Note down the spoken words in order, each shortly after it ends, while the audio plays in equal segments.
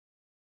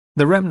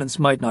The Remnants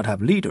might not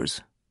have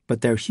leaders,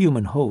 but their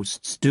human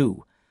hosts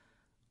do.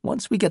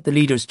 Once we get the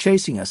leaders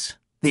chasing us,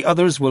 the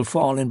others will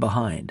fall in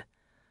behind.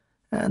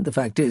 And the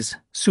fact is,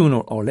 sooner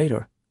or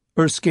later,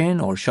 Erskine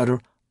or Shudder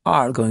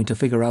are going to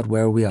figure out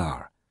where we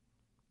are.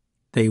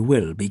 They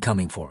will be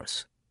coming for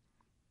us.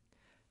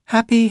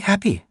 Happy,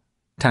 happy,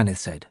 Tanith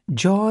said.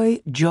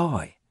 Joy,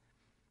 joy.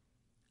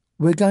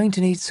 We're going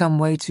to need some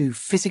way to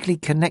physically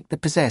connect the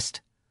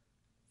possessed,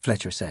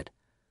 Fletcher said.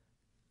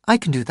 I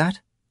can do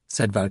that,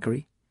 said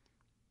Valkyrie.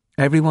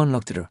 Everyone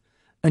looked at her,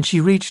 and she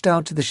reached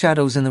out to the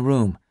shadows in the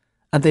room,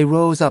 and they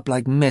rose up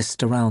like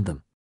mist around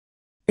them.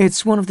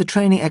 It's one of the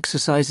training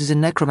exercises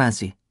in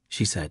necromancy,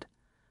 she said.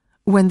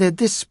 When they're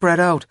this spread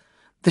out,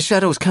 the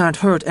shadows can't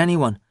hurt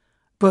anyone,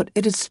 but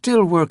it'd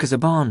still work as a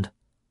bond.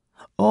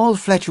 All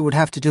Fletcher would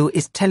have to do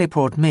is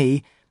teleport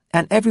me,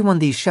 and everyone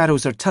these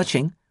shadows are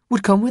touching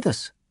would come with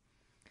us.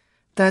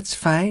 That's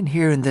fine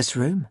here in this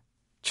room,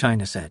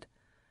 China said.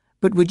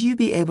 But would you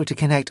be able to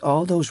connect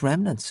all those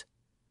remnants?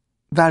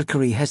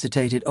 Valkyrie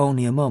hesitated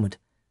only a moment.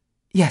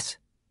 Yes,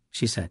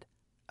 she said.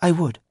 I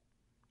would.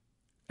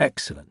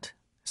 Excellent,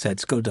 said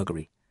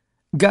Skulduggery.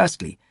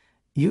 Ghastly,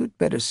 you'd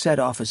better set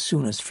off as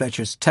soon as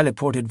Fletcher's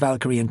teleported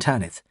Valkyrie and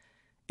Tanith.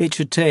 It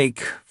should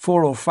take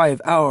 4 or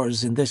 5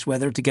 hours in this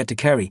weather to get to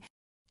Kerry,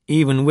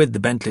 even with the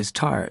Bentley's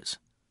tires.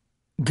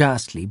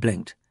 Ghastly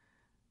blinked.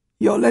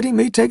 You're letting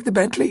me take the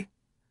Bentley?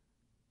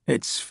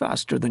 It's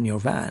faster than your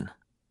van.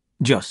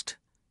 Just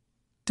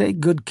take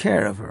good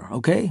care of her,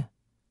 okay?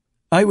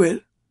 I will.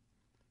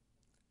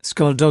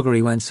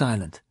 Skulduggery went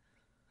silent.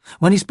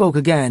 When he spoke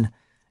again,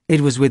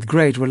 it was with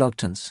great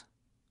reluctance.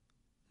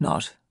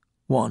 Not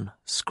one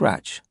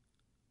scratch.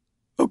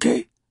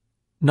 Okay.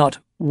 Not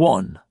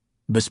one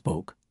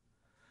bespoke.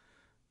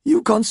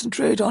 You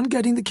concentrate on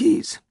getting the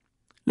keys.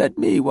 Let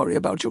me worry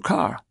about your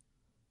car.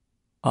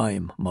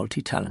 I'm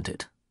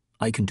multi-talented.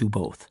 I can do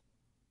both.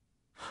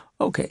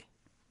 Okay,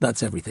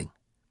 that's everything.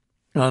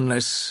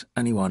 Unless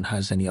anyone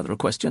has any other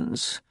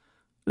questions,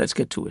 let's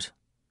get to it.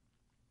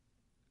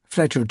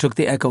 Fletcher took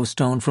the Echo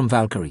Stone from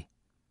Valkyrie.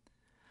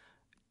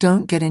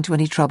 Don't get into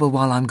any trouble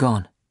while I'm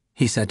gone,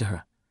 he said to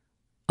her.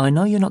 I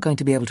know you're not going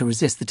to be able to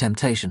resist the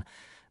temptation,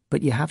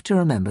 but you have to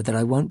remember that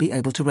I won't be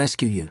able to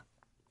rescue you.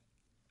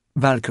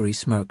 Valkyrie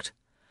smirked.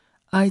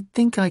 I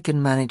think I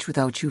can manage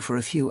without you for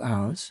a few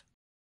hours.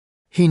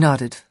 He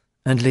nodded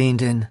and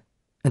leaned in,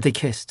 and they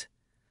kissed.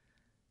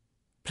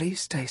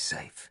 Please stay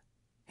safe,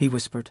 he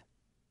whispered.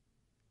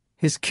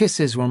 His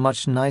kisses were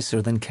much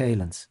nicer than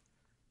Caelan's.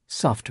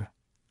 Softer,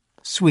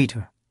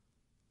 sweeter,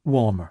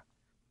 warmer.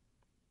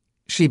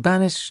 She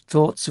banished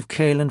thoughts of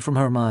Caelan from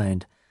her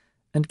mind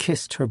and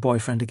kissed her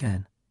boyfriend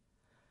again.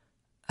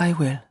 I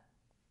will,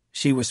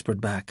 she whispered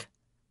back.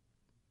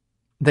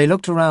 They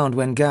looked around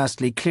when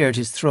Ghastly cleared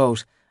his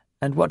throat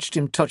and watched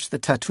him touch the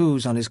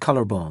tattoos on his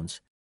collarbones.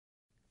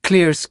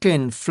 Clear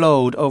skin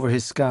flowed over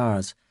his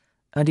scars,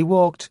 and he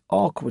walked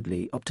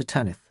awkwardly up to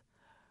Tanith.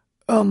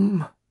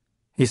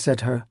 He said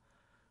to her.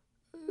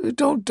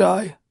 Don't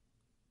die.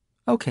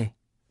 Okay,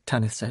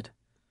 Tanith said.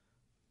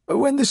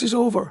 When this is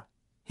over,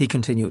 he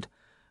continued,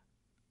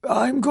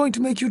 I'm going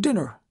to make you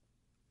dinner.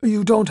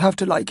 You don't have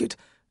to like it,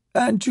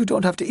 and you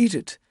don't have to eat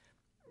it.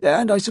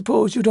 And I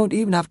suppose you don't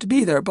even have to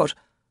be there, but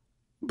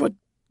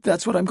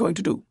that's what I'm going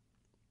to do.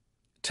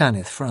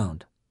 Tanith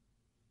frowned.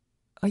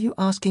 Are you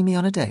asking me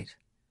on a date?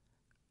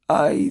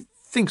 I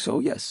think so,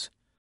 yes.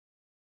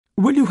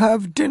 Will you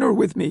have dinner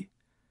with me?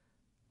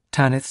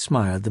 Tanith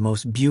smiled the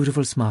most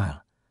beautiful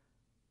smile.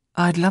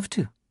 I'd love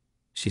to,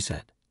 she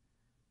said.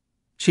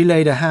 She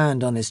laid a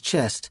hand on his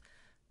chest,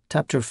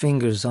 tapped her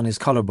fingers on his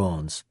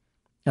collarbones,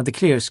 and the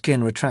clear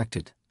skin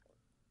retracted.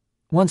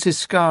 Once his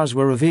scars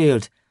were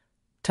revealed,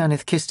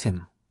 Tanith kissed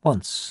him,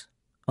 once,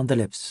 on the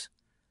lips.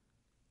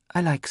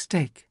 I like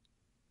steak,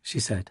 she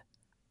said.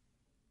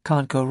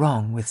 Can't go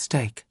wrong with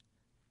steak.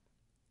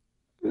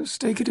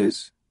 Steak it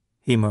is,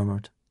 he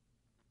murmured.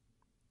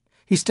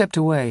 He stepped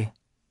away,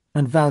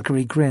 and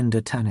Valkyrie grinned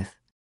at Tanith.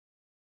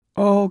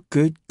 Oh,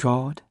 good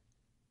God,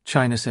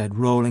 China said,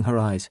 rolling her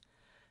eyes.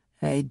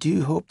 I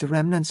do hope the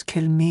Remnants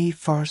kill me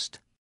first.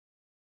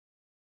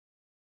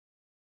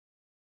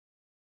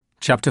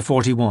 Chapter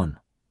 41.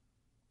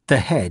 The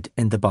Head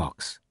in the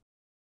Box.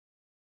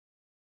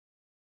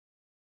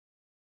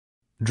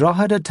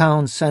 Drogheda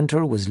town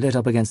centre was lit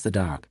up against the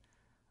dark,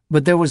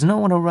 but there was no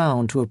one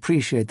around to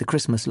appreciate the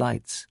Christmas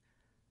lights.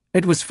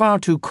 It was far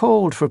too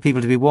cold for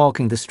people to be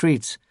walking the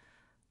streets,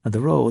 and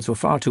the roads were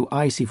far too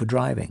icy for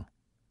driving.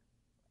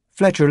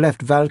 Fletcher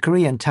left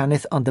Valkyrie and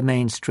Tanith on the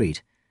main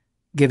street,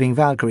 giving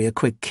Valkyrie a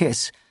quick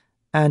kiss,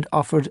 and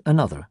offered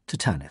another to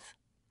Tanith.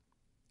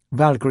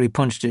 Valkyrie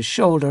punched his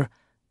shoulder,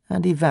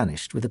 and he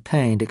vanished with a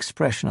pained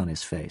expression on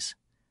his face.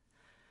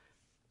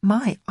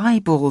 My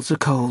eyeballs are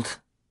cold,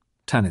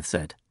 Tanith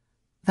said.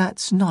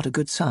 That's not a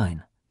good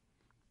sign.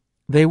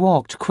 They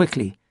walked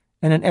quickly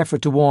in an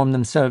effort to warm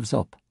themselves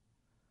up.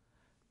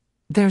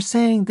 They're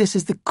saying this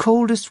is the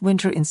coldest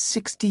winter in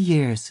 60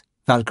 years,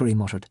 Valkyrie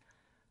muttered.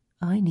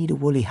 I need a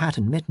woolly hat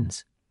and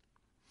mittens.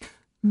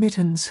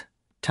 Mittens,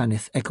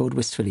 Tanith echoed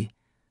wistfully.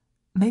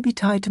 Maybe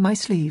tied to my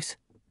sleeves.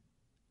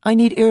 I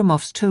need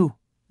earmuffs too,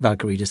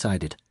 Valkyrie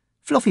decided.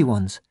 Fluffy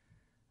ones.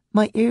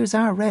 My ears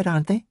are red,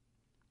 aren't they?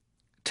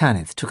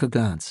 Tanith took a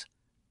glance.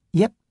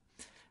 Yep,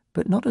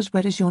 but not as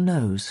red as your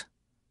nose.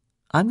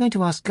 I'm going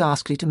to ask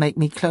Ghastly to make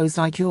me clothes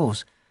like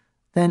yours.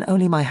 Then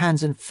only my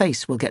hands and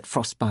face will get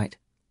frostbite.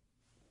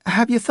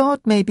 Have you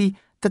thought, maybe,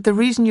 that the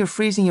reason you're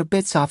freezing your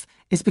bits off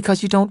is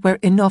because you don't wear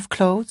enough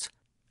clothes?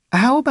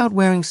 How about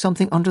wearing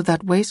something under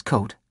that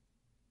waistcoat?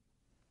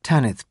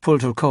 Tanith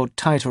pulled her coat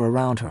tighter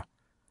around her.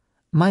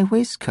 My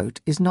waistcoat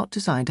is not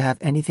designed to have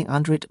anything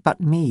under it but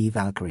me,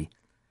 Valkyrie.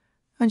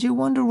 And you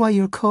wonder why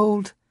you're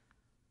cold?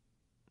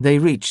 They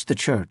reached the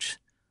church.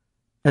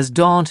 As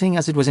daunting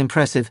as it was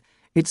impressive,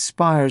 its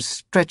spires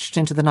stretched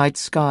into the night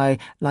sky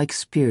like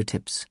spear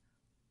tips.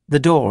 The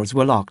doors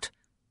were locked,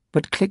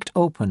 but clicked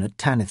open at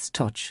Tanith's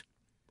touch.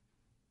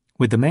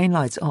 With the main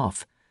lights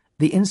off,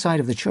 the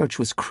inside of the church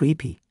was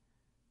creepy.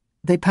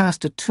 They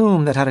passed a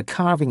tomb that had a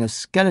carving of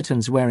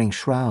skeletons wearing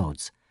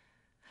shrouds.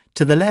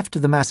 To the left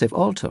of the massive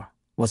altar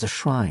was a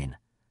shrine,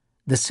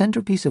 the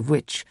centrepiece of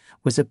which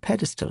was a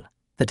pedestal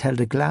that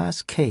held a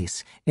glass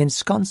case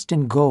ensconced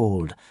in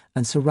gold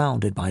and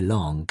surrounded by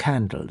long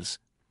candles.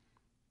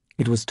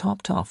 It was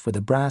topped off with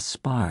a brass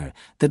spire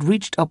that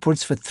reached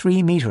upwards for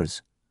 3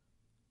 meters.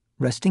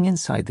 Resting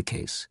inside the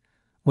case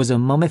was a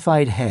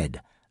mummified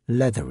head,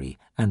 leathery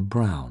and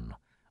brown,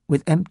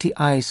 with empty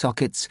eye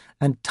sockets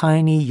and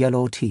tiny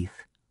yellow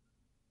teeth.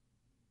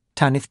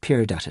 Tanith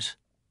peered at it.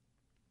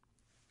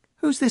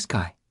 "Who's this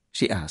guy?"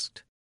 she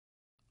asked.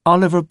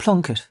 "Oliver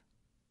Plunkett,"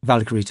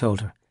 Valkyrie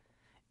told her.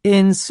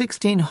 "In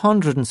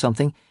 1600 and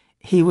something,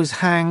 he was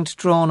hanged,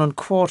 drawn and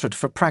quartered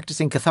for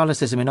practising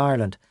Catholicism in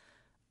Ireland.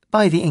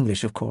 By the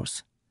English, of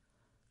course."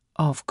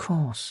 "Of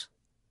course,"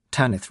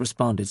 Tanith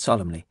responded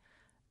solemnly.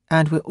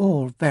 "And we're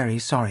all very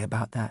sorry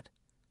about that."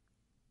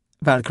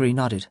 Valkyrie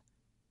nodded.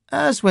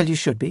 "As well you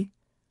should be."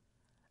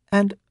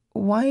 "And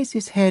why is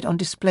his head on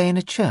display in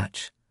a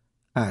church?"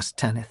 asked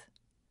Tanith.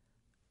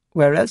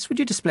 "Where else would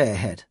you display a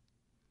head?"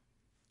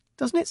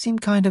 "Doesn't it seem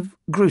kind of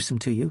gruesome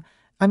to you?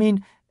 I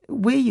mean,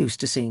 we're used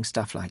to seeing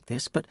stuff like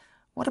this, but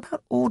what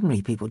about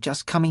ordinary people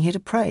just coming here to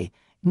pray,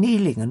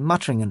 kneeling and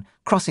muttering and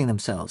crossing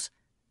themselves,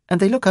 and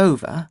they look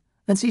over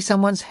and see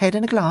someone's head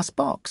in a glass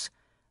box?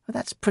 Well,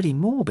 that's pretty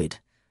morbid,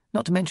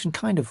 not to mention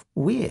kind of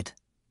weird."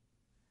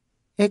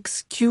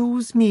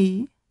 "Excuse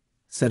me,"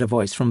 said a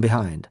voice from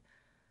behind.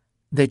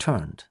 They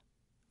turned.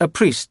 A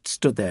priest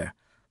stood there,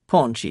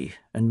 paunchy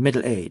and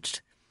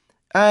middle-aged.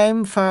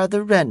 "I'm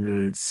Father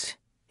Reynolds,"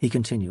 he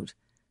continued.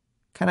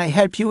 "Can I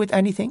help you with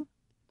anything?"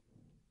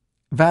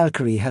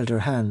 Valkyrie held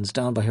her hands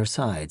down by her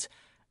sides,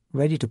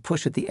 ready to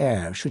push at the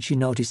air should she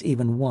notice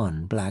even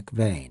one black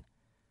vein.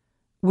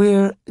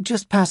 "We're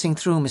just passing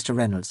through, Mr.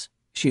 Reynolds,"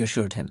 she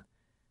assured him.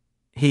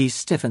 He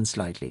stiffened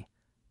slightly.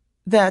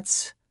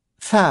 "That's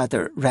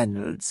Father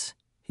Reynolds,"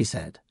 he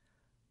said.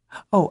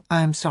 "Oh,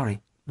 I'm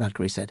sorry,"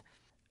 Valkyrie said.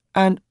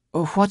 "And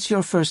what's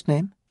your first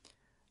name?"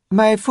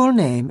 "My full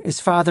name is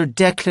Father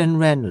Declan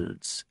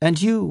Reynolds,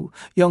 and you,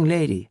 young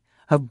lady,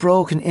 have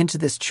broken into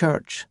this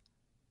church."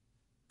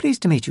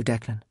 "Pleased to meet you,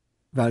 Declan,"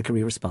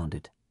 Valkyrie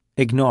responded,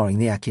 ignoring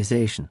the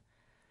accusation.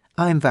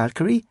 "I'm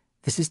Valkyrie,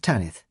 this is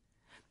Tanith.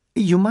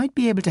 You might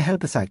be able to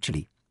help us,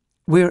 actually.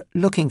 We're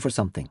looking for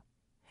something.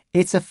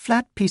 It's a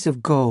flat piece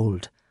of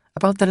gold,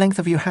 about the length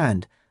of your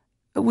hand.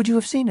 Would you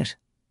have seen it?"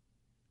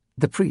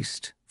 The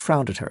priest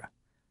frowned at her.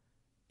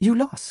 "You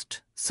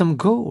lost some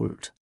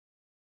gold."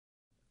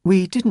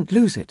 "We didn't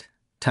lose it,"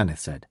 Tanith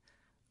said.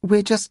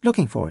 "We're just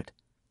looking for it.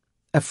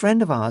 A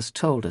friend of ours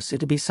told us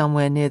it'd be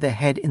somewhere near the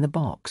head in the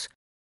box.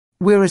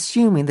 We're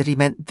assuming that he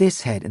meant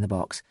this head in the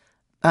box,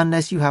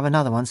 unless you have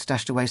another one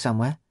stashed away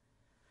somewhere.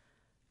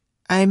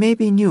 I may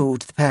be new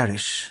to the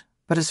parish,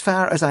 but as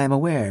far as I am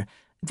aware,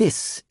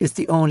 this is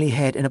the only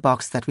head in a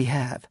box that we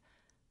have.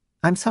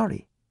 I'm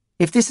sorry.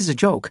 If this is a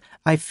joke,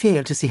 I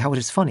fail to see how it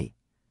is funny."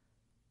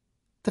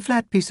 "The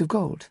flat piece of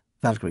gold,"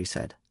 Valkyrie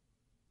said.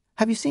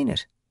 "Have you seen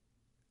it?"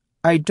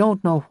 "I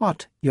don't know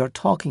what you're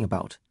talking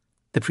about,"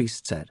 the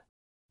priest said,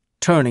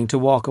 turning to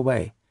walk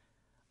away.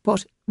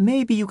 "But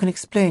maybe you can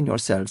explain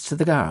yourselves to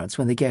the guards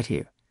when they get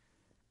here."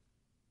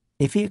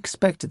 If he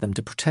expected them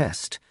to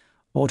protest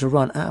or to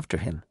run after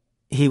him,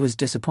 he was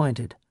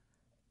disappointed.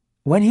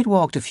 When he'd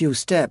walked a few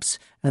steps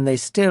and they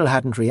still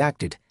hadn't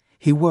reacted,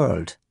 he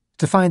whirled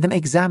to find them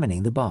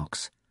examining the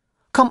box.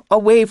 "Come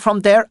away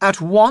from there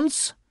at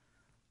once!"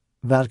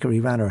 Valkyrie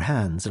ran her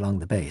hands along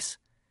the base.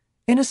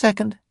 "In a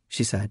second,"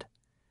 she said.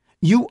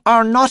 "You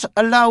are not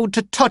allowed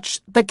to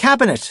touch the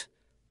cabinet!"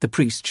 the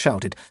priest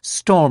shouted,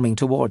 storming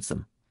towards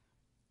them.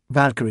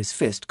 Valkyrie's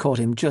fist caught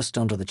him just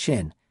under the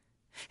chin.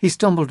 He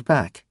stumbled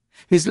back,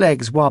 his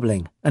legs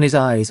wobbling and his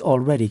eyes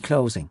already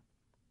closing.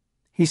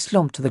 He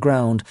slumped to the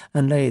ground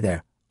and lay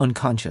there,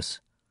 unconscious.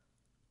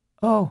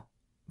 "Oh,"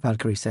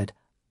 Valkyrie said,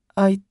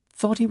 "I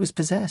thought he was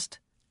possessed."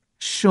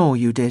 "Sure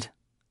you did,"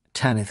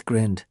 Tanith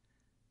grinned.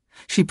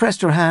 She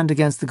pressed her hand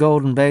against the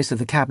golden base of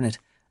the cabinet,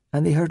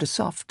 and they heard a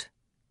soft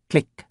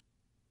click.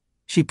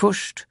 She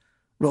pushed,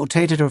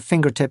 rotated her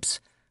fingertips,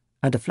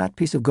 and a flat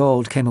piece of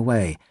gold came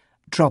away,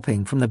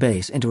 dropping from the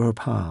base into her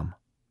palm.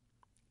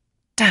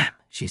 "Damn,"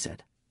 she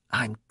said.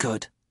 "I'm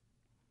good."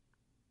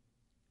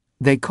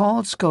 They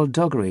called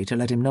Skulduggery to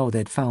let him know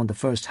they'd found the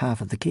first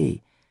half of the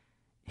key.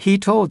 He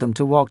told them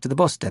to walk to the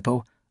bus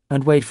depot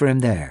and wait for him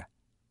there.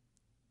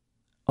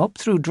 Up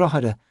through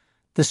Drogheda,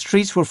 the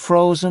streets were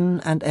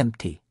frozen and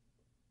empty.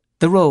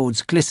 The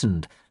roads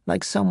glistened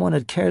like someone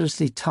had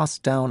carelessly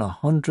tossed down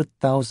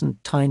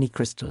 100,000 tiny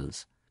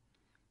crystals.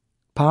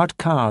 Parked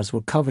cars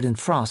were covered in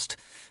frost,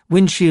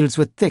 windshields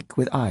were thick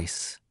with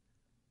ice.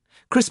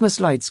 Christmas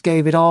lights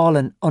gave it all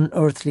an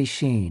unearthly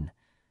sheen,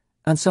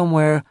 and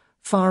somewhere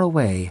far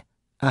away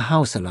a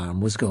house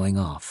alarm was going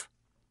off.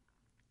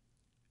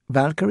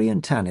 Valkyrie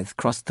and Tanith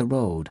crossed the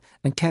road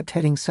and kept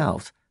heading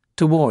south,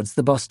 towards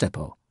the bus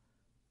depot.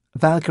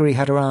 Valkyrie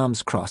had her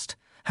arms crossed,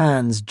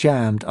 hands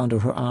jammed under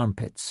her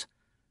armpits.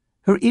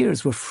 Her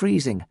ears were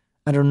freezing,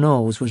 and her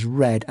nose was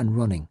red and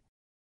running.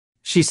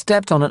 She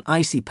stepped on an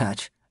icy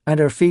patch, and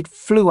her feet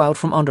flew out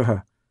from under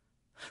her.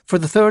 For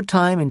the third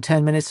time in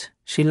 10 minutes,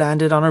 she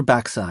landed on her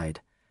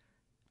backside.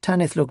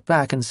 Tanith looked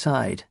back and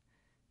sighed.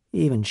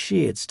 Even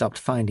she had stopped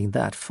finding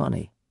that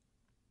funny.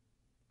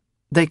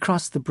 They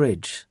crossed the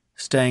bridge,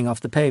 staying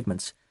off the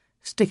pavements,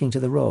 sticking to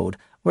the road,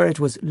 where it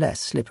was less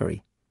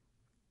slippery.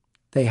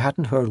 They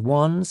hadn't heard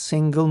one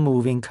single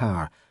moving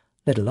car,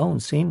 let alone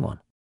seen one.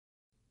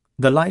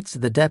 The lights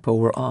of the depot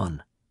were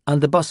on,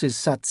 and the buses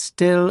sat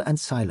still and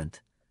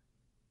silent.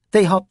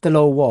 They hopped the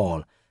low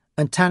wall,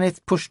 and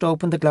Tanith pushed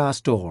open the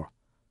glass door.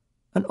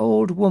 An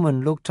old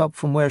woman looked up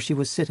from where she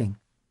was sitting.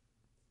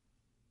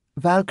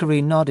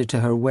 Valkyrie nodded to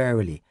her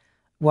warily,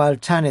 while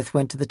Tanith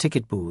went to the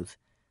ticket booth.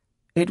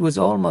 It was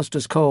almost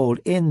as cold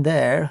in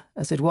there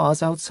as it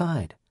was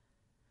outside.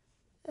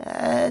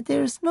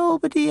 There's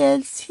nobody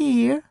else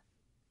here,"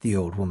 the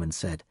old woman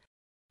said.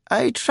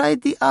 "I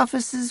tried the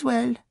office as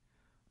well.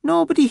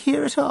 Nobody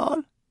here at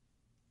all."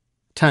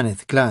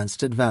 Tanith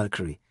glanced at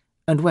Valkyrie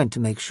and went to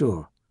make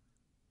sure.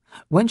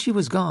 When she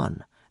was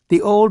gone,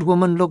 the old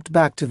woman looked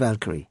back to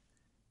Valkyrie.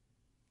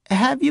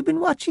 "Have you been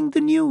watching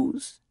the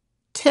news?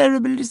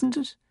 Terrible, isn't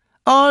it?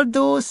 All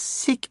those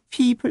sick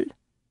people."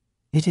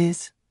 "It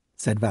is,"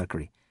 said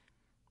Valkyrie.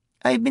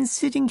 "I've been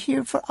sitting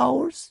here for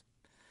hours.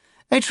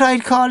 I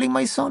tried calling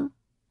my son,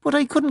 but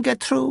I couldn't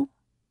get through."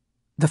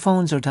 "The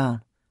phones are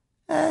down."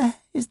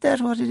 Is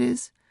that what it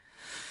is?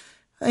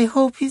 I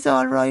hope he's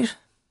all right.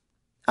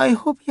 I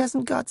hope he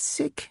hasn't got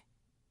sick.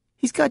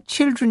 He's got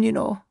children, you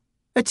know,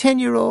 a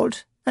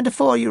 10-year-old and a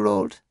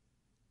 4-year-old.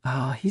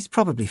 He's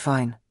probably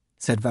fine,"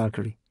 said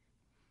Valkyrie.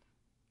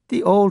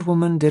 The old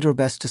woman did her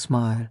best to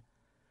smile.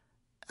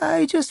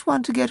 "I just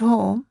want to get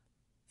home.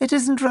 It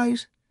isn't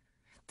right.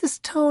 This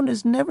town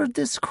is never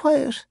this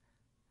quiet.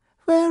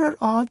 Where are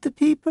all the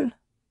people?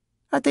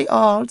 Are they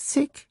all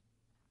sick?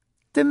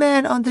 The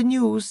man on the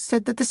news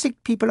said that the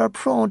sick people are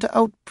prone to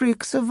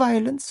outbreaks of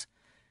violence.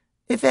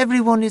 If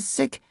everyone is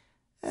sick,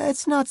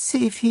 it's not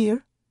safe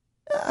here.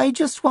 I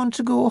just want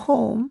to go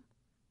home."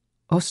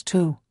 "Us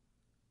too."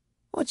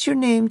 "What's your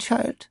name,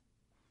 child?"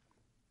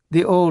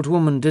 The old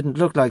woman didn't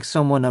look like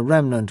someone a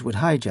remnant would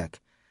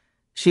hijack.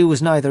 She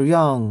was neither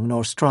young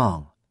nor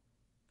strong.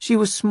 She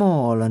was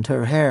small and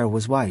her hair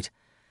was white,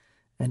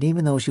 and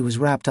even though she was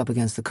wrapped up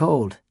against the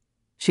cold,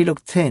 she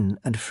looked thin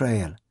and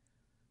frail.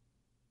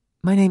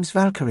 "My name's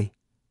Valkyrie."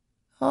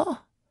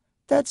 "Oh,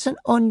 that's an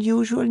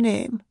unusual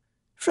name.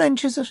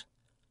 French, is it?"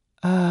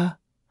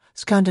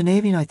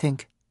 Scandinavian, I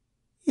think."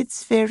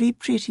 "It's very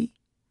pretty."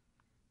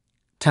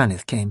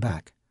 Tanith came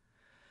back.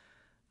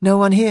 "No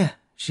one here,"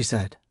 she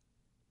said.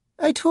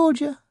 "I told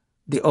you,"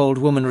 the old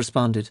woman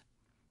responded.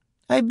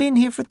 "I've been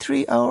here for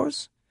 3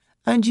 hours,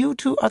 and you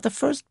two are the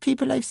first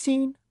people I've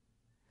seen.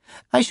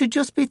 I should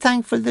just be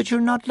thankful that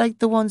you're not like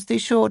the ones they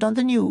showed on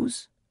the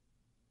news."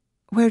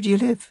 "Where do you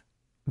live?"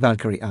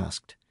 Valkyrie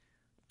asked.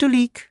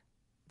 "Duleek,"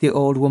 the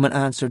old woman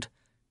answered.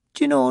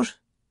 "Do you know it?"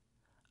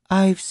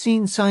 "I've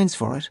seen signs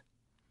for it."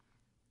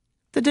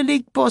 "The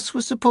Duleek bus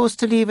was supposed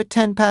to leave at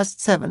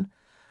 7:10,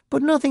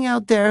 but nothing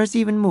out there has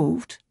even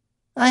moved.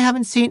 I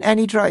haven't seen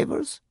any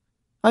drivers.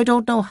 I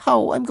don't know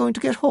how I'm going to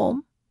get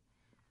home."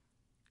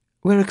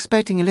 "We're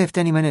expecting a lift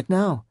any minute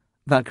now,"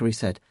 Valkyrie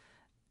said.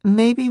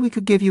 "Maybe we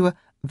could give you a—"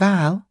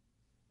 "Val,"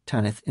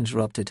 Tanith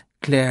interrupted,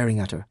 glaring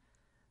at her.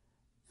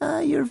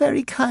 "You're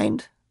very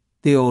kind,"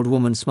 the old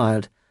woman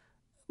smiled,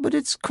 "but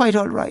it's quite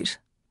all right."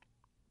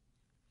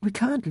 "We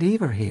can't leave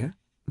her here,"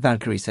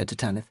 Valkyrie said to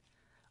Tanith.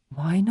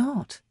 "Why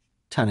not?"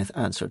 Tanith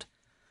answered.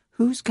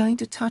 "Who's going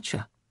to touch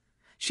her?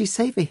 She's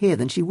safer here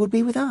than she would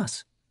be with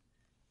us."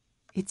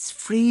 "It's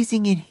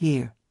freezing in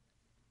here."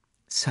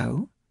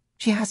 "So?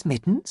 She has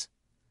mittens?"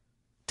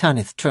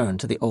 Tanith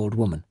turned to the old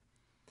woman.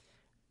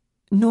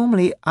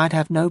 "Normally I'd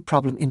have no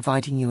problem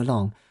inviting you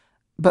along,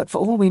 but for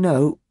all we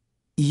know,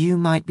 you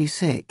might be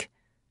sick."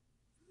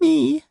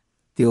 "Me?"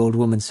 the old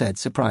woman said,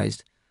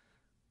 surprised.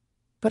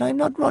 "But I'm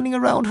not running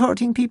around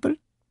hurting people."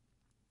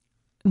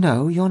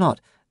 "No, you're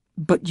not,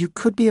 but you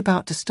could be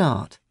about to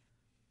start."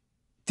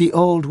 The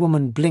old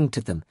woman blinked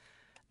at them,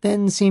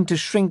 then seemed to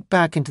shrink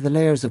back into the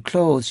layers of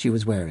clothes she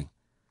was wearing.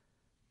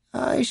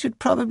 I should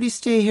probably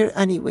stay here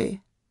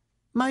anyway.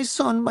 My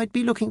son might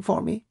be looking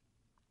for me.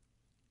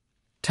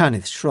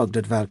 Tanith shrugged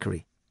at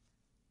Valkyrie.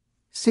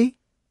 See?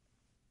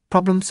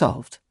 Problem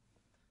solved.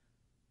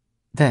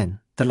 Then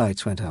the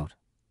lights went out.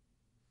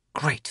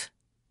 Great,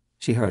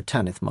 she heard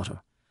Tanith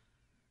mutter.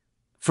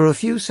 For a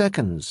few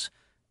seconds,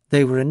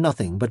 they were in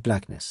nothing but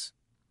blackness.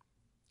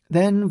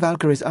 Then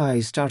Valkyrie's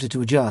eyes started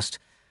to adjust,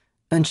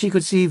 and she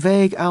could see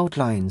vague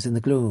outlines in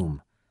the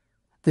gloom.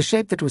 The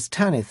shape that was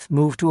Tanith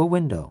moved to a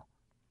window.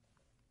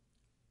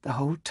 The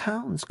whole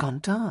town's gone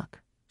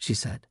dark, she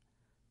said.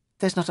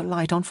 There's not a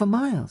light on for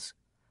miles.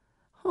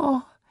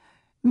 Oh,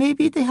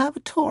 maybe they have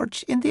a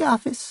torch in the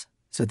office,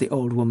 said the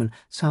old woman,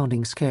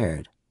 sounding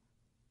scared.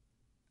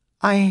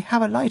 I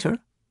have a lighter,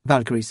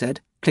 Valkyrie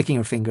said, clicking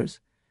her fingers.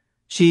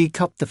 She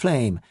cupped the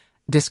flame,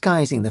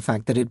 disguising the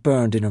fact that it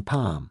burned in her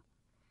palm.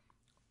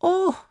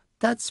 Oh,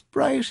 that's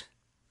bright,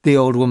 the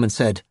old woman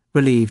said,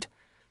 relieved.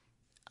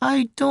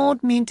 I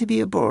don't mean to be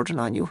a burden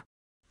on you,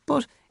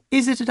 but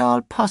is it at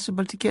all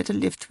possible to get a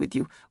lift with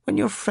you when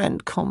your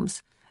friend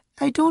comes?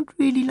 I don't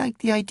really like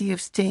the idea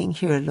of staying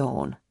here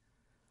alone.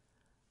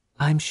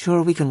 I'm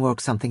sure we can work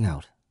something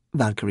out,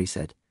 Valkyrie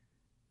said.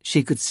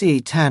 She could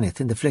see Tanith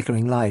in the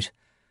flickering light.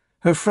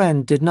 Her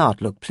friend did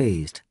not look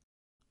pleased.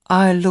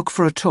 I'll look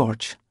for a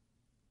torch.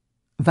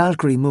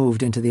 Valkyrie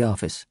moved into the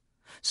office,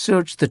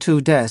 searched the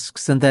 2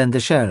 desks and then the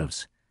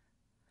shelves.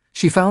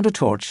 She found a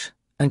torch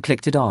and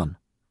clicked it on.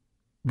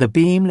 The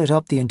beam lit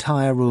up the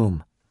entire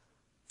room.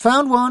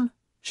 Found one,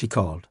 she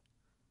called.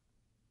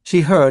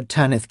 She heard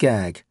Tanith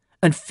gag,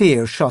 and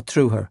fear shot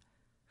through her.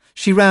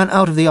 She ran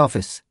out of the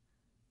office.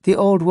 The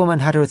old woman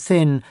had her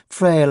thin,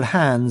 frail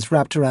hands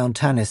wrapped around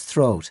Tanith's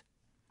throat.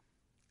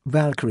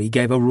 Valkyrie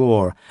gave a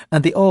roar,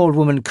 and the old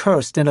woman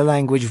cursed in a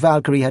language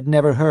Valkyrie had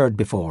never heard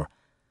before.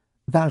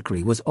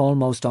 Valkyrie was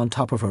almost on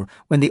top of her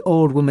when the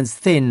old woman's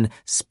thin,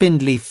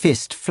 spindly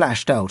fist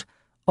flashed out,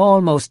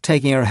 almost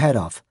taking her head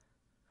off.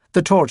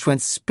 The torch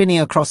went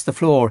spinning across the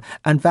floor,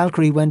 and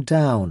Valkyrie went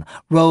down,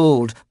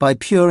 rolled by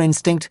pure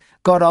instinct,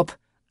 got up,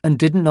 and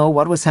didn't know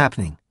what was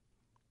happening.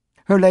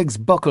 Her legs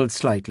buckled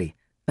slightly,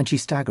 and she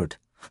staggered,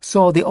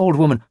 saw the old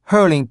woman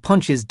hurling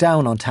punches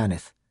down on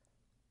Tanith.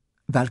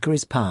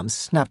 Valkyrie's palms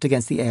snapped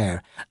against the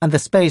air, and the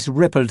space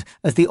rippled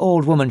as the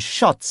old woman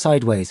shot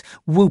sideways,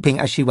 whooping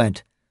as she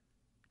went.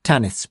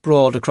 Tanith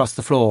sprawled across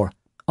the floor,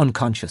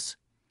 unconscious.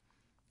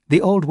 The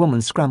old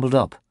woman scrambled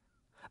up.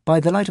 By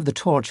the light of the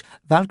torch,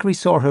 Valkyrie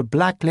saw her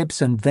black lips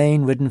and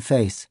vein-ridden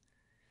face.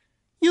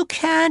 You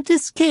can't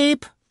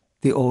escape,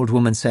 the old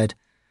woman said.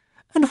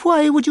 And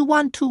why would you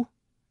want to?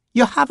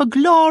 You have a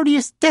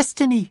glorious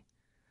destiny.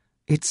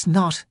 It's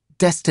not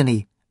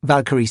destiny,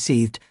 Valkyrie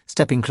seethed,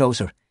 stepping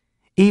closer.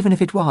 Even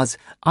if it was,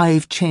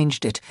 I've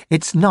changed it.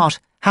 It's not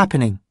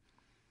happening.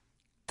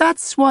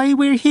 That's why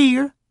we're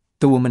here,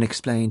 the woman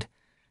explained.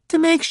 To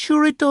make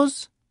sure it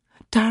does.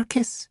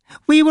 Darkest,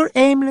 we were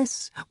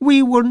aimless.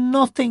 We were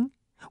nothing.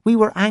 We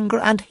were anger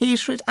and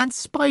hatred and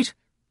spite.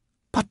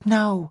 But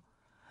now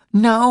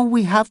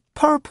we have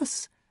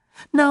purpose.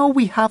 Now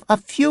we have a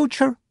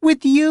future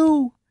with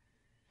you.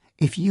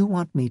 If you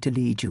want me to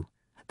lead you,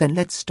 then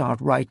let's start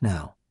right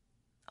now.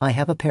 I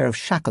have a pair of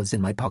shackles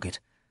in my pocket.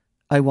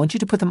 I want you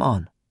to put them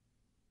on.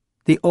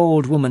 The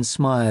old woman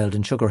smiled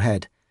and shook her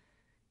head.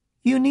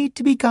 You need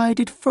to be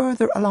guided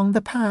further along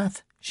the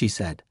path, she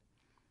said.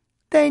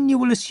 Then you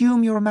will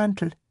assume your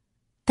mantle.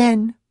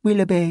 Then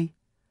we'll obey.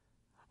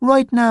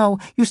 Right now,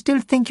 you still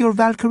think you're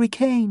Valkyrie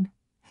Cain.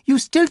 You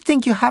still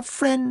think you have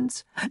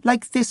friends,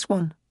 like this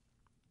one.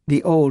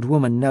 The old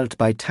woman knelt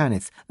by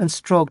Tanith and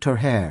stroked her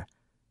hair.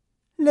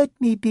 Let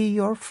me be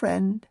your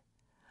friend.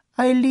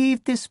 I'll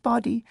leave this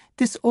body,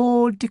 this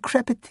old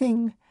decrepit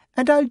thing,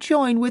 and I'll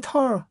join with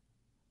her.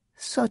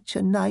 Such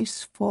a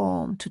nice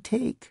form to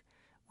take,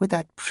 with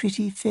that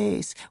pretty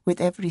face,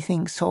 with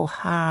everything so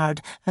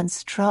hard and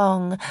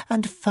strong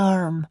and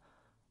firm.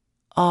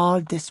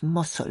 All this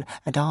muscle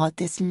and all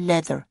this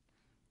leather.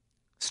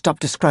 Stop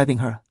describing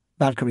her,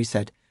 Valkyrie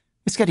said.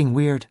 It's getting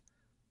weird.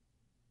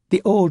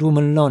 The old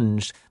woman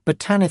lunged, but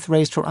Tanith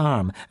raised her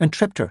arm and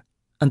tripped her,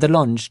 and the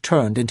lunge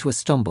turned into a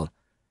stumble.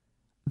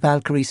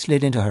 Valkyrie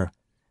slid into her,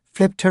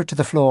 flipped her to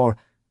the floor,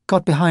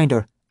 got behind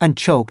her, and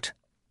choked.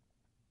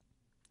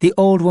 The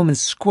old woman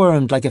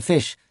squirmed like a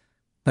fish,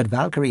 but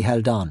Valkyrie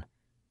held on.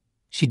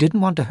 She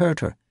didn't want to hurt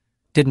her,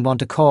 didn't want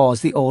to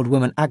cause the old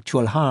woman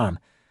actual harm.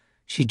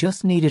 She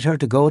just needed her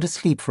to go to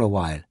sleep for a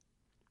while.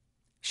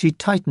 She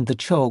tightened the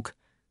choke,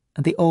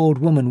 and the old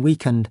woman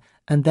weakened,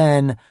 and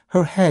then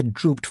her head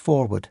drooped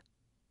forward.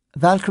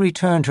 Valkyrie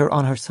turned her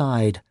on her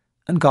side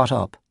and got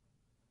up.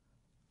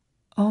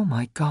 "Oh,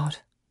 my God,"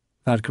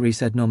 Valkyrie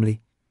said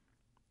numbly.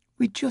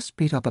 "We just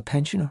beat up a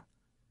pensioner."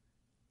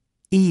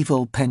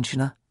 "Evil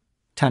pensioner,"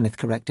 Tanith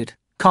corrected,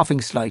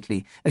 coughing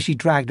slightly as she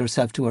dragged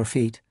herself to her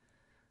feet.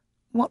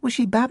 "What was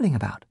she babbling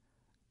about?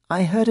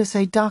 I heard her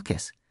say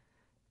Dacus."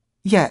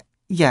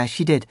 Yeah,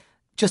 she did.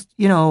 Just,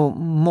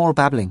 more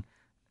babbling.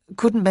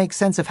 Couldn't make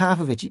sense of half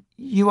of it.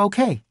 You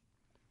okay?"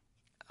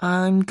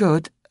 "I'm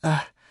good.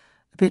 A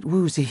bit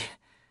woozy.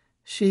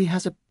 She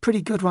has a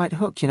pretty good right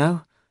hook, you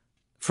know,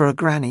 for a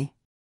granny.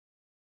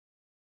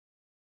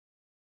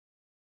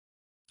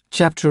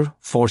 Chapter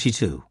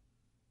 42.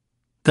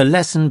 The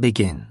lesson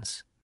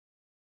begins.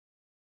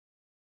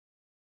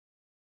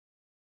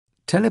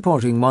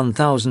 Teleporting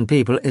 1,000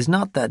 people is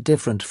not that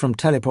different from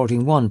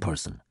teleporting one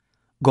person,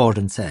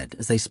 Gordon said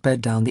as they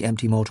sped down the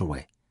empty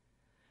motorway.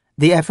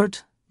 The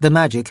effort, the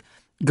magic,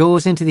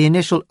 goes into the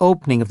initial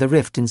opening of the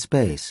rift in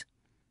space.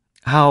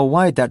 How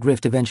wide that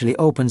rift eventually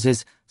opens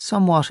is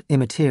somewhat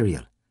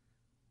immaterial.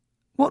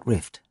 What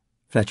rift?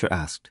 Fletcher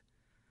asked.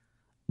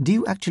 Do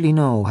you actually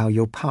know how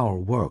your power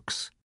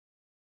works?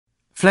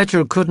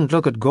 Fletcher couldn't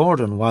look at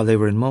Gordon while they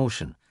were in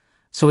motion,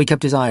 so he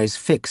kept his eyes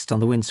fixed on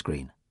the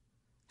windscreen.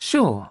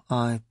 Sure,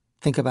 I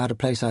think about a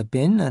place I've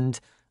been, and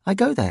I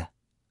go there.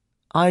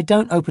 I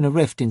don't open a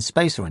rift in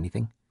space or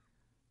anything.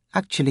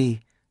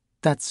 Actually,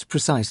 that's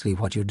precisely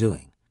what you're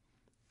doing.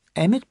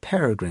 Emmett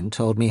Peregrine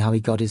told me how he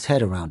got his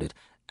head around it,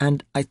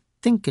 and I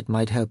think it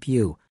might help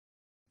you.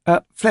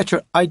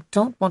 Fletcher, I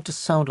don't want to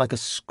sound like a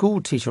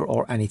school teacher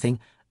or anything,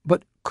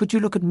 but could you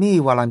look at me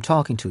while I'm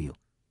talking to you?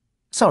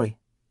 Sorry,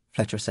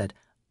 Fletcher said.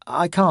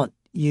 I can't.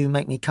 You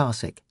make me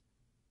carsick.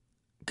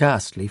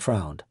 Ghastly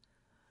frowned.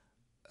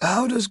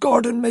 How does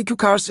Gordon make you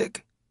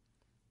carsick?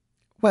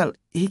 Well,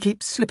 he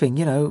keeps slipping,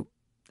 you know,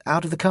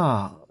 out of the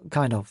car,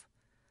 kind of.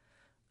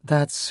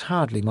 That's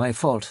hardly my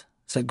fault,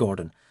 said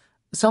Gordon.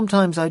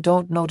 Sometimes I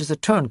don't notice a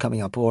turn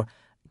coming up, or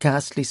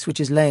Ghastly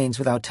switches lanes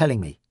without telling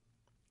me.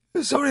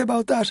 Sorry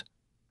about that,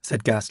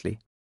 said Ghastly.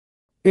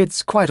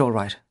 It's quite all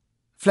right.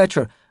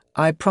 Fletcher,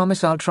 I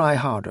promise I'll try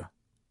harder.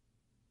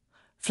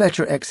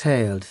 Fletcher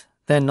exhaled,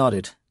 then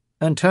nodded,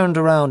 and turned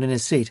around in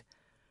his seat.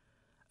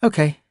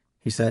 Okay,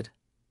 he said.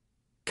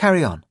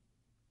 Carry on.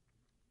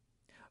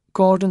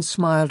 Gordon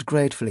smiled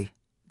gratefully.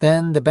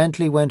 Then the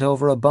Bentley went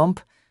over a bump,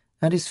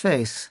 and his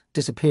face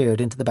disappeared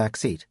into the back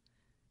seat.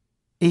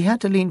 He had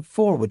to lean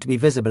forward to be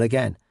visible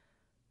again.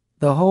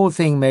 The whole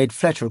thing made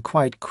Fletcher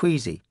quite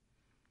queasy.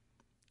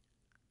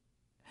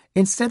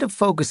 Instead of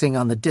focusing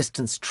on the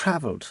distance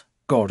travelled,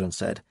 Gordon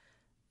said,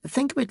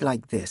 think of it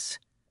like this.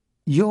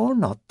 You're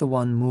not the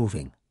one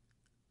moving.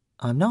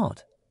 I'm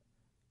not.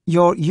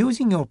 You're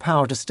using your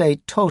power to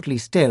stay totally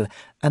still,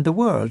 and the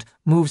world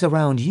moves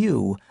around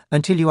you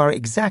until you are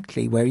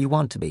exactly where you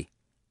want to be.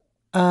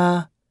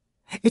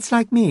 It's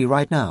like me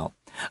right now.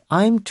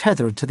 I'm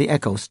tethered to the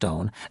Echo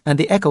Stone, and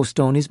the Echo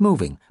Stone is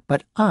moving,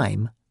 but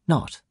I'm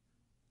not.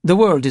 The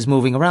world is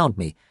moving around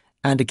me,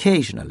 and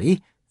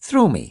occasionally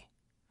through me.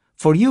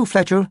 For you,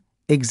 Fletcher,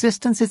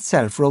 existence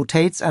itself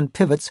rotates and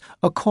pivots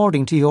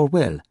according to your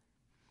will.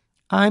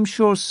 I'm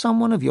sure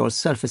someone of your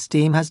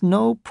self-esteem has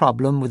no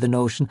problem with the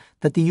notion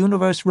that the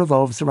universe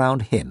revolves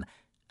around him.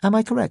 Am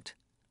I correct?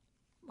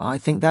 I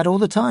think that all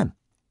the time.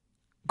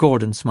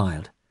 Gordon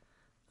smiled.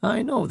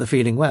 I know the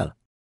feeling well.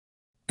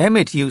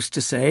 Emmett used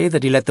to say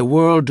that he let the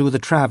world do the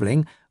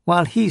travelling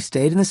while he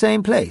stayed in the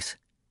same place.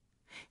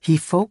 He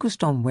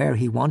focused on where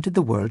he wanted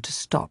the world to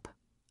stop,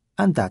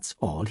 and that's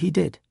all he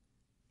did.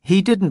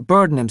 He didn't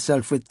burden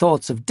himself with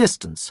thoughts of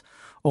distance,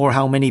 or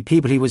how many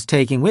people he was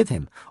taking with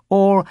him,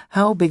 or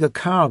how big a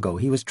cargo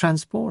he was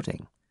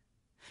transporting.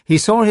 He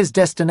saw his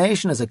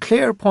destination as a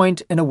clear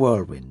point in a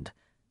whirlwind,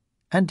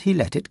 and he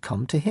let it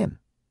come to him.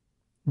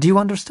 Do you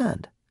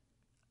understand?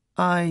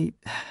 I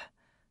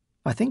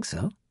think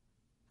so.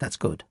 That's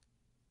good.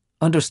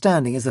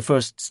 Understanding is the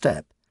first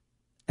step.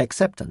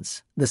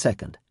 Acceptance, the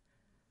second.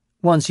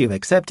 Once you've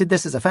accepted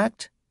this as a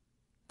fact,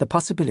 the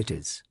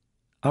possibilities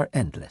are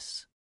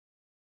endless.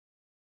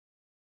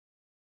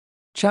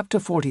 Chapter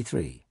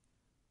 43.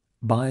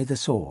 By the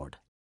Sword.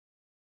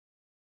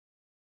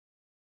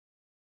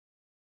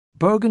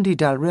 Burgundy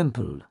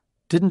Dalrymple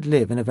didn't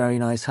live in a very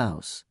nice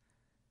house.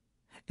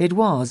 It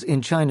was,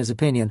 in China's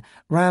opinion,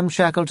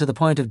 ramshackle to the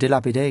point of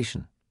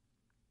dilapidation.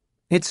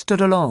 It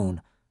stood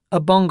alone, a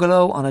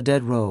bungalow on a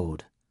dead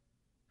road.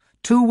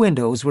 2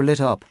 windows were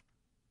lit up,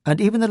 and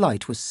even the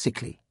light was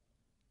sickly.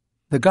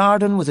 The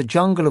garden was a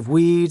jungle of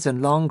weeds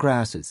and long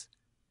grasses.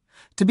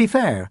 To be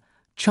fair,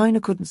 China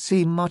couldn't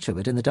see much of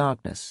it in the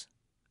darkness,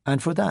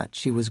 and for that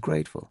she was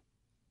grateful.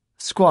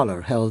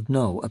 Squalor held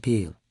no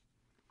appeal.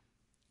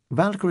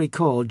 Valkyrie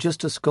called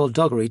just as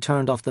Skulduggery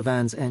turned off the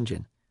van's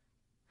engine.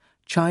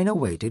 China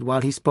waited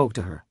while he spoke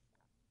to her.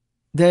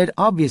 They'd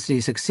obviously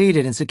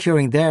succeeded in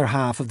securing their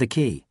half of the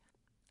key.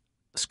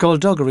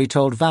 Skulduggery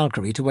told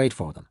Valkyrie to wait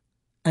for them,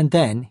 and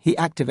then he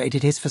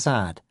activated his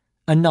facade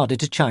and nodded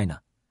to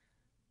China.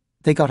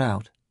 They got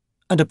out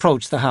and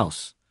approached the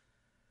house.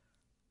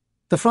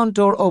 The front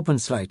door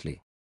opened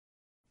slightly.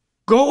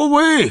 "Go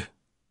away,"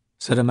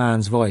 said a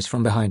man's voice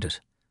from behind it.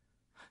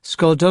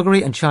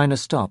 Skulduggery and China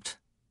stopped,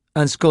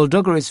 and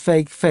Skulduggery's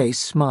fake face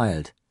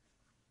smiled.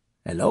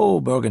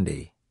 "Hello,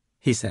 Burgundy,"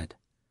 he said.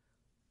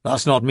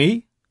 "That's not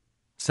me,"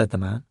 said the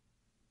man.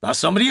 "That's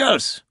somebody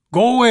else.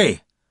 Go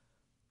away."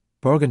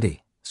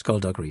 "Burgundy,"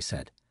 Skulduggery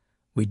said,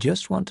 "we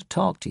just want to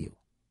talk to you.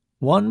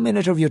 1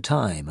 minute of your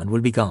time and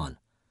we'll be gone."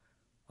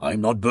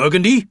 "I'm not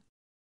Burgundy."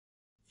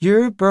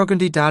 "You're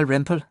Burgundy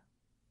Dalrymple,"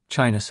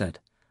 China said.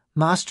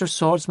 master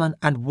swordsman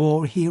and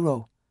war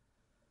hero."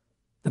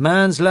 The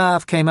man's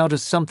laugh came out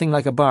as something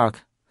like a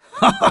bark.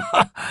 "Ha ha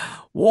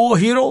ha! War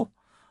hero?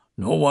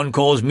 No one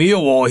calls me a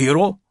war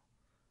hero."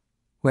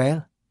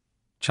 "Well,"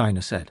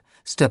 China said,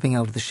 stepping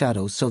out of the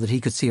shadows so that he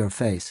could see her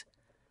face,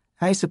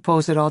 "I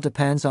suppose it all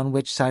depends on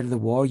which side of the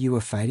war you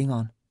were fighting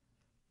on."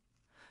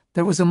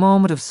 There was a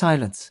moment of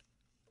silence.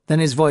 Then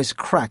his voice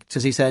cracked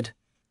as he said,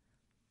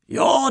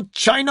 "You're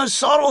China's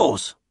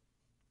Sorrows."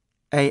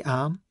 "I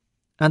am,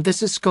 and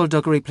this is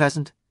Skulduggery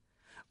Pleasant.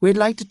 We'd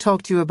like to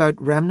talk to you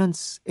about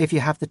Remnants, if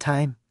you have the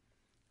time."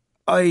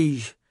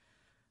 I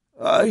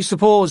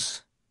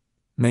suppose—"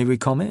 "May we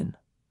come in?"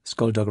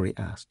 Skulduggery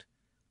asked.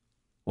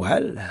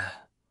 "Well,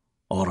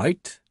 all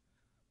right.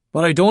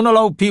 But I don't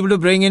allow people to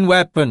bring in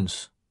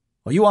weapons.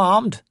 Are you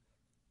armed?"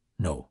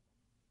 "No."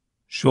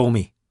 "Show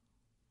me.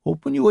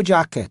 Open your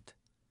jacket."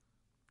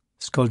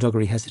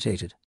 Skulduggery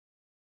hesitated.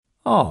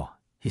 "Oh,"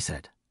 he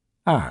said,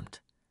 "armed.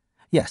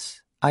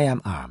 Yes, I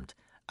am armed.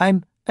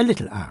 I'm a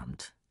little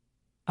armed.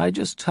 I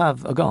just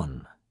have a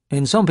gun.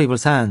 In some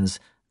people's hands,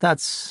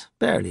 that's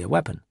barely a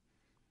weapon."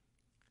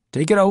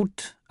 "Take it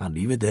out and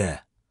leave it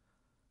there."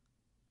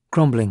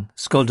 Grumbling,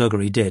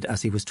 Skulduggery did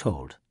as he was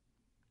told.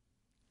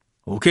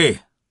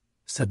 "Okay,"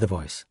 said the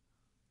voice.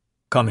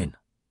 "Come in."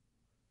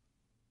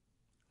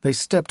 They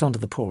stepped onto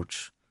the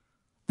porch.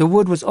 The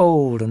wood was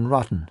old and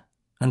rotten,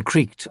 and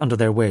creaked under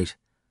their weight.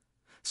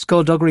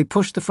 Skulduggery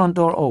pushed the front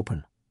door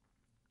open.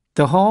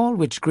 The hall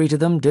which greeted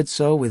them did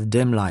so with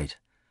dim light.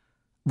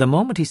 The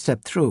moment he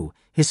stepped through,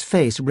 his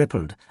face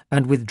rippled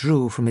and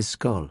withdrew from his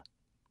skull.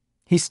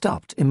 He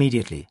stopped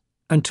immediately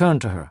and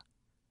turned to her.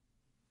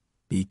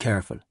 "Be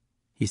careful,"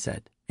 he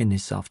said in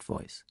his soft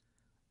voice.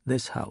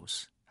 "This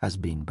house has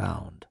been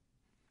bound."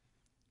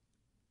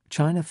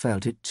 China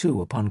felt it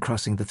too upon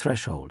crossing the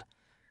threshold.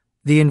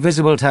 The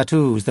invisible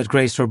tattoos that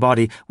graced her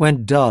body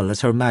went dull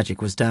as her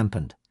magic was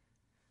dampened.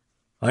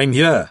 "I'm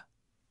here,"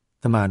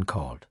 the man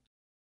called.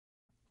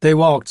 They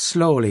walked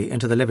slowly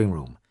into the living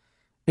room.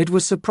 It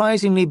was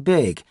surprisingly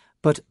big,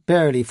 but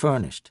barely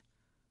furnished.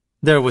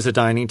 There was a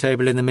dining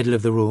table in the middle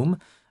of the room,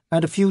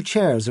 and a few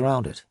chairs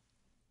around it.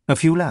 A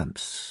few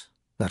lamps,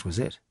 that was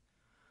it.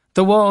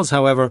 The walls,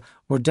 however,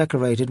 were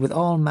decorated with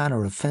all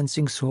manner of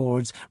fencing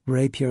swords,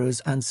 rapiers,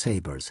 and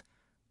sabres,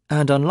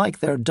 and unlike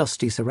their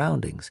dusty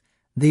surroundings,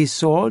 these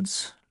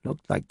swords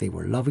looked like they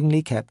were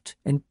lovingly kept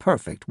in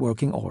perfect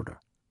working order.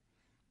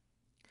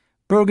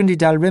 Burgundy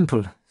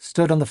Dalrymple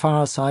stood on the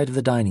far side of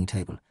the dining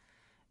table.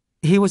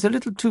 He was a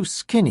little too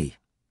skinny,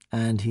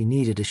 and he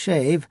needed a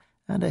shave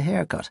and a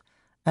haircut,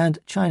 and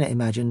China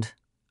imagined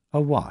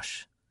a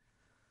wash.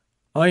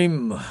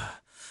 "I'm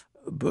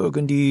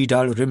Burgundy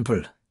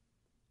Dalrymple,"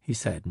 he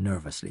said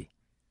nervously.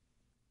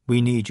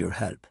 "We need your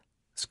help,"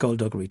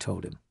 Skulduggery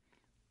told him.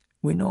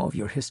 "We know of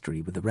your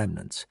history with the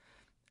Remnants,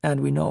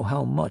 and we know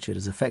how much it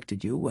has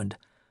affected you and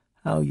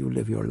how you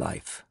live your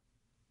life."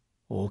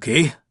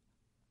 "Okay,"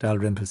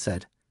 Dalrymple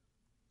said.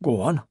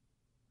 "Go on."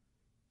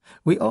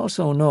 "We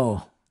also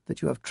know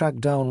that you have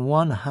tracked down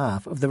one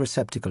half of the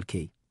receptacle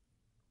key."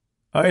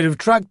 "I'd have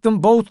tracked them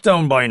both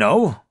down by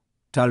now,"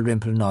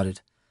 Dalrymple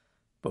nodded.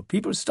 "But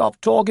people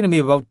stopped talking to me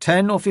about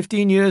 10 or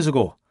 15 years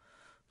ago,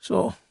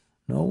 so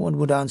no one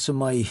would answer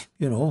my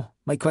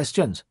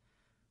questions.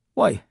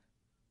 Why?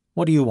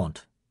 What do you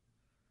want?"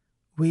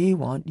 "We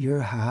want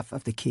your half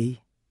of the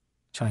key,"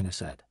 China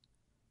said.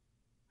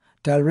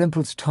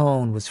 Dalrymple's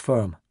tone was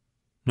firm.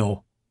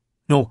 No,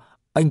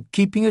 I'm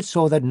keeping it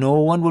so that no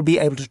one will be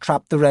able to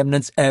trap the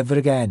Remnants ever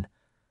again.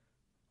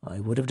 I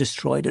would have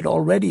destroyed it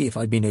already if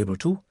I'd been able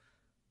to,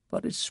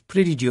 but it's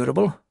pretty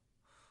durable.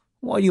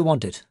 Why do you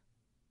want it?"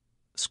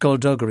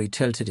 Skulduggery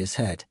tilted his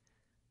head.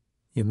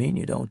 "You mean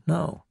you don't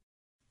know?"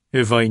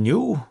 "If I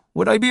knew,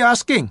 would I be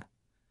asking?"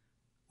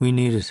 "We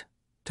need it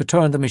to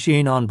turn the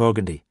machine on,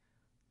 Burgundy.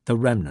 The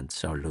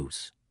Remnants are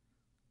loose."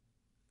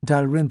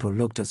 Dalrymple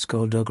looked at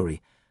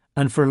Skulduggery,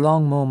 and for a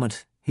long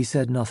moment he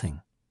said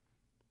nothing.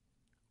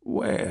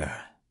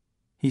 "Where?"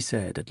 he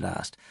said at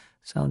last,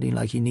 sounding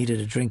like he needed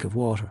a drink of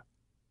water.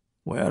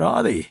 "Where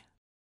are they?"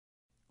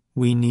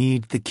 "We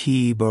need the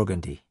key,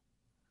 Burgundy."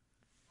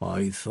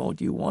 "I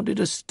thought you wanted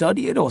to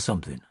study it or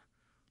something.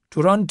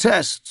 To run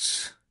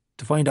tests,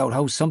 to find out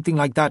how something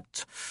like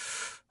that,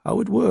 how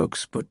it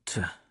works, but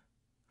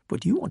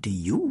you want to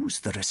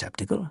use the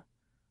receptacle.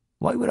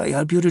 Why would I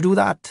help you to do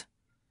that?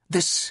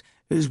 This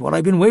is what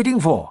I've been waiting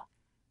for."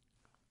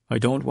 "I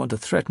don't want to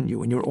threaten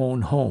you in your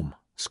own home,"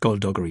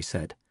 Skulduggery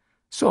said.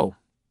 "So,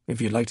 if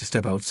you'd like to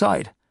step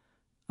outside,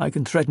 I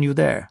can threaten you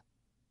there."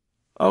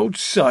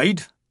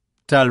 "Outside?"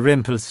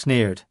 Dalrymple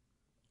sneered.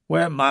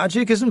 "Where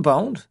magic isn't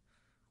bound?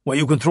 Where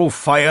you can throw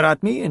fire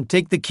at me and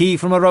take the key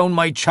from around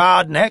my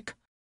charred neck?"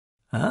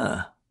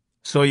 "Ah,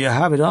 so you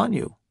have it on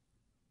you."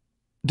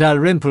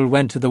 Dalrymple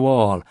went to the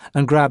wall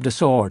and grabbed a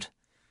sword.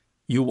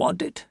 "You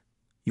want it?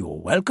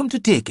 You're welcome to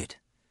take it."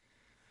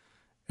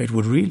 "It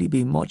would really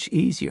be much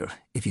easier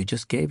if you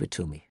just gave it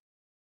to me."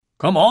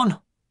 "Come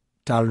on,"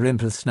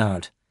 Dalrymple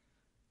snarled.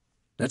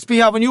 "Let's be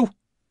having you."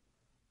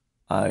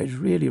 "I'd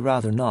really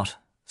rather not,"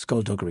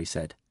 Skulduggery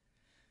said.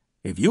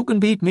 If you can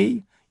beat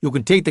me, you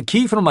can take the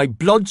key from my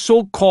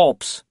blood-soaked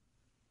corpse.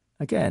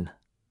 Again,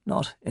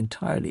 not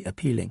entirely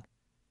appealing.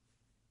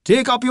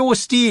 Take up your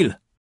steel.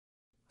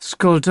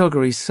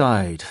 Skulduggery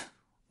sighed,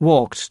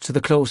 walked to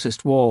the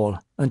closest wall,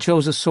 and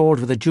chose a sword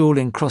with a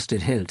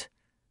jewel-encrusted hilt.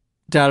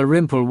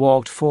 Dalrymple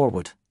walked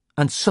forward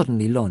and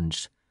suddenly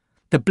lunged.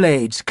 The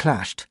blades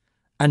clashed,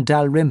 and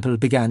Dalrymple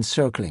began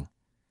circling.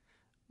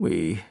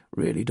 "We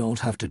really don't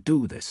have to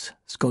do this,"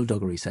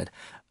 Skulduggery said.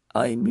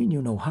 "I mean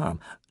you no harm,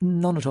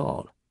 none at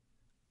all."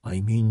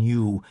 "I mean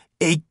you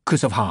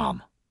acres of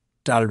harm,"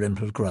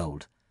 Dalrymple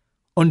growled.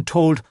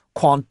 "Untold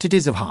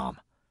quantities of harm.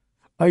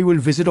 I will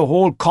visit a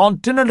whole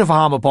continent of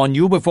harm upon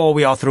you before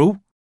we are through."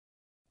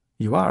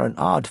 "You are an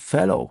odd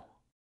fellow."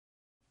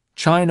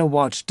 China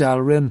watched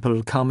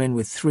Dalrymple come in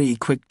with 3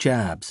 quick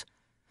jabs.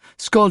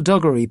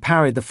 Skulduggery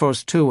parried the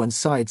first 2 and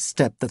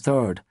sidestepped the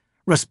third,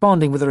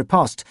 responding with a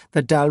riposte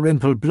that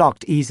Dalrymple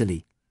blocked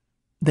easily.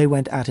 They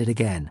went at it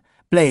again,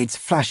 blades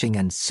flashing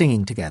and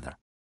singing together.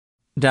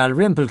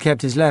 Dalrymple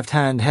kept his left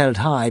hand held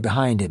high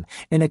behind him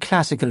in a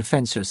classical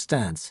fencer's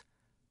stance.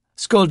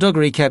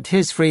 Skulduggery kept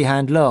his free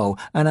hand low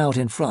and out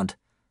in front,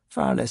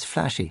 far less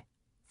flashy,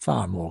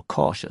 far more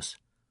cautious.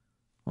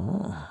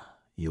 "Oh,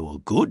 you're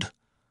good,"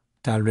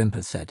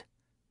 Dalrymple said.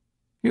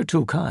 "You're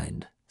too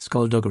kind,"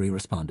 Skulduggery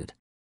responded.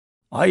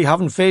 "I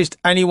haven't faced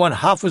anyone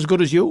half as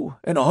good as you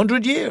in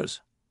 100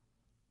 years.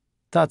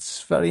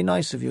 "That's very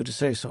nice of you to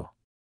say so."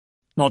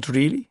 "Not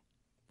really.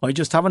 I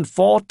just haven't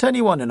fought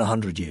anyone in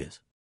 100 years.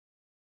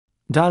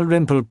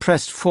 Dalrymple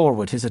pressed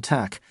forward his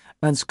attack,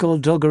 and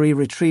Skulduggery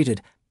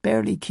retreated,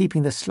 barely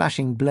keeping the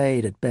slashing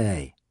blade at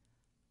bay.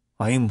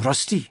 "I'm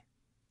rusty,"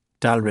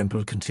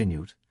 Dalrymple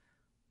continued.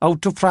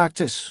 "Out of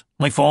practice.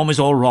 My form is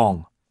all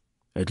wrong."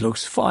 "It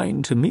looks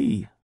fine to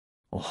me."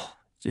 "Oh,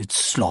 it's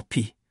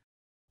sloppy."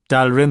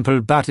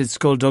 Dalrymple batted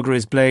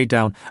Skulduggery's blade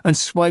down and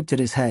swiped at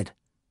his head.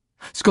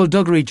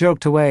 Skulduggery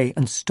jerked away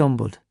and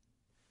stumbled.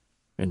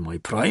 "In my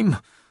prime,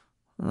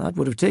 that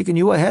would have taken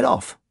you a head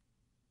off."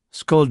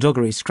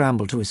 Skulduggery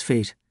scrambled to his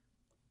feet.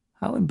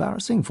 "How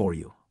embarrassing for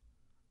you."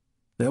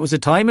 "There was a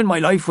time in my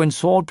life when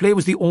swordplay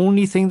was the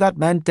only thing that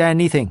meant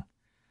anything."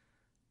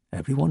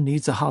 "Everyone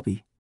needs a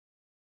hobby."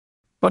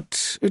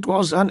 "But it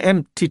was an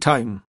empty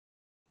time,"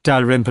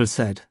 Dalrymple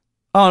said,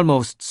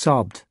 almost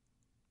sobbed.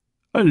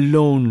 "A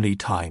lonely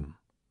time."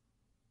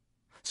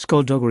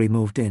 Skulduggery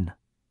moved in,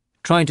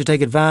 trying to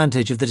take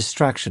advantage of the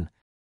distraction,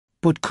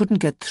 but couldn't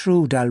get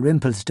through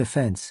Dalrymple's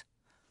defence.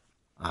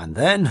 "And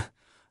then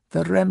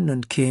the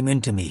Remnant came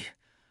into me,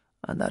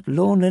 and that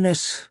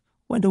loneliness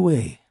went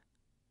away."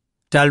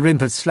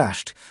 Dalrymple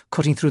slashed,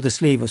 cutting through the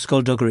sleeve of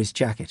Skulduggery's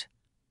jacket.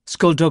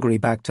 Skulduggery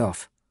backed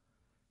off.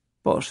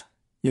 "But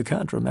you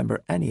can't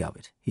remember any of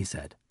it," he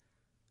said.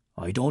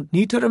 "I don't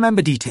need to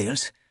remember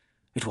details.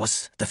 It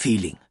was the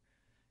feeling.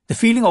 The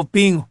feeling of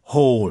being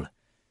whole,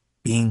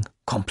 being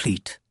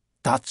complete.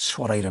 That's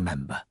what I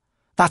remember.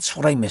 That's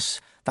what I miss.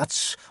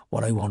 That's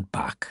what I want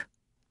back."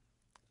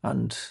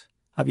 "And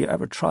have you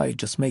ever tried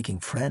just making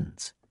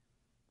friends?"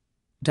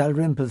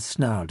 Dalrymple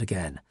snarled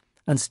again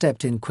and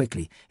stepped in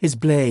quickly, his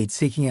blade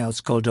seeking out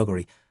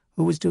Skulduggery,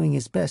 who was doing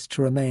his best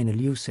to remain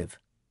elusive.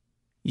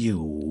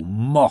 "You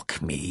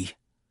mock me."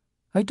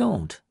 "I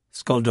don't,"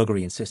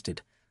 Skulduggery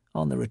insisted,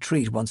 on the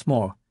retreat once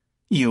more.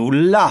 "You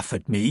laugh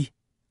at me."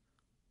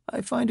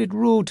 "I find it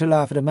rude to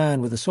laugh at a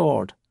man with a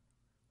sword."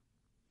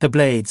 The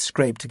blades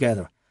scraped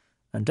together,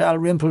 and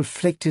Dalrymple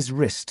flicked his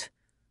wrist.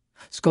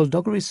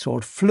 Skulduggery's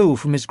sword flew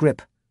from his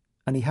grip,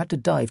 and he had to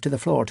dive to the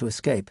floor to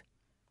escape.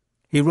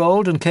 He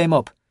rolled and came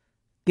up,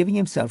 giving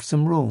himself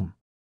some room.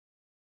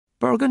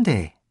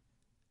 "Burgundy,"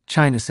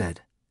 China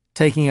said,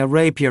 taking a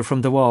rapier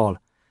from the wall.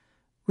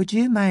 "Would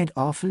you mind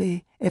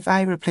awfully if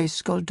I replaced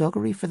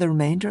Skulduggery for the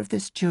remainder of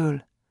this duel?"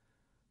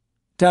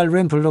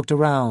 Dalrymple looked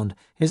around,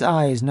 his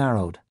eyes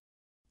narrowed.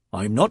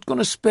 "I'm not going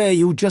to spare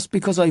you just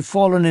because I've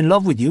fallen in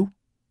love with you,"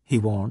 he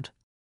warned.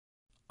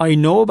 "I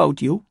know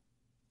about you.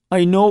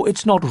 I know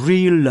it's not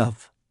real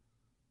love."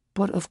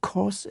 "But of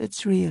course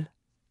it's real,"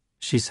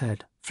 she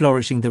said,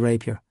 flourishing the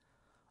rapier.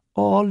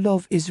 "All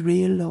love is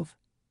real love."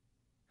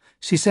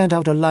 She sent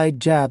out a light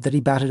jab that he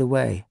batted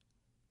away.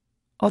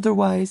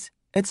 "Otherwise,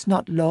 it's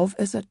not love,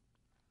 is it?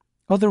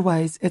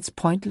 Otherwise, it's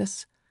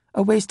pointless,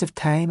 a waste of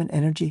time and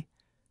energy,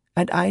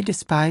 and I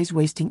despise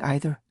wasting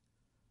either."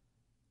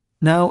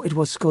 Now it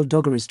was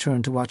Skulduggery's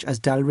turn to watch as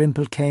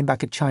Dalrymple came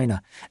back at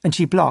China, and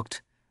she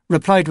blocked,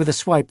 replied with a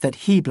swipe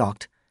that he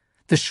blocked,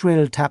 the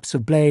shrill taps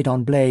of blade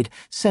on blade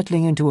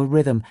settling into a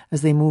rhythm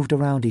as they moved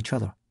around each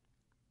other.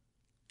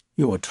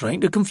 "You are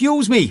trying to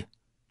confuse me,"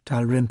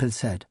 Dalrymple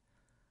said.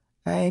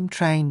 "I'm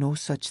trying no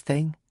such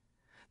thing.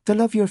 The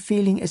love you're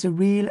feeling is a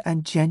real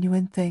and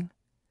genuine thing.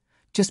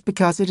 Just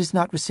because it is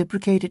not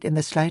reciprocated in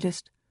the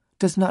slightest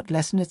does not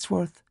lessen its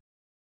worth."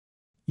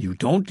 "You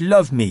don't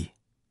love me,"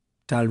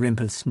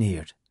 Dalrymple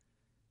sneered.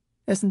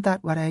 "Isn't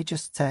that what I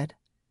just said?"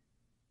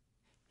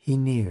 He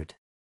neered.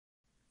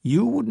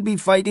 "You wouldn't be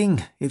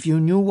fighting if you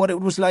knew what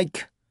it was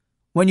like,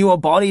 when your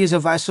body is a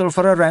vessel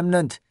for a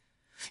remnant.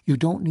 You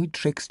don't need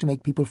tricks to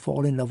make people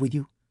fall in love with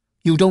you.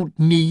 You don't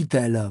need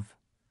their love.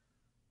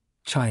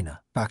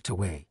 China backed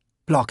away,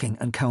 blocking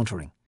and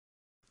countering.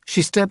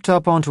 She stepped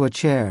up onto a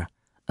chair,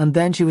 and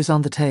then she was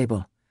on the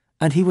table,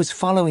 and he was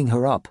following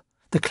her up,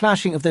 the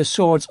clashing of their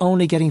swords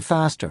only getting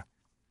faster.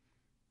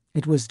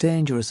 It was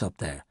dangerous up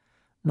there,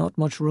 not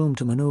much room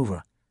to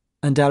manoeuvre,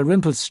 and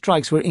Dalrymple's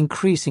strikes were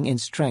increasing in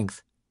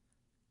strength.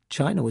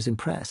 China was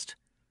impressed.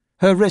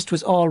 Her wrist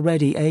was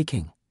already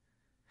aching.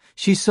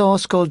 She saw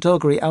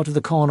Skulduggery out of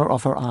the corner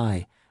of her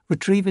eye,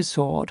 retrieve his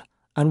sword,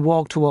 and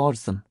walk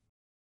towards them.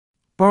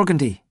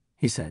 "Burgundy,"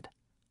 he said,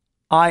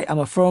 "I am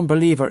a firm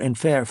believer in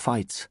fair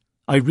fights.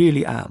 I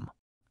really am.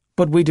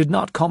 But we did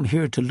not come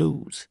here to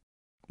lose.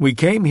 We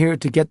came here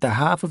to get the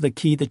half of the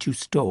key that you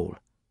stole,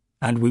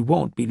 and we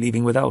won't be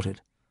leaving without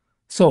it.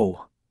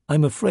 So,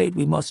 I'm afraid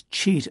we must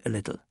cheat a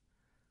little."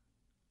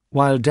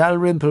 While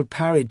Dalrymple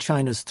parried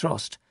China's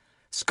thrust,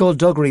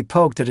 Skulduggery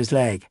poked at his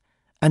leg,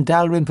 and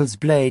Dalrymple's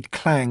blade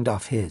clanged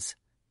off his.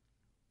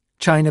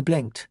 China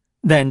blinked,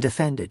 then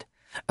defended,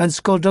 and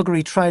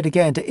Skulduggery tried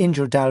again to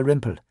injure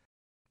Dalrymple.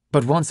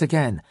 But once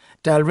again,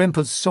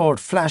 Dalrymple's sword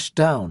flashed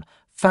down,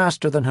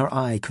 faster than her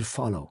eye could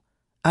follow,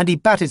 and he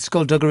batted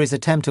Skulduggery's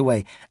attempt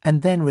away,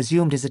 and then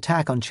resumed his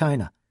attack on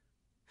China.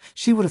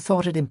 She would have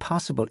thought it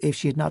impossible if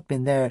she had not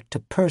been there to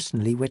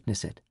personally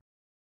witness it.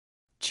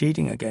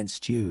 "Cheating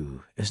against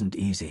you isn't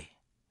easy,"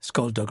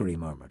 Skulduggery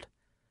murmured.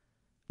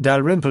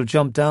 Dalrymple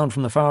jumped down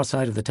from the far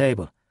side of the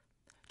table.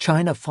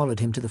 China followed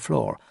him to the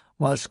floor,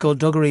 while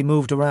Skulduggery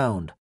moved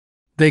around.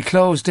 They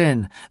closed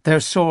in, their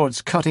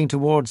swords cutting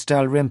towards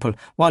Dalrymple,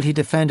 while he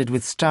defended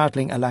with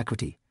startling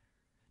alacrity.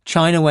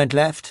 China went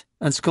left,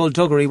 and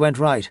Skulduggery went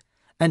right,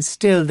 and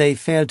still they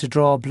failed to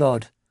draw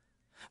blood.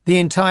 The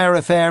entire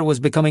affair was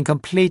becoming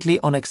completely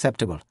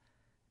unacceptable.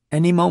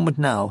 Any moment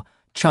now,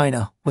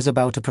 China was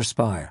about to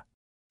perspire.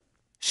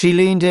 She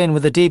leaned in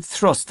with a deep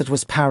thrust that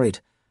was parried,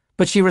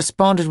 but she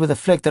responded with a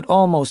flick that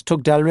almost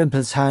took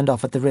Dalrymple's hand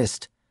off at the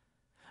wrist.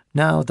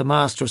 Now the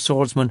master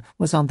swordsman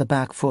was on the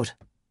back foot.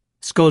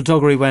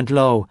 Skulduggery went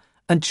low,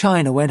 and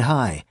China went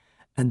high,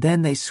 and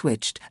then they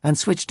switched and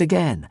switched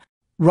again,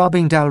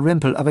 robbing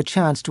Dalrymple of a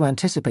chance to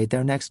anticipate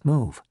their next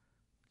move.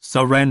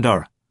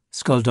 "Surrender,"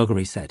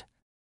 Skulduggery said.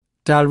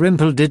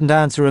 Dalrymple didn't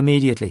answer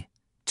immediately,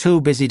 too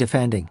busy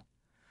defending.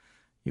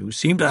 "You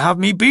seem to have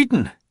me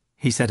beaten,"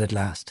 he said at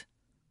last.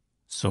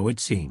 "So it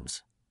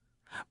seems.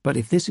 But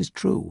if this is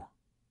true,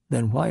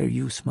 then why are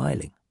you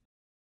smiling?"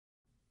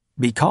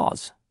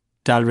 "Because,"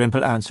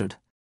 Dalrymple answered,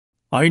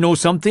 "I know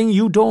something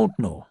you don't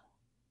know."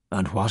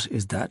 "And what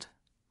is that?"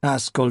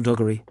 asked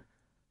Skulduggery.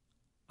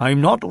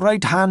 "I'm not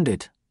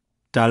right-handed,"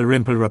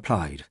 Dalrymple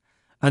replied,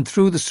 and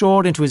threw the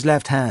sword into his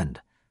left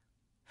hand.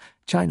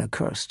 China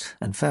cursed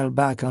and fell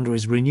back under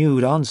his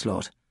renewed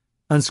onslaught,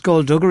 and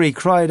Skulduggery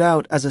cried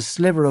out as a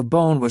sliver of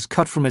bone was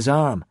cut from his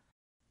arm.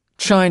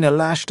 China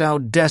lashed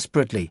out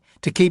desperately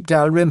to keep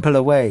Dalrymple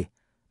away,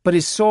 but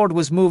his sword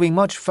was moving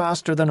much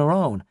faster than her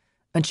own,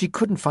 and she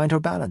couldn't find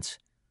her balance.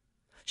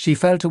 She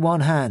fell to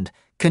one hand,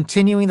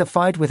 continuing the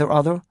fight with her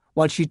other,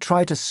 while she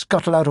tried to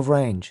scuttle out of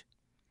range.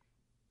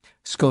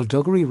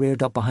 Skulduggery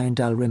reared up behind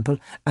Dalrymple,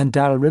 and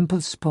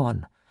Dalrymple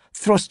spun,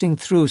 thrusting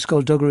through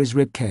Skulduggery's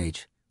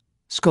ribcage.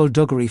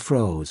 Skulduggery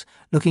froze,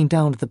 looking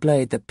down at the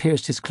blade that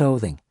pierced his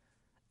clothing.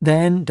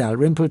 Then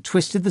Dalrymple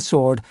twisted the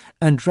sword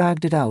and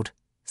dragged it out,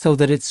 so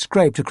that it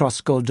scraped across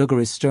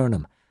Skulduggery's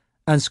sternum,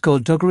 and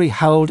Skulduggery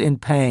howled in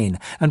pain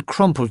and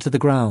crumpled to the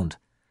ground.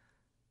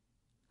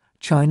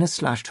 China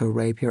slashed her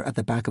rapier at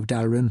the back of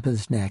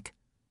Dalrymple's neck,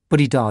 but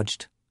he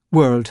dodged,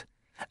 whirled,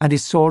 and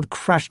his sword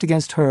crashed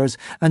against hers,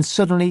 and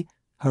suddenly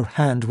her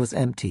hand was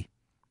empty.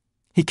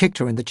 He kicked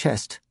her in the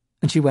chest,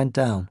 and she went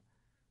down.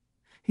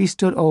 He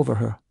stood over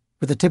her,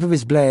 with the tip of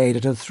his blade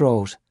at her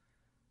throat.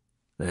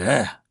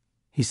 "There,"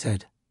 he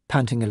said,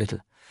 panting a little.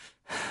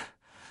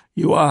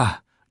 "You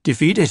are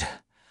defeated.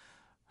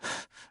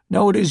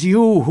 Now it is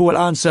you who will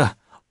answer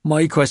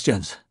my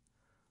questions.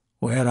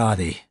 Where are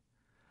they?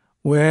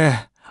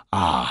 Where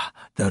are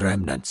the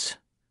remnants?"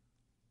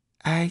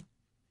 "I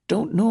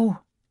don't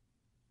know,"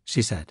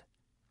 she said.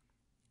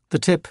 The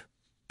tip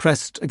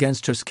pressed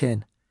against her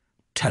skin.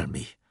 "Tell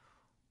me,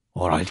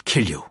 or I'll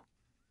kill you."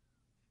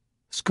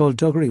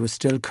 Skulduggery was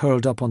still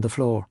curled up on the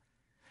floor,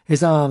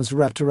 his arms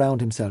wrapped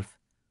around himself.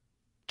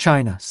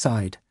 China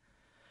sighed.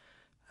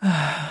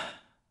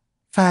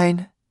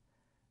 "Fine,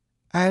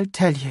 I'll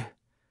tell you.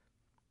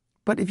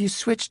 But if you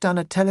switched on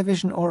a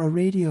television or a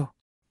radio,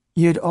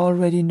 you'd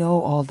already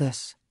know all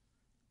this."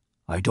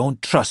 "I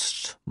don't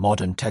trust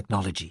modern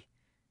technology,"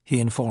 he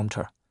informed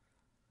her.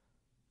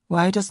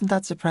 "Why doesn't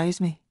that surprise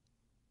me?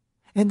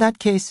 In that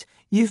case,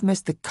 you've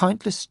missed the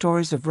countless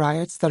stories of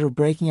riots that are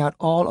breaking out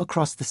all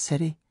across the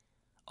city,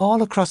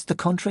 all across the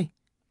country."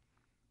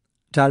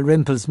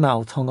 Dalrymple's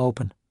mouth hung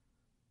open.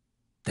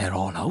 "They're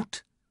all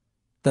out?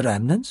 The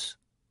remnants?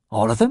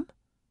 All of them?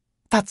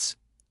 That's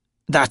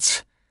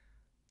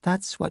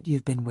what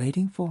you've been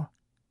waiting for."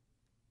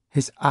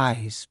 His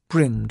eyes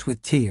brimmed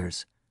with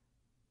tears.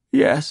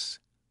 "Yes."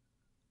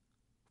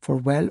 "For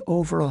well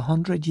over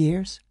 100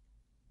 years?"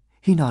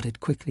 He nodded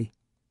quickly.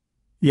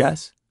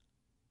 "Yes."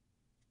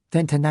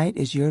 Then tonight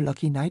is your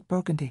lucky night,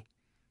 Burgundy.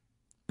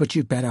 But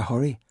you'd better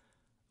hurry,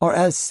 or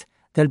else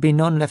there'll be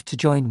none left to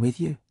join with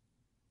you.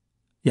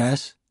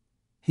 Yes,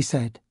 he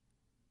said,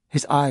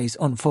 his eyes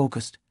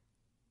unfocused.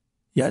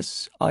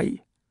 Yes,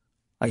 I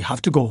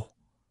have to go.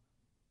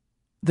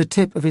 The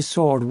tip of his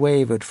sword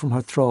wavered from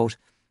her throat,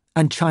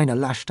 and China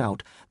lashed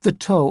out, the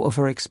toe of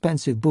her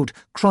expensive boot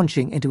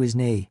crunching into his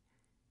knee.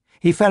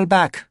 He fell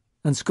back,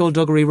 and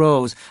Skulduggery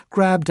rose,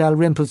 grabbed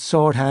Dalrymple's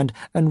sword hand,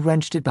 and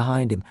wrenched it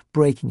behind him,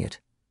 breaking it.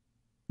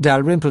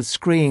 Dalrymple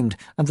screamed,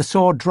 and the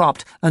sword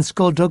dropped, and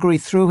Skulduggery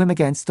threw him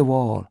against the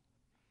wall.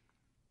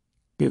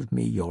 "Give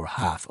me your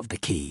half of the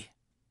key,"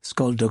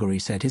 Skulduggery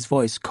said, his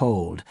voice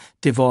cold,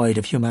 devoid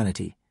of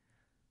humanity.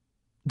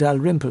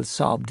 Dalrymple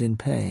sobbed in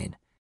pain.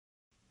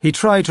 He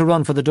tried to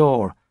run for the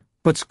door,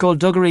 but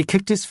Skulduggery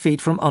kicked his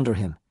feet from under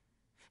him.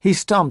 He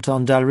stomped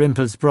on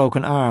Dalrymple's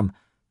broken arm,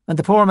 and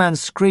the poor man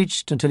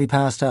screeched until he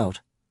passed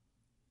out.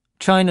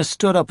 China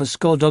stood up as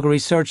Skulduggery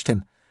searched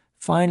him,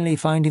 finally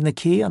finding the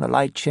key on a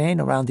light chain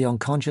around the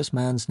unconscious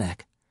man's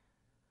neck.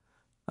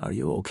 "Are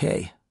you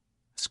okay?"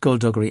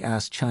 Skulduggery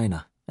asked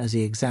China as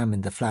he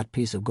examined the flat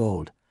piece of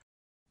gold.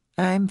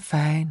 "I'm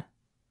fine,"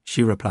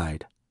 she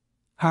replied.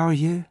 "How are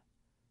you?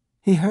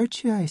 He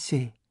hurt you, I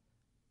see."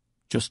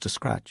 "Just a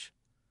scratch."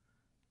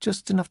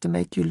 "Just enough to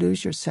make you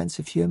lose your sense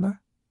of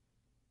humour?"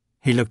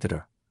 He looked at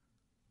her.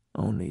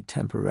 "Only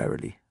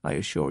temporarily, I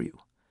assure you.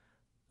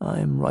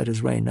 I'm right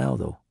as rain now,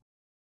 though.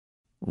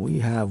 We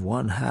have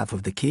one half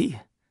of the key.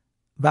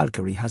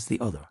 Valkyrie has the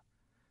other.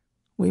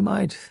 We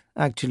might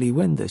actually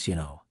win this, you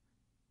know,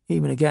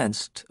 even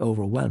against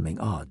overwhelming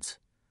odds."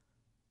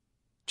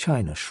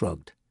 China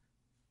shrugged.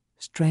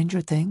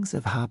 "Stranger things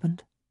have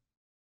happened."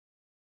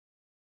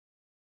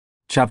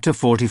 Chapter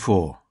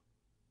 44.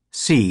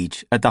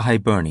 Siege at the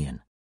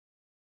Hibernian.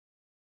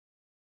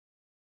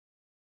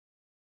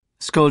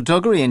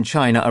 Skulduggery and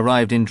China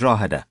arrived in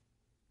Drogheda,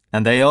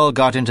 and they all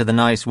got into the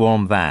nice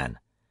warm van.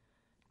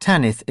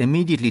 Tanith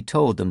immediately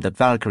told them that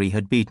Valkyrie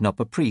had beaten up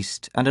a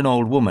priest and an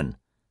old woman.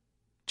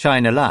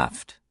 China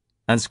laughed,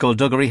 and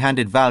Skulduggery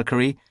handed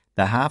Valkyrie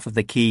the half of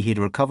the key he'd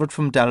recovered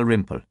from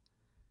Dalrymple.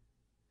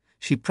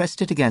 She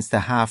pressed it against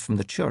the half from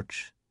the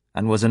church,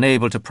 and was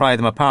unable to pry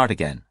them apart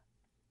again.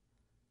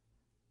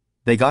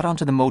 They got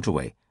onto the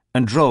motorway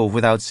and drove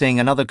without seeing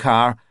another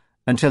car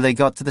until they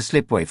got to the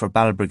slipway for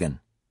Balbriggan.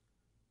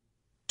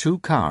 2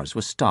 cars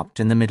were stopped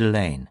in the middle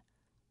lane,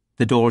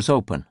 the doors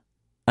open,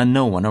 and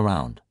no one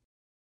around.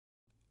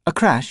 "A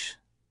crash?"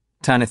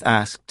 Tanith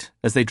asked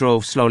as they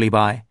drove slowly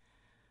by.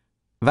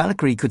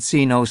 Valkyrie could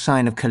see no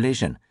sign of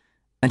collision,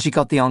 and she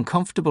got the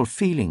uncomfortable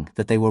feeling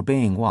that they were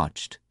being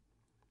watched.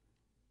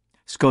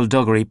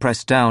 Skulduggery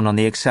pressed down on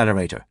the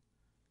accelerator.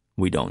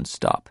 "We don't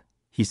stop,"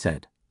 he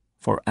said,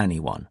 "for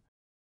anyone."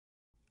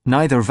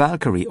 Neither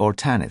Valkyrie or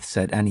Tanith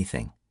said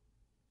anything.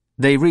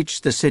 They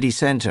reached the city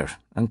centre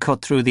and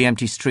cut through the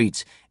empty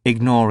streets,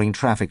 ignoring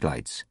traffic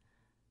lights.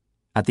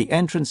 At the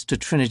entrance to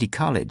Trinity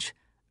College,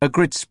 a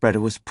grit spreader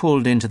was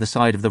pulled into the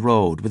side of the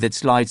road with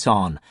its lights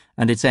on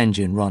and its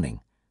engine running,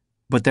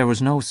 but there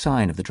was no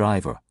sign of the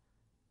driver.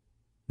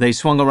 They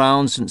swung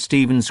around St.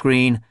 Stephen's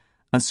Green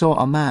and saw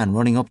a man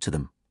running up to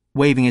them,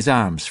 waving his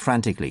arms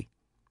frantically.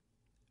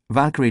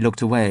 Valkyrie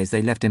looked away as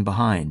they left him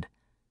behind.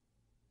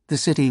 The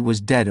city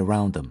was dead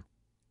around them,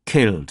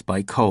 killed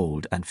by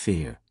cold and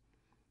fear.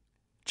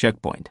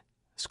 "Checkpoint,"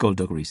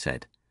 Skulduggery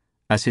said,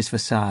 as his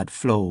facade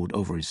flowed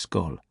over his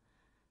skull.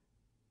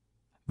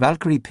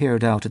 Valkyrie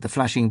peered out at the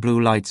flashing blue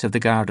lights of the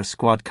Garda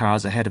squad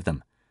cars ahead of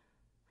them.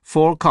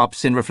 4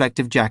 cops in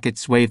reflective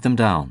jackets waved them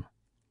down.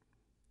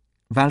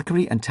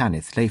 Valkyrie and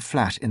Tanith lay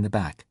flat in the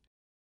back.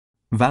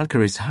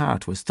 Valkyrie's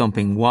heart was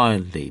thumping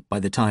wildly by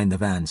the time the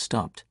van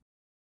stopped.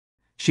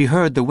 She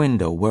heard the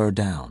window whir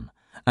down,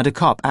 and a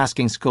cop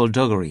asking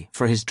Skulduggery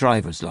for his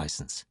driver's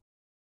license.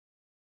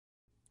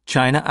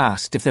 China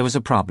asked if there was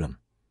a problem.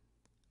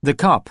 The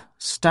cop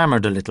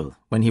stammered a little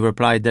when he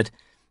replied that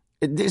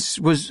this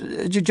was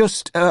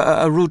just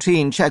a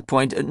routine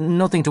checkpoint,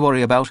 nothing to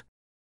worry about.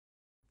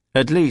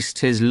 At least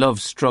his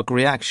love-struck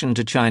reaction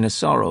to China's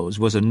sorrows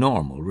was a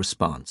normal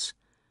response.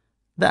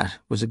 That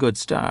was a good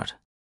start.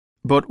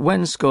 But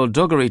when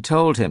Skulduggery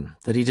told him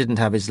that he didn't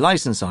have his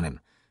license on him,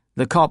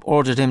 the cop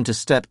ordered him to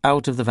step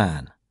out of the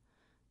van.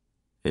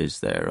 "Is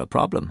there a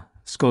problem?"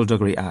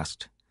 Skulduggery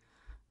asked.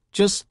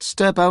 "Just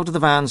step out of the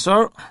van,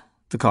 sir,"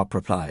 the cop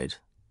replied.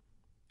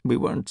 "We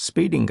weren't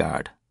speeding,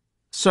 guard."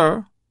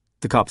 "Sir,"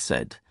 the cop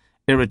said,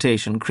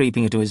 irritation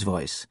creeping into his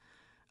voice,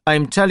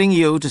 "I'm telling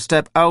you to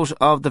step out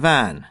of the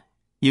van.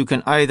 You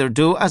can either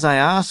do as I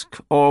ask,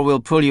 or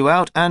we'll pull you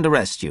out and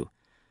arrest you."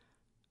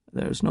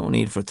 "There's no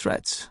need for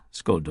threats,"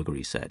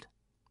 Skulduggery said.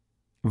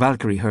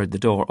 Valkyrie heard the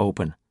door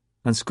open,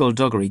 and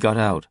Skulduggery got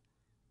out.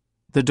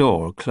 The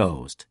door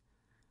closed.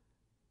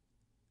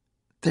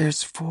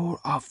 "There's 4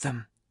 of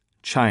them,"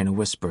 China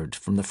whispered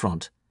from the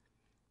front.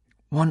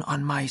 "1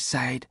 on my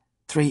side,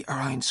 3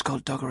 around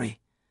Skulduggery."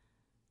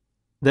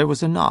 There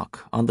was a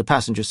knock on the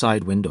passenger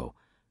side window.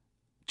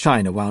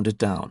 China wound it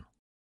down.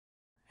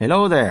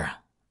 "Hello there,"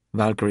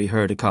 Valkyrie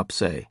heard a cop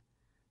say.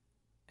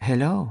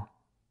 "Hello,"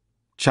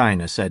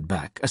 China said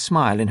back, a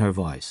smile in her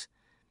voice.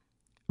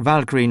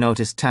 Valkyrie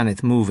noticed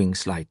Tanith moving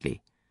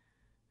slightly.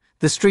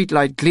 The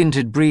streetlight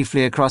glinted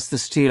briefly across the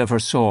steel of her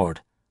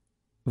sword.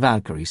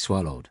 Valkyrie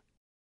swallowed.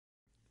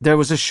 There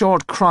was a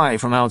short cry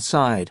from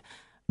outside.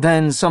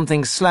 Then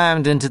something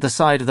slammed into the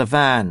side of the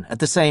van at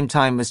the same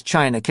time as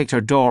China kicked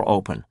her door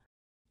open.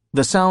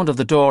 The sound of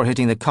the door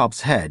hitting the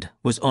cop's head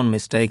was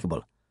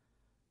unmistakable.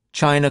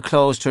 China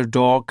closed her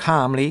door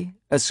calmly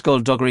as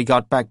Skulduggery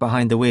got back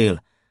behind the wheel,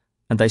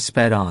 and they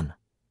sped on.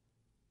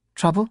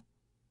 "Trouble?"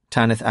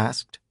 Tanith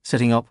asked,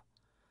 sitting up.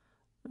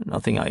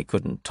 "Nothing I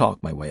couldn't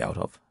talk my way out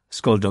of,"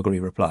 Skulduggery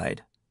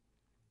replied.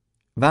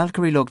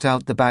 Valkyrie looked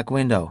out the back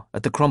window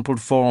at the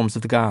crumpled forms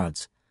of the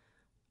guards.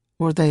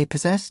 "Were they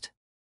possessed?"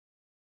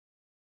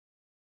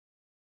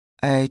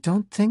 "I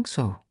don't think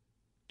so,"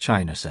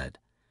 China said.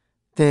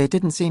 "They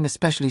didn't seem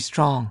especially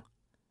strong."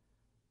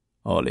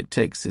 "All it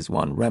takes is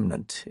one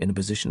remnant in a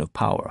position of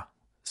power,"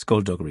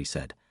 Skulduggery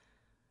said.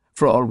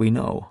 "For all we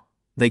know,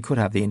 they could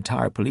have the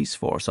entire police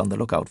force on the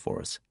lookout for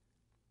us.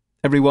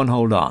 Everyone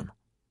hold on.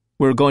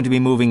 We're going to be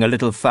moving a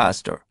little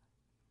faster."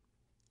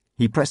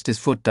 He pressed his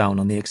foot down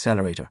on the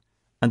accelerator,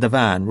 and the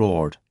van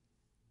roared.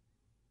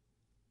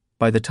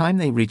 By the time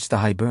they reached the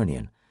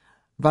Hibernian,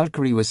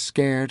 Valkyrie was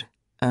scared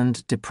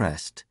and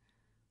depressed.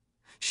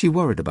 She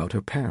worried about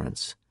her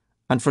parents,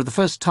 and for the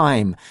first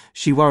time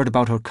she worried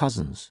about her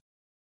cousins.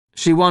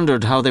 She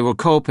wondered how they were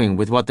coping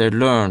with what they'd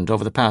learned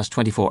over the past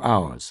 24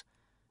 hours.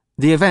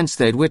 The events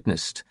they'd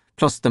witnessed,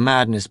 plus the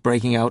madness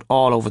breaking out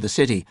all over the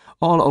city,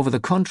 all over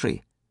the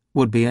country,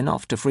 would be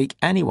enough to freak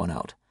anyone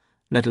out,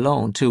 let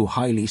alone two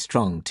highly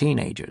strung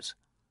teenagers.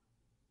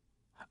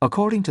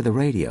 According to the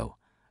radio,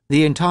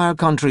 the entire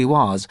country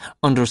was,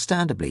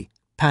 understandably,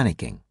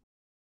 panicking.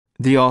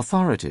 The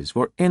authorities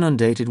were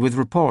inundated with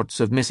reports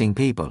of missing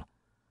people.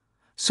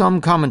 Some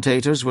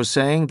commentators were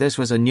saying this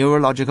was a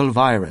neurological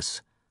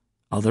virus.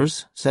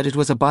 Others said it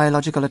was a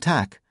biological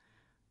attack.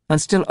 And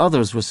still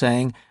others were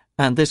saying,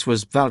 and this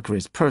was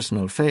Valkyrie's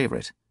personal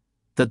favourite,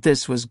 that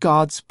this was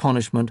God's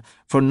punishment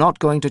for not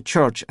going to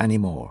church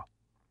anymore.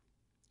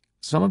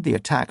 Some of the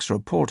attacks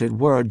reported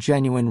were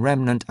genuine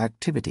remnant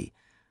activity,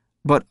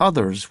 but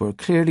others were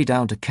clearly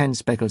down to Ken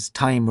Speckle's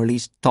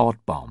time-released thought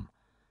bomb.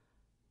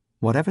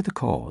 Whatever the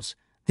cause,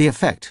 the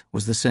effect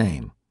was the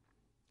same.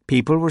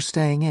 People were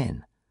staying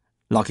in,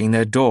 locking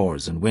their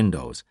doors and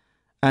windows,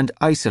 and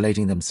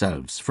isolating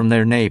themselves from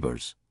their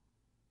neighbours.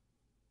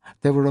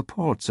 There were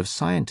reports of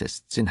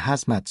scientists in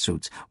hazmat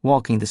suits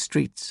walking the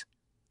streets.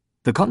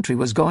 The country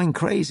was going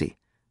crazy,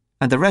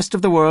 and the rest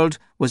of the world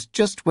was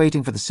just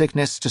waiting for the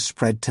sickness to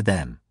spread to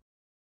them.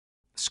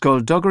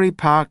 Skulduggery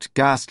parked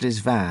Ghastly's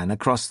van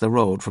across the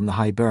road from the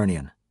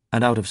Hibernian,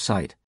 and out of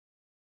sight.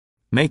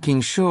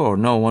 Making sure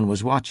no one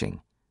was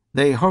watching,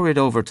 they hurried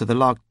over to the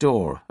locked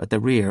door at the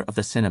rear of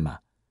the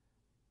cinema.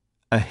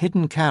 A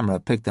hidden camera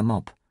picked them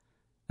up,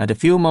 and a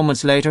few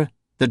moments later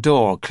the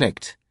door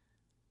clicked.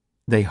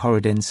 They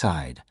hurried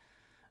inside,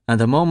 and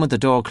the moment the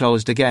door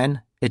closed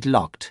again, it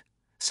locked,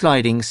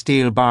 sliding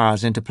steel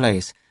bars into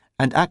place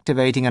and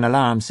activating an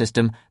alarm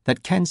system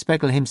that Ken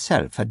Speckle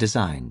himself had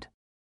designed.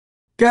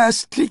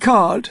 "Ghastly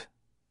called,"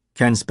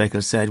 Ken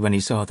Speckle said when he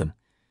saw them.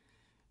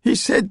 "He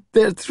said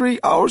they're 3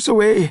 hours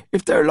away,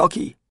 if they're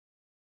lucky."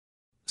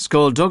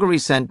 Skulduggery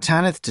sent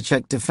Tanith to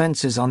check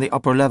defences on the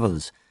upper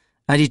levels,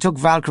 and he took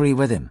Valkyrie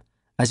with him,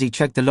 as he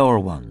checked the lower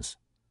ones.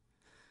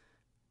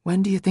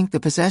 "When do you think the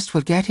possessed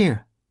will get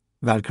here?"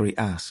 Valkyrie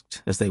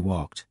asked as they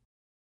walked.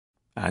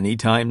 "Any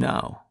time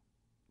now.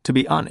 To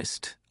be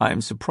honest, I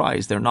am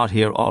surprised they're not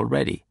here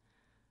already."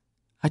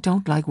 "I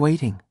don't like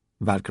waiting,"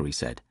 Valkyrie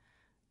said.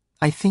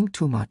 "I think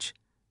too much,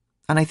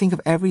 and I think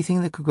of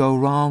everything that could go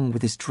wrong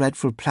with this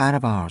dreadful plan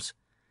of ours."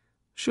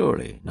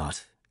 "Surely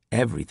not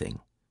everything."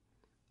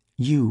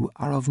 "You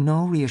are of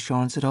no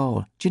reassurance at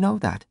all. Do you know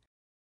that?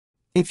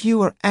 If you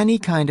were any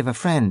kind of a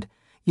friend,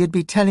 you'd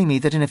be telling me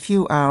that in a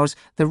few hours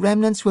the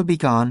remnants will be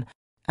gone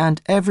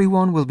and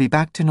everyone will be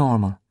back to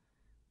normal."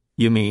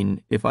 "You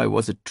mean if I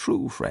was a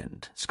true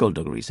friend,"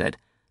 Skulduggery said,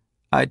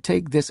 "I'd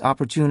take this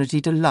opportunity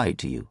to lie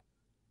to you?"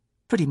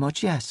 "Pretty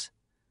much, yes."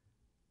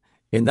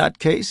 "In that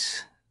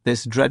case,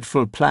 this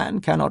dreadful plan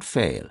cannot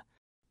fail.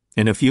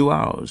 In a few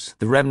hours,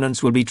 the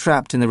remnants will be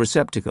trapped in the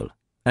receptacle,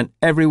 and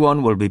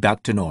everyone will be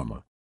back to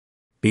normal.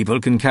 People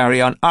can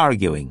carry on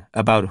arguing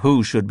about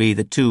who should be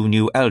the 2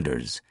 new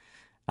elders.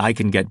 I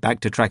can get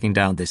back to tracking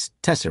down this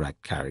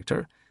Tesseract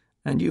character,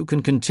 and you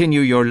can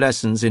continue your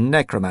lessons in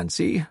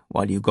necromancy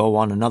while you go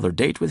on another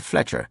date with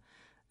Fletcher,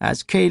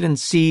 as Cain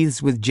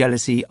seethes with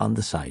jealousy on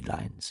the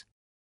sidelines."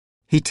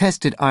 He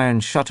tested iron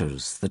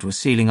shutters that were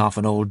sealing off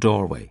an old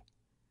doorway.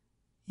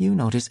 "You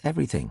notice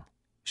everything,"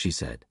 she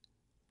said.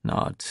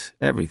 "Not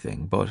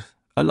everything, but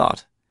a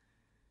lot."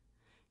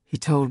 "He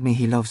told me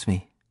he loves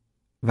me,"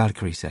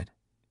 Valkyrie said.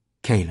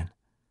 "Cain."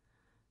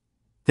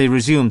 They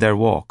resumed their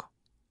walk.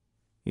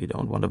 "You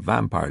don't want a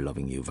vampire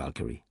loving you,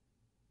 Valkyrie."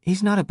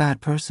 "He's not a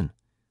bad person."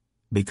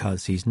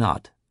 "Because he's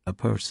not a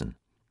person."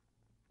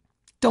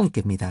 "Don't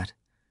give me that,"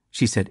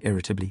 she said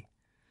irritably.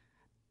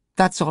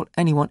 That's all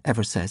anyone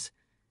ever says.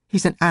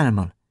 He's an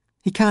animal.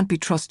 He can't be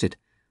trusted.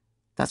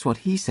 That's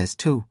what he says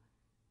too.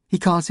 He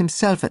calls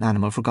himself an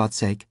animal, for God's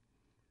sake.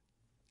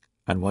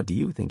 And what do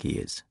you think he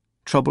is?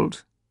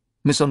 Troubled?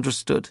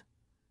 Misunderstood?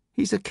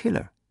 He's a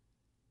killer.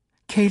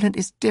 Cain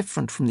is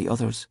different from the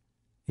others.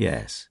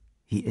 Yes,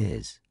 he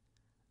is.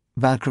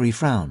 Valkyrie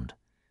frowned.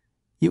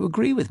 You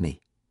agree with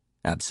me?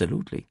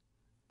 Absolutely.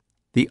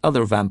 The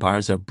other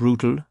vampires are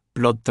brutal,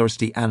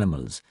 bloodthirsty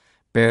animals,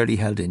 barely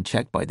held in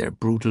check by their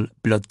brutal,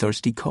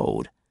 bloodthirsty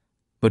code.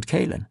 But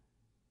Cain,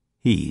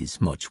 he's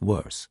much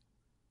worse.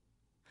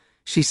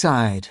 She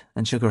sighed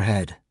and shook her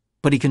head,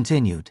 but he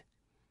continued.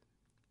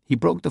 He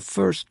broke the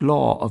first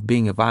law of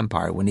being a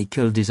vampire when he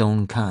killed his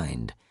own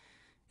kind.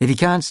 If he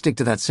can't stick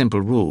to that simple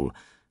rule,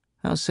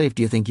 how safe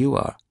do you think you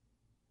are?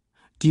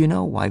 Do you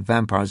know why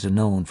vampires are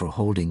known for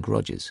holding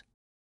grudges?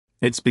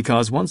 It's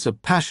because once a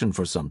passion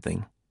for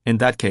something, in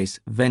that case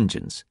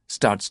vengeance,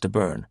 starts to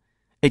burn,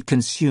 it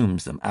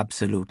consumes them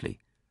absolutely.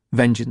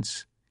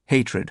 Vengeance,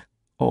 hatred,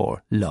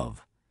 or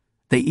love.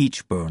 They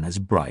each burn as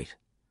bright.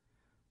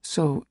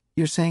 So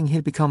you're saying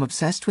he'll become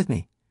obsessed with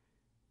me?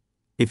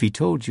 If he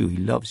told you he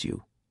loves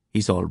you,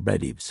 he's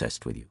already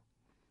obsessed with you.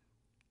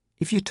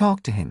 If you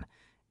talked to him,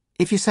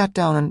 if you sat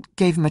down and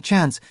gave him a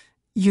chance,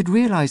 you'd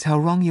realize how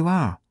wrong you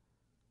are.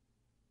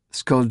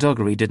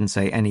 Skulduggery didn't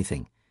say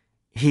anything.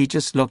 He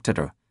just looked at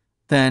her,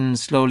 then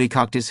slowly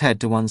cocked his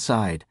head to one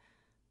side.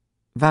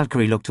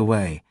 Valkyrie looked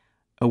away,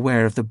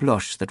 aware of the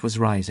blush that was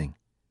rising.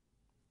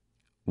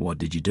 "What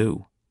did you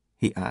do?"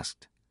 he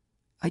asked.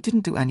 I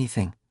didn't do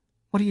anything.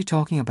 What are you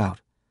talking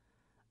about?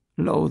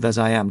 Loath as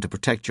I am to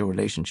protect your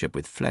relationship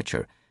with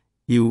Fletcher,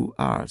 you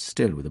are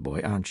still with the boy,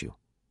 aren't you?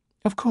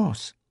 Of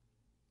course.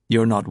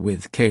 You're not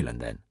with Cain,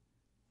 then?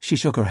 She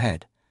shook her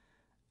head.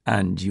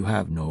 And you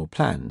have no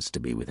plans to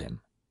be with him?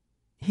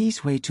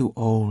 He's way too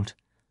old.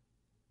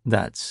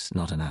 That's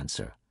not an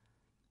answer.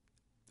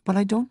 Well,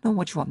 I don't know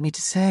what you want me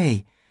to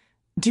say.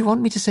 Do you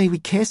want me to say we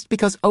kissed?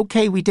 Because,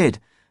 okay, we did.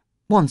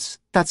 Once,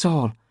 that's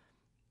all.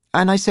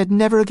 And I said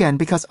never again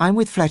because I'm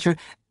with Fletcher,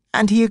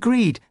 and he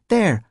agreed.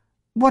 There.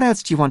 What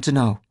else do you want to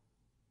know?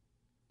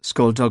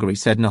 Skulduggery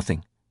said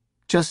nothing,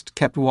 just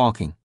kept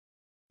walking.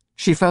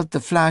 She felt the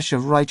flash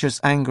of righteous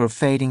anger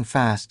fading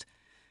fast,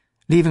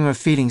 leaving her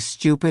feeling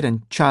stupid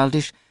and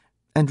childish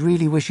and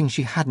really wishing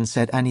she hadn't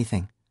said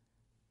anything.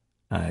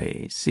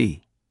 I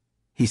see,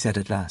 he said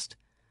at last.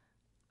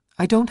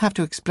 I don't have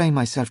to explain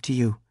myself to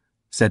you,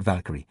 said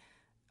Valkyrie.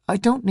 I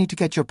don't need to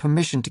get your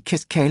permission to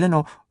kiss Cain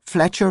or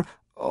Fletcher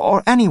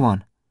or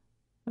anyone.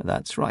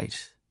 That's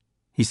right,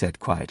 he said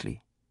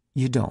quietly.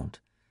 You don't.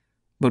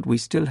 But we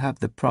still have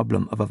the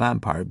problem of a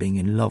vampire being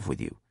in love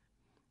with you.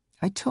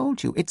 I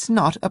told you, it's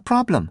not a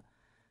problem.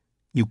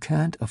 You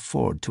can't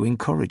afford to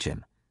encourage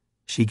him.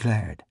 She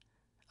glared.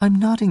 I'm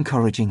not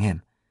encouraging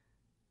him.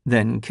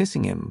 Then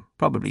kissing him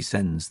probably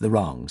sends the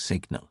wrong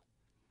signal.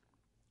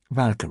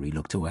 Valkyrie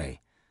looked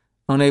away,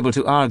 unable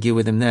to argue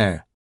with him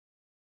there.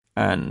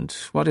 And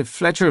what if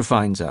Fletcher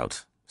finds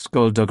out?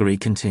 Skulduggery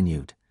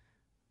continued.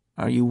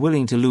 Are you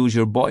willing to lose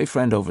your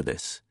boyfriend over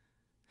this?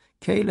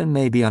 Cain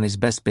may be on his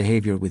best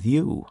behaviour with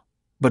you,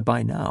 but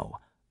by now,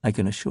 I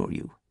can assure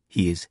you,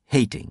 he is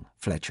hating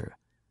Fletcher.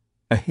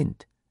 A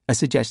hint, a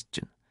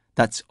suggestion,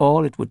 that's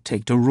all it would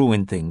take to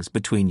ruin things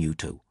between you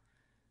two.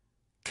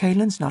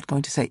 Caelan's not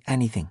going to say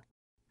anything,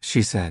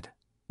 she said,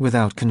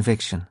 without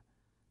conviction.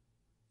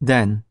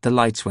 Then the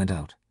lights went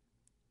out.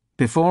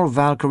 Before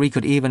Valkyrie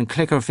could even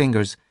click her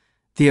fingers,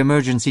 the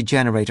emergency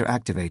generator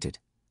activated.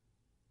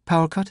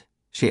 Power cut?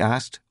 She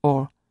asked,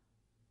 or...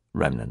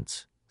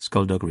 Remnants,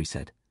 Skulduggery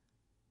said.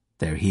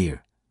 They're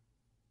here.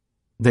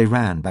 They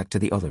ran back to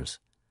the others.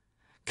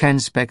 Ken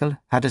Speckle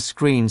had a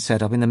screen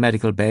set up in the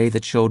medical bay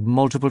that showed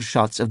multiple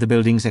shots of the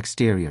building's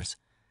exteriors.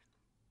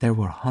 There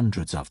were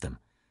hundreds of them,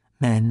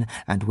 men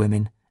and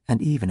women, and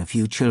even a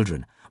few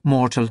children,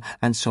 mortal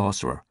and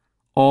sorcerer,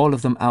 all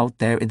of them out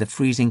there in the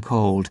freezing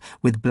cold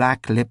with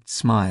black-lipped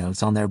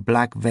smiles on their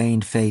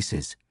black-veined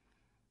faces.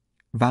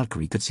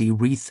 Valkyrie could see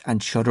Wreath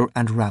and Shudder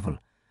and Ravel,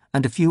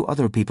 and a few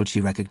other people she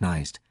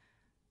recognized.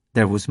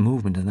 There was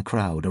movement in the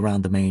crowd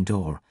around the main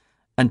door,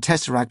 and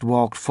Tesseract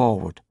walked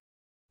forward.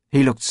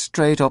 He looked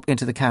straight up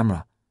into the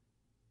camera.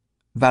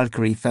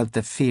 Valkyrie felt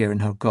the fear in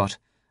her gut,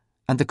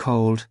 and the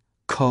cold,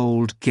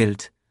 cold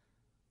guilt.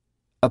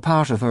 A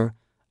part of her,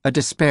 a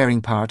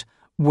despairing part,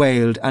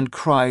 wailed and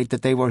cried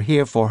that they were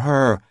here for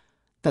her,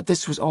 that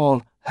this was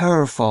all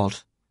her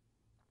fault.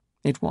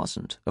 It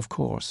wasn't, of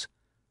course.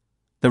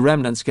 The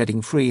Remnants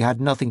getting free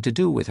had nothing to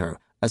do with her,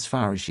 as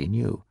far as she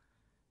knew.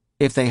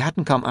 If they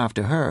hadn't come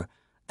after her,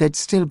 they'd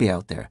still be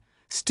out there,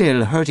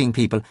 still hurting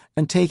people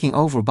and taking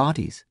over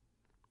bodies.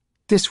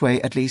 This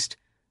way, at least,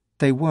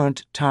 they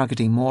weren't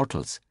targeting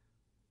mortals.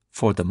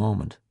 For the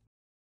moment.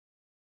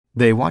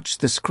 They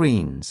watched the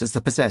screens as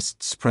the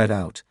possessed spread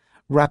out,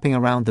 wrapping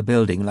around the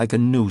building like a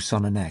noose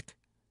on a neck.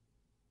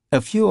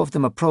 A few of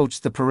them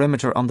approached the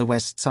perimeter on the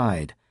west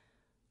side.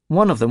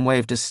 One of them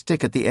waved a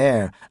stick at the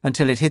air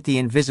until it hit the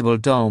invisible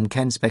dome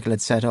Ken Speckle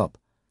had set up.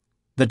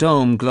 The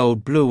dome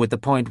glowed blue at the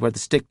point where the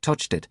stick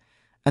touched it,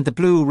 and the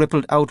blue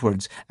rippled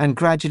outwards and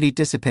gradually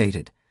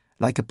dissipated,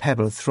 like a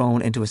pebble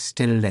thrown into a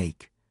still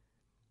lake.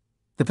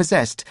 The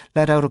possessed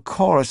let out a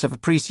chorus of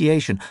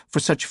appreciation for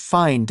such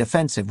fine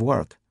defensive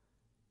work.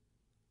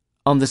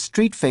 On the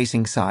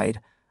street-facing side,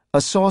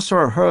 a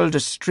sorcerer hurled a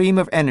stream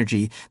of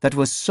energy that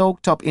was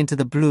soaked up into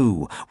the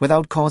blue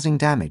without causing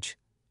damage.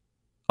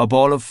 A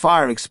ball of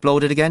fire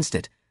exploded against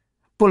it.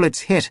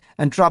 Bullets hit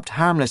and dropped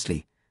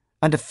harmlessly,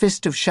 and a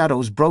fist of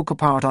shadows broke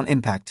apart on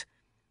impact.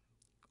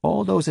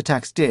 All those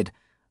attacks did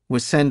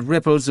was send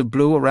ripples of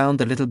blue around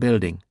the little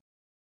building.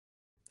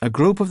 A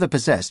group of the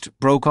possessed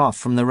broke off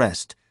from the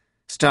rest,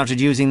 started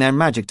using their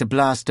magic to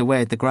blast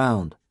away at the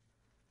ground.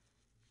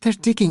 "They're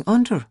digging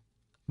under,"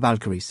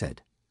 Valkyrie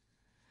said.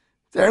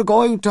 "They're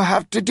going to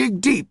have to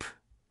dig deep,"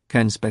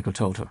 Ken Speckle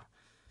told her.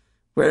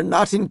 "We're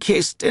not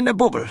encased in a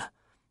bubble,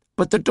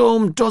 but the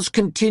dome does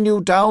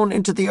continue down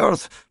into the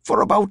earth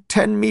for about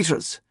 10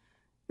 meters.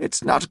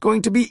 It's not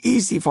going to be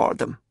easy for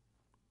them."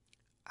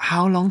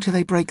 "How long till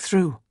they break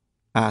through?"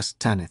 asked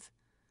Tanith.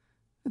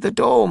 "The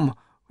dome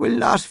will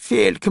not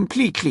fail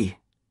completely,"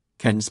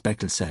 Ken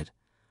Speckle said,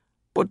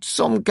 "but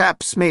some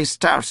gaps may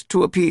start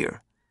to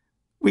appear.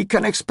 We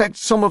can expect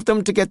some of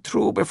them to get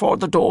through before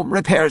the dome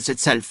repairs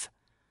itself."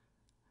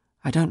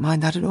 "I don't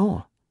mind that at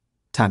all,"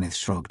 Tanith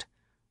shrugged.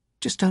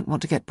 "Just don't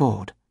want to get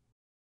bored."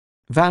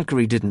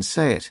 Valkyrie didn't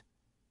say it,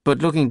 but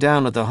looking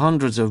down at the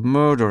hundreds of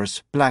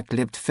murderous,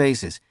 black-lipped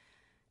faces,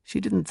 she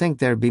didn't think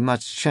there'd be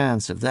much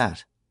chance of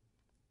that.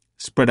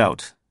 "Spread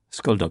out,"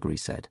 Skulduggery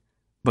said,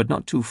 "but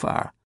not too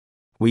far.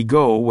 We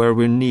go where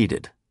we're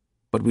needed,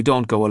 but we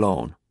don't go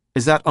alone.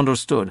 Is that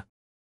understood?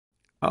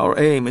 Our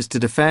aim is to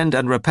defend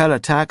and repel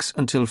attacks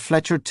until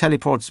Fletcher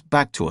teleports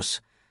back to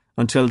us.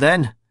 Until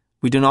then,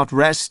 we do not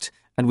rest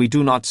and we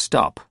do not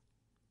stop.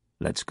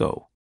 Let's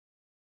go."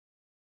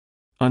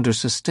 Under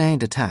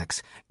sustained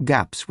attacks,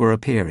 gaps were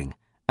appearing,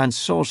 and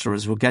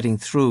sorcerers were getting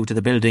through to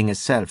the building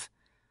itself.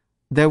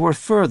 There were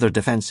further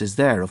defences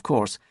there, of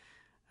course,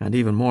 and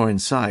even more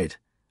inside,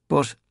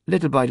 but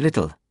little by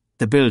little,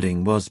 the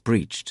building was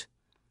breached.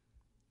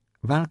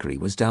 Valkyrie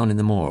was down in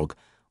the morgue,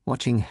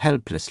 watching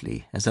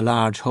helplessly as a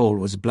large hole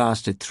was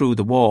blasted through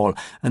the wall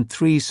and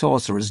 3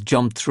 sorcerers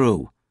jumped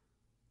through.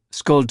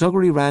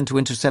 Skulduggery ran to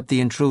intercept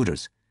the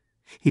intruders.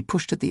 He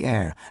pushed at the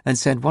air and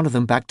sent one of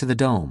them back to the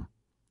dome.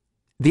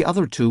 The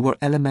other 2 were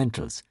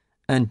elementals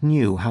and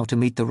knew how to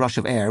meet the rush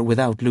of air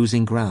without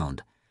losing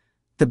ground.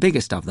 The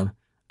biggest of them,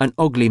 an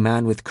ugly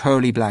man with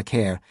curly black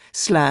hair,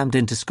 slammed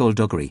into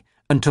Skulduggery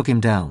and took him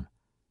down.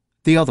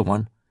 The other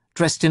one,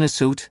 dressed in a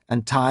suit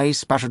and tie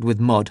spattered with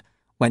mud,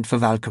 went for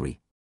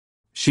Valkyrie.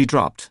 She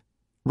dropped,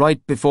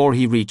 right before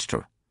he reached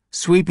her,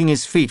 sweeping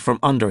his feet from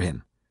under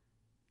him.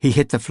 He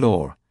hit the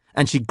floor,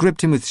 and she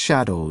gripped him with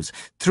shadows,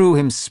 threw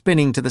him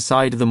spinning to the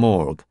side of the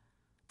morgue.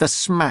 The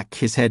smack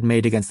his head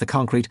made against the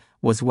concrete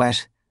was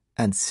wet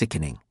and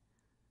sickening.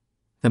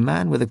 The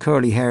man with the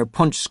curly hair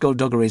punched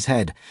Skulduggery's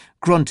head,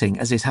 grunting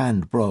as his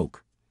hand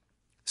broke.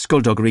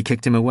 Skulduggery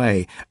kicked him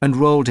away and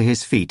rolled to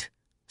his feet,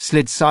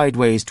 slid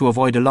sideways to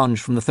avoid a lunge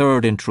from the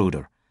 3rd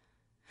intruder.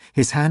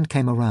 His hand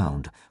came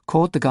around,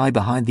 caught the guy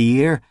behind the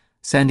ear,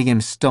 sending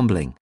him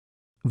stumbling.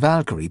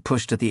 Valkyrie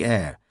pushed at the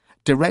air,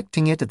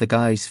 directing it at the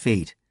guy's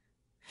feet.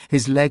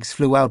 His legs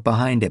flew out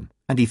behind him,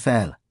 and he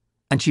fell,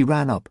 and she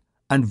ran up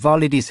and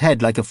volleyed his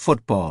head like a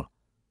football.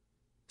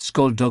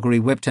 Skulduggery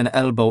whipped an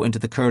elbow into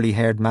the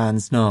curly-haired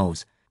man's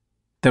nose.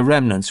 The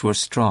remnants were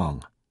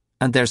strong,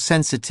 and their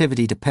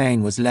sensitivity to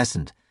pain was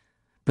lessened,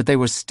 but they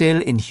were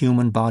still in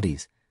human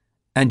bodies,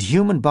 and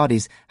human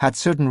bodies had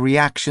certain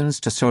reactions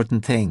to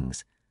certain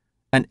things.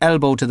 An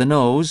elbow to the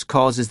nose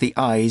causes the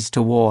eyes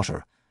to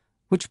water,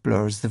 which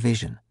blurs the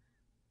vision.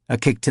 A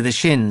kick to the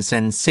shin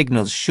sends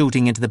signals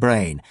shooting into the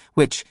brain,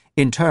 which,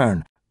 in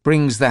turn,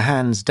 brings the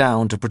hands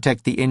down to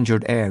protect the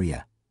injured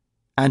area.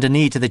 And a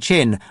knee to the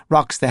chin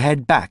rocks the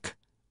head back,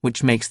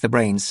 which makes the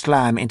brain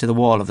slam into the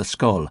wall of the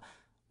skull,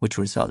 which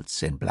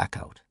results in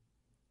blackout.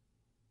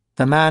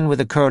 The man with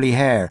the curly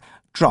hair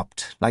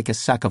dropped like a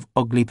sack of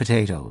ugly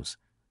potatoes.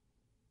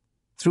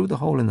 Through the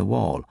hole in the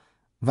wall,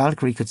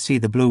 Valkyrie could see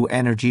the blue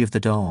energy of the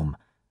dome,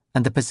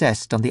 and the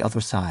possessed on the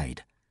other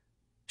side.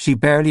 She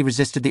barely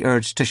resisted the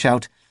urge to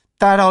shout,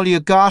 "That all you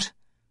got?"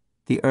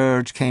 The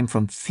urge came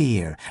from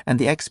fear and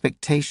the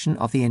expectation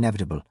of the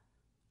inevitable,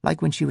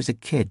 like when she was a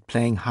kid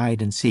playing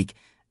hide-and-seek,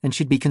 and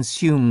she'd be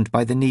consumed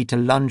by the need to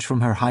lunge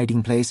from her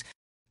hiding place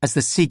as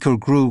the seeker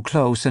grew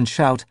close and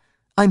shout,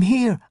 "I'm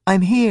here!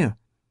 I'm here!"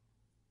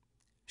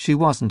 She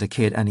wasn't a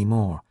kid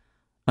anymore,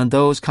 and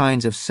those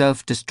kinds of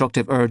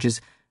self-destructive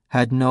urges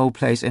had no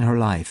place in her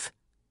life,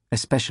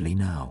 especially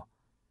now.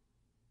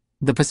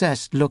 The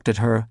possessed looked at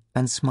her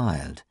and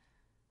smiled.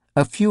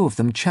 A few of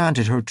them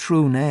chanted her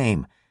true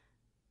name.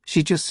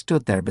 She just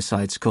stood there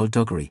beside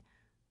Skulduggery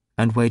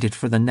and waited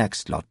for the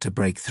next lot to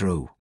break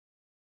through.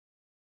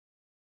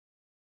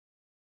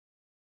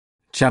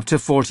 Chapter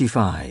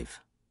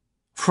 45.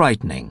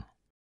 Frightening.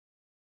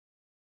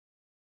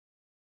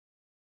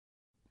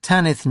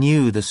 Tanith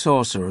knew the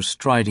sorcerer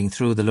striding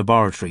through the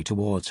laboratory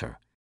towards her.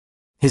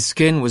 His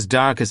skin was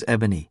dark as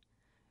ebony.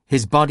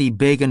 his body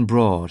big and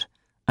broad,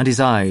 and his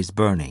eyes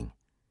burning.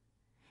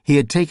 He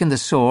had taken the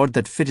sword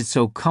that fitted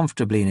so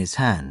comfortably in his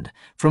hand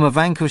from a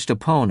vanquished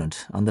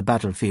opponent on the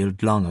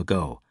battlefield long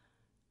ago,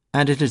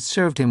 and it had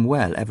served him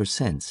well ever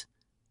since.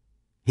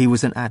 He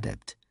was an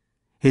adept.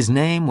 His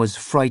name was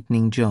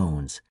Frightening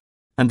Jones,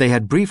 and they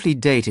had briefly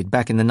dated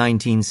back in the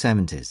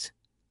 1970s.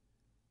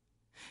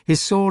 His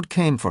sword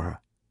came for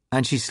her,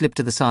 and she slipped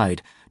to the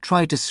side,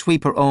 tried to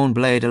sweep her own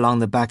blade along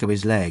the back of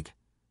his leg,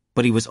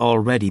 but he was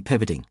already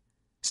pivoting.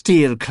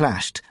 Steel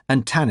clashed,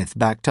 and Tanith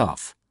backed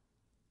off.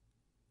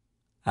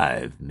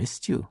 "I've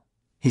missed you,"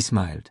 he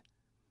smiled.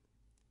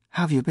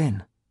 "How have you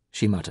been?"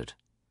 she muttered.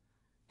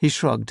 He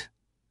shrugged,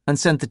 and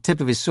sent the tip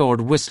of his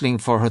sword whistling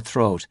for her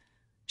throat.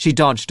 She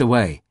dodged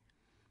away.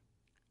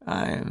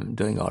 "I'm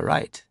doing all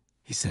right,"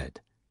 he said,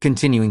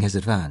 continuing his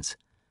advance.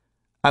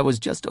 "I was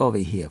just over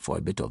here for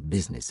a bit of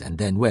business, and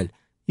then, well,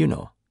 you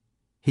know."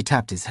 He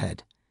tapped his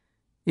head.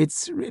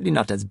 "It's really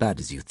not as bad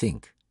as you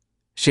think,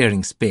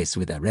 sharing space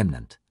with a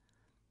remnant.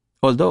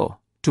 Although,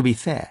 to be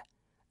fair,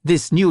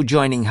 this new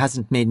joining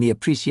hasn't made me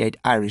appreciate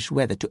Irish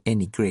weather to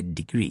any great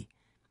degree.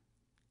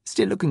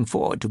 Still looking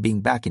forward to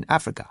being back in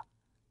Africa."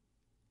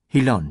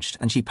 He lunged,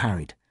 and she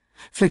parried,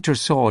 flicked her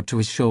sword to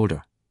his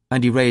shoulder,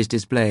 and he raised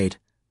his blade,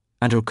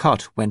 and her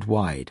cut went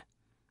wide.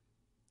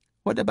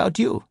 "What about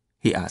you?"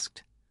 he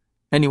asked.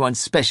 "Anyone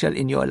special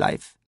in your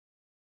life?"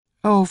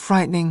 "Oh,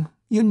 Frightening,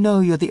 you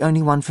know you're the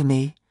only one for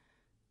me."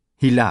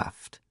 He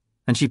laughed,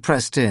 and she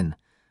pressed in,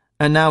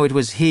 and now it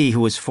was he who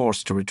was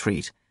forced to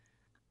retreat.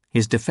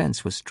 His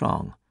defence was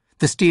strong,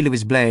 the steel of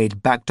his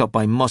blade backed up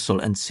by muscle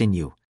and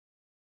sinew.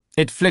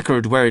 It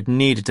flickered where it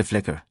needed to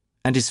flicker,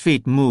 and his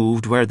feet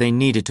moved where they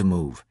needed to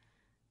move.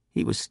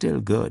 He was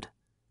still good.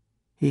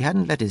 He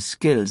hadn't let his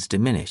skills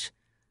diminish.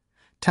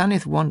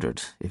 Tanith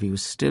wondered if he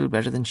was still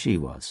better than she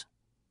was.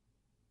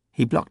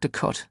 He blocked a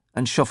cut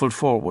and shuffled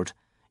forward,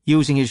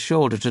 using his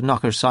shoulder to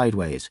knock her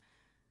sideways.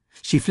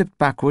 She flipped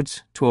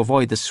backwards to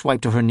avoid the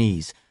swipe to her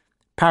knees,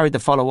 parried the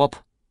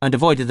follow-up, and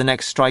avoided the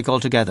next strike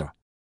altogether.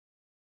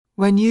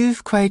 "When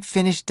you've quite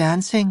finished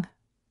dancing,"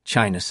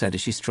 China said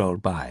as she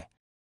strolled by.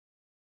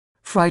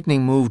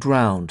 Frightening moved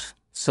round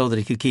so that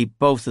he could keep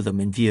both of them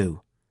in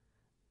view.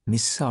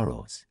 "Miss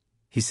Sorrows,"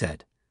 he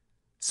said,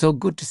 "so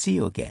good to see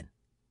you again.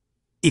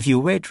 If you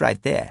wait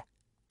right there,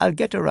 I'll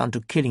get around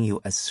to killing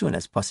you as soon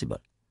as possible."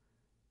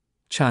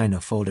 China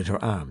folded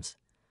her arms.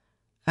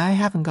 "I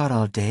haven't got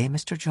all day,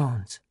 Mr.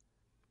 Jones."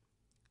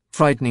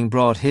 Frightening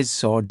brought his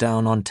sword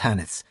down on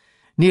Tanith's,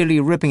 nearly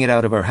ripping it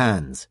out of her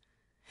hands.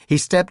 He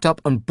stepped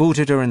up and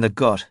booted her in the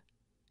gut.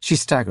 She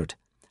staggered,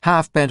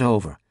 half bent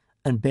over,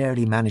 and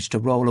barely managed to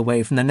roll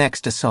away from the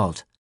next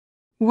assault.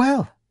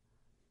 "Well,"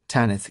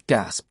 Tanith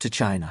gasped to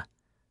China.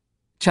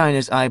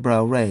 China's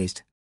eyebrow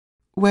raised.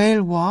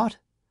 "Well, what?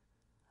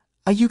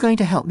 Are you going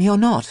to help me or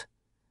not?"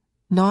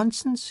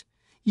 "Nonsense.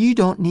 You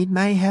don't need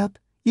my help.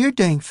 You're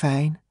doing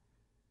fine."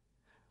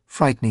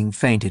 Frightening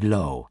fainted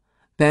low,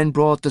 then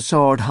brought the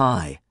sword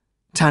high.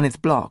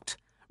 Tanith blocked,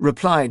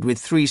 replied with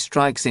 3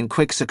 strikes in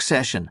quick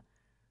succession.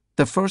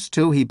 The first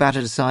 2 he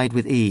batted aside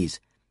with ease,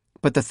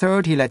 but the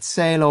third he let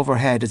sail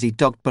overhead as he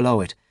ducked below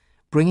it,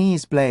 bringing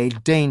his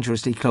blade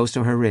dangerously close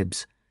to her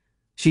ribs.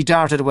 She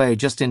darted away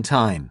just in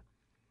time.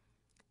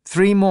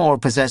 3 more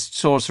possessed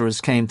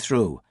sorcerers came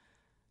through.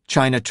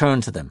 China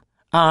turned to them,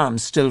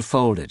 arms still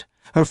folded,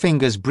 her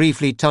fingers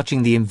briefly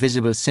touching the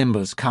invisible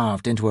symbols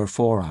carved into her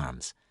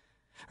forearms.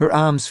 Her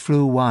arms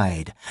flew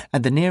wide,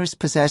 and the nearest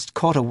possessed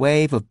caught a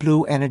wave of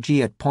blue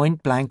energy at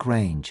point-blank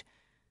range.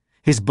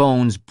 His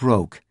bones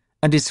broke,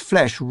 and his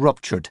flesh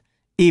ruptured,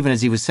 even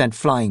as he was sent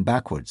flying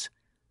backwards.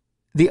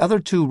 The other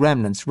 2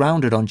 remnants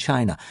rounded on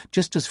China,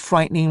 just as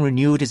Frightening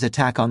renewed his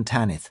attack on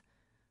Tanith.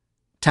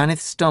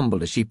 Tanith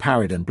stumbled as she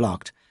parried and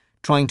blocked,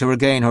 trying to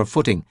regain her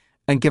footing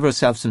and give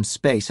herself some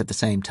space at the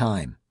same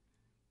time.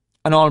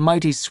 An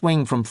almighty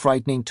swing from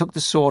Frightening took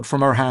the sword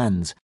from her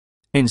hands.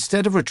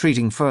 Instead of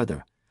retreating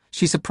further,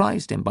 she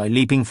surprised him by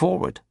leaping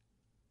forward.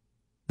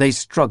 They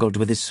struggled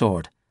with his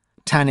sword,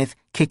 Tanith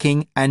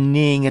kicking and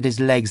kneeing at his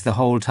legs the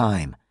whole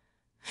time.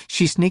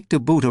 She sneaked a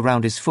boot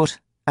around his foot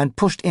and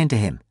pushed into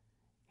him.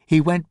 He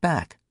went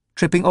back,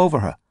 tripping over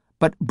her,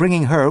 but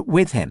bringing her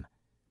with him.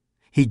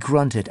 He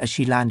grunted as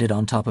she landed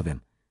on top of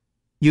him.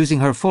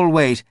 Using her full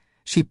weight,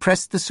 she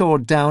pressed the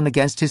sword down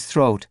against his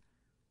throat.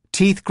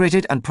 Teeth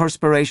gritted and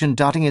perspiration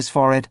dotting his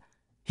forehead,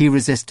 he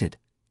resisted.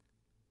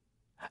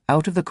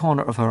 Out of the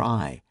corner of her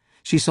eye,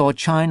 she saw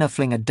China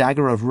fling a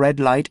dagger of red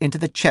light into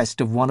the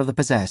chest of one of the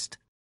possessed.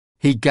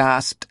 He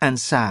gasped and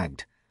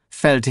sagged,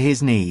 fell to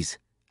his knees,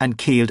 and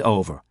keeled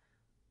over.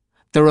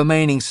 The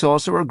remaining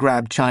sorcerer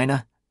grabbed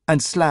China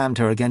and slammed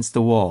her against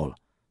the wall.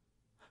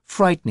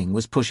 Frightening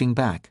was pushing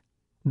back,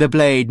 the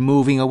blade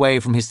moving away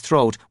from his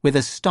throat with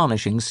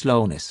astonishing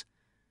slowness.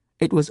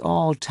 It was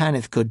all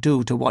Tanith could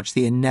do to watch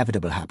the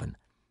inevitable happen.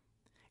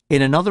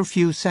 In another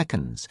few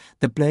seconds,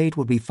 the blade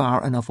would be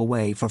far enough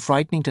away for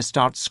Frightening to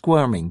start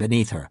squirming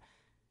beneath her.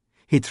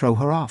 He'd throw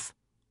her off.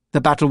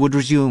 The battle would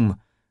resume,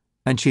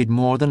 and she'd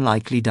more than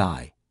likely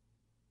die.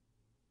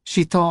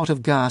 She thought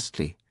of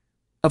Ghastly,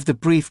 of the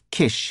brief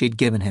kiss she'd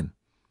given him.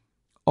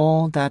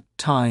 All that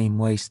time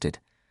wasted.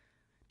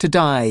 To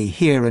die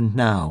here and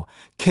now,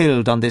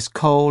 killed on this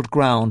cold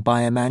ground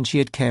by a man she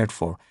had cared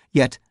for,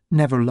 yet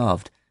never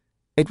loved.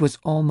 It was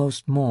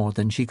almost more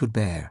than she could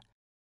bear.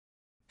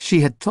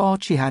 She had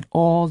thought she had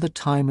all the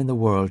time in the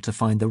world to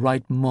find the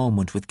right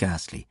moment with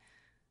Ghastly.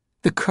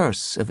 The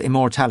curse of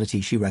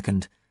immortality, she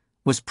reckoned,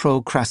 was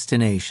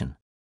procrastination.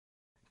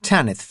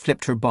 Tanith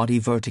flipped her body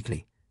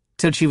vertically,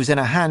 till she was in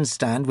a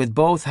handstand with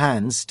both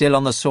hands still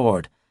on the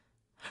sword.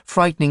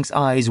 Frightening's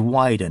eyes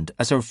widened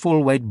as her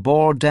full weight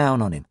bore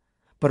down on him,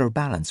 but her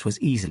balance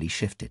was easily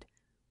shifted.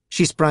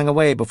 She sprang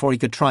away before he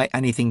could try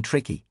anything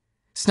tricky,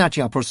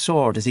 snatching up her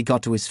sword as he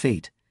got to his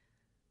feet.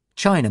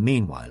 China,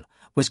 meanwhile,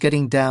 was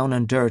getting down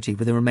and dirty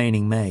with the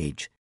remaining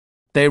mage.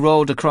 They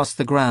rolled across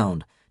the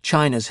ground,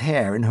 China's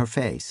hair in her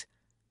face.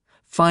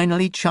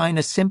 Finally,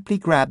 China simply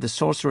grabbed the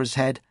sorcerer's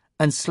head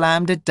and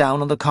slammed it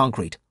down on the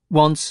concrete,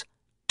 once,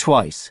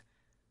 twice.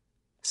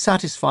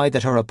 Satisfied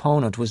that her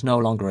opponent was no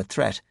longer a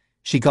threat,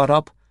 she got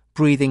up,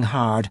 breathing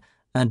hard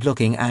and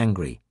looking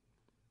angry.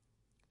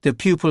 The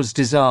pupils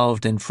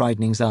dissolved in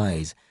Frightening's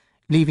eyes,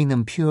 leaving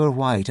them pure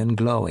white and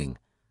glowing.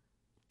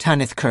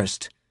 Tanith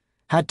cursed,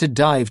 had to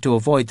dive to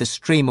avoid the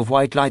stream of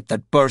white light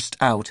that burst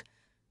out.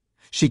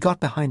 She got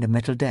behind a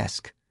metal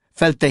desk,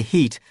 felt the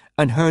heat,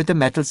 and heard the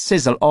metal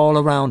sizzle all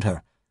around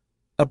her.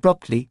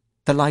 Abruptly,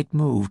 the light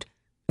moved,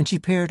 and she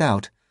peered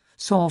out,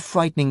 saw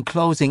Frightening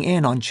closing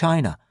in on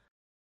China.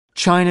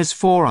 China's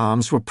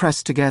forearms were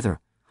pressed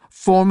together,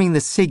 forming the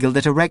sigil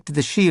that erected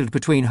the shield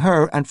between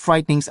her and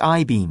Frightening's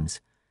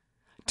eye-beams.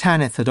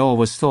 Tanith had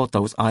always thought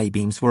those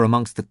eye-beams were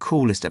amongst the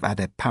coolest of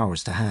adept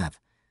powers to have.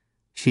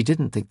 She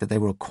didn't think that they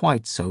were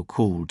quite so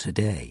cool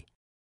today.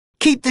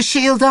 "Keep the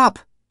shield up!"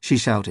 she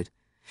shouted.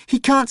 "He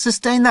can't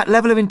sustain that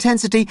level of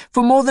intensity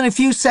for more than a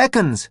few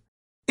seconds."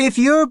 "If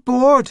you're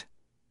bored,"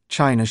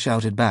 China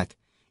shouted back,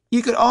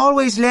 "you could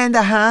always lend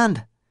a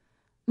hand."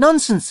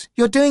 "Nonsense,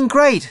 you're doing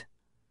great."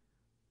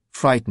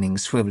 Frightening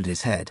swiveled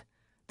his head,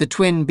 the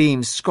twin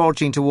beams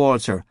scorching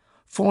towards her,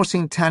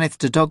 forcing Tanith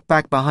to duck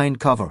back behind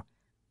cover.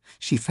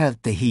 She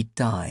felt the heat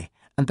die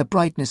and the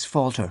brightness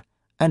falter,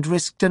 and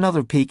risked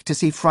another peek to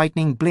see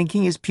Frightening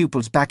blinking his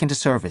pupils back into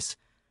service.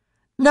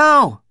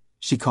 "Now!"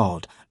 she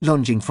called,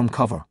 lunging from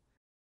cover.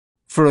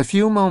 For a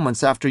few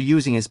moments after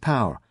using his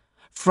power,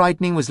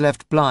 Frightening was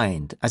left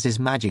blind as his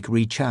magic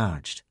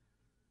recharged.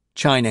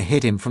 China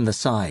hit him from the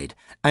side,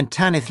 and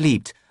Tanith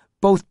leaped,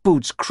 both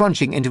boots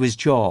crunching into his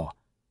jaw.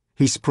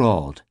 He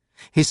sprawled,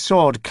 his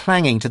sword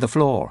clanging to the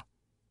floor.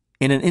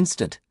 In an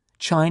instant,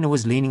 China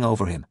was leaning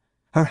over him,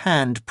 her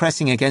hand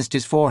pressing against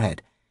his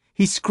forehead.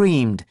 He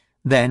screamed,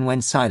 then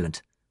went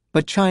silent,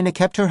 but China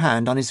kept her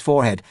hand on his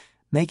forehead,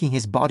 making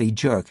his body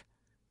jerk.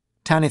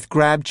 Tanith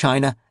grabbed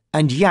China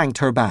and yanked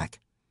her back.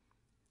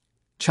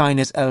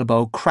 China's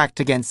elbow cracked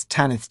against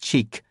Tanith's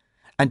cheek,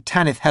 and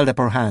Tanith held up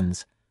her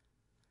hands.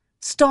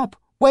 "Stop!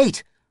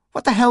 Wait!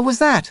 What the hell was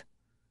that?"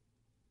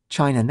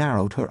 China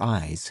narrowed her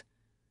eyes.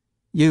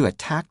 "You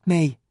attacked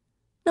me."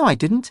 "No, I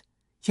didn't."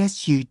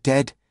 "Yes, you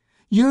did.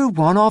 You're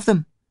one of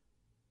them."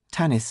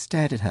 Tanith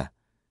stared at her.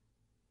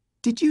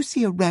 "Did you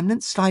see a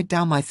remnant slide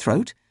down my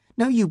throat?"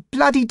 "No, you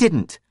bloody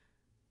didn't."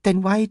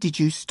 "Then why did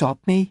you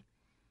stop me?"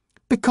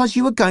 "Because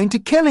you were going to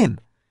kill him."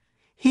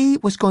 "He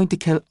was going to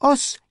kill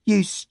us,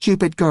 you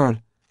stupid girl."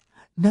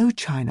 "No,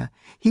 China,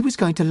 he was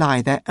going to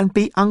lie there and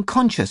be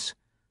unconscious.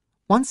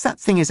 Once that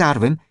thing is out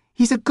of him,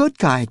 he's a good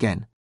guy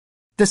again.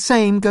 The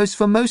same goes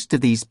for most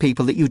of these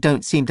people that you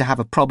don't seem to have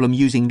a problem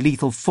using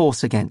lethal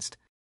force against."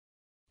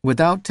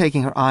 Without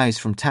taking her eyes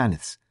from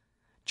Tanith's,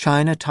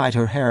 China tied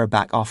her hair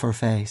back off her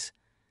face.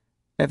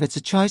 "If it's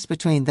a choice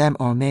between them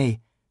or me,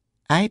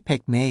 I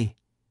pick me.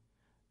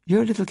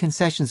 Your little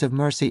concessions of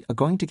mercy are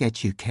going to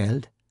get you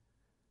killed."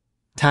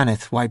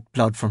 Tanith wiped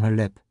blood from her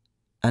lip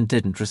and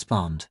didn't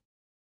respond.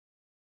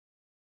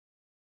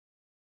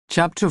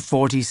 Chapter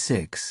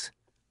 46.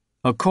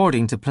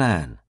 According to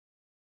Plan.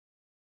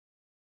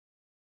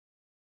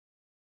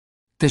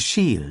 The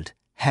shield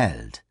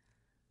held.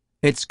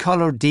 Its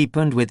colour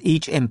deepened with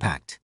each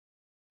impact.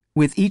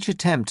 With each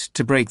attempt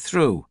to break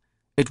through,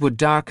 it would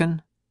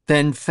darken,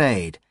 then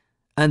fade,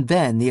 and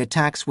then the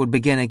attacks would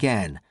begin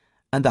again,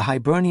 and the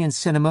Hibernian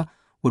cinema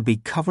would be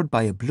covered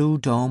by a blue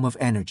dome of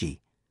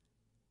energy.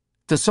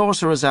 The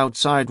sorcerers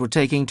outside were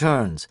taking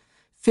turns,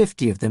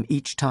 50 of them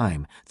each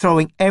time,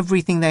 throwing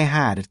everything they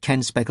had at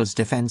Ken Speckle's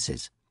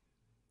defences.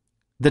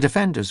 The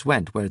defenders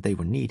went where they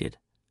were needed,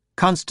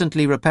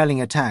 constantly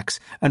repelling attacks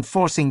and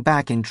forcing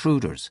back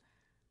intruders.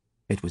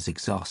 It was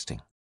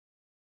exhausting.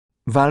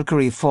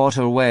 Valkyrie fought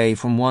her way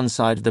from one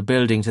side of the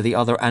building to the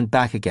other and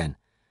back again.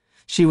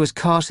 She was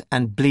cut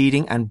and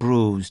bleeding and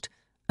bruised,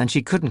 and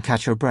she couldn't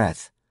catch her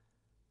breath.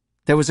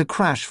 There was a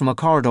crash from a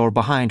corridor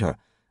behind her,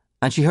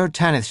 and she heard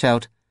Tanith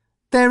shout,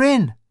 "They're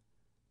in!"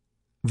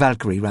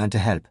 Valkyrie ran to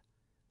help.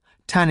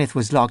 Tanith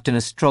was locked in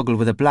a struggle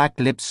with a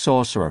black-lipped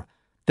sorcerer,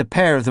 the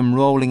pair of them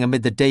rolling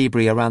amid the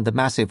debris around the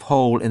massive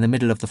hole in the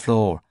middle of the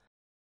floor.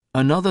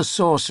 Another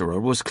sorcerer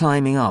was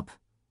climbing up,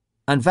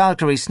 and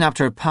Valkyrie snapped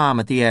her palm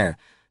at the air,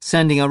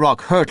 sending a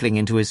rock hurtling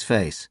into his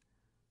face.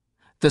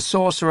 The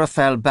sorcerer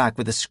fell back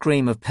with a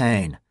scream of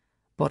pain,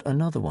 but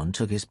another one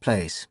took his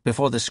place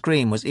before the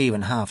scream was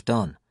even half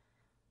done.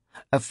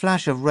 A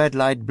flash of red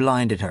light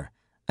blinded her,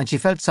 and she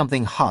felt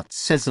something hot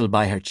sizzle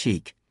by her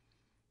cheek.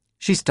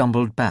 She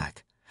stumbled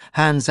back,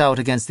 hands out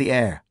against the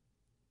air.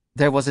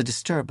 There was a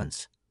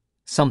disturbance,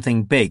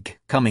 something big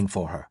coming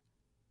for her.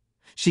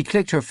 She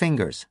clicked her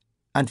fingers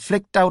and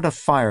flicked out a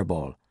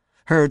fireball,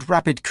 heard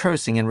rapid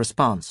cursing in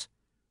response.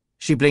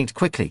 She blinked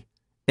quickly,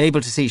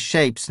 able to see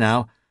shapes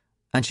now,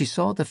 and she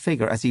saw the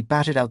figure as he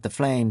batted out the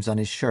flames on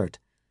his shirt.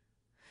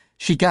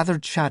 She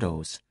gathered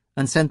shadows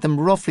and sent them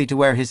roughly to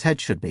where his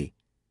head should be.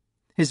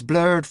 His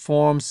blurred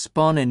form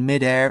spun in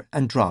mid-air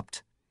and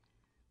dropped.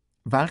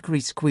 Valkyrie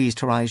squeezed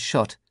her eyes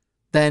shut,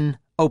 then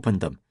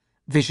opened them,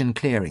 vision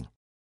clearing,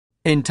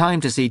 in time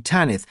to see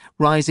Tanith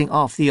rising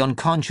off the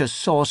unconscious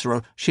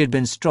sorcerer she had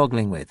been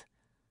struggling with.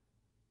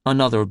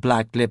 Another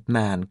black-lipped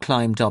man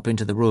climbed up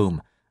into the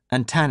room,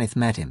 and Tanith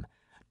met him,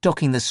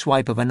 ducking the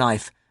swipe of a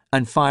knife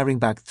and firing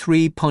back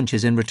 3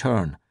 punches in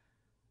return.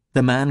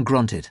 The man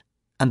grunted,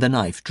 and the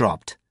knife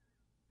dropped.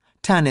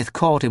 Tanith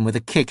caught him with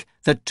a kick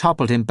that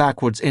toppled him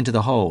backwards into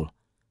the hole.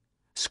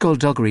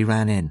 Skulduggery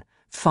ran in,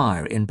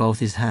 fire in both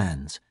his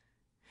hands.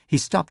 He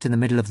stopped in the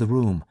middle of the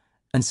room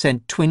and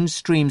sent twin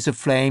streams of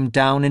flame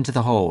down into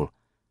the hole.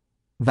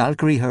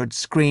 Valkyrie heard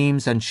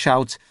screams and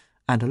shouts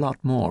and a lot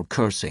more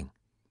cursing.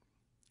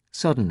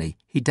 Suddenly,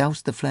 he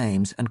doused the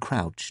flames and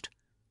crouched.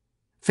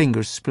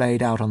 Fingers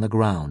splayed out on the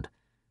ground.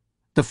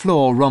 The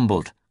floor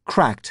rumbled,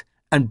 cracked,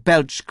 and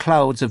belched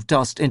clouds of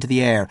dust into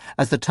the air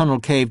as the tunnel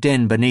caved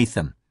in beneath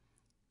them.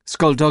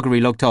 Skulduggery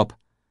looked up.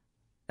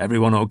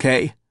 "Everyone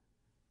okay?"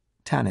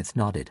 Tanith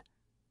nodded.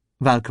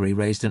 Valkyrie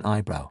raised an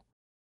eyebrow.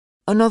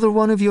 "Another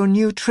one of your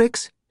new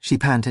tricks?" she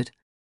panted.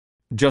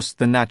 "Just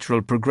the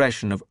natural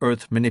progression of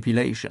Earth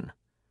manipulation.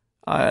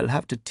 I'll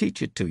have to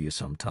teach it to you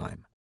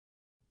sometime."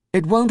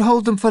 "It won't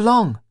hold them for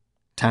long,"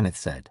 Tanith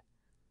said.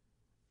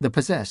 The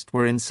possessed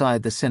were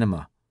inside the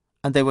cinema,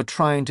 and they were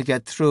trying to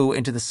get through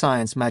into the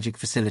science magic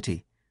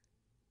facility.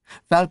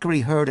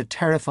 Valkyrie heard a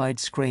terrified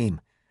scream,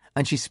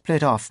 and she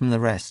split off from the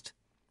rest.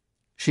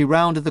 She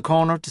rounded the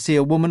corner to see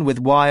a woman with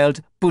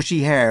wild,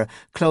 bushy hair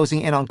closing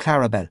in on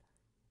Clarabelle.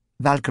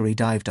 Valkyrie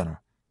dived on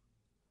her.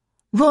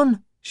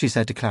 "Run," she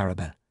said to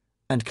Clarabelle,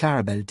 and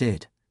Clarabelle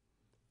did.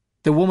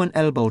 The woman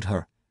elbowed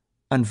her,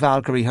 and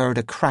Valkyrie heard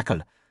a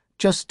crackle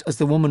just as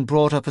the woman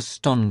brought up a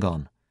stun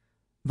gun.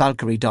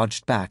 Valkyrie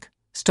dodged back,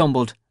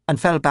 stumbled, and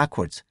fell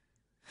backwards.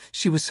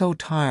 She was so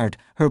tired,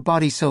 her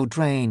body so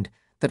drained,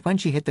 that when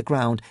she hit the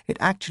ground it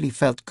actually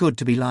felt good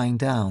to be lying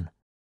down.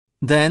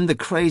 Then the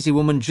crazy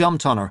woman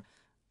jumped on her,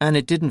 and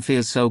it didn't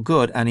feel so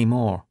good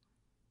anymore.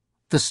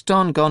 The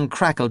stun gun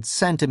crackled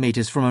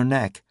centimetres from her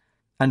neck,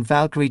 and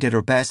Valkyrie did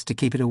her best to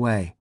keep it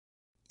away.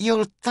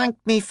 "You'll thank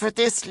me for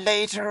this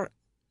later,"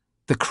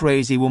 the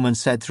crazy woman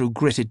said through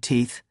gritted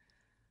teeth.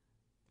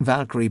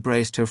 Valkyrie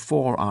braced her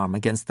forearm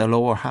against the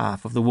lower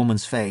half of the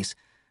woman's face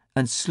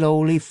and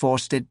slowly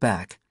forced it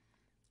back.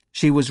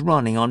 She was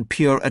running on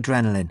pure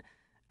adrenaline,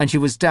 and she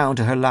was down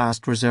to her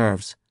last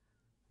reserves.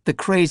 The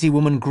crazy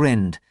woman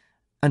grinned,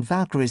 and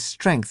Valkyrie's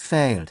strength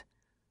failed.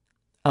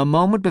 A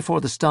moment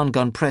before the stun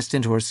gun pressed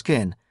into her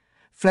skin,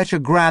 Fletcher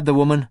grabbed the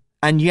woman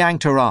and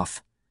yanked her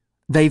off.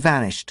 They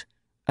vanished,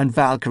 and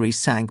Valkyrie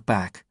sank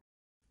back.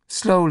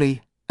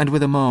 Slowly, and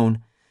with a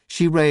moan,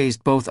 she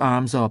raised both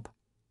arms up.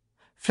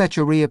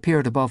 Fletcher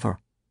reappeared above her,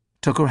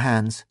 took her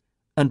hands,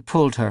 and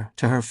pulled her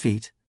to her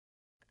feet.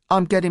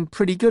 "I'm getting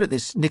pretty good at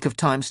this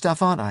nick-of-time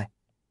stuff, aren't I?"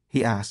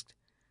 he asked.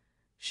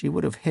 She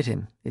would have hit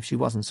him if she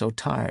wasn't so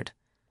tired.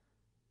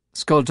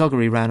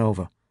 Skulduggery ran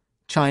over,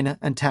 China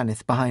and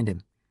Tanith behind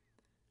him.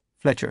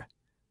 "Fletcher,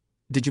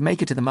 did you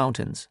make it to the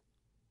mountains?"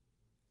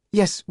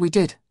 "Yes, we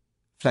did,"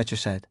 Fletcher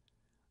said.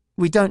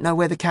 "We don't know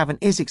where the cavern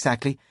is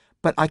exactly,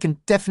 but I can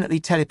definitely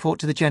teleport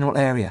to the general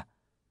area."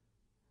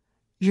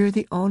 "You're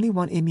the only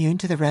one immune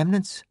to the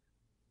remnants,"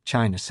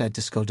 China said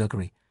to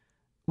Skulduggery.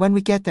 "When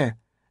we get there,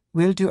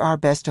 we'll do our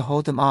best to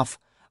hold them off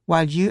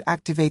while you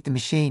activate the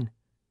machine.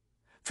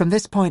 From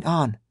this point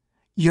on,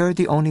 you're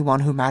the only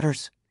one who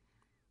matters."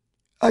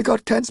 "I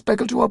got Ken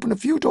Speckle to open a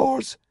few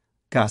doors,"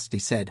 Ghastly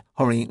said,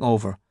 hurrying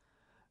over.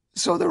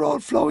 "So they're all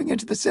flowing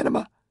into the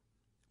cinema.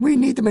 We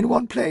need them in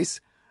one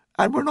place,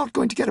 and we're not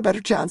going to get a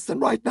better chance than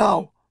right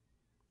now."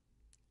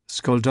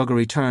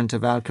 Skulduggery turned to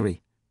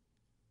Valkyrie.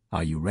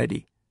 "Are you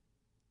ready?"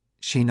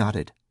 She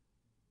nodded.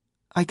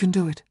 "I can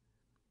do it."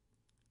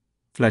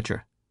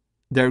 "Fletcher,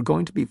 they're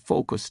going to be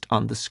focused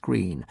on the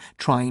screen,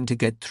 trying to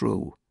get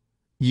through.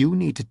 You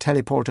need to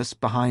teleport us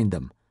behind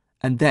them,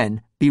 and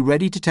then be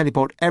ready to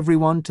teleport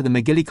everyone to the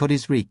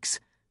McGillicuddy's Reeks.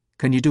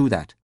 Can you do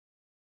that?"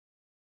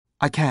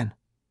 "I can,"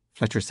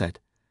 Fletcher said.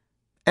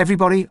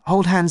 "Everybody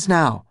hold hands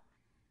now."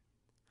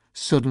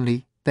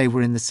 Suddenly they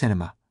were in the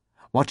cinema,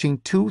 watching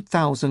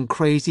 2,000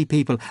 crazy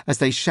people as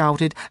they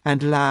shouted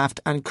and laughed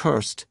and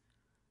cursed.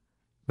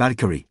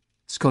 "Valkyrie,"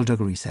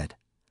 Skulduggery said.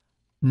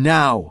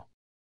 "Now!"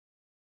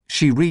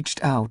 She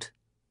reached out,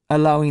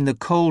 allowing the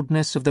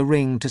coldness of the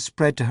ring to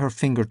spread to her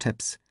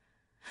fingertips.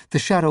 The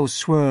shadows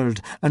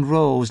swirled and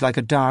rose like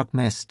a dark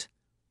mist.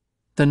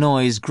 The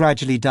noise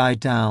gradually died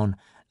down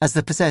as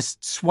the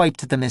possessed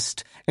swiped at the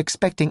mist,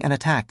 expecting an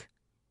attack.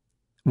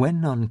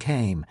 When none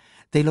came,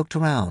 they looked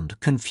around,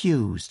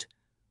 confused.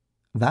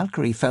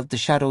 Valkyrie felt the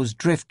shadows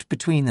drift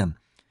between them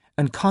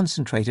and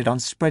concentrated on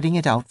spreading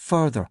it out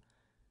further.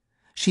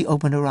 She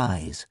opened her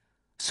eyes,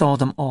 saw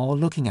them all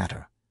looking at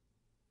her.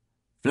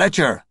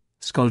 "Fletcher!"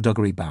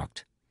 Skulduggery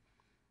barked.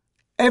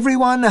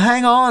 "Everyone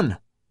hang on,"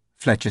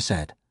 Fletcher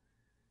said.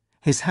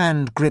 His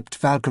hand gripped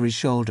Valkyrie's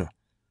shoulder.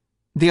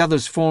 The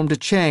others formed a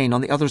chain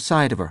on the other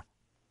side of her.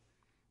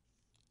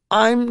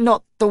 "I'm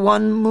not the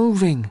one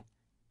moving,"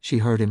 she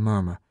heard him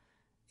murmur.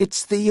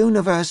 "It's the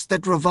universe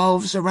that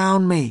revolves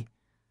around me."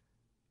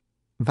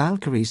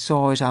 Valkyrie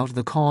saw it out of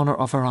the corner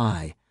of her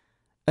eye,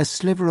 a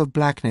sliver of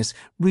blackness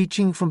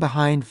reaching from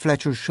behind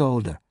Fletcher's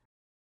shoulder.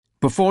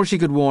 Before she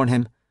could warn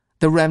him,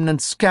 the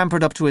remnant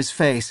scampered up to his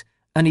face,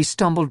 and he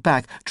stumbled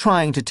back,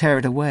 trying to tear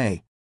it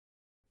away.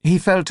 He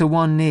fell to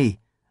one knee,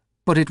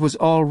 but it was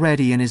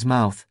already in his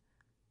mouth.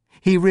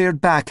 He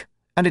reared back,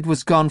 and it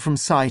was gone from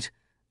sight,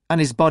 and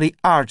his body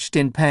arched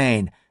in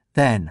pain,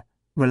 then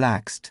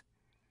relaxed.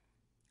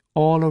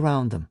 All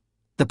around them,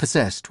 the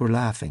possessed were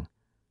laughing.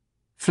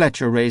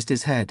 Fletcher raised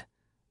his head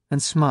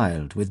and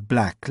smiled with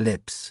black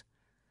lips.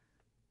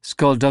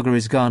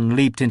 Skulduggery's gun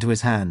leaped into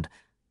his hand,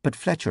 but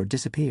Fletcher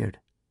disappeared.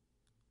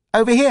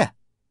 "Over here,"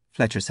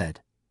 Fletcher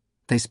said.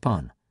 They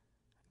spun.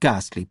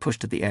 Ghastly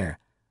pushed at the air,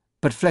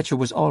 but Fletcher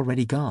was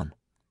already gone.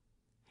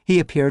 He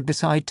appeared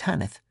beside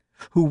Tanith,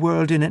 who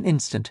whirled in an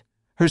instant,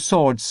 her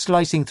sword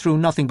slicing through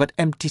nothing but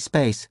empty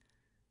space.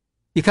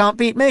 "You can't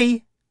beat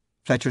me,"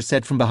 Fletcher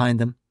said from behind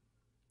them.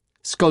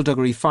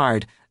 Skulduggery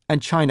fired,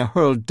 and China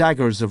hurled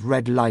daggers of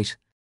red light.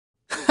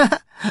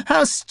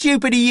 "How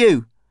stupid are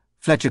you?"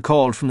 Fletcher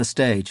called from the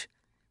stage.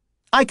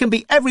 "I can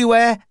be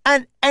everywhere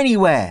and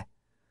anywhere,"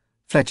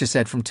 Fletcher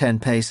said from 10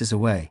 paces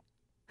away.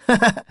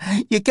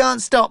 "You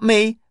can't stop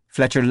me,"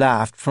 Fletcher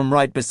laughed from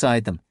right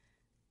beside them.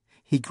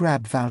 He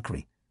grabbed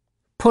Valkyrie,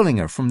 pulling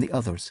her from the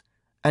others,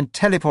 and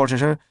teleported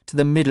her to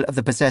the middle of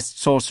the possessed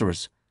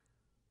sorcerers.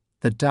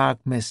 The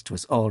dark mist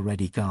was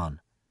already gone.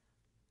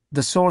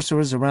 The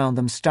sorcerers around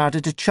them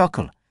started to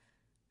chuckle.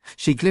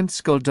 She glimpsed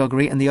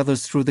Skulduggery and the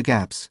others through the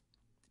gaps,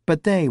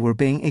 but they were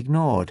being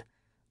ignored,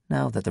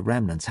 now that the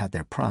remnants had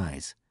their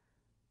prize.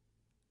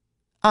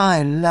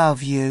 "I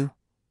love you,"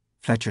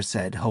 Fletcher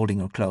said, holding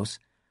her close.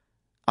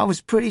 "I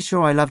was pretty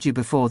sure I loved you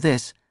before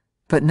this,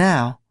 but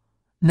now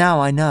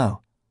I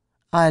know.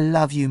 I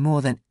love you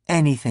more than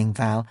anything,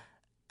 Val,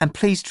 and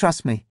please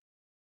trust me.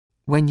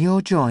 When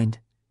you're joined,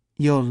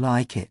 you'll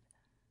like it."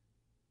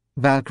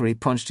 Valkyrie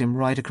punched him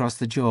right across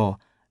the jaw,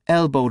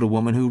 elbowed a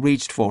woman who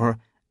reached for her,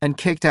 and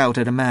kicked out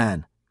at a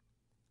man.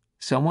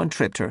 Someone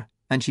tripped her,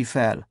 and she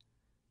fell.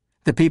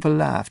 The people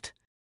laughed,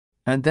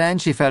 and then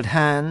she felt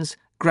hands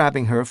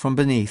grabbing her from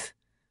beneath,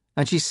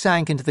 and she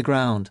sank into the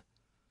ground.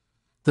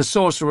 The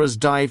sorcerers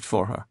dived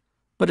for her,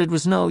 but it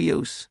was no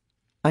use,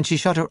 and she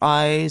shut her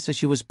eyes as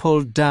she was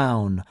pulled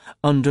down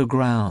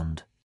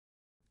underground.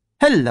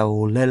 "Hello,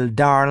 little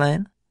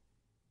darling,"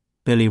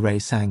 Billy Ray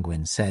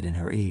Sanguine said in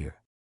her ear.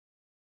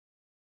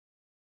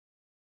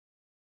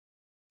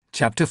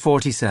 Chapter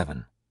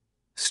 47.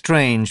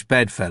 Strange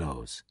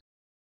Bedfellows.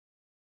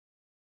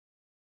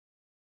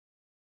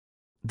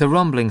 The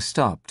rumbling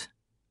stopped,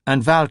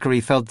 and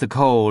Valkyrie felt the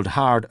cold,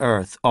 hard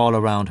earth all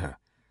around her.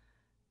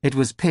 It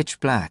was pitch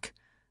black,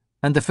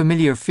 and the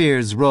familiar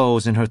fears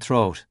rose in her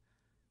throat.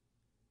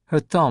 Her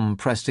thumb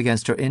pressed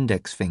against her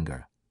index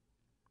finger.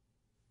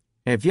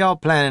 "If you're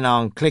planning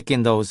on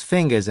clicking those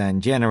fingers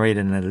and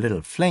generating a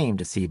little flame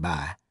to see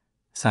by,"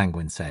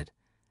 Sanguine said,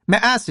 "may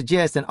I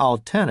suggest an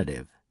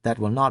alternative that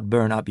will not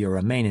burn up your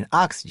remaining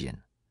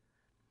oxygen?"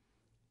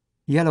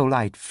 Yellow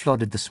light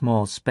flooded the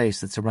small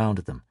space that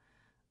surrounded them,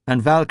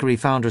 and Valkyrie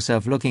found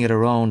herself looking at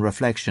her own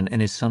reflection in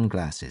his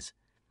sunglasses.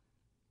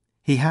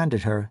 He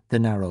handed her the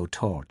narrow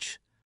torch.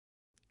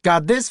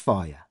 "Got this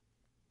for you,"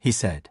 he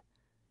said,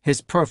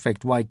 his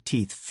perfect white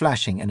teeth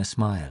flashing in a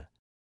smile.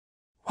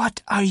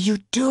 "What are you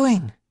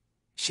doing?"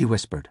 she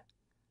whispered.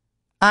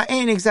 "I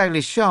ain't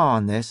exactly sure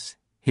on this,"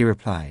 he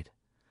replied.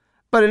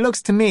 "But it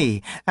looks to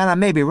me, and I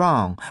may be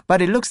wrong,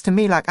 but it looks to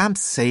me like I'm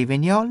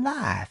saving your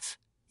life.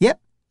 Yep,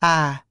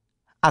 I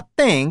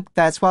think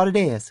that's what it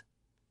is."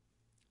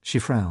 She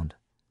frowned.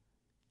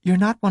 "You're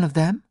not one of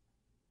them?"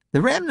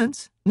 "The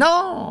remnants?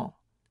 No,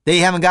 they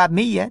haven't got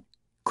me yet.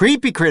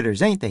 Creepy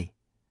critters, ain't they?"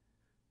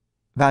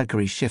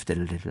 Valkyrie shifted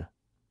a little.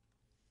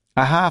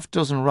 A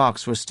half-dozen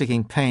rocks were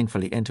sticking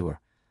painfully into her.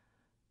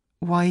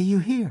 "Why are you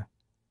here?"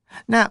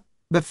 "Now,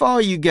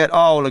 before you get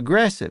all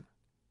aggressive,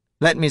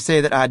 let me say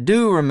that I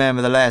do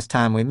remember the last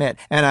time we met,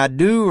 and I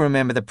do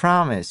remember the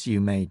promise you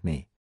made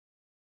me."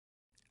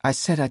 "I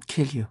said I'd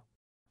kill you."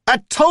 "I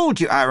told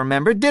you I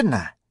remembered, didn't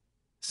I?"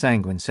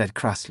 Sanguine said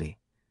crossly.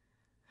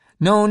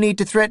 "No need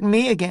to threaten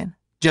me again,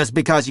 just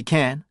because you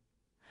can.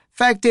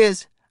 Fact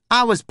is,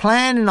 I was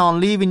planning on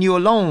leaving you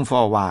alone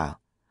for a while,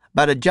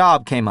 but a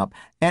job came up,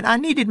 and I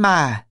needed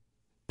my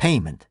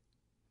payment."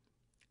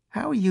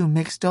 How are you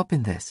mixed up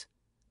in this?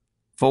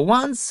 For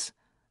once,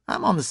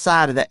 I'm on the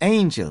side of the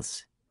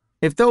angels,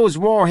 if those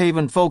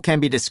Warhaven folk can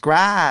be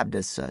described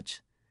as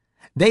such.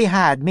 They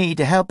hired me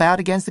to help out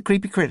against the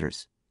creepy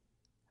critters.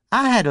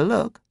 I had a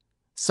look,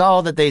 saw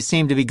that they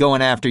seemed to be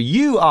going after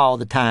you all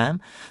the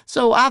time,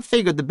 so I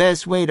figured the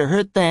best way to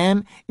hurt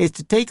them is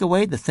to take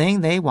away the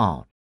thing they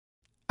want.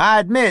 I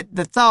admit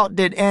the thought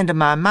did enter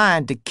my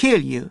mind to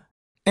kill you,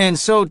 and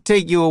so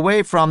take you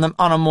away from them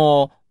on a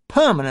more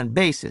permanent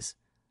basis.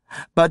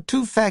 But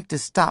two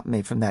factors stop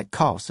me from that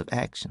course of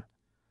action.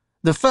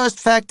 The first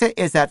factor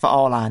is that for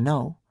all I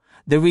know,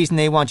 the reason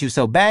they want you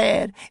so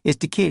bad is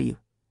to kill you.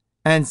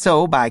 And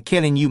so, by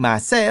killing you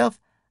myself,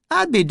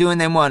 I'd be doing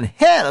them one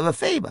hell of a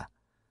favor.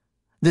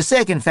 The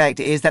second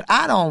factor is that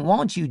I don't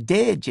want you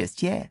dead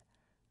just yet.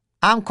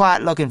 I'm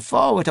quite looking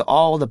forward to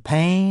all the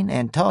pain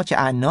and torture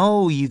I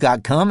know you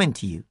got coming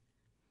to you.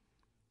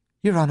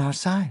 You're on our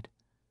side.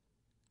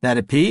 That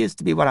appears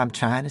to be what I'm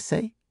trying to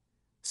say.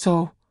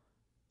 So,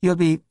 you'll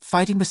be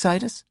fighting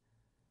beside us?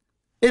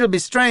 It'll be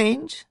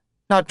strange,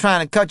 not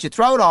trying to cut your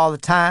throat all the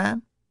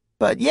time,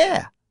 but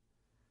yeah.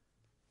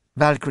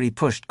 Valkyrie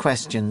pushed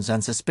questions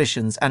and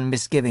suspicions and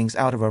misgivings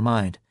out of her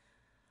mind.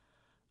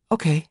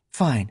 Okay,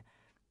 fine.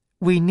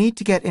 We need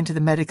to get into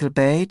the medical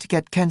bay to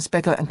get Ken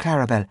Speckle and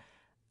Clarabelle,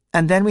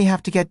 and then we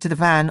have to get to the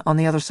van on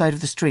the other side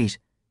of the street.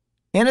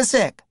 In a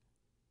sec,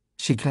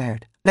 she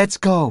glared. Let's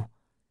go.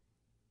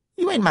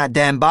 You ain't my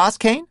damn boss,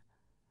 Cain.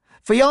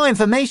 For your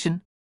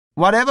information,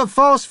 whatever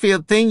force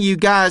field thing you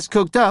guys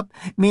cooked up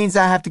means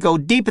I have to go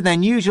deeper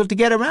than usual to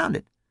get around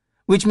it,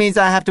 which means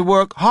I have to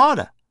work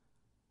harder.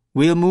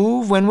 We'll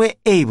move when we're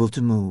able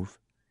to move.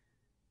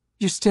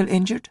 You're still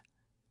injured?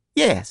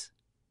 Yes,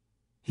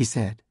 he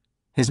said,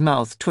 his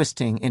mouth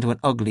twisting into an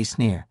ugly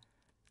sneer.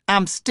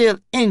 I'm still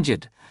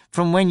injured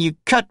from when you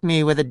cut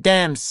me with a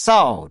damn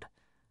sword.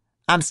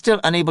 I'm still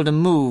unable to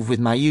move with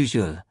my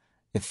usual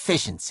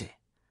efficiency.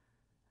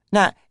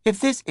 Now, if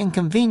this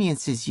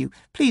inconveniences you,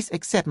 please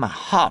accept my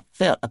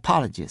heartfelt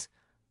apologies.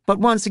 But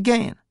once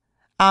again,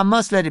 I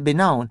must let it be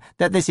known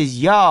that this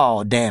is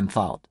your damn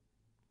fault.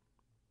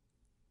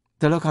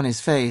 The look on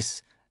his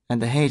face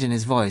and the hate in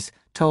his voice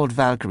told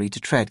Valkyrie to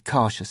tread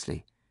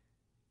cautiously.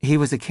 He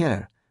was a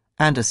killer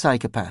and a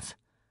psychopath,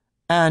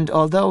 and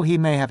although he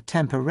may have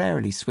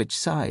temporarily switched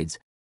sides,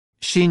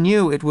 she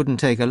knew it wouldn't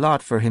take a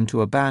lot for him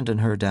to abandon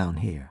her down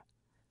here.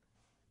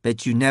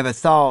 Bet you never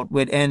thought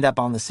we'd end up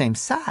on the same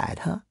side,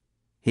 huh?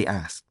 He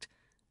asked,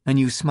 a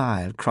new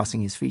smile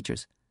crossing his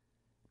features.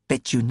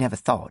 Bet you never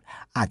thought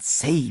I'd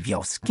save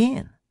your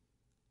skin.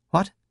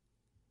 What?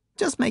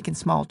 Just making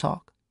small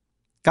talk.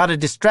 Gotta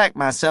distract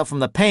myself from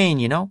the pain,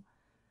 you know.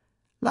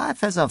 Life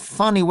has a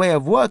funny way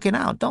of working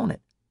out, don't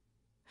it?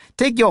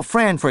 Take your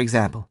friend, for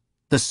example,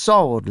 the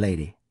sword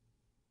lady.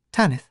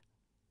 Tanith.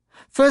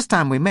 First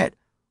time we met,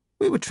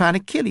 we were trying to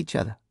kill each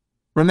other.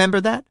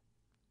 Remember that?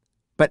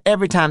 But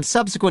every time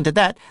subsequent to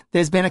that,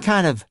 there's been a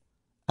kind of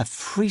a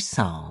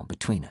frisson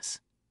between us.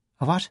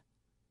 A what?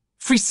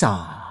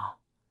 Frisson.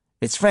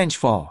 It's French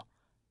for.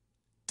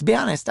 To be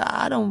honest,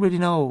 I don't really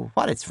know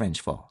what it's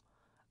French for,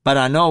 but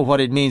I know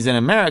what it means in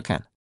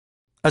American.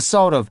 A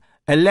sort of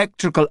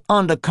electrical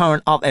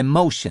undercurrent of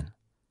emotion.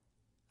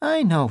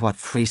 I know what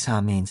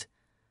frisson means,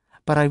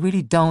 but I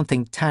really don't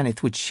think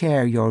Tanith would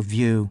share your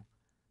view.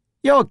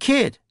 You're a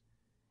kid.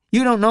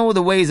 You don't know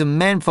the ways of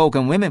menfolk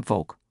and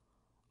womenfolk.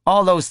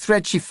 All those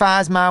threats she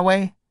fires my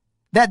way,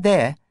 that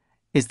there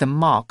is the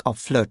mark of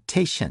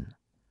flirtation.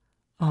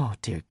 Oh,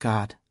 dear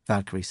God,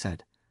 Valkyrie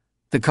said,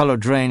 the colour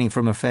draining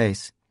from her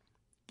face.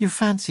 You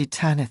fancy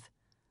Tanith.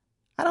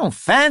 I don't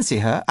fancy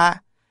her.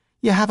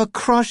 You have a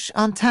crush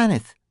on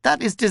Tanith.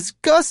 That is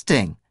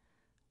disgusting.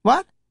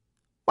 What?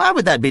 Why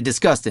would that be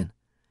disgusting?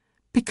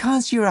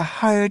 Because you're a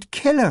hired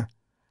killer.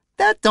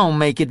 That don't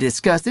make it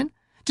disgusting.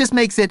 Just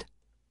makes it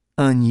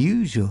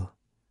unusual.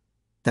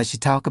 Does she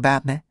talk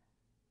about me?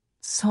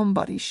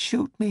 Somebody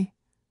shoot me.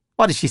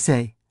 What does she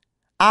say?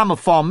 I'm a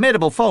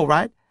formidable foe,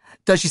 right?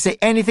 Does she say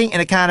anything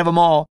in a kind of a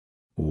more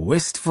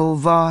wistful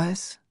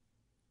voice?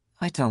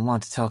 I don't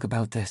want to talk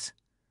about this.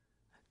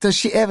 Does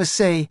she ever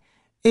say,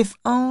 if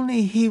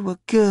only he were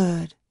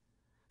good?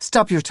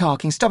 Stop your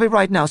talking. Stop it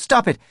right now.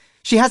 Stop it.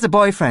 She has a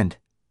boyfriend.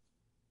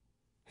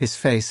 His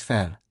face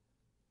fell.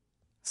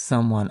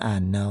 Someone I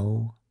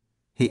know?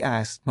 He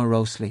asked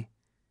morosely.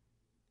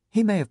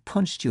 He may have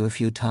punched you a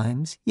few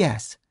times,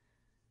 yes.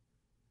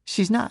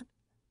 She's not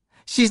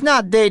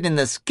dating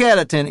the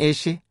skeleton, is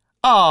she?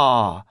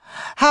 Oh,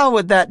 how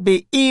would that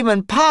be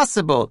even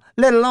possible,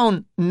 let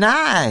alone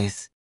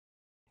nice?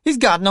 He's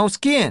got no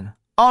skin,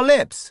 or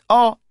lips,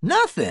 or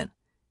nothing.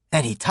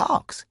 And he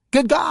talks.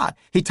 Good God,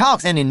 he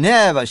talks and he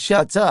never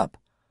shuts up.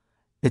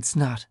 It's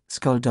not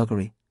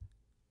skullduggery.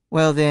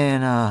 Well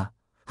then,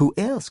 who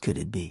else could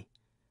it be?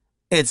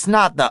 It's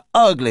not the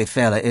ugly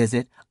fella, is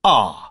it?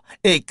 Oh,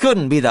 it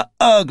couldn't be the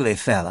ugly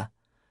fella.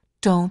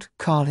 Don't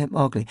call him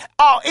ugly.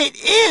 Oh, it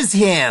is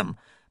him!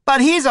 But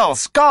he's all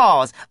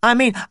scars. I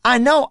mean, I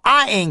know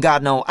I ain't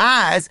got no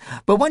eyes,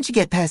 but once you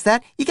get past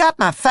that, you got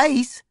my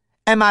face.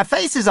 And my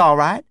face is all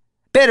right.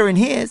 Better than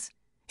his.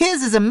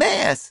 His is a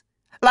mess.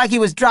 Like he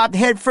was dropped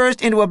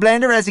headfirst into a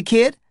blender as a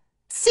kid.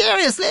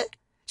 Seriously?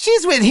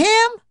 She's with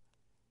him?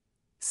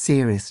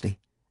 Seriously.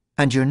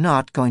 And you're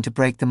not going to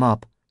break them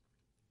up.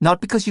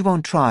 Not because you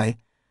won't try,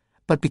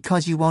 but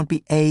because you won't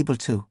be able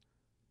to.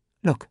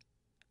 Look,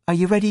 are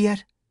you ready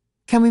yet?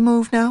 Can we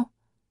move now?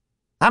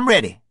 I'm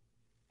ready,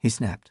 he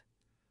snapped.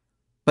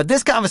 but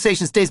this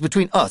conversation stays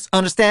between us,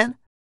 understand?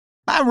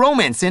 My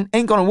romancing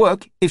ain't gonna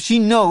work if she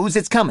knows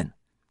it's coming.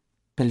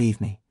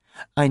 Believe me,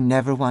 I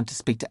never want to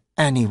speak to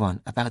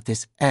anyone about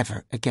this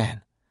ever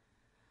again.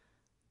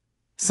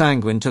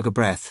 Sanguine took a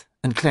breath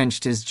and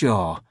clenched his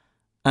jaw,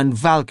 and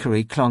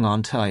Valkyrie clung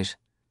on tight.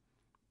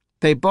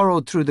 They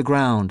burrowed through the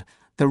ground,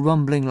 the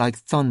rumbling like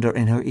thunder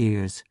in her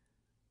ears.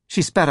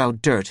 She spat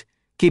out dirt,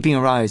 keeping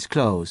her eyes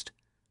closed.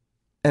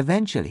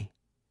 Eventually,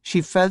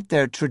 she felt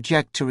their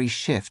trajectory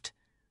shift.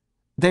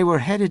 They were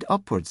headed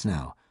upwards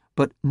now,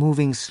 but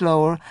moving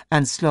slower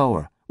and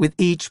slower with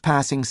each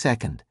passing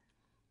second.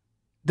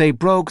 They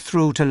broke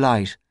through to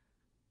light.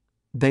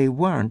 They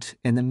weren't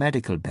in the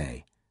medical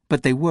bay,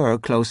 but they were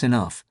close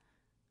enough.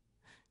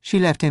 She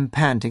left him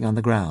panting on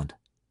the ground.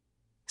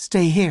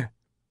 "Stay here,"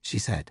 she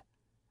said,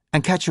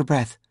 "and catch your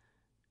breath.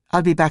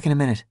 I'll be back in a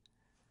minute."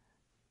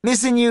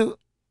 "Missing you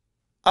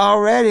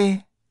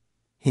already,"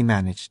 he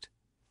managed.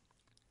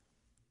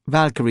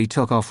 Valkyrie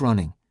took off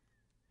running.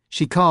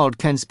 She called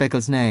Ken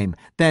Speckle's name,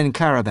 then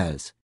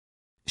Clarabelle's.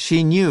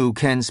 She knew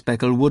Ken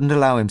Speckle wouldn't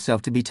allow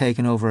himself to be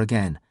taken over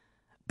again,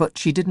 but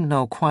she didn't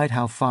know quite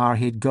how far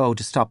he'd go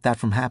to stop that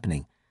from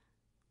happening.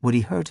 Would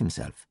he hurt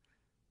himself?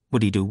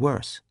 Would he do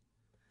worse?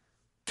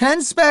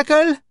 "Ken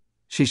Speckle,"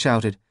 she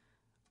shouted.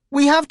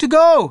 "We have to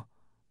go!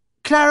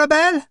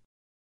 Clarabelle?"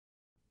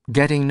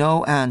 Getting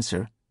no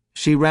answer,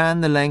 she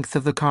ran the length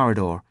of the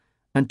corridor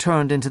and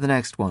turned into the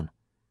next one.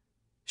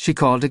 She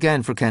called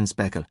again for Ken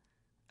Speckle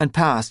and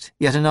passed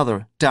yet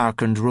another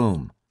darkened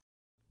room.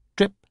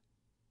 Drip.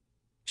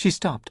 She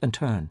stopped and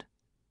turned.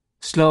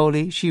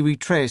 Slowly she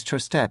retraced her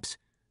steps.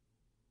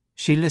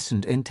 She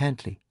listened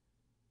intently.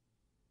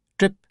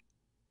 Drip.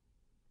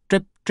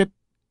 Drip, drip.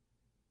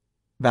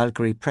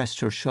 Valkyrie pressed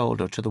her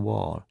shoulder to the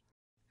wall,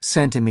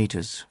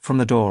 centimetres from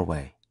the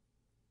doorway.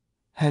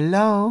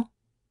 "Hello,"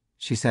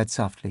 she said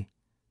softly.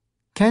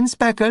 "Ken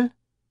Speckle?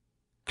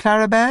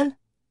 Clarabelle?"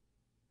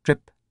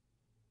 Drip.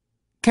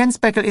 "Ken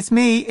Speckle, it's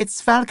me,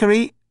 it's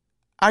Valkyrie.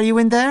 Are you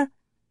in there?"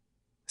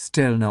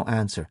 Still no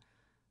answer.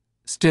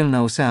 Still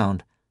no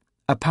sound,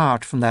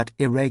 apart from that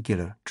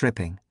irregular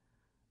dripping.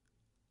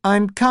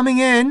 "I'm coming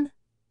in,"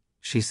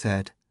 she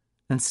said,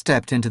 and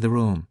stepped into the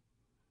room.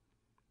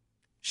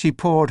 She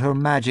poured her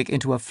magic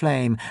into a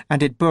flame,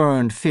 and it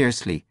burned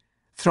fiercely,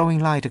 throwing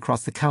light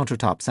across the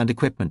countertops and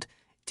equipment,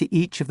 to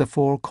each of the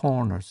four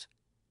corners.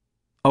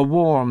 A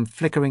warm,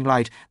 flickering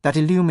light that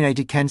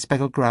illuminated Ken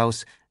Speckle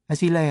Grouse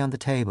as he lay on the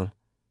table,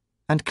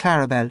 and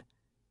Clarabelle,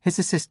 his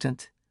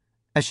assistant,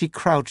 as she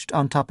crouched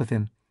on top of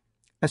him,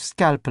 a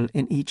scalpel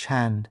in each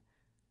hand.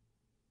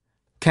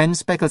 Ken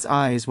Speckle's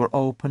eyes were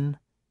open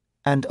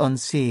and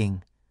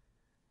unseeing,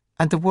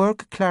 and the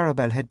work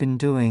Clarabelle had been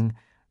doing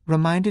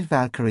reminded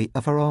Valkyrie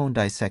of her own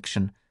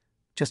dissection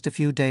just a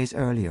few days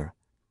earlier.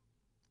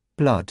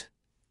 Blood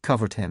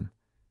covered him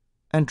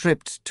and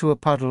dripped to a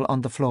puddle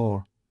on the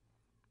floor.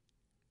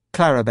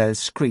 Clarabelle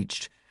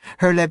screeched,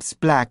 her lips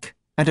black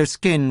and her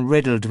skin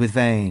riddled with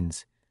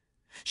veins.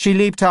 She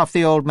leaped off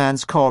the old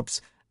man's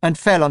corpse and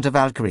fell onto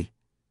Valkyrie.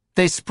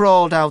 They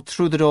sprawled out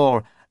through the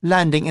door,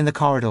 landing in the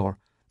corridor,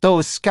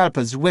 those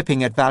scalpels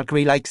whipping at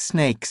Valkyrie like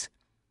snakes.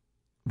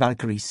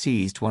 Valkyrie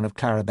seized one of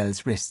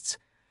Clarabelle's wrists,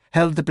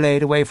 held the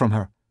blade away from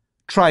her,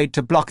 tried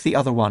to block the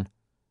other one,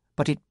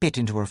 but it bit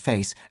into her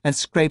face and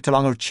scraped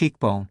along her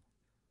cheekbone.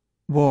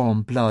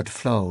 Warm blood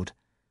flowed.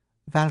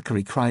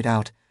 Valkyrie cried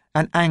out,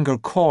 and anger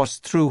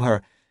coursed through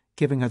her,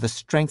 giving her the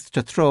strength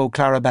to throw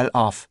Clarabelle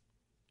off.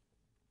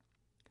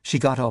 She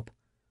got up,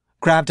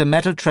 grabbed a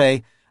metal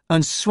tray,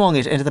 and swung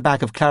it into the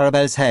back of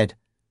Clarabelle's head.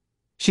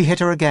 She hit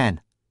her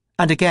again,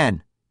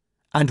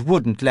 and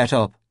wouldn't let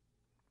up.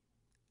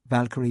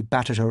 Valkyrie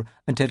battered her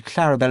until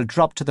Clarabelle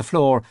dropped to the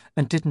floor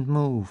and didn't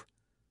move.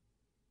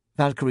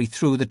 Valkyrie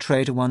threw the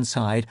tray to one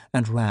side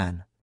and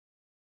ran.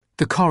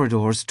 The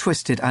corridors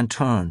twisted and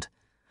turned.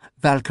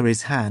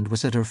 Valkyrie's hand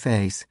was at her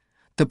face,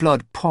 the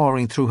blood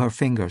pouring through her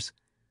fingers.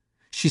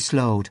 She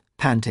slowed,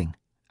 panting,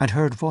 and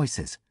heard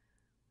voices.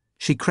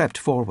 She crept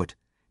forward,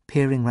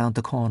 peering round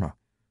the corner.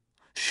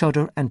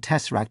 Shudder and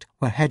Tesseract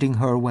were heading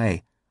her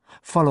way,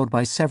 followed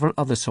by several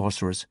other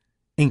sorcerers,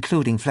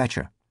 including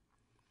Fletcher.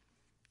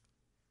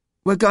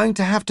 "We're going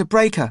to have to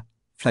break her,"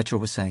 Fletcher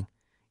was saying.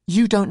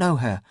 "You don't know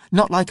her,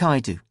 not like I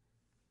do."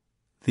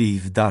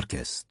 "Leave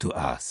Darkest to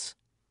us,"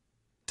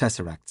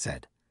 Tesseract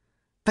said.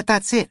 "But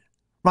that's it,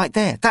 right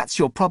there, that's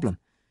your problem.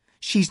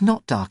 She's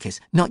not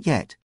Darkest, not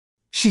yet.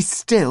 She's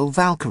still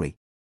Valkyrie.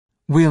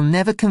 We'll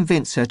never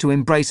convince her to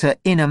embrace her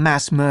inner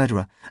mass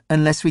murderer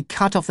unless we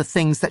cut off the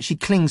things that she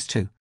clings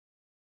to."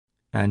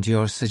 "And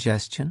your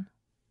suggestion?"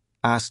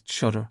 asked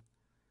Shudder.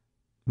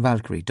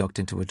 Valkyrie ducked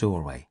into a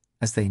doorway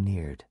as they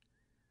neared.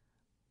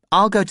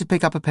 "I'll go to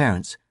pick up her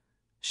parents.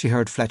 she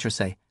heard Fletcher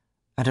say,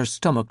 and her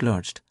stomach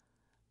lurched.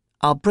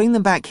 "I'll bring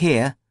them back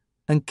here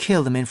and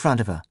kill them in front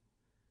of her."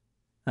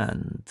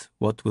 "And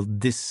what will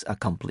this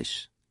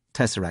accomplish?"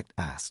 Tesseract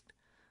asked.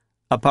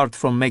 "Apart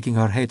from making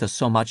her hate us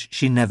so much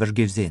she never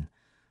gives in.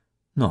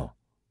 No,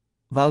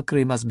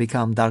 Valkyrie must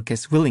become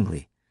Darkest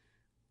willingly.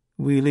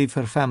 We leave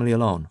her family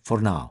alone, for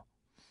now."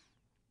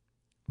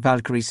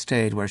 Valkyrie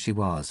stayed where she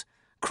was,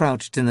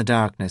 crouched in the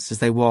darkness as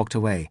they walked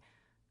away,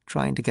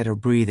 trying to get her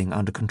breathing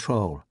under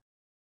control.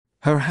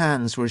 Her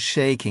hands were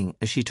shaking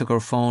as she took her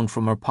phone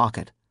from her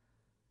pocket.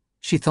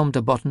 She thumbed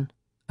a button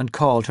and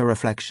called her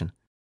reflection.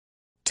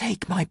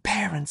 "Take my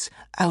parents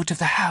out of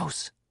the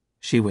house,"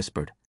 she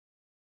whispered.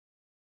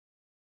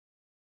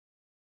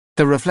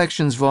 The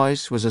reflection's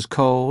voice was as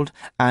cold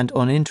and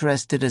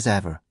uninterested as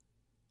ever.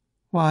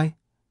 "Why?"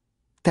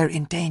 "They're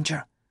in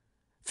danger.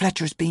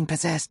 Fletcher's been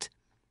possessed.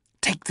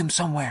 Take them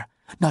somewhere,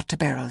 not to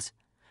Beryl's.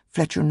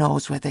 Fletcher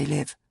knows where they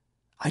live.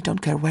 I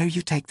don't care where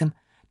you take them,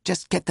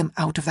 just get them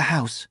out of the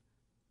house."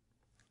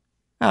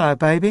 "Hello,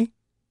 baby,"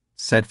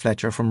 said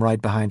Fletcher from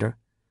right behind her.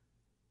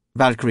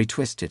 Valkyrie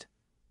twisted,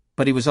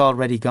 but he was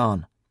already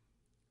gone.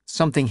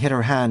 Something hit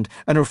her hand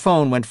and her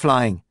phone went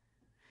flying.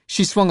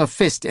 She swung a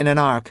fist in an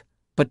arc,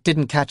 but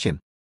didn't catch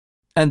him.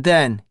 And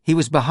then he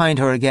was behind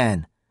her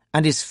again,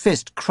 and his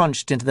fist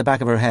crunched into the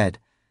back of her head.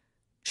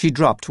 She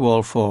dropped to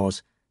all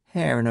fours,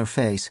 hair in her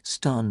face,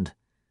 stunned.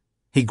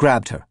 He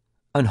grabbed her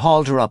and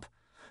hauled her up,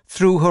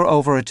 threw her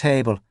over a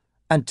table,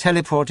 and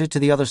teleported to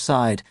the other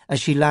side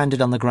as she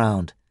landed on the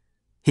ground.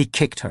 He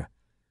kicked her,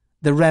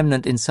 the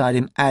remnant inside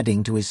him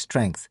adding to his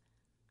strength.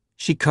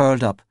 She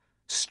curled up,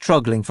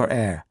 struggling for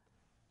air.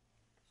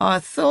 "I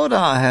thought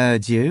I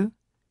heard you,"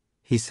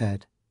 he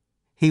said.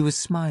 He was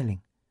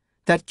smiling,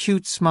 that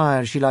cute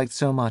smile she liked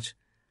so much.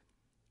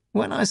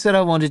 "When I said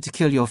I wanted to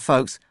kill your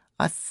folks,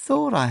 I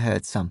thought I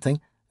heard something,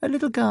 a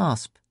little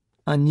gasp.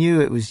 I knew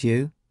it was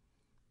you."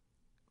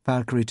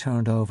 Valkyrie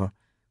turned over,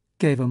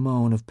 gave a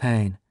moan of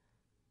pain.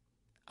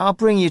 "I'll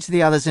bring you to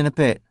the others in a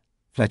bit,"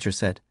 Fletcher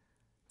said.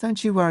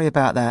 "Don't you worry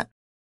about that.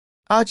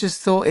 I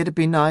just thought it'd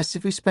be nice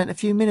if we spent a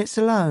few minutes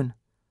alone.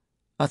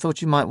 I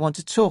thought you might want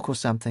to talk or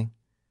something."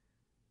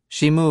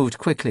 She moved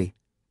quickly,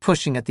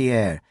 pushing at the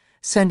air,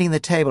 sending the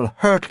table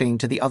hurtling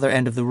to the other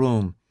end of the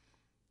room.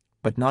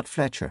 But not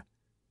Fletcher.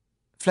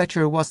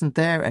 Fletcher wasn't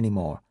there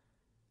anymore.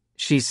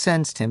 She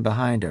sensed him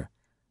behind her,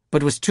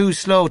 but was too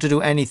slow to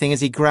do anything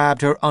as he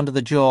grabbed her under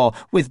the jaw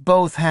with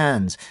both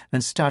hands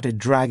and started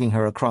dragging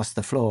her across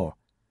the floor.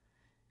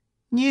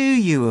 "Knew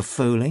you were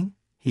fooling,"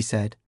 he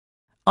said.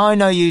 "I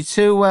know you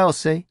too well,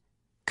 see?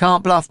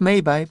 Can't bluff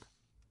me, babe."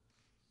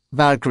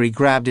 Valkyrie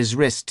grabbed his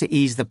wrist to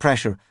ease the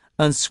pressure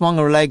and swung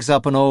her legs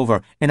up and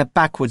over in a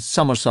backward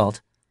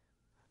somersault.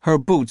 Her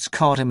boots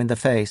caught him in the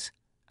face,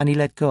 and he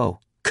let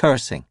go,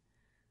 cursing.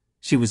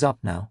 She was up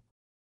now.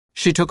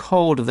 She took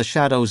hold of the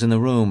shadows in the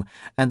room,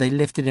 and they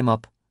lifted him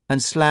up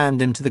and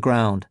slammed him to the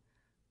ground.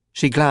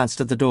 She glanced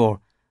at the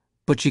door,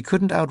 but she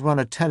couldn't outrun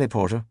a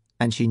teleporter,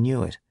 and she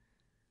knew it.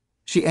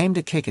 She aimed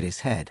a kick at his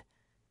head.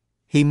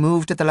 He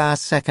moved at the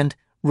last second,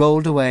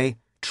 rolled away,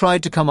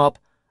 tried to come up,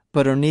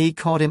 but her knee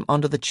caught him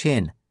under the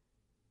chin.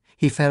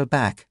 He fell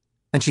back,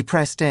 and she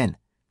pressed in.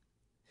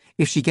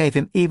 If she gave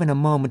him even a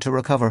moment to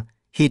recover,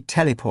 he'd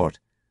teleport.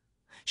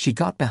 She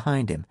got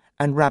behind him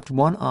and wrapped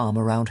one arm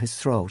around his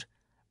throat,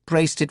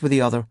 braced it with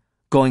the other,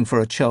 going for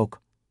a choke.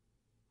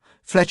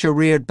 Fletcher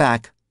reared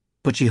back,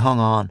 but she hung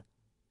on.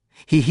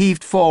 He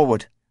heaved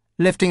forward,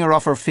 lifting her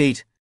off her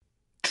feet,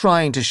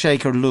 trying to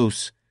shake her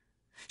loose.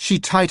 She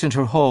tightened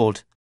her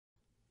hold.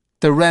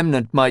 The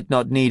remnant might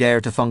not need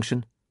air to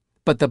function,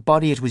 but the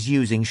body it was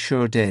using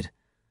sure did.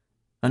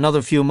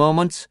 Another few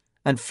moments,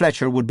 and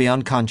Fletcher would be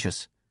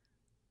unconscious.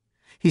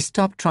 He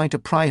stopped trying to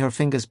pry her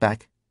fingers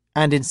back,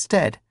 and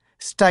instead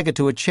staggered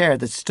to a chair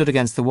that stood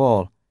against the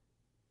wall.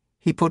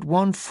 He put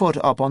one foot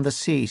up on the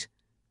seat.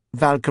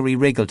 Valkyrie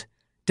wriggled,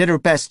 did her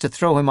best to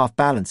throw him off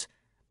balance,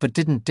 but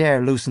didn't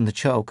dare loosen the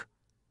choke.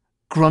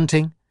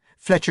 Grunting,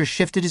 Fletcher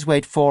shifted his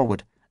weight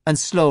forward and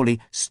slowly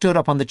stood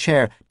up on the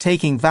chair,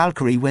 taking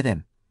Valkyrie with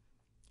him.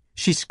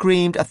 She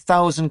screamed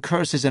 1,000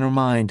 curses in her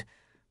mind,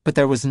 but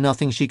there was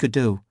nothing she could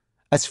do,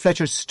 as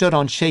Fletcher stood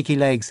on shaky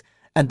legs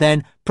and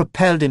then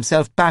propelled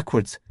himself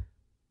backwards.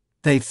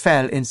 They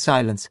fell in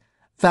silence,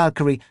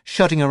 Valkyrie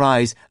shutting her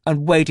eyes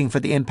and waiting for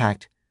the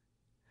impact.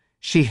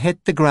 She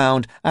hit the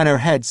ground and her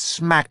head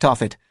smacked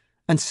off it,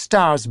 and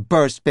stars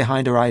burst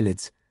behind her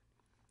eyelids.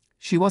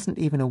 She wasn't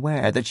even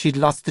aware that she'd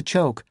lost the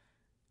choke.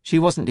 She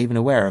wasn't even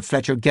aware of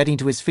Fletcher getting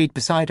to his feet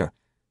beside her.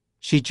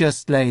 She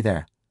just lay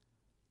there.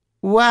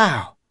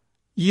 "Wow,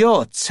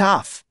 you're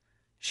tough,"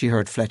 she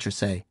heard Fletcher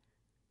say.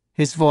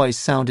 His voice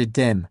sounded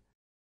dim.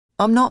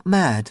 "I'm not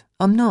mad,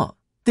 I'm not.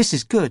 This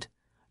is good.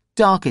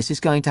 Darkest is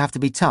going to have to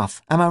be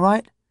tough, am I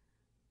right?"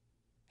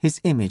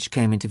 His image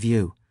came into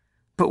view.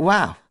 "But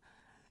wow,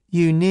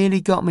 you nearly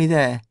got me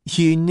there.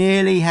 You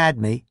nearly had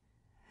me.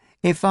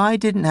 If I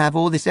didn't have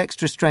all this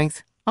extra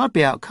strength, I'd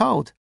be out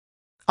cold.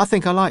 I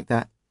think I like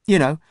that. You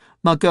know,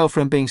 my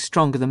girlfriend being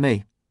stronger than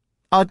me.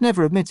 I'd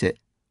never admit it.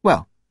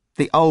 Well,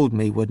 the old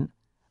me wouldn't.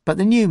 but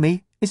the new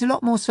me is a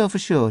lot more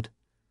self-assured."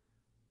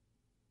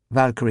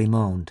 Valkyrie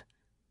moaned,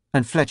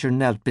 and Fletcher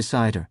knelt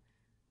beside her.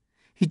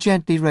 He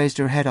gently raised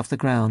her head off the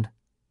ground,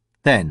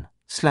 then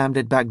slammed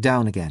it back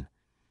down again.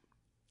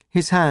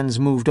 His hands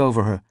moved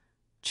over her,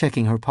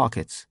 checking her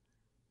pockets.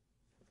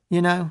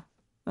 "You know,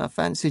 I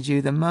fancied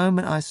you the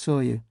moment I saw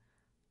you.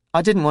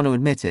 I didn't want to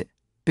admit it,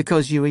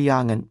 because you were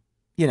young and,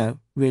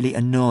 really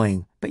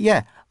annoying. But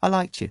yeah, I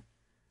liked you.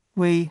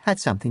 We had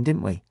something,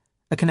 didn't we?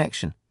 A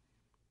connection.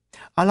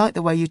 I liked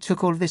the way you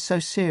took all of this so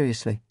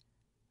seriously.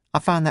 I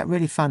found that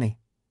really funny.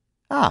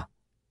 Ah,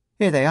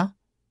 here they are."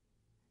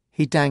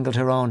 He dangled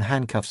her own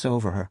handcuffs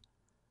over her.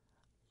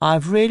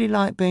 "I've really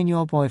liked being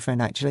your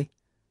boyfriend, actually.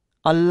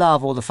 I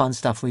love all the fun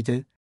stuff we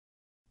do.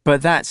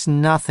 But that's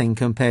nothing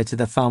compared to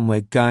the fun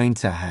we're going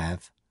to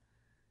have."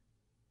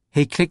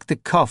 He clicked the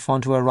cuff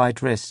onto her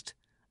right wrist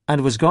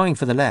and was going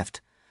for the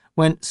left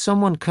when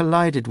someone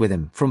collided with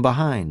him from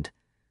behind.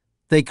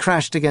 They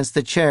crashed against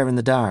the chair in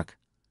the dark.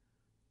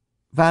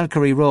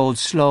 Valkyrie rolled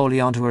slowly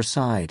onto her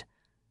side.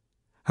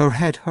 Her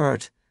head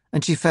hurt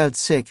and she felt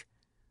sick,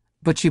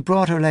 but she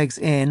brought her legs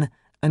in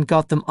and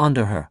got them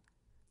under her.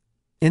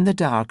 In the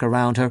dark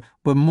around her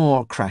were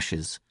more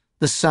crashes,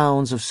 the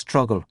sounds of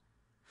struggle.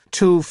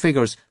 Two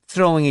figures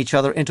throwing each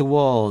other into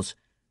walls.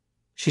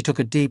 She took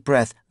a deep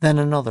breath, then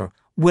another,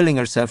 willing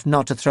herself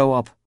not to throw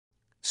up.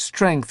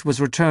 Strength was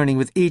returning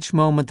with each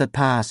moment that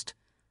passed.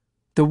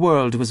 The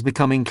world was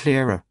becoming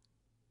clearer.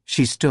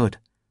 She stood.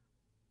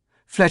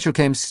 Fletcher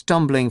came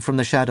stumbling from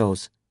the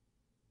shadows.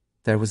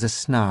 There was a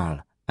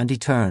snarl, and he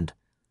turned,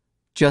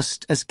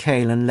 just as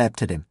Cain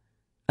leapt at him,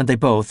 and they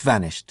both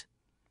vanished.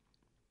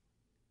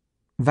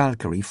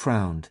 Valkyrie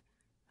frowned,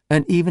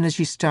 and even as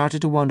she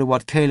started to wonder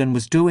what Cain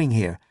was doing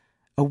here,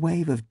 a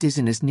wave of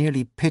dizziness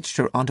nearly pitched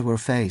her onto her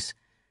face.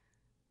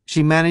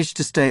 She managed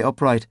to stay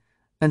upright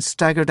and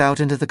staggered out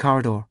into the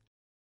corridor.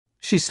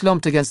 She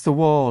slumped against the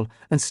wall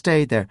and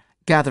stayed there,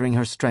 gathering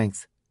her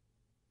strength.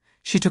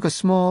 She took a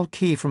small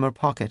key from her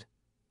pocket,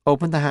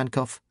 opened the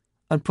handcuff,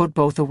 and put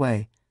both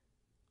away.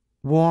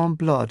 Warm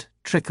blood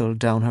trickled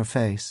down her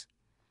face.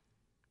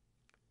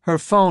 Her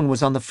phone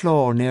was on the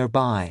floor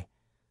nearby.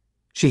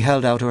 She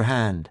held out her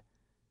hand.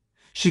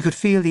 She could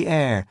feel the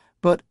air,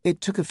 but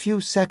it took a few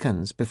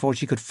seconds before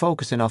she could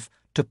focus enough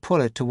to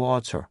pull it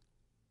towards her.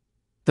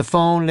 The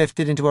phone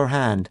lifted into her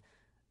hand,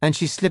 and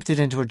she slipped it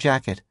into her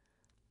jacket,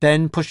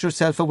 then pushed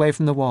herself away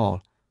from the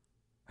wall.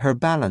 Her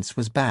balance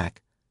was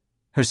back.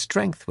 Her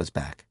strength was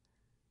back.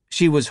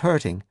 She was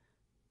hurting,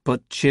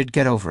 but she'd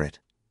get over it.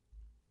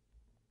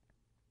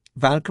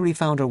 Valkyrie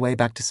found her way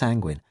back to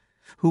Sanguine,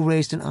 who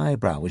raised an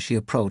eyebrow as she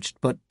approached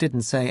but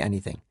didn't say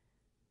anything.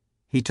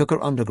 He took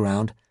her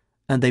underground,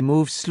 and they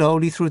moved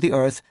slowly through the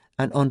earth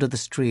and under the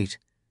street.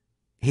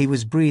 He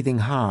was breathing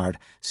hard,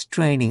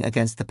 straining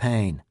against the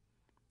pain.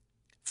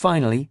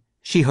 Finally,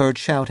 she heard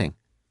shouting.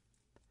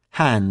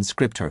 Hands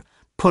gripped her,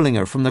 pulling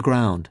her from the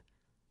ground.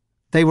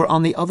 They were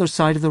on the other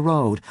side of the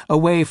road,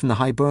 away from the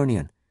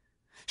Hibernian.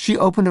 She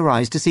opened her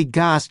eyes to see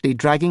Ghastly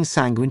dragging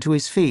Sanguine to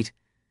his feet,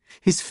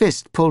 his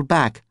fist pulled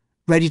back,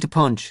 ready to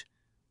punch.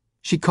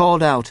 She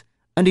called out,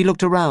 and he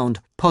looked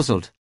around,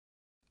 puzzled.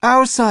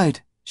 "Our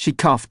side," she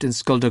coughed in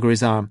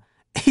Skulduggery's arm.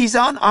 "He's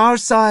on our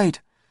side."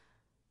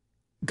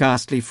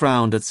 Ghastly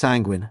frowned at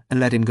Sanguine and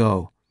let him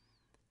go.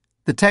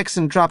 The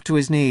Texan dropped to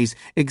his knees,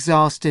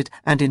 exhausted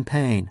and in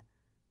pain.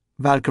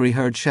 Valkyrie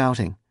heard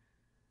shouting.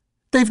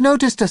 "They've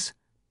noticed us,"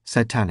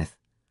 said Tanith.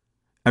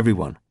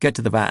 "Everyone, get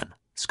to the van,"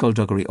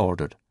 Skulduggery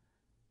ordered.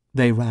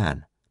 They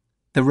ran.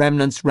 The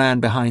Remnants ran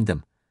behind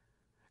them.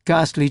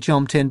 Ghastly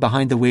jumped in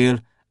behind the wheel,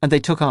 and they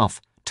took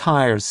off,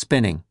 tires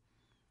spinning.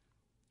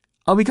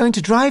 "Are we going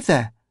to drive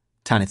there?"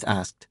 Tanith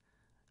asked.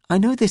 "I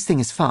know this thing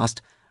is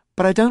fast,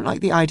 but I don't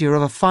like the idea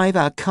of a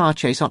 5-hour car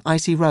chase on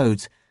icy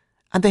roads.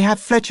 And they have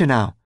Fletcher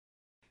now.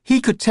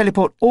 He could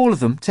teleport all of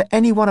them to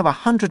any one of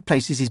 100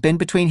 places he's been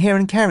between here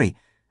and Kerry,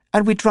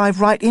 and we'd drive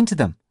right into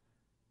them."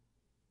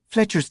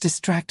 "Fletcher's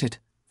distracted,"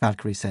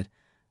 Valkyrie said.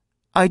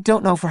 "I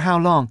don't know for how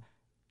long.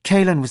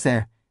 Cain was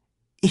there.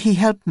 He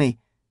helped me.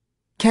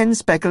 Ken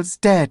Speckle's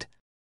dead."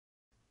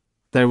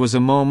 There was a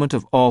moment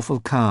of awful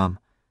calm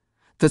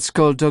that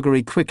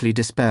Skulduggery quickly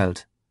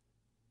dispelled.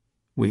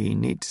 "We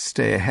need to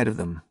stay ahead of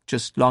them,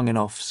 just long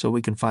enough so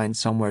we can find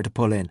somewhere to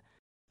pull in.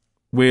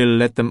 We'll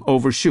let them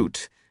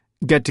overshoot,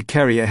 get to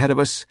Kerry ahead of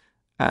us,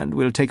 and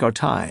we'll take our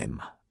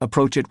time,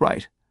 approach it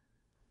right."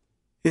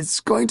 "It's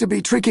going to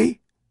be tricky,"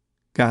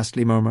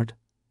 Ghastly murmured.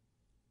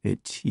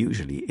 "It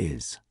usually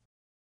is."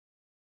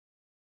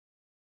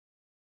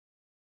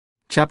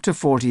 Chapter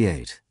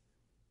 48.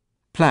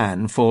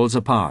 Plan falls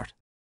apart.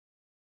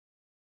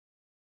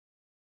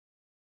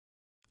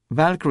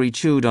 Valkyrie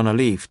chewed on a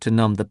leaf to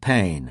numb the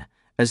pain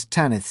as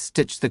Tanith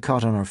stitched the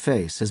cut on her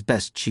face as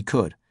best she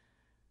could.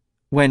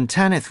 When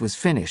Tanith was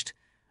finished,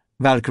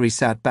 Valkyrie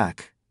sat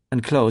back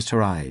and closed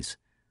her eyes.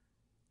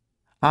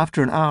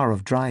 After an hour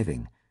of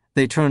driving,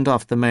 they turned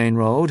off the main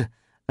road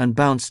and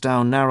bounced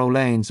down narrow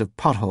lanes of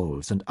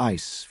potholes and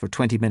ice for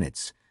 20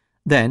 minutes,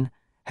 then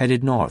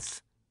headed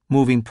north,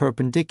 moving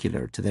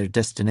perpendicular to their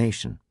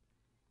destination.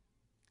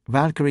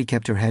 Valkyrie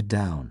kept her head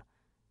down.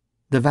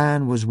 The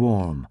van was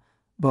warm,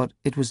 but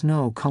it was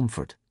no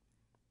comfort.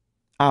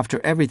 After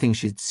everything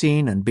she'd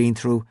seen and been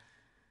through,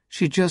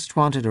 she just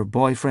wanted her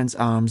boyfriend's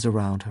arms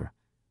around her.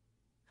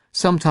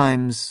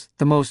 Sometimes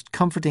the most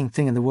comforting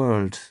thing in the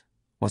world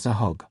was a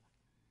hug.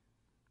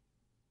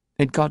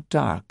 It got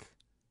dark,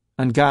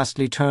 and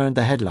Ghastly turned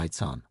the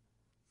headlights on.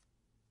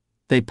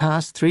 They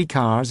passed 3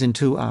 cars in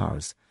 2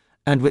 hours,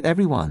 and with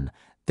every one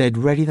they'd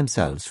ready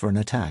themselves for an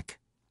attack.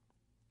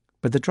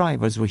 But the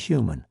drivers were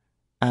human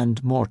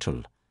and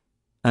mortal,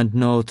 and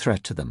no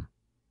threat to them.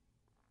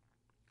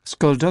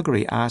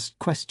 Skulduggery asked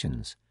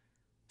questions.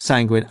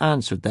 Sanguine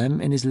answered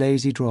them in his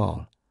lazy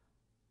drawl.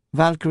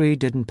 Valkyrie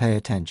didn't pay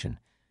attention.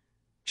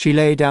 She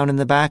lay down in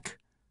the back,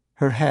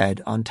 her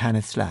head on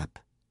Tanith's lap,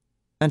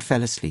 and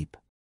fell asleep.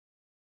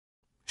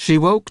 She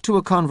woke to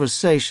a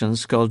conversation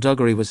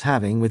Skulduggery was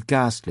having with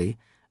Ghastly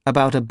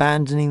about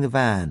abandoning the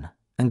van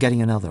and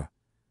getting another.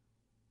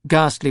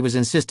 Ghastly was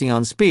insisting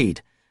on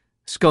speed.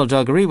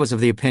 Skulduggery was of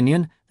the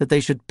opinion that they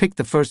should pick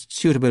the first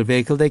suitable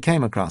vehicle they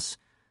came across.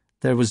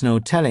 There was no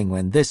telling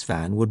when this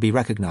van would be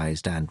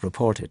recognised and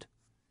reported.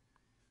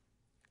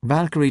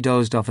 Valkyrie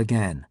dozed off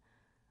again,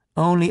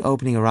 only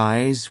opening her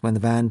eyes when the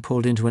van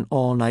pulled into an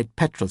all-night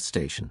petrol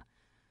station.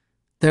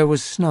 There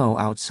was snow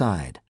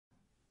outside.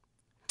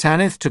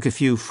 Tanith took a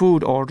few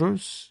food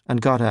orders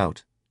and got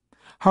out,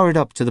 hurried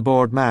up to the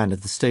bored man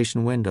at the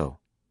station window.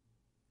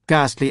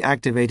 Ghastly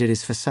activated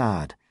his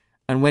facade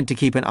and went to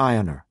keep an eye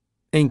on her,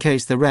 in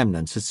case the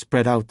remnants had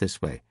spread out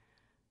this way.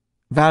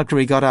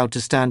 Valkyrie got out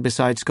to stand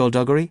beside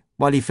Skulduggery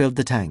while he filled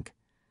the tank.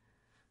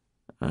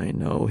 "I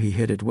know he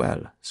hid it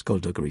well,"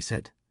 Skulduggery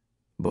said,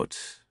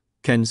 "but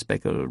Ken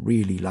Speckle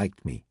really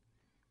liked me."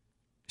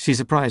 She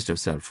surprised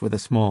herself with a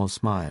small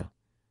smile.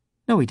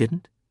 "No, he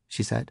didn't,"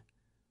 she said.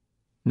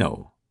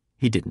 "No,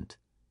 he didn't.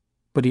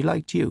 But he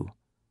liked you."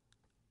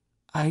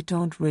 "I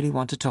don't really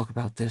want to talk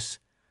about this.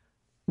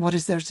 What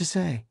is there to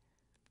say?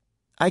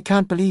 I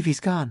can't believe he's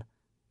gone.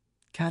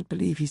 Can't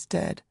believe he's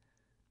dead.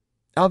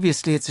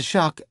 Obviously it's a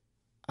shock.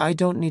 I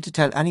don't need to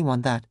tell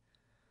anyone that."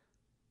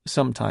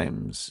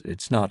 "Sometimes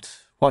it's not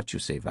what you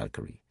say,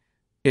 Valkyrie.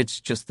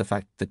 It's just the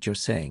fact that you're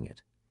saying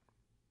it."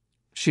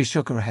 She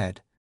shook her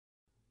head.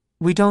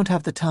 "We don't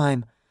have the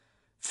time.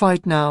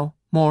 Fight now,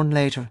 mourn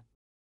later.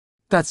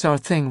 That's our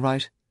thing,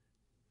 right?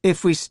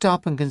 If we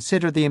stop and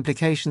consider the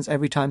implications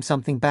every time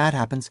something bad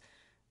happens,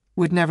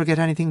 we'd never get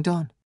anything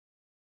done."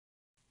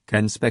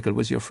 "Ken Speckle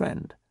was your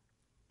friend."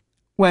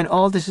 "When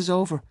all this is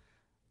over,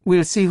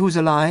 we'll see who's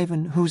alive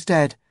and who's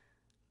dead,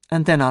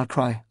 and then I'll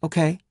cry,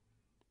 okay?"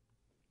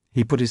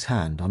 He put his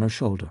hand on her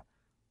shoulder.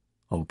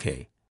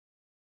 "Okay."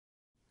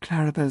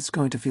 "Clarabelle's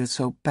going to feel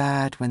so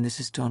bad when this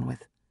is done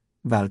with,"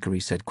 Valkyrie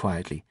said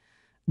quietly,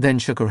 then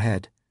shook her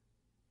head.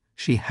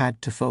 She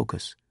had to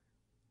focus.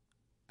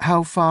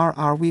 "How far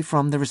are we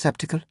from the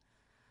receptacle?"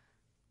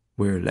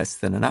 "We're less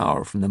than an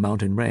hour from the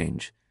mountain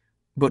range,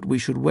 but we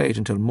should wait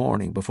until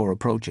morning before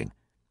approaching.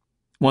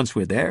 Once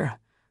we're there,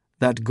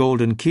 that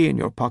golden key in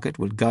your pocket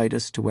will guide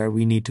us to where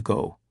we need to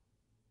go."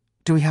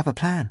 "Do we have a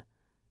plan?"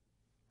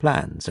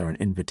 "Plans are an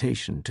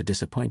invitation to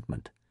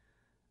disappointment."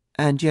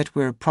 "And yet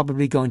we're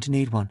probably going to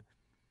need one.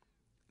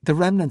 The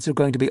remnants are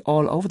going to be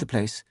all over the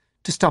place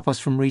to stop us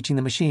from reaching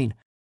the machine.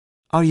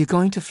 Are you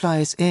going to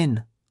fly us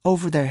in,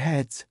 over their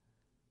heads?"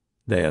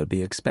 "They'll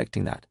be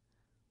expecting that.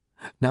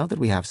 Now that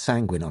we have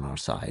Sanguine on our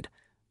side,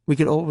 we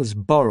could always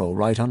burrow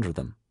right under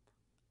them."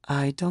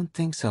 "I don't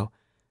think so.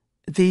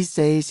 These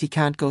days he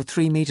can't go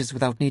 3 meters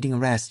without needing a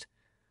rest."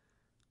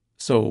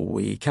 "So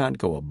we can't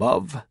go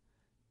above,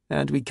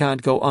 and we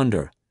can't go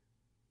under.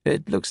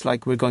 It looks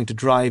like we're going to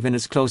drive in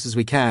as close as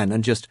we can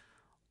and just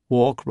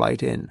walk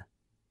right in."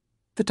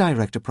 "The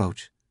direct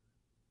approach."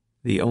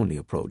 "The only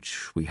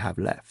approach we have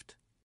left."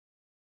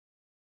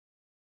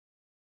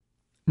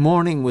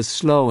 Morning was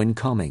slow in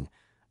coming,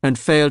 and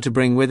failed to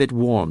bring with it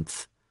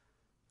warmth.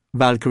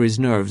 Valkyrie's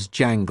nerves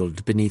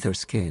jangled beneath her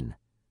skin.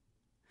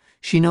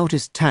 She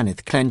noticed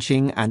Tanith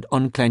clenching and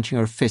unclenching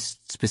her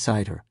fists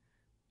beside her,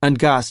 and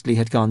Ghastly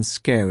had gone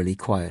scarily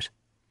quiet.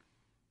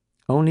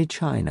 Only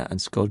China and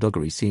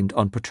Skulduggery seemed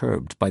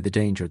unperturbed by the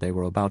danger they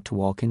were about to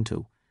walk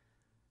into.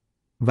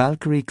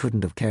 Valkyrie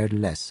couldn't have cared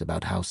less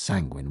about how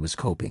Sanguine was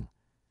coping.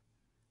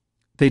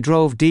 They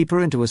drove deeper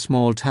into a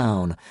small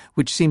town,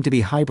 which seemed to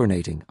be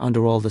hibernating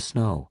under all the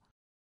snow.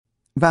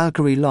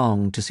 Valkyrie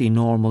longed to see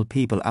normal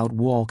people out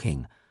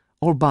walking,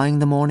 or buying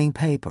the morning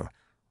paper,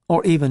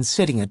 or even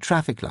sitting at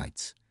traffic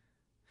lights.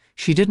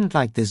 She didn't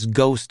like this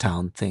ghost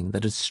town thing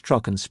that had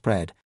struck and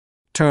spread,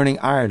 turning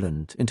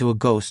Ireland into a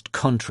ghost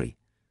country.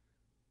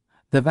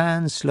 The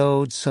van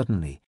slowed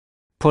suddenly,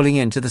 pulling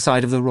in to the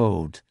side of the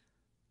road.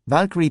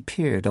 Valkyrie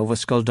peered over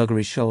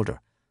Skulduggery's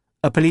shoulder.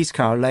 A police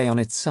car lay on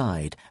its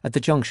side at the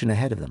junction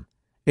ahead of them,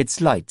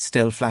 its light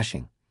still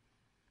flashing.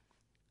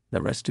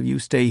 "The rest of you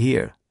stay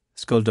here,"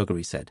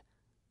 Skulduggery said.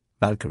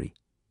 "Valkyrie,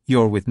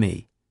 you're with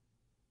me."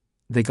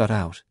 They got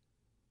out.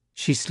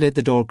 She slid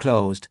the door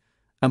closed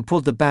and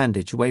pulled the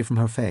bandage away from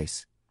her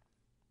face.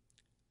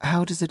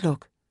 "How does it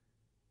look?"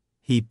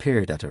 He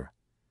peered at her.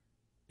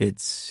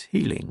 It's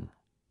healing.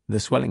 The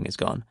swelling is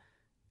gone.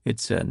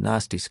 It's a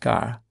nasty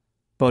scar,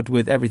 but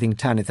with everything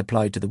Tanith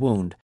applied to the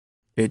wound,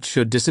 it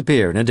should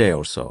disappear in a day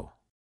or so."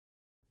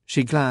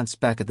 She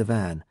glanced back at the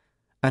van,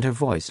 and her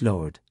voice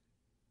lowered.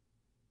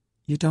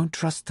 "You don't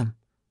trust them?"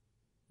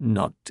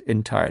 "Not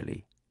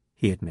entirely,"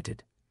 he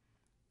admitted.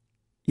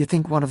 "You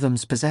think one of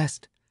them's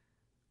possessed?"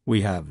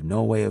 "We have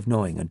no way of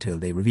knowing until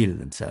they reveal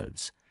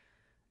themselves.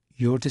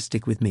 You're to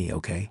stick with me,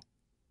 okay?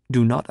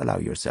 Do not allow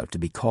yourself to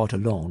be caught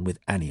alone with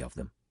any of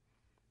them."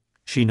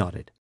 She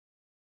nodded.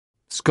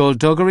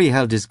 Skulduggery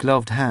held his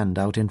gloved hand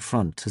out in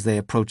front as they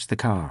approached the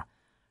car,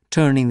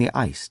 turning the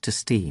ice to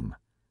steam,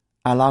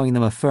 allowing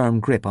them a firm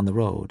grip on the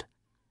road.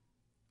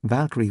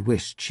 Valkyrie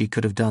wished she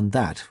could have done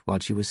that while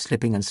she was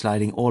slipping and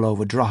sliding all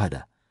over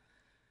Drogheda.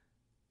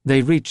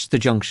 They reached the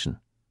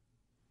junction.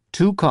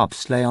 2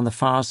 cops lay on the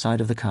far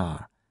side of the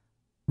car.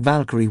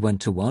 Valkyrie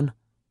went to one,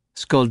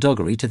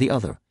 Skulduggery to the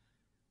other.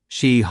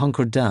 She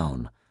hunkered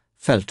down,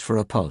 felt for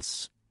a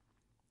pulse.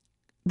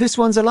 "This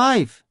one's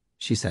alive,"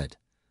 she said.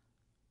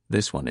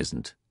 "This one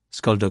isn't,"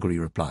 Skulduggery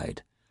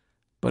replied.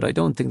 "But I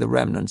don't think the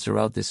Remnants are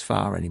out this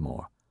far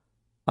anymore.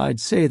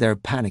 I'd say they're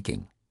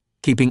panicking,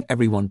 keeping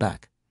everyone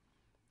back."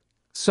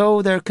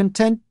 "So they're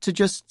content to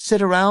just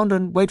sit around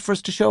and wait for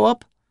us to show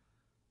up?"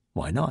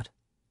 "Why not?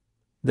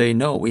 They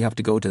know we have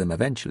to go to them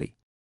eventually.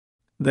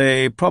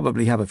 They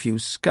probably have a few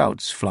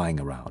scouts flying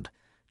around,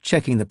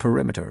 checking the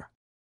perimeter.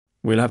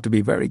 We'll have to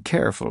be very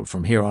careful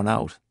from here on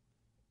out."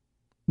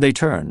 They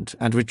turned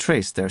and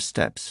retraced their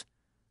steps.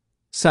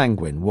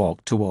 Sanguine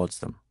walked towards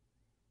them.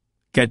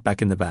 "Get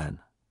back in the van,"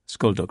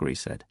 Skulduggery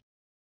said.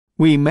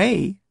 "We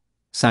may,"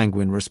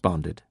 Sanguine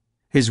responded,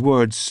 his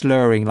words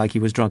slurring like he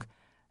was drunk,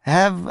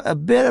 "have a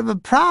bit of a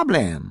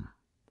problem."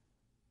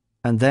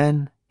 And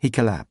then he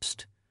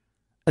collapsed.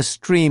 A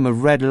stream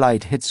of red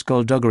light hit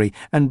Skulduggery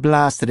and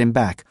blasted him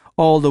back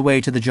all the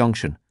way to the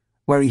junction,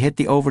 where he hit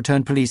the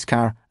overturned police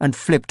car and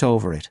flipped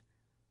over it.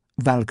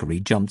 Valkyrie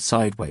jumped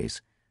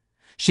sideways.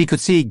 She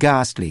could see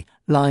Ghastly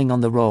lying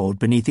on the road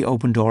beneath the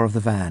open door of the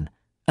van,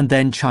 and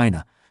then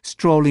China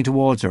strolling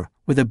towards her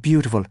with a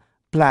beautiful,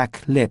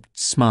 black-lipped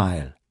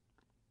smile.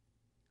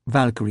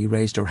 Valkyrie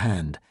raised her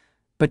hand,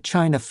 but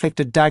China flicked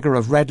a dagger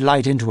of red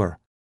light into her.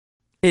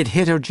 It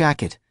hit her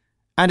jacket,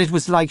 and it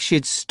was like she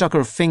had stuck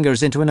her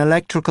fingers into an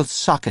electrical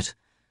socket.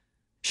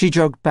 She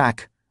jerked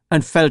back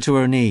and fell to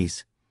her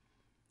knees.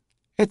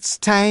 "It's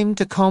time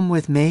to come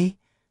with me,"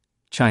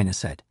 China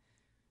said.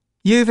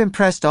 "You've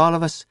impressed all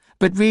of us,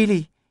 but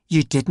really,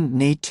 you didn't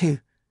need to.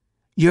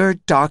 You're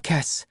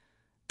Darkess.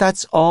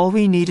 That's all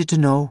we needed to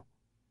know."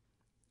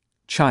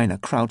 China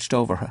crouched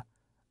over her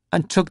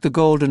and took the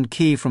golden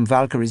key from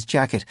Valkyrie's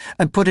jacket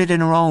and put it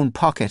in her own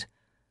pocket.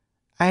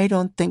 "I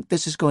don't think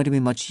this is going to be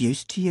much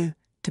use to you,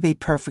 to be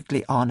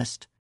perfectly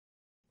honest."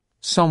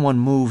 Someone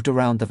moved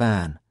around the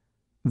van.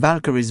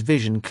 Valkyrie's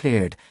vision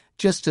cleared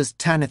just as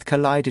Tanith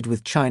collided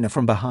with China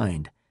from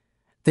behind.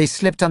 They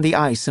slipped on the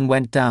ice and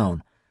went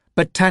down,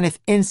 but Tanith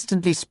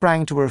instantly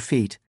sprang to her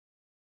feet.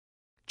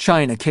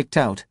 China kicked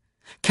out,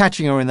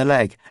 catching her in the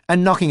leg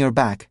and knocking her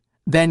back,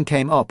 then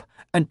came up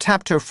and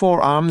tapped her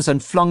forearms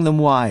and flung them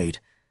wide.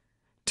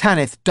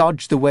 Tanith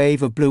dodged the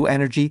wave of blue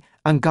energy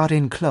and got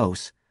in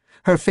close,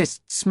 her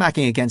fist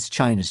smacking against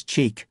China's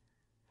cheek.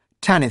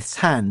 Tanith's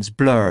hands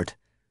blurred.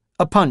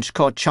 A punch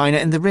caught China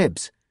in the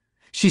ribs.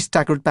 She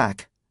staggered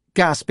back,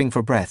 gasping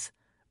for breath,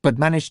 but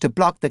managed to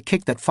block the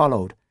kick that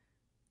followed.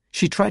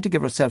 She tried to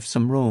give herself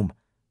some room,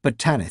 but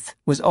Tanith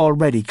was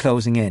already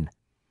closing in.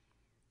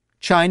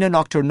 China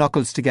knocked her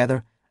knuckles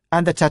together,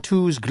 and the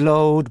tattoos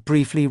glowed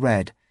briefly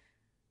red.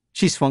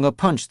 She swung a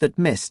punch that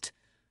missed,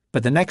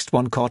 but the next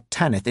one caught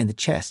Tanith in the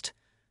chest.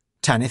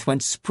 Tanith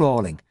went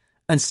sprawling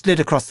and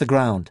slid across the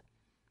ground.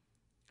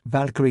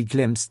 Valkyrie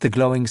glimpsed the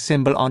glowing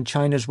symbol on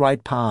China's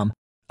right palm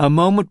a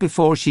moment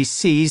before she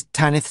seized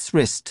Tanith's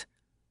wrist.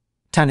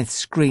 Tanith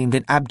screamed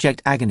in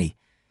abject agony,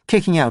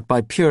 kicking out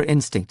by pure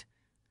instinct.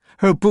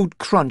 Her boot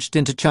crunched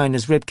into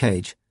China's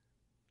ribcage.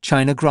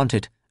 China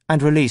grunted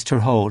and released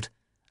her hold,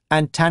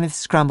 and Tanith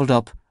scrambled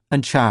up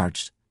and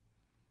charged.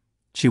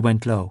 She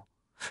went low,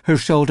 her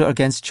shoulder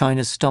against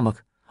China's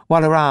stomach,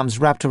 while her arms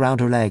wrapped around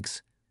her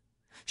legs.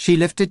 She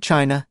lifted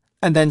China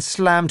and then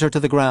slammed her to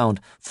the ground,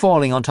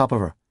 falling on top of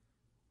her.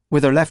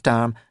 With her left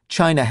arm,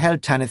 China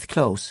held Tanith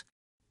close,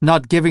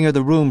 not giving her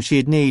the room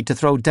she'd need to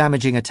throw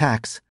damaging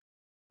attacks.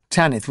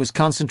 Tanith was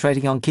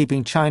concentrating on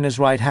keeping China's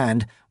right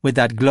hand, with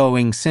that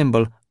glowing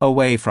symbol,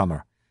 away from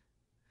her.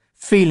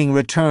 Feeling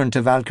returned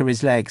to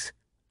Valkyrie's legs,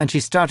 and she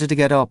started to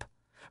get up.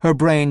 Her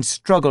brain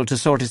struggled to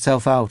sort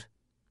itself out.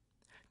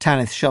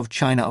 Tanith shoved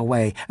China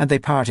away, and they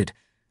parted,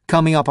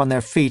 coming up on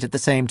their feet at the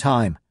same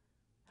time.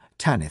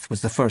 Tanith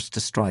was the first to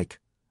strike,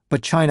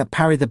 but China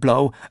parried the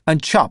blow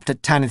and chopped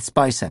at Tanith's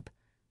bicep.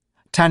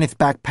 Tanith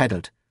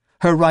backpedaled,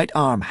 her right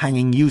arm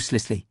hanging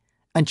uselessly,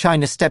 and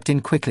China stepped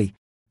in quickly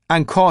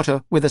and caught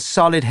her with a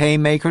solid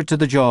haymaker to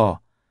the jaw.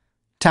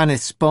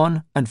 Tanith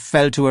spun and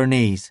fell to her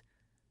knees.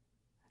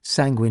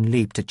 Sanguine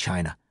leaped at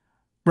China,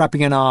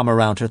 wrapping an arm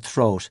around her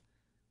throat.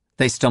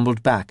 They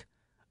stumbled back,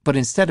 but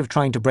instead of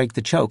trying to break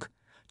the choke,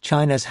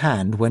 China's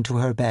hand went to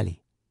her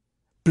belly.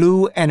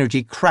 Blue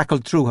energy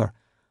crackled through her,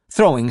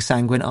 throwing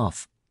Sanguine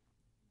off.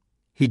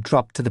 He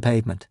dropped to the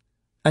pavement,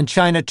 and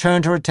China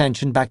turned her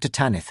attention back to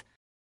Tanith.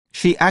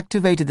 She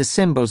activated the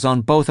symbols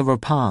on both of her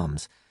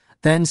palms,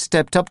 then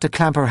stepped up to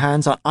clamp her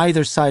hands on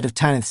either side of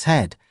Tanith's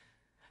head.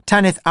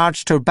 Tanith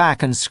arched her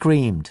back and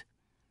screamed.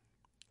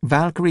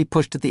 Valkyrie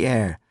pushed at the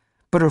air,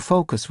 but her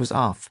focus was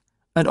off,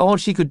 and all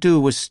she could do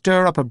was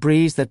stir up a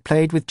breeze that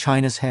played with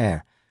China's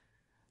hair.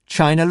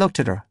 China looked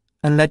at her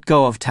and let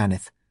go of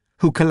Tanith,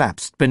 who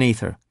collapsed beneath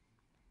her.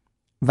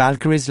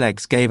 Valkyrie's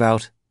legs gave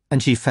out,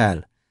 and she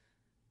fell.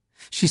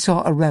 She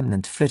saw a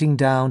remnant flitting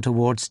down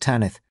towards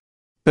Tanith,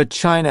 but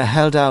China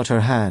held out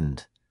her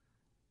hand.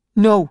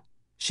 "No,"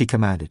 she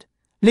commanded.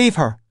 "Leave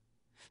her.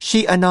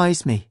 She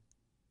annoys me.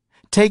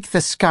 Take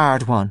the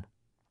scarred one."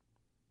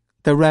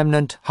 The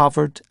remnant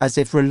hovered as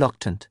if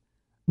reluctant,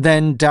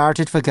 then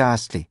darted for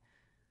Ghastly.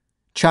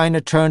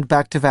 China turned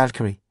back to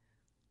Valkyrie.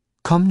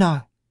 "Come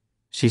now,"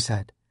 she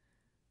said.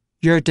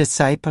 "Your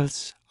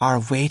disciples are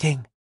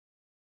waiting."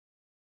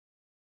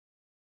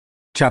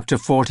 Chapter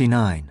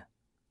 49.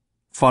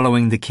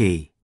 Following the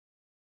Key.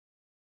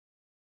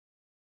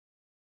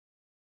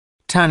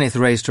 Tanith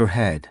raised her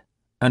head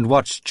and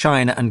watched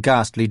China and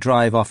Ghastly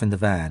drive off in the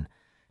van,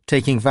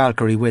 taking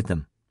Valkyrie with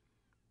them.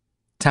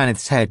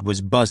 Tanith's head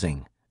was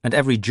buzzing, and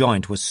every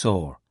joint was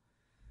sore.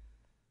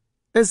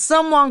 "Is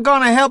someone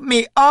gonna help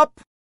me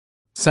up?"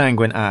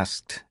 Sanguine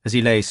asked as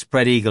he lay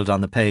spread-eagled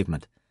on the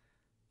pavement.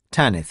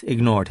 Tanith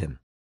ignored him.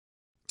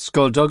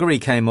 Skulduggery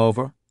came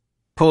over,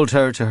 pulled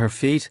her to her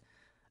feet,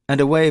 and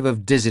a wave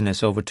of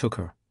dizziness overtook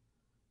her.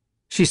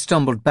 She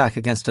stumbled back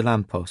against a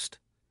lamppost.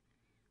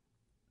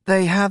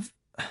 "They have...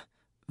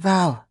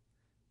 Val,"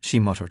 she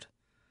muttered,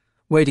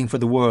 waiting for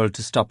the world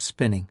to stop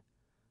spinning.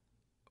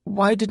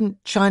 "Why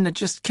didn't China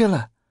just kill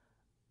her?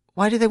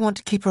 Why do they want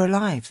to keep her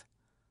alive?"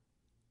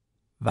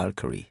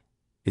 "Valkyrie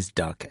is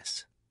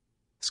Darkess,"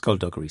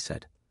 Skulduggery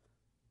said.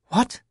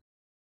 "What?"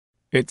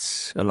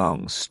 "It's a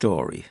long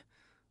story.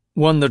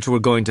 One that we're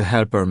going to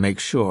help her make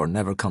sure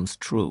never comes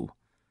true.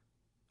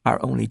 Our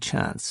only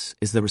chance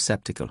is the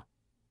receptacle.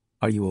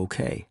 Are you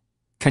okay?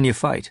 Can you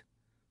fight?"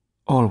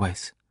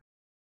 "Always."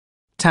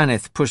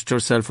 Tanith pushed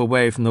herself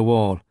away from the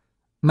wall,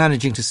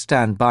 managing to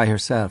stand by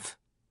herself.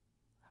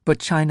 "But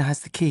China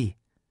has the key.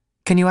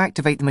 Can you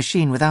activate the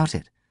machine without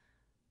it?"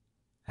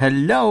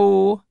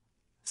 "Hello,"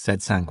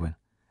 said Sanguine.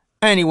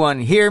 "Anyone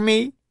hear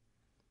me?"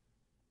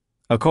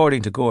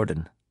 "According to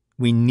Gordon,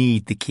 we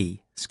need the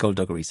key,"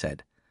 Skulduggery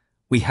said.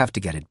 "We have to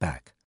get it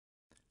back.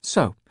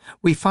 So,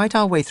 we fight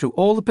our way through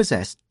all the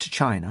possessed to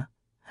China,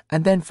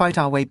 and then fight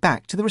our way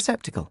back to the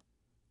receptacle.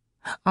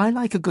 I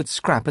like a good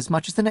scrap as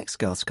much as the next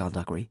girl,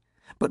 Skulduggery,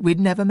 but we'd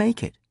never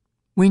make it.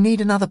 We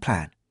need another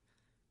plan."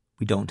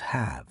 "We don't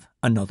have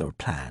another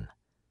plan.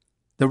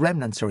 The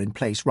remnants are in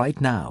place right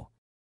now.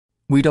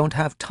 We don't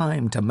have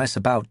time to mess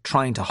about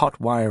trying to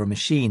hotwire a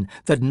machine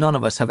that none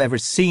of us have ever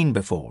seen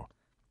before."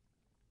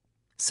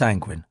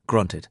 Sanguine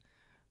grunted.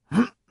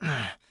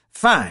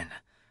 "Fine.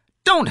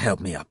 Don't help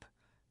me up.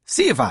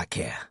 See if I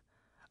care.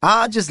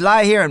 I'll just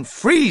lie here and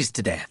freeze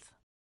to death."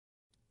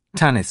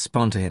 Tanith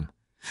spun to him.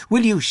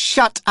 "Will you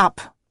shut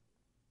up?"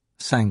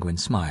 Sanguine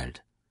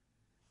smiled.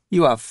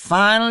 "You are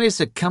finally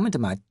succumbing to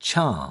my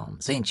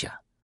charms, ain't you?"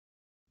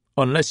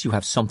 "Unless you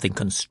have something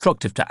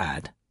constructive to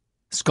add,"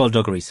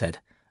 Skulduggery said,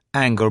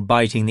 anger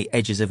biting the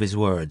edges of his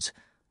words.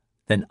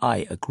 "Then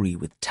I agree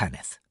with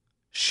Tanith.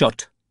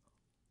 Shut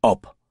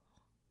up."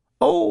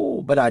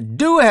 "Oh, but I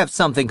do have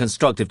something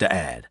constructive to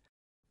add.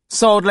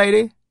 Sword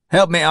Lady,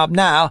 help me up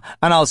now,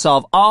 and I'll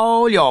solve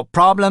all your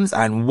problems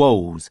and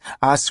woes.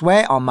 I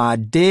swear on my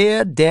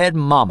dear dead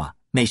mama,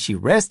 may she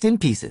rest in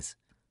pieces."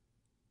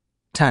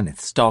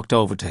 Tanith stalked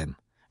over to him,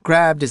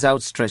 grabbed his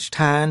outstretched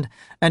hand,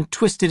 and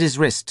twisted his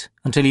wrist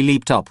until he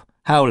leaped up,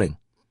 howling.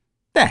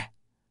 "There,"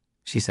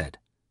 she said.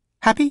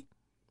 "Happy?"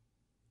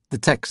 The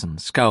Texan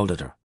scowled at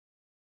her.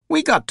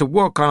 "We got to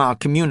work on our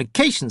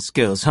communication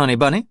skills, honey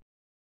bunny."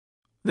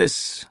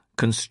 "This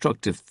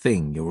constructive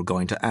thing you were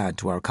going to add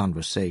to our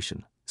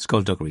conversation,"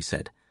 Skulduggery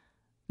said.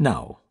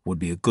 "Now would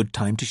be a good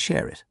time to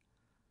share it."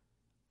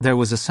 There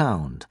was a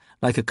sound,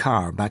 like a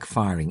car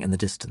backfiring in the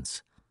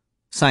distance.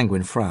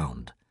 Sanguine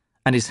frowned,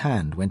 and his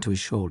hand went to his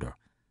shoulder.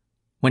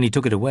 When he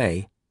took it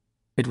away,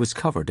 it was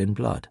covered in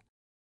blood.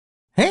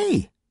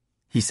 "Hey,"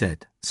 he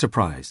said,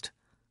 surprised.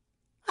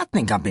 "I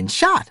think I've been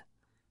shot."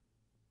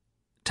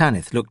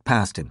 Tanith looked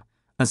past him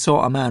and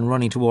saw a man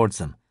running towards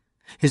them,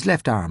 his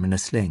left arm in a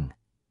sling,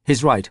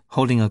 his right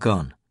holding a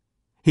gun.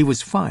 He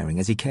was firing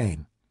as he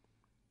came.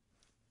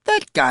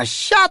 "That guy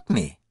shot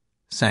me,"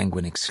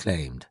 Sanguine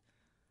exclaimed.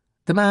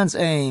 The man's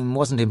aim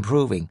wasn't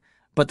improving,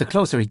 but the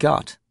closer he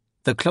got,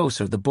 the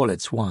closer the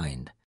bullets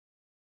whined.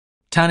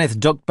 Tanith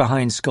ducked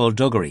behind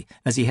Skulduggery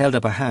as he held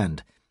up a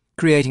hand,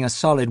 creating a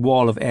solid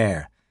wall of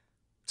air.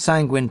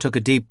 Sanguine took a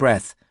deep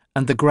breath,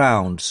 and the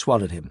ground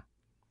swallowed him.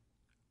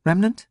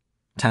 "Remnant?"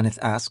 Tanith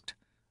asked.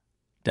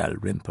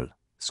 "Dalrymple,"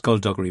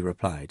 Skulduggery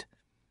replied.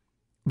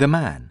 The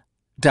man,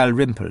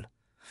 Dalrymple,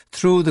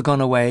 threw the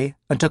gun away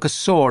and took a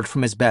sword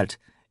from his belt,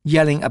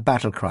 yelling a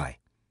battle cry.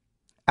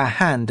 A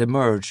hand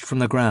emerged from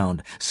the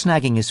ground,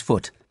 snagging his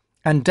foot,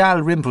 and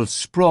Dalrymple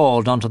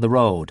sprawled onto the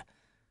road.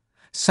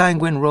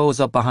 Sanguine rose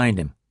up behind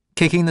him,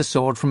 kicking the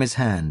sword from his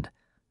hand.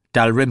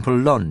 Dalrymple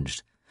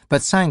lunged,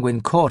 but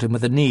Sanguine caught him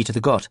with a knee to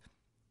the gut,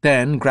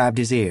 then grabbed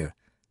his ear.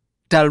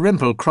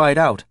 Dalrymple cried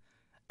out,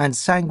 and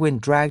Sanguine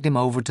dragged him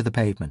over to the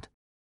pavement.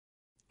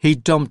 He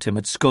dumped him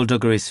at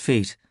Skulduggery's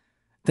feet,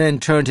 then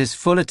turned his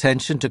full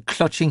attention to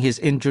clutching his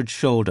injured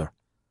shoulder.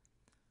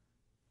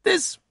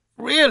 "This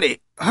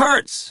really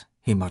hurts,"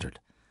 he muttered.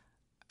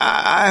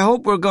 I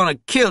hope we're going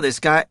to kill this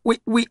guy.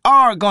 We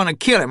are going to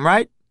kill him,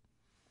 right?"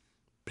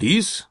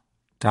 "Please,"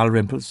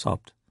 Dalrymple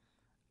sobbed.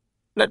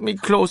 "Let me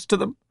close to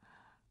them.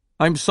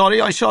 I'm sorry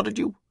I shot at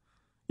you.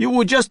 You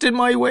were just in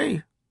my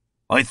way.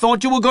 I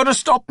thought you were going to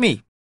stop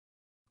me."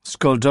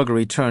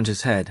 Skulduggery turned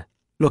his head,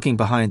 looking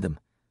behind them.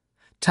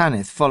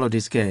 Tanith followed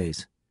his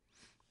gaze.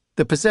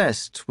 The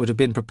possessed would have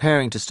been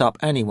preparing to stop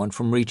anyone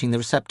from reaching the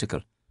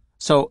receptacle,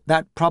 so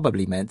that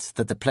probably meant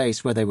that the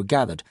place where they were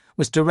gathered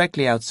was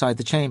directly outside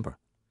the chamber.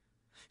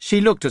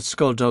 She looked at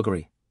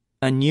Skulduggery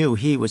and knew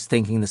he was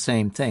thinking the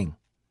same thing.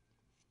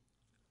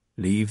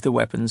 "Leave the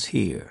weapons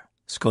here,"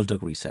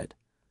 Skulduggery said.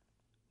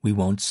 "We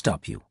won't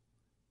stop you."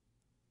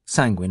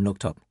 Sanguine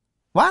looked up.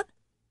 "What?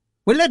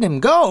 We're letting him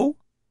go?"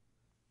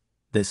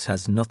 "This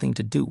has nothing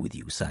to do with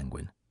you,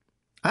 Sanguine.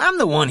 I'm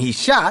the one he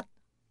shot."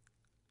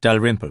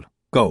 "Dalrymple,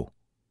 go.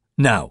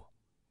 Now."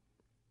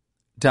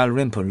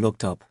 Dalrymple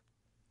looked up,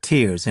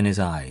 tears in his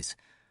eyes,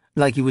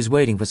 like he was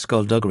waiting for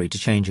Skulduggery to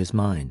change his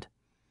mind.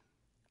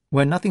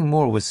 When nothing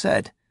more was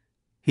said,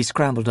 he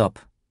scrambled up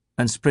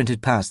and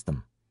sprinted past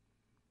them.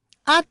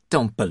 "I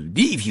don't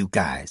believe you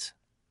guys,"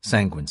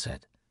 Sanguine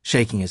said,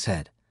 shaking his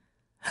head.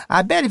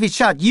 "I bet if he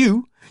shot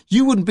you,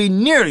 you wouldn't be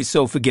nearly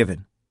so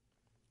forgiving."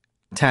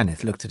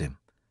 Tanith looked at him.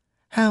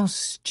 "How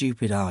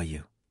stupid are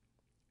you?"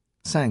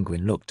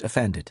 Sanguine looked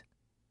offended.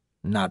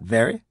 "Not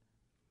very."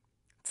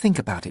 "Think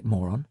about it,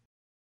 moron.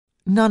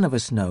 None of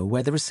us know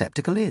where the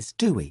receptacle is,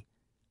 do we?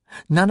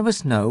 None of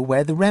us know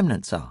where the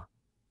remnants are.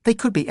 They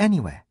could be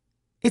anywhere.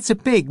 It's a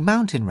big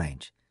mountain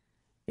range."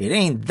 "It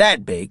ain't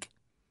that big."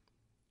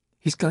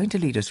 "He's going to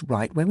lead us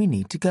right where we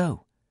need to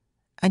go.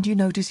 And you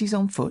notice he's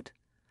on foot?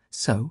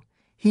 So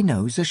he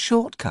knows a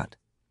shortcut."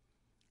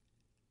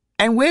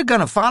 "And we're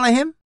going to follow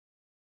him?"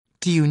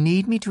 "Do you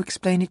need me to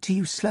explain it to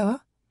you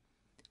slower?"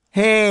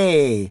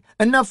 "Hey,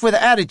 enough with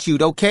the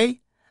attitude,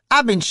 okay?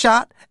 I've been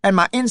shot, and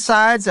my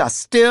insides are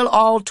still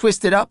all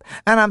twisted up,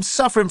 and I'm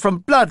suffering from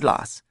blood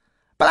loss.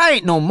 But I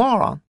ain't no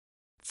moron.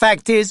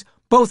 Fact is,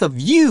 both of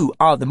you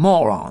are the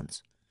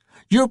morons.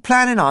 You're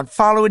planning on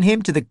following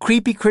him to the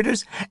creepy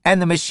critters and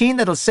the machine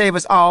that'll save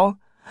us all,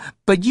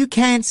 but you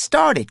can't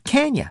start it,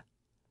 can you?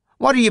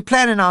 What are you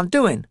planning on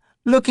doing?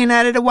 Looking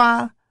at it a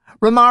while?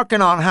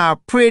 Remarking on how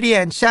pretty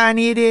and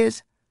shiny it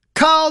is?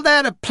 Call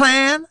that a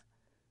plan?"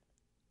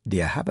 "Do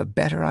you have a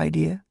better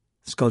idea?"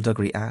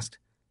 Skulduggery asked.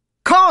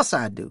 "Course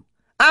I do.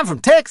 I'm from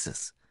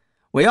Texas.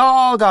 We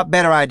all got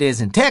better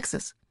ideas in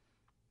Texas.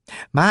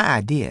 My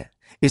idea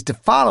is to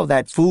follow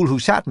that fool who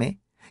shot me,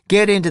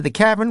 get into the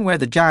cavern where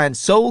the giant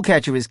soul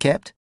catcher is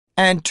kept,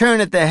 and turn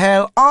it the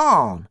hell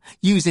on,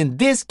 using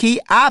this key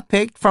I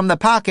picked from the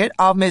pocket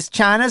of Miss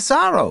China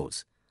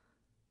Sorrows."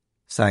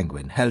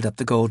 Sanguine held up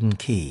the golden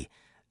key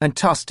and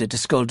tossed it to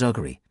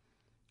Skulduggery.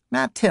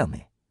 "Now tell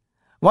me,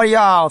 what do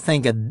y'all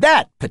think of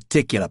that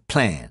particular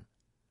plan?"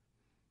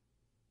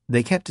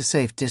 They kept a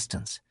safe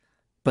distance,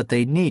 but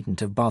they needn't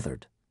have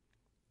bothered.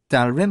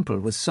 Dalrymple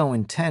was so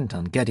intent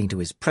on getting to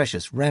his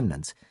precious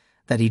remnants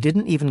that he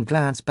didn't even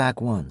glance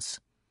back once.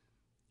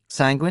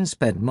 Sanguine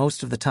spent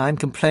most of the time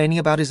complaining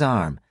about his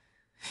arm.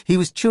 He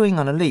was chewing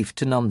on a leaf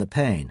to numb the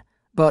pain,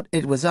 but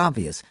it was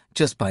obvious,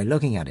 just by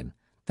looking at him,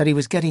 that he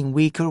was getting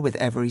weaker with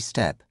every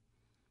step.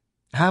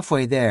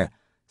 Halfway there,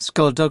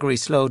 Skulduggery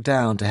slowed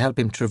down to help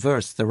him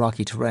traverse the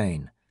rocky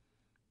terrain.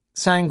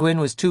 Sanguine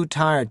was too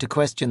tired to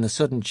question the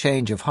sudden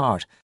change of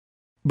heart,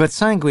 but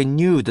Sanguine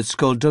knew that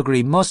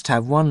Skulduggery must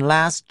have one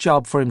last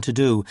job for him to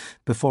do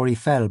before he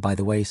fell by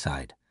the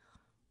wayside.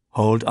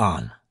 "Hold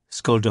on,"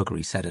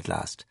 Skulduggery said at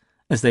last,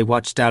 as they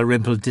watched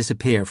Dalrymple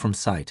disappear from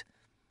sight.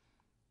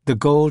 The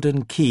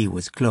golden key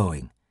was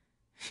glowing.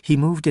 He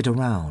moved it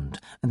around,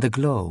 and the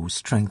glow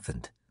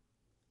strengthened.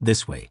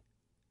 "This way.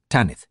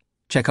 Tanith,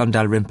 check on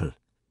Dalrymple."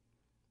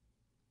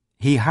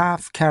 He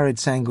half-carried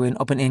Sanguine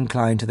up an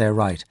incline to their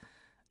right,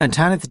 and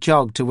Tanith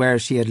jogged to where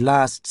she had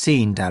last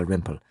seen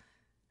Dalrymple.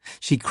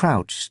 She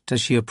crouched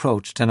as she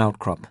approached an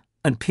outcrop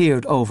and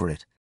peered over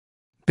it.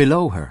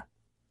 Below her,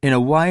 in a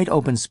wide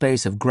open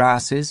space of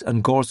grasses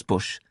and gorse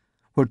bush,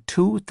 were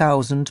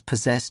 2,000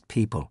 possessed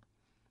people.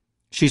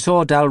 She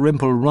saw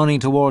Dalrymple running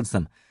towards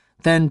them,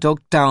 then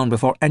ducked down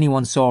before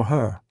anyone saw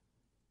her.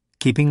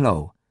 Keeping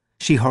low,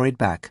 she hurried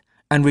back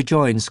and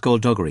rejoined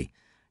Skulduggery,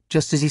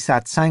 just as he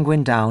sat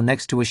Sanguine down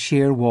next to a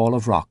sheer wall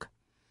of rock.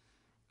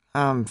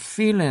 "I'm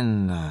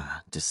feeling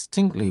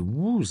distinctly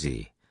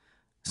woozy,"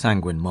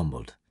 Sanguine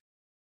mumbled.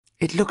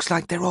 "It looks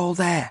like they're all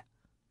there,"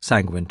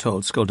 Sanguine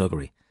told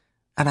Skulduggery.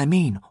 "And I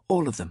mean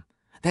all of them.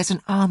 There's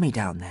an army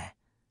down there.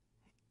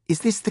 Is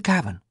this the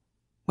cavern?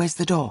 Where's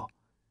the door?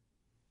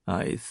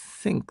 I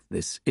think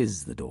this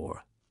is the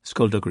door,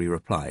 Skulduggery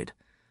replied.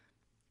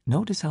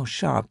 Notice how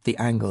sharp the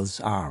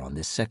angles are on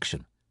this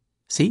section.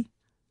 See?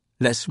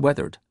 Less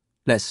weathered,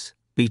 less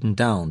beaten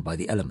down by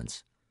the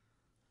elements.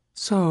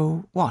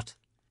 So, what?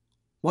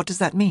 What does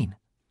that mean?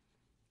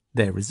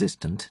 They're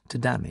resistant to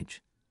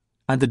damage,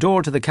 and the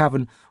door to the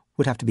cavern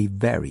would have to be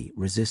very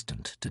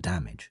resistant to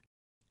damage.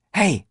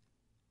 Hey,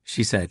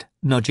 she said,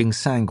 nudging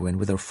Sanguine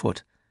with her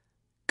foot.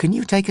 Can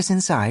you take us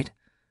inside?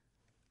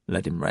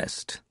 Let him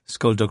rest,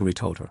 Skulduggery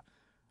told her.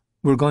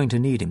 We're going to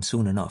need him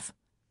soon enough.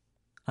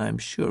 I'm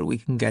sure we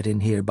can get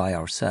in here by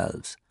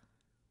ourselves.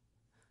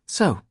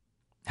 So,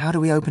 how do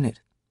we open it?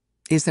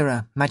 Is there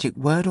a magic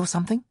word or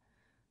something?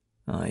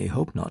 I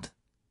hope not.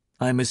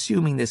 I'm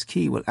assuming this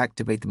key will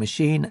activate the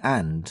machine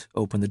and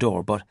open the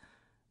door, but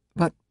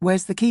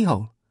where's the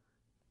keyhole?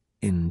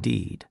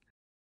 Indeed.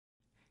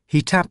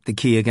 He tapped the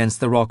key against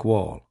the rock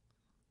wall.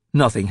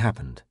 Nothing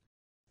happened.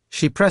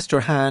 She pressed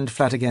her hand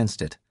flat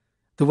against it,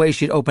 the way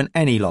she'd open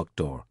any locked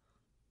door.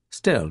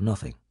 Still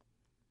nothing.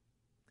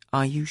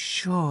 Are you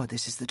sure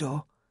this is the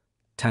door?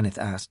 Tanith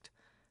asked.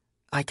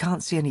 I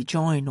can't see any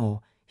join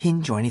or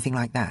hinge or anything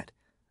like that.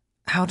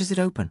 How does it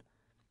open?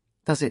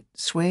 Does it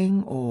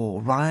swing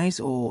or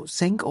rise or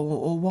sink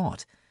or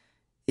what?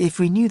 If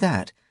we knew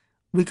that,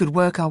 we could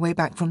work our way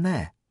back from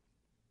there.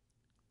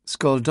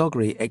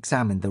 Skulduggery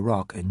examined the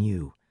rock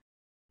anew.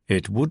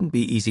 It wouldn't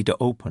be easy to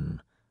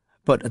open,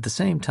 but at the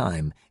same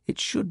time it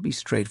should be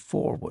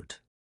straightforward.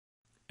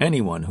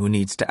 Anyone who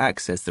needs to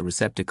access the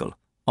receptacle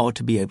ought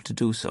to be able to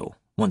do so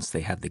once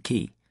they have the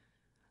key.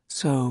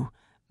 So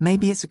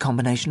maybe it's a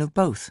combination of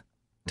both,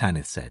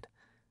 Tanith said.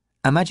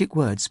 A magic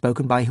word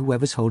spoken by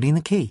whoever's holding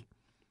the key.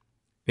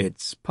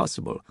 It's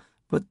possible,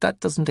 but that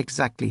doesn't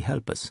exactly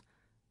help us.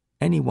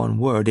 Any one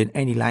word in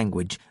any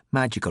language,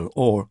 magical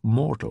or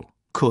mortal,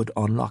 could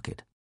unlock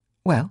it.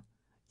 Well,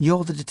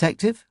 you're the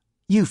detective.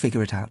 You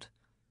figure it out.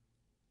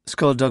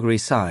 Skulduggery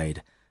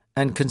sighed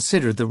and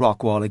considered the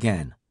rock wall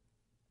again.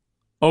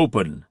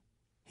 Open,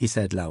 he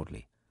said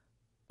loudly.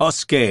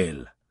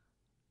 Oscale.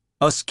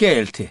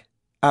 Oscaelte.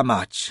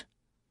 Amach.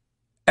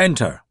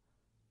 Enter.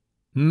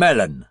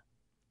 Melon.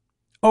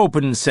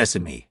 Open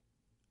sesame.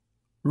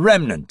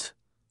 Remnant.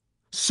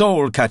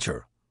 Soul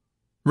catcher.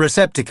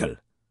 Receptacle.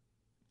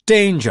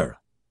 Danger.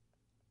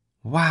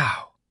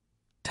 Wow,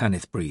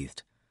 Tanith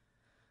breathed.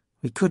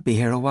 We could be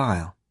here a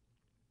while.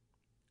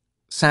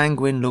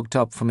 Sanguine looked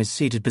up from his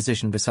seated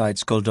position beside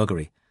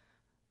Skulduggery.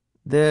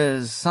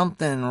 There's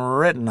something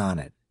written on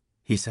it,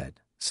 he said,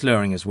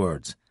 slurring his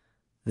words.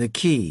 The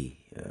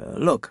key.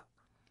 Look.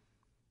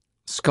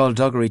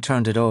 Skulduggery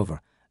turned it over,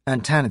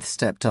 and Tanith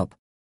stepped up.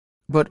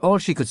 But all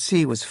she could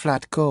see was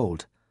flat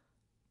gold.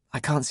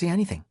 I can't see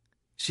anything,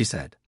 she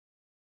said.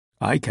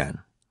 I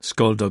can,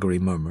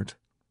 Skulduggery murmured.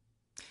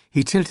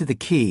 He tilted the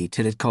key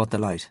till it caught the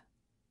light.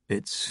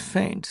 It's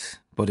faint,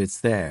 but it's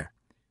there.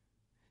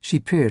 She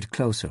peered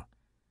closer.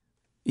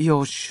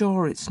 You're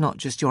sure it's not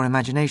just your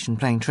imagination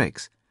playing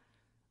tricks?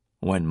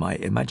 When my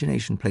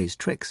imagination plays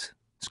tricks,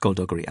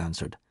 Skulduggery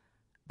answered,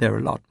 they're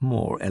a lot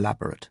more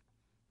elaborate.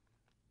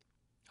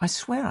 I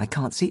swear I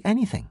can't see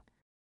anything.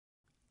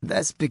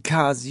 That's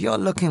because you're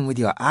looking with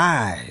your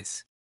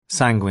eyes,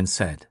 Sanguine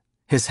said,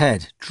 his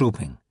head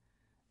drooping.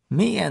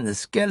 Me and the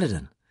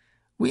skeleton,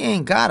 we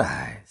ain't got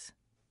eyes.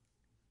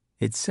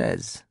 It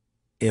says,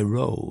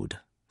 erode,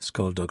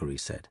 Skulduggery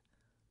said.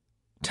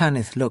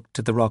 Tanith looked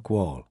at the rock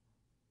wall.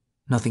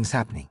 Nothing's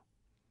happening.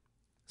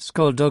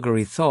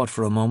 Skulduggery thought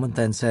for a moment,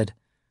 then said,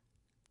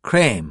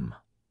 Crame,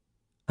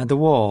 and the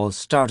wall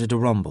started to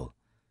rumble.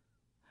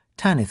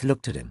 Tanith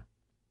looked at him.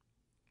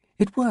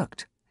 It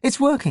worked. It's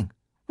working.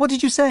 What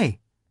did you say?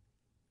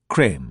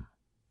 Crame,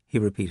 he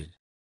repeated.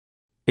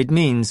 It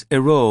means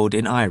erode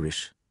in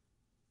Irish.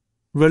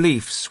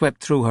 Relief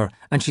swept through her,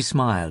 and she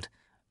smiled,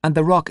 and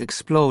the rock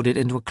exploded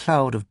into a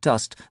cloud of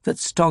dust that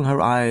stung her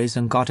eyes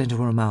and got into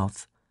her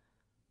mouth.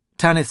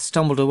 Tanith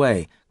stumbled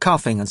away,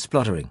 coughing and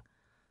spluttering.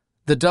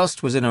 The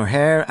dust was in her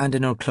hair and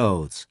in her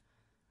clothes.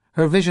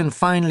 Her vision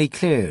finally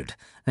cleared,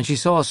 and she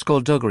saw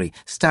Skulduggery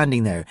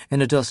standing there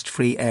in a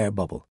dust-free air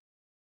bubble.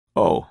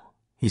 Oh,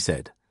 he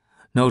said,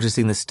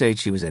 noticing the state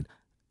she was in.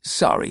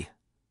 Sorry.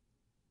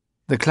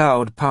 The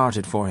cloud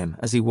parted for him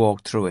as he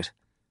walked through it.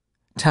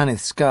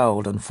 Tanith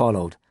scowled and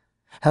followed,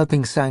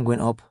 helping Sanguine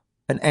up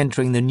and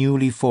entering the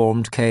newly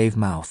formed cave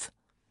mouth.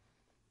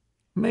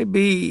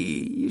 Maybe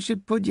you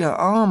should put your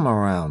arm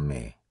around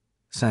me,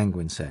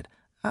 Sanguine said.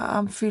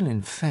 I'm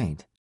feeling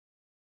faint.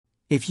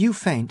 If you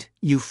faint,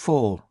 you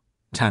fall,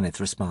 Tanith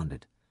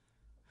responded.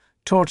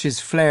 Torches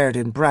flared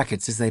in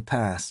brackets as they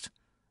passed.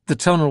 The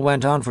tunnel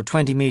went on for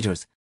 20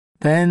 metres,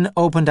 then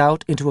opened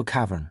out into a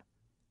cavern.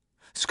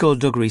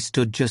 Skulduggery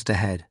stood just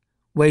ahead,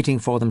 waiting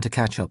for them to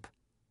catch up.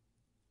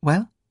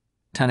 Well?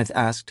 Tanith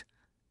asked.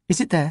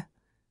 Is it there?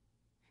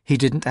 He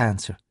didn't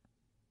answer.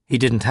 He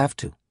didn't have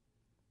to.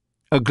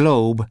 A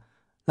globe,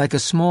 like a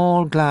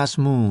small glass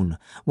moon,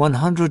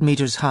 100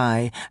 metres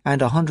high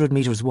and 100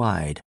 metres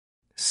wide,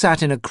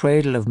 sat in a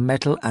cradle of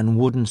metal and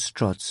wooden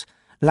struts,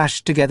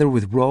 lashed together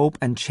with rope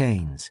and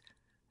chains.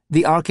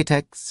 The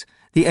architects,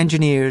 the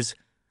engineers,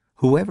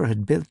 whoever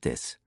had built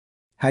this,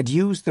 had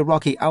used the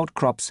rocky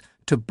outcrops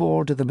to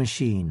bore to the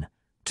machine,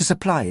 to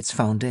supply its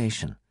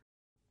foundation.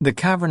 The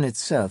cavern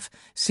itself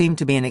seemed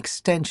to be an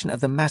extension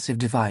of the massive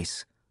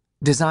device,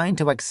 designed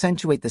to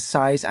accentuate the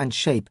size and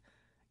shape,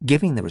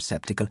 giving the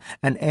receptacle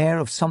an air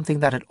of something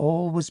that had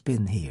always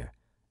been here,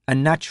 a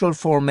natural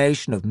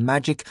formation of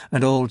magic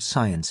and old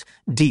science,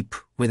 deep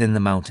within the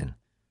mountain.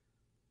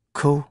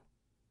 "Cool,"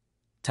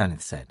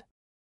 Tanith said.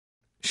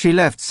 She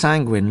left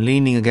Sanguine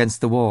leaning against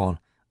the wall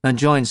and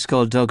joined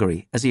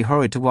Skulduggery as he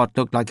hurried to what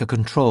looked like a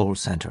control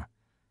centre.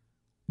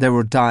 There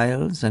were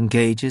dials and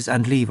gauges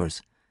and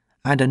levers,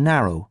 and a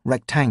narrow,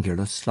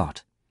 rectangular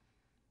slot.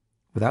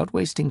 Without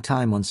wasting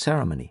time on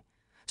ceremony,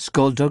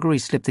 Skulduggery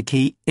slipped the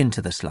key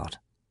into the slot.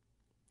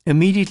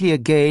 Immediately a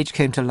gauge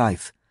came to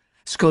life.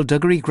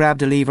 Skulduggery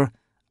grabbed a lever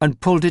and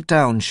pulled it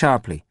down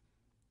sharply.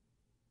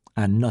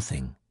 And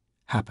nothing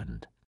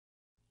happened.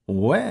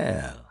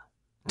 "Well,"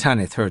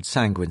 Tanith heard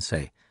Sanguine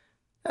say,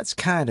 "that's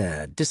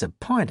kinda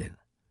disappointing."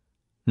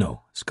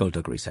 "No,"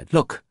 Skulduggery said.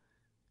 "Look,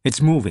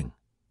 it's moving."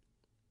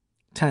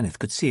 Tanith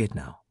could see it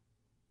now.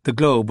 The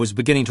globe was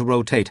beginning to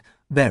rotate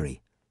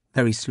very,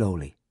 very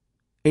slowly.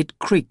 It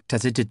creaked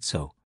as it did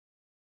so.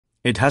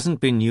 "It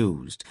hasn't been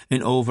used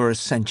in over a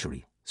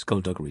century,"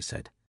 Skulduggery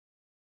said.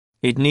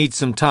 "It needs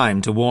some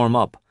time to warm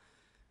up.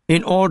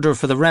 In order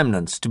for the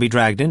remnants to be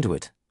dragged into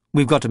it,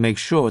 we've got to make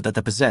sure that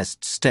the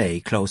possessed stay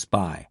close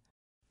by."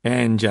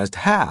 "And just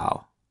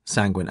how,"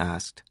 Sanguine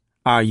asked,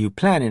 "are you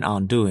planning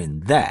on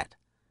doing that?"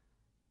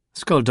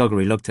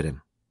 Skulduggery looked at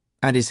him,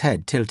 and his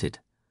head tilted.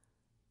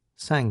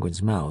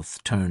 Sanguine's mouth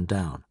turned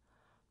down.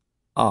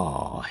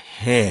 "Oh,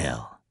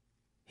 hell,"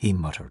 he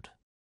muttered.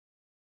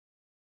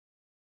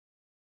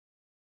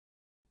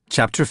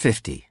 Chapter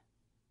 50.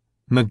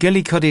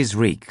 McGillicuddy's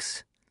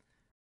Reeks.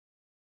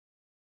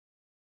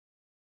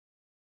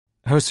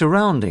 Her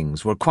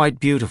surroundings were quite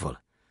beautiful.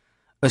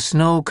 A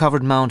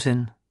snow-covered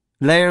mountain,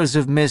 layers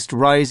of mist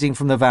rising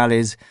from the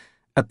valleys,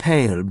 a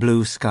pale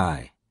blue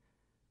sky.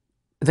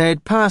 They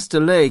had passed a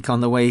lake on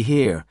the way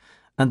here,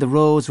 and the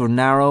roads were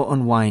narrow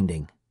and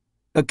winding,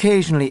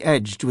 occasionally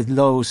edged with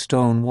low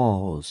stone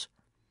walls.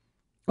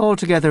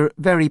 Altogether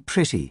very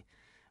pretty,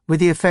 with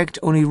the effect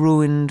only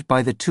ruined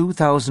by the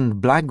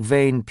 2,000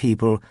 black-veined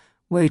people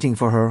waiting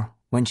for her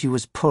when she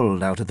was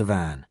pulled out of the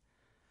van.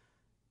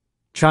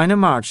 China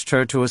marched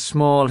her to a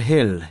small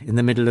hill in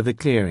the middle of the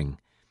clearing,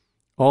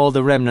 all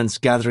the remnants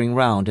gathering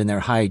round in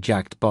their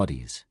hijacked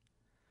bodies.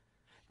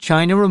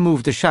 China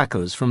removed the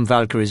shackles from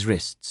Valkyrie's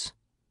wrists.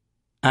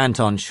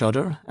 Anton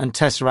Shudder and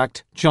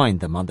Tesseract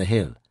joined them on the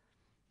hill.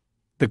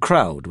 The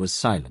crowd was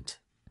silent.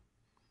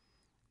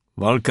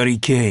 "Valkyrie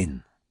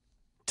Cain,"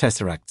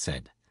 Tesseract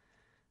said.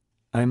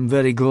 "I'm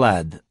very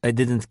glad I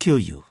didn't kill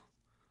you.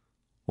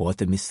 What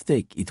a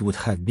mistake it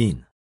would have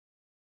been.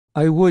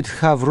 I would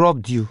have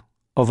robbed you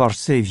of our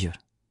savior."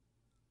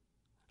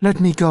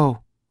 "Let me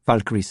go,"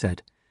 Valkyrie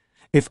said.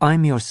 "If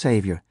I'm your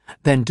savior,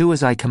 then do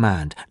as I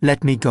command.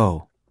 Let me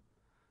go."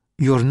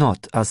 "You're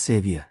not our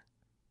savior.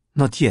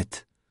 Not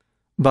yet.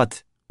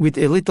 But with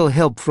a little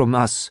help from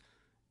us,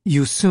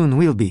 you soon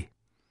will be."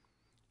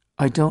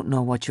 "I don't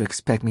know what you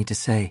expect me to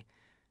say.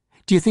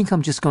 Do you think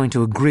I'm just going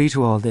to agree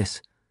to all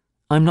this?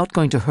 I'm not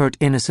going to hurt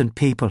innocent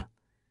people."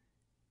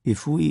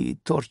 "If we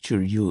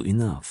torture you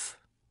enough,"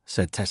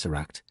 said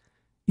Tesseract,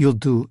 "you'll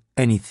do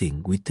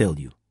anything we tell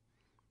you."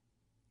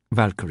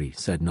 Valkyrie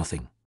said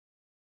nothing.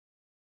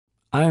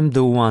 "I'm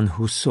the one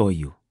who saw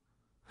you.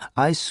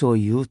 I saw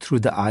you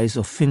through the eyes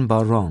of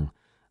Finbar Rong,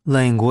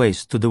 laying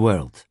waste to the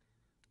world.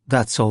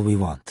 That's all we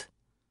want.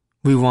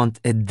 We want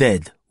a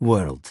dead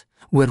world,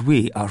 where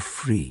we are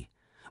free,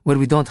 where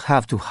we don't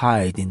have to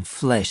hide in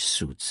flesh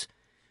suits.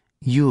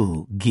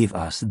 You give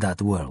us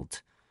that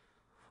world.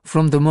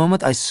 From the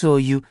moment I saw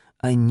you,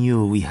 I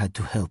knew we had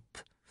to help,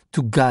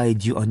 to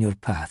guide you on your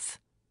path.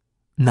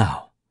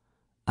 Now,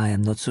 I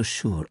am not so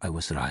sure I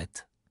was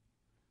right."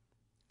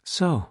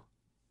 "So,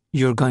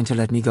 you're going to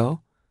let me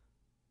go?"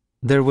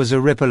 There was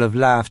a ripple of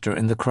laughter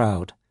in the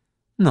crowd.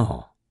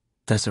 "No,"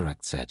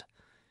 Tesseract said.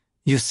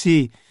 "You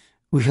see,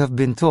 we have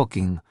been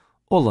talking,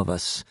 all of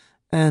us,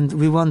 and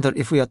we wonder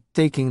if we are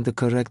taking the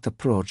correct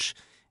approach.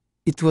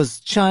 It was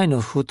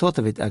China who thought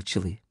of it,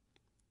 actually."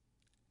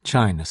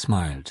 China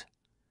smiled.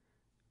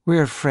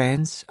 "We're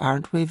friends,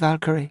 aren't we,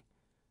 Valkyrie?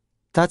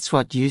 That's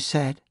what you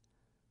said.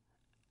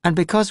 And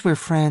because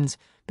we're friends,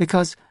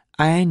 because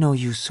I know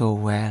you so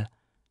well,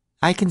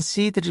 I can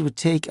see that it would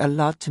take a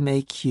lot to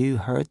make you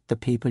hurt the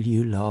people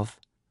you love."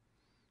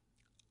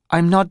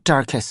 "I'm not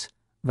Darkus,"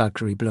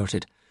 Valkyrie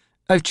blurted.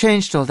 "I've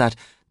changed all that.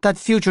 That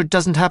future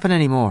doesn't happen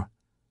anymore."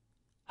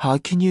 "How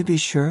can you be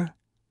sure?"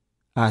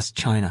 asked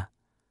China.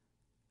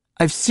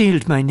 "I've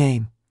sealed my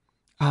name."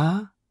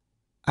 "Ah,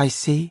 I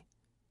see.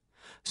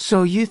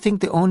 So you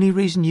think the only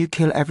reason you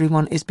kill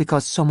everyone is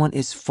because someone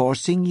is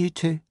forcing you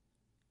to?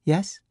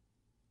 Yes?"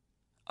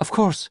 "Of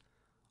course.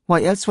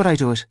 Why else would I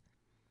do it?"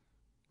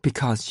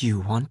 "Because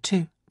you want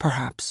to,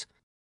 perhaps.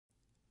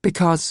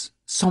 Because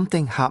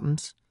something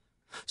happens.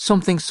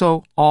 Something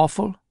so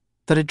awful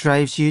that it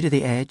drives you to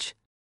the edge.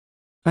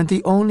 And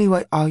the only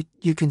way out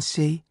you can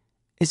see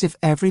is if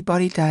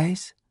everybody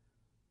dies.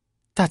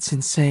 That's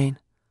insane.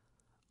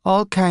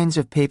 All kinds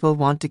of people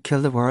want to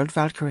kill the world,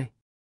 Valkyrie.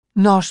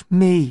 Not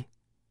me.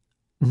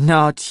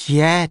 Not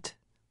yet,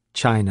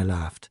 China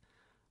laughed.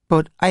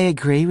 But I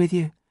agree with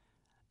you.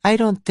 I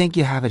don't think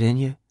you have it in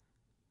you.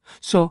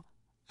 So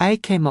I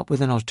came up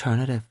with an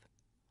alternative.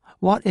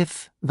 What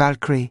if,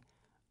 Valkyrie,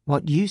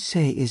 what you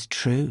say is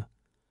true?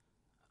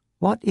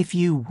 What if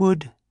you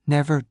would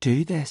never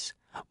do this?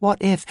 What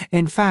if,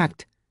 in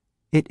fact,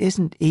 it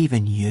isn't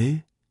even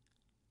you?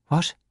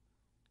 What?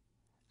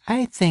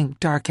 I think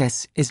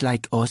Darkess is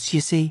like us,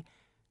 you see.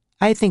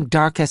 I think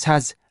Darkess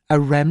has a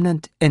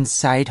remnant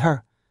inside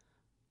her.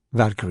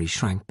 Valkyrie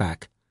shrank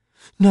back.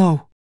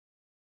 No.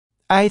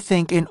 I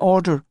think in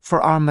order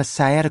for our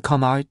Messiah to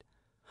come out,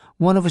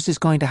 one of us is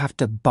going to have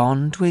to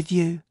bond with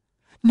you.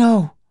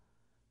 No.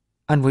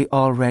 And we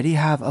already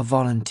have a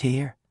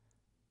volunteer,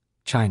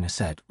 China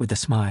said with a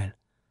smile.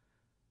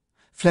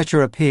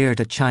 Fletcher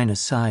appeared at China's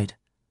side.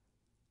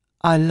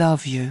 I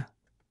love you,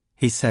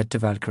 he said to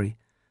Valkyrie,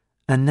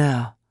 and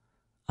now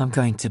I'm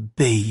going to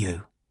be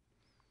you.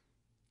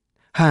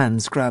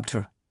 Hands grabbed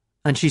her,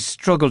 and she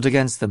struggled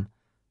against them,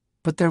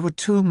 but there were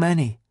too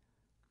many.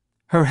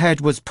 Her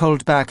head was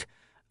pulled back,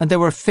 and there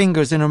were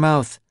fingers in her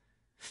mouth.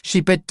 She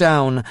bit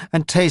down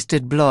and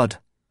tasted blood,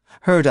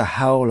 heard a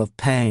howl of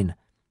pain,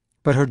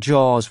 but her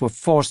jaws were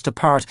forced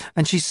apart,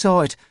 and she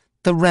saw it,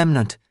 the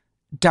remnant,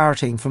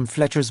 darting from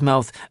Fletcher's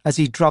mouth as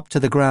he dropped to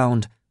the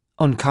ground,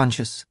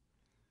 unconscious.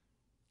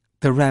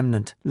 The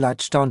remnant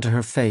latched onto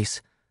her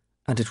face,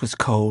 and it was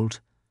cold.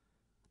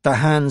 The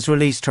hands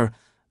released her,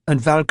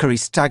 and Valkyrie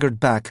staggered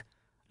back,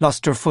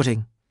 lost her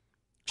footing.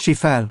 She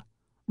fell,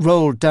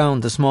 rolled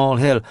down the small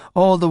hill,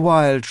 all the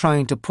while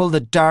trying to pull the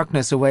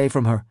darkness away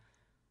from her.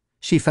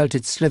 She felt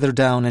it slither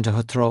down into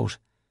her throat.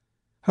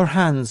 Her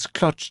hands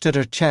clutched at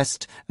her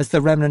chest as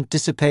the remnant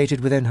dissipated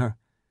within her.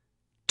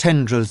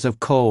 Tendrils of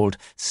cold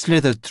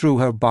slithered through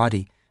her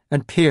body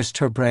and pierced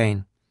her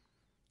brain.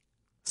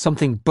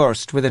 Something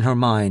burst within her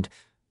mind,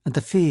 and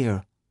the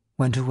fear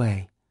went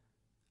away,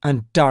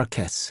 and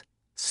Darkess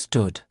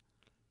stood.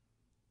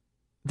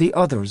 The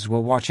others were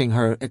watching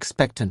her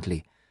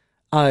expectantly,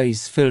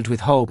 eyes filled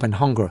with hope and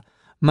hunger,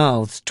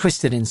 mouths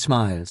twisted in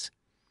smiles.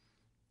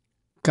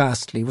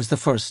 Ghastly was the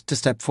first to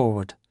step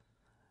forward.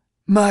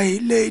 "My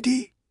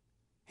lady?"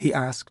 he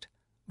asked,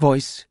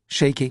 voice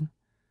shaking.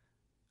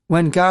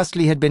 When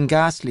Ghastly had been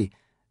Ghastly,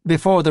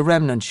 before the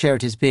remnant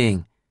shared his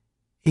being,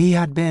 he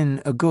had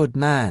been a good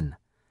man.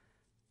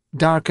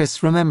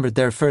 Darkess remembered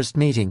their first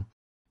meeting,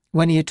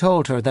 when he had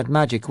told her that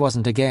magic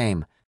wasn't a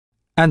game,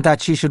 and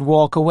that she should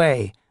walk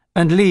away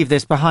and leave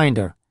this behind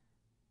her.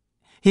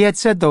 He had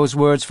said those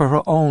words for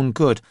her own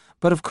good,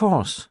 but of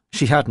course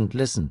she hadn't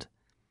listened.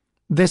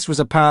 This was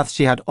a path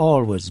she had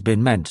always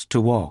been meant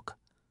to walk.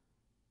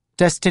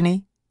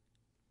 Destiny?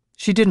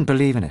 She didn't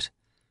believe in it,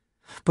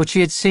 but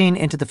she had seen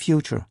into the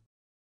future,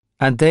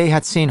 and they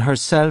had seen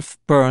herself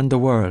burn the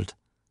world,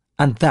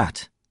 and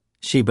that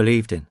she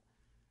believed in.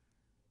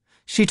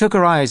 She took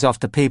her eyes off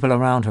the people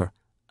around her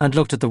and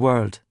looked at the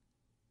world.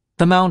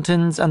 The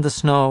mountains and the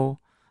snow,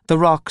 the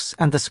rocks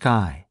and the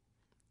sky.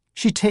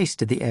 She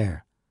tasted the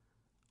air.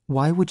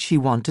 Why would she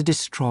want to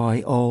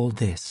destroy all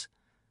this?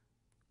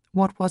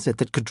 What was it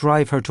that could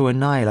drive her to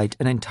annihilate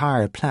an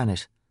entire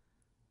planet?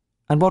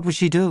 And what would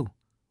she do,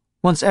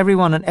 once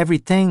everyone and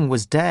everything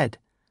was dead?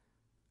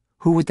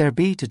 Who would there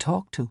be to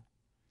talk to?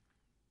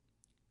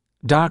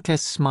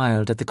 Darkess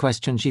smiled at the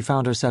question she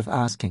found herself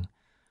asking.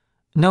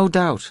 No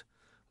doubt,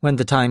 when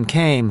the time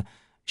came,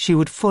 she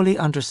would fully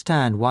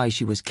understand why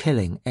she was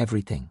killing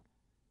everything.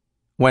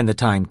 When the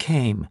time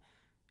came,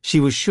 she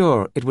was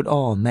sure it would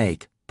all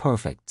make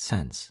perfect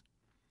sense.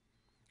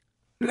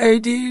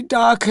 "Lady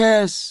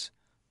Darkess,"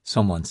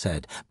 someone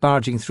said,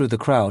 barging through the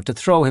crowd to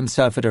throw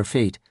himself at her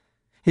feet.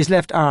 His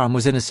left arm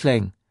was in a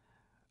sling.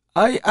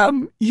 "I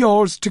am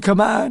yours to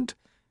command.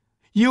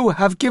 You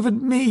have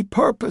given me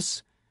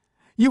purpose.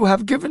 You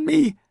have given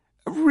me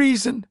a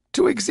reason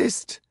to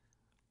exist.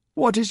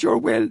 What is your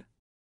will?"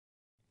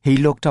 He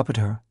looked up at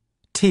her,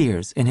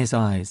 tears in his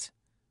eyes.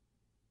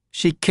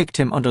 She kicked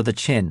him under the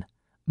chin,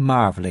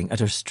 marvelling at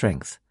her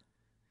strength.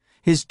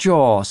 His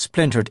jaw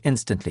splintered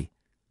instantly,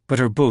 but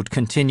her boot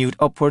continued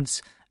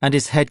upwards and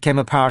his head came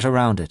apart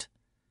around it.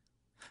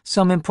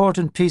 Some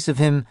important piece of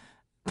him,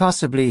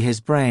 possibly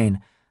his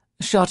brain,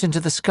 shot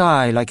into the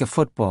sky like a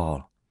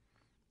football.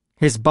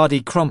 His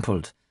body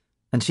crumpled,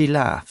 and she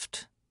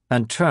laughed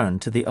and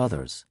turned to the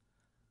others.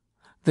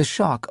 The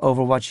shock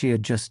over what she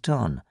had just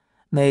done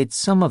made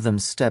some of them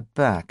step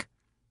back,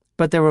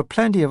 but there were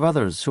plenty of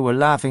others who were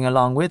laughing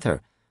along with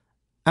her,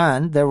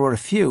 and there were a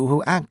few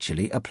who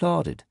actually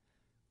applauded.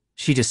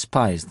 She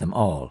despised them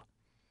all.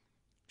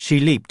 She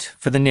leaped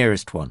for the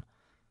nearest one,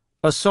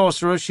 a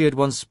sorcerer she had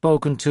once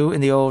spoken to in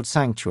the old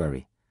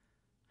sanctuary.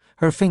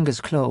 Her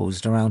fingers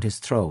closed around his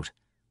throat,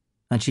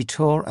 and she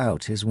tore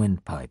out his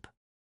windpipe.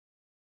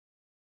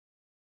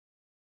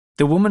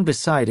 The woman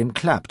beside him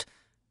clapped,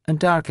 and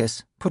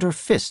Darkes put her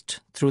fist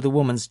through the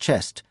woman's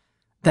chest,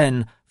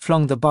 then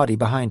flung the body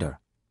behind her.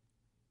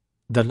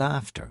 The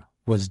laughter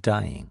was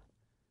dying.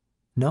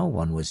 No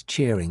one was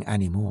cheering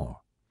any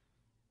more.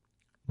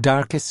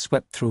 Darkes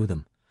swept through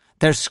them,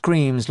 their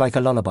screams like a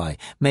lullaby,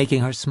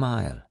 making her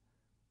smile.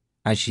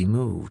 As she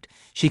moved,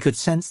 she could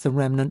sense the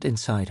remnant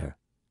inside her.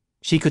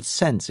 She could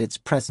sense its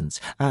presence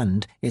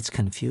and its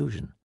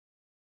confusion.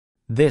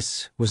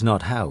 This was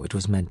not how it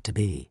was meant to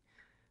be.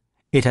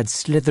 It had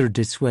slithered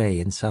its way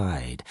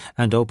inside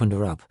and opened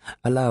her up,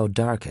 allowed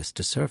Darkes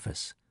to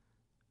surface.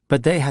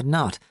 But they had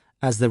not,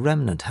 as the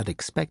remnant had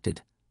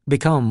expected,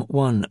 become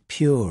one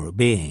pure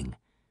being.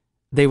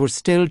 They were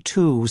still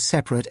two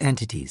separate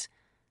entities,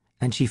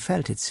 and she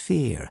felt its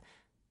fear,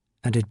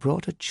 and it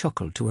brought a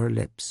chuckle to her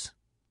lips.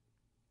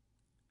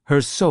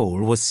 Her soul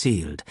was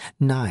sealed.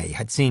 Nye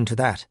had seen to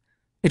that.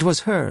 It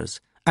was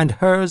hers, and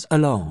hers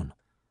alone.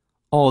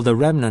 All the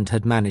remnant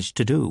had managed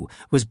to do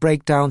was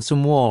break down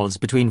some walls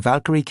between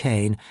Valkyrie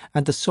Cain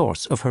and the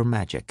source of her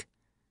magic.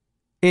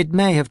 It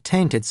may have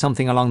tainted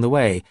something along the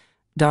way.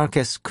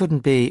 Darkes couldn't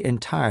be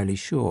entirely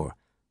sure.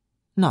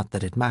 Not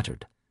that it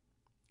mattered.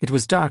 It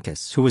was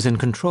Darkes who was in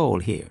control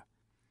here.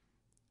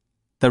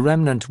 The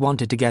remnant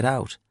wanted to get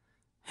out.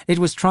 It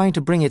was trying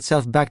to bring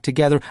itself back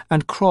together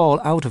and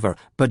crawl out of her,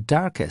 but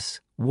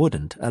Darkes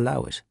wouldn't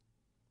allow it.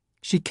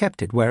 She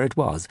kept it where it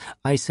was,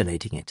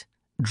 isolating it,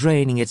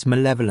 draining its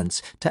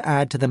malevolence to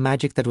add to the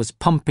magic that was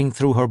pumping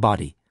through her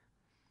body.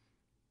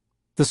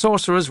 The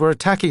sorcerers were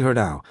attacking her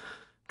now,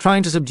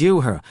 trying to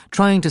subdue her,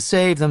 trying to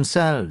save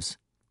themselves.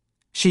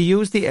 She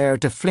used the air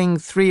to fling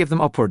 3 of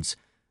them upwards,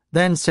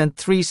 then sent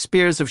 3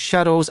 spears of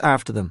shadows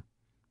after them.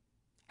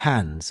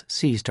 Hands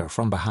seized her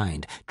from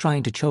behind,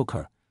 trying to choke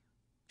her.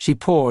 She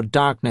poured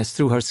darkness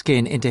through her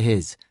skin into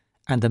his,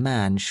 and the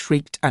man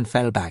shrieked and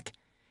fell back,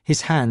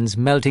 his hands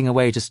melting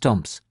away to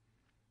stumps.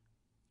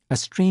 A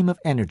stream of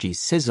energy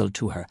sizzled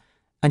to her,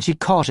 and she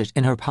caught it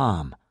in her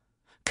palm,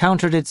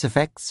 countered its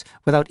effects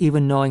without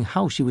even knowing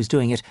how she was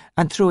doing it,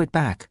 and threw it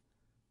back.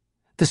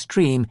 The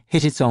stream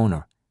hit its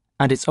owner,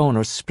 and its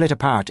owner split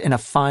apart in a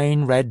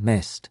fine red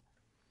mist.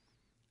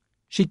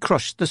 She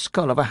crushed the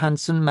skull of a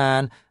handsome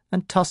man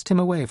and tossed him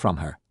away from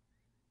her.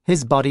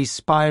 His body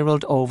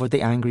spiraled over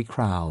the angry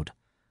crowd.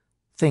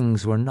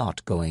 Things were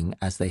not going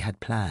as they had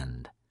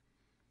planned.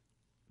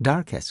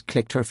 Darkes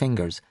clicked her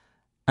fingers,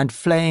 and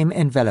flame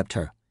enveloped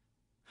her.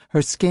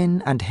 Her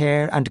skin and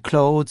hair and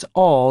clothes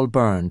all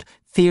burned,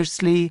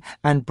 fiercely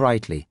and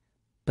brightly,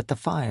 but the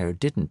fire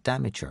didn't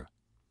damage her.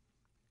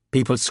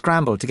 People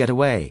scrambled to get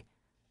away.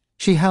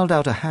 She held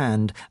out a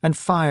hand, and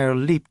fire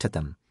leaped at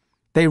them.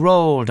 They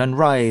rolled and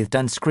writhed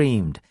and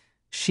screamed.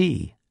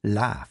 She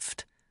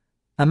laughed.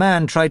 A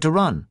man tried to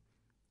run.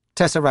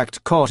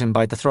 Tesseract caught him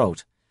by the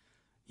throat.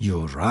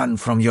 "You ran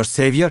from your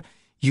savior,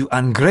 you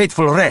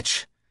ungrateful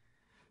wretch!"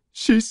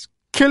 "She's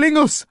killing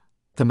us,"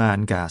 the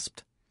man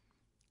gasped.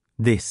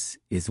 "This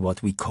is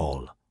what we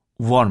call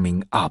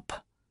warming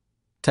up."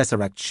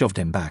 Tesseract shoved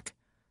him back.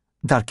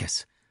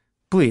 "Darkes,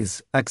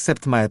 please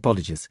accept my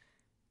apologies.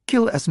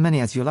 Kill as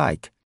many as you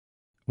like.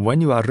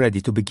 When you are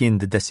ready to begin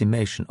the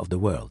decimation of the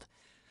world,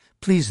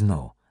 please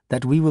know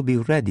that we will be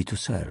ready to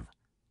serve,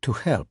 to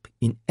help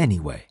in any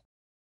way."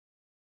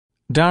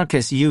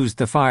 Darkes used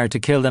the fire to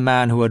kill the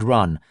man who had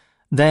run,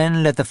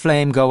 then let the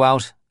flame go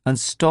out and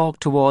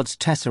stalked towards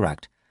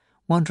Tesseract,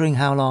 wondering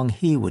how long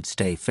he would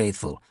stay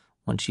faithful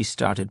once she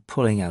started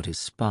pulling out his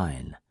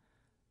spine.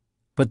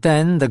 But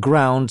then the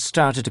ground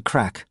started to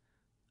crack,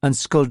 and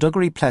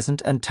Skulduggery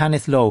Pleasant and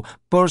Tanith Low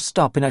burst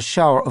up in a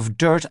shower of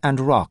dirt and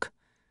rock.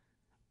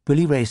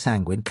 Billy Ray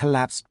Sanguine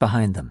collapsed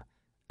behind them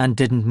and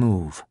didn't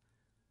move.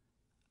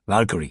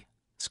 "Valkyrie,"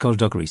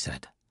 Skulduggery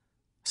said,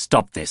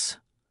 "stop this."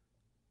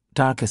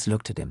 Darkes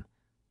looked at him,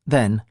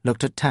 then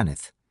looked at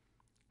Tanith.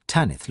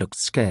 Tanith looked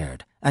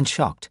scared and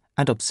shocked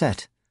and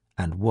upset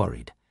and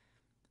worried.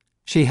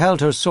 She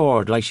held her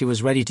sword like she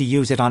was ready to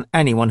use it on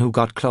anyone who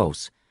got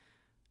close.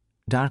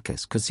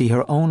 Darkes could see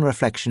her own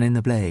reflection in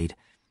the blade,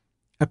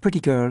 a pretty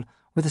girl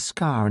with a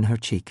scar in her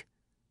cheek,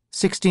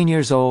 16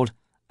 years old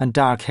and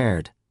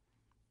dark-haired.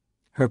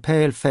 Her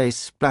pale face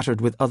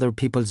splattered with other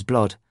people's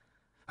blood,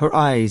 her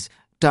eyes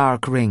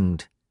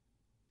dark-ringed.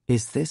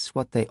 Is this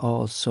what they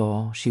all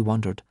saw, she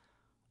wondered,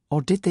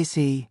 or did they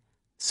see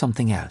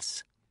something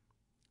else?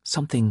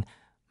 Something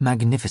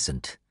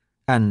magnificent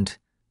and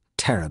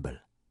terrible.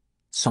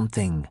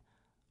 Something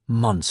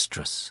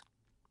monstrous.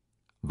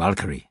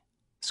 "Valkyrie,"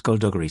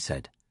 Skulduggery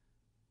said.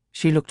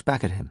 She looked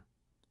back at him.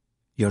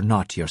 "You're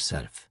not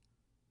yourself.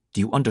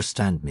 Do you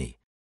understand me?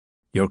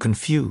 You're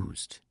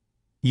confused.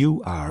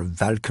 You are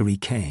Valkyrie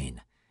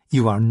Cain.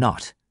 You are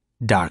not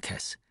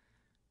Darkes.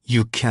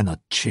 You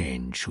cannot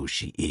change who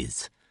she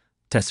is,"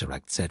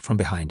 Tesseract said from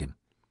behind him.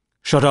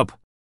 "Shut up,"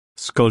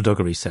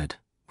 Skulduggery said,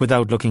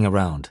 without looking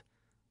around.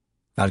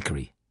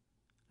 "Valkyrie,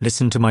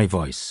 listen to my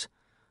voice.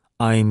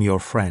 I'm your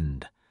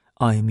friend.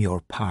 I'm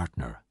your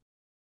partner.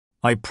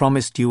 I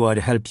promised you I'd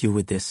help you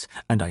with this,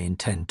 and I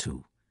intend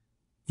to.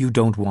 You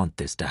don't want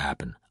this to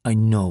happen. I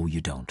know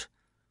you don't.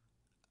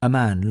 A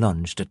man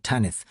lunged at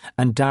Tanith,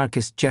 and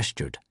Darkis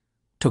gestured,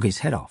 took his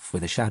head off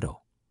with a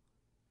shadow.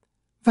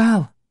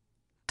 "Val,"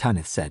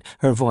 Tanith said,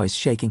 her voice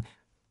shaking.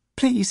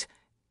 "Please,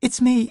 it's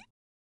me.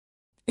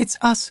 It's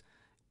us.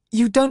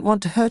 You don't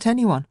want to hurt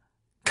anyone.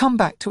 Come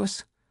back to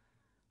us."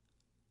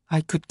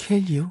 "I could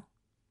kill you,"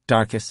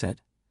 Darkis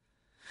said.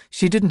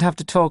 She didn't have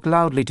to talk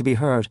loudly to be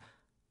heard.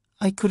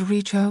 "I could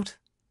reach out,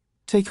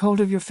 take hold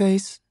of your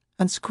face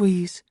and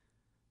squeeze,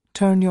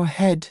 turn your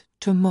head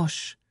to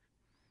mush.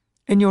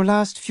 In your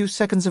last few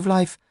seconds of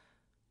life,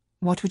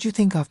 what would you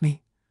think of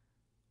me?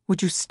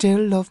 Would you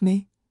still love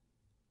me?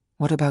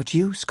 What about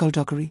you,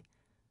 Skulduggery?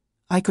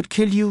 I could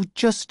kill you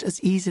just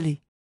as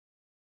easily."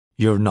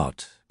 "You're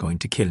not going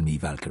to kill me,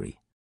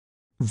 Valkyrie."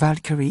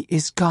 "Valkyrie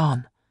is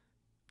gone."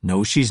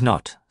 "No, she's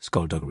not,"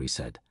 Skulduggery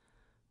said.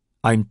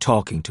 "I'm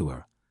talking to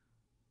her."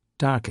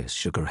 Darkis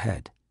shook her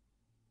head.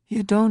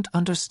 "You don't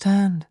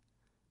understand."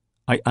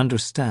 "I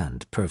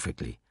understand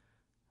perfectly.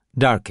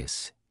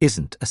 Darkis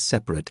isn't a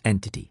separate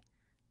entity.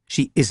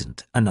 She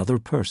isn't another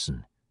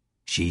person.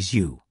 She's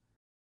you.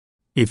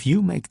 If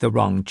you make the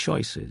wrong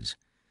choices,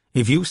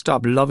 if you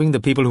stop loving the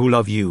people who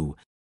love you,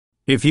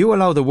 if you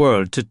allow the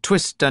world to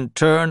twist and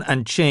turn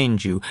and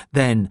change you,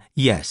 then,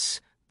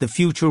 yes, the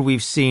future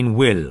we've seen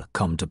will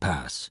come to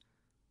pass.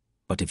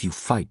 But if you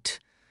fight,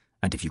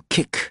 and if you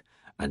kick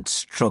and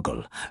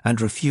struggle and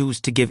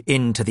refuse to give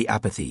in to the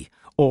apathy,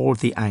 or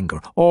the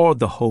anger, or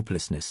the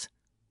hopelessness,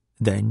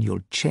 then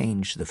you'll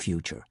change the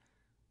future,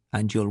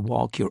 and you'll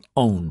walk your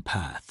own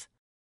path.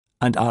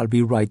 And I'll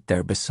be right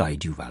there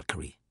beside you,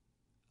 Valkyrie.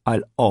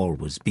 I'll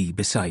always be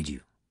beside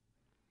you."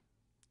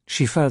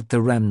 She felt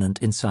the remnant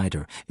inside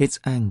her, its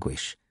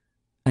anguish,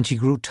 and she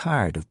grew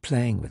tired of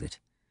playing with it.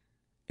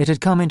 It had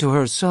come into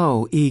her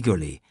so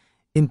eagerly,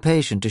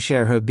 impatient to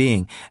share her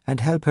being and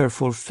help her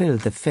fulfill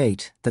the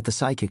fate that the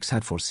psychics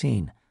had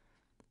foreseen.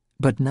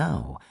 But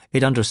now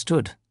it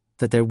understood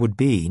that there would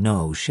be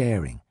no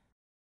sharing.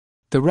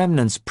 The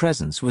remnant's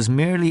presence was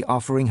merely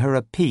offering her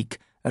a peek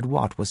at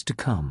what was to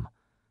come.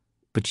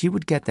 But she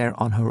would get there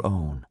on her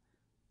own.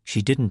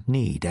 She didn't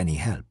need any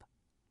help.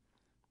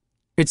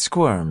 It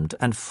squirmed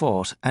and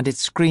fought, and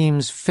its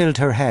screams filled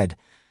her head,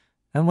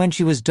 and when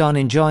she was done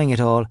enjoying it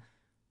all,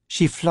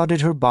 she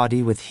flooded her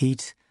body with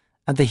heat,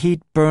 and the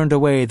heat burned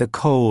away the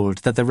cold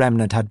that the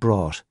remnant had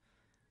brought.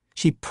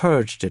 She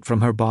purged it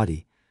from her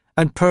body,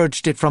 and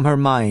purged it from her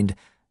mind,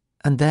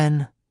 and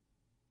then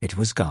it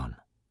was gone.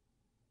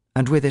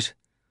 And with it,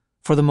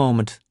 for the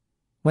moment,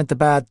 went the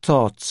bad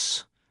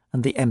thoughts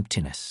and the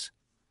emptiness.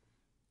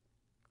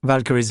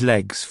 Valkyrie's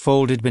legs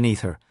folded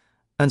beneath her,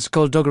 and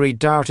Skulduggery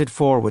darted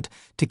forward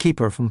to keep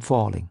her from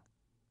falling.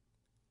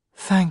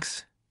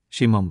 "Thanks,"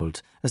 she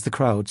mumbled as the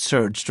crowd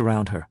surged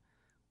around her.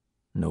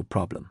 "No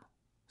problem,"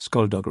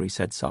 Skulduggery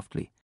said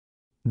softly,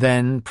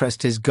 then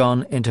pressed his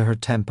gun into her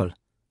temple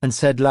and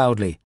said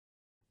loudly,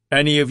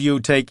 "Any of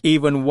you take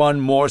even one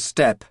more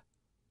step,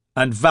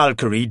 and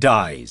Valkyrie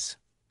dies."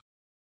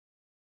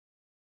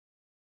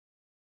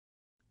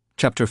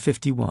 Chapter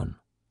 51.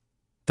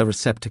 The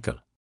Receptacle.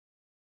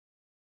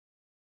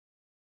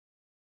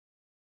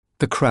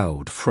 The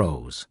crowd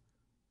froze.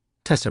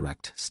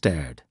 Tesseract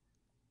stared.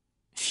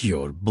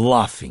 "You're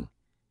bluffing,"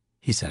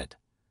 he said.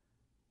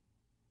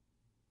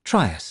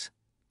 "Try us,"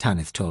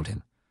 Tanith told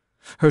him,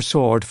 her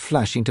sword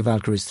flashing to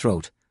Valkyrie's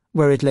throat,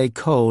 where it lay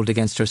cold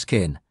against her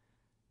skin.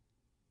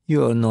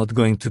 "You're not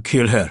going to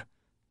kill her,"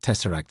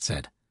 Tesseract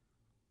said.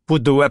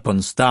 "Put the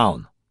weapons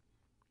down."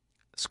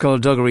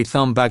 Skulduggery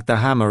thumbed back the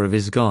hammer of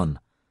his gun.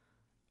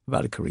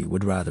 "Valkyrie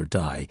would rather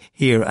die,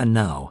 here and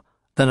now,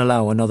 than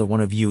allow another one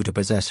of you to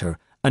possess her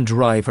and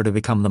drive her to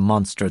become the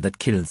monster that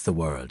kills the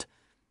world.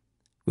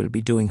 We'll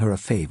be doing her a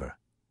favour.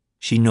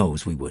 She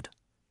knows we would."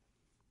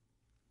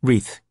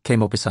 Wreath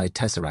came up beside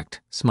Tesseract,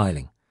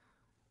 smiling.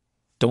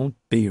 "Don't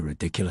be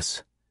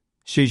ridiculous.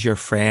 She's your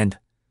friend.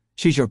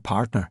 She's your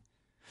partner.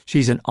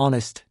 She's an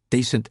honest,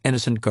 decent,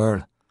 innocent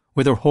girl,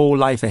 with her whole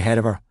life ahead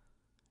of her.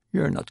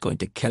 You're not going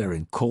to kill her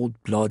in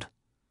cold blood."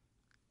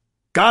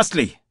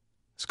 "Ghastly!"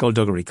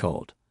 Skulduggery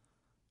called.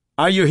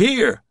 "Are you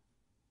here?"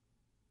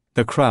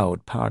 The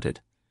crowd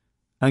parted,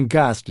 and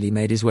Ghastly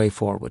made his way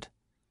forward.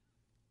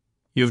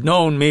 "You've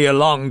known me a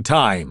long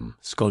time,"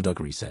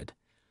 Skulduggery said.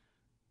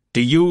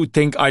 "Do you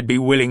think I'd be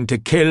willing to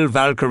kill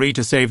Valkyrie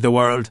to save the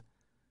world?"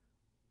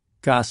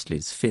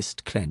 Ghastly's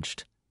fist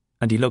clenched,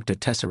 and he looked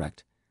at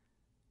Tesseract.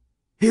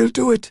 "He'll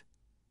do it,"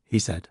 he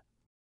said.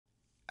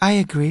 "I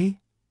agree,"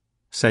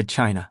 said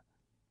China,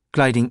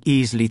 gliding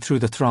easily through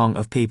the throng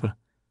of people.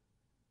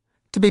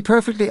 "To be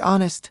perfectly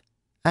honest,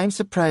 I'm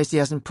surprised he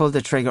hasn't pulled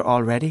the trigger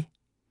already."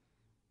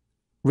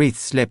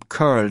 Wreath's lip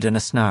curled in a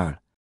snarl.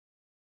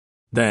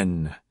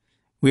 "Then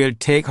we'll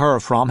take her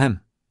from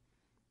him."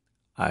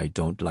 "I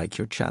don't like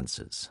your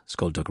chances,"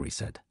 Skulduggery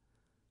said.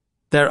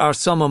 "There are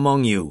some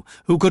among you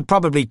who could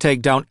probably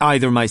take down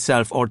either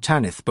myself or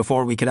Tanith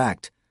before we could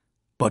act.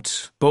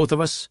 But both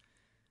of us,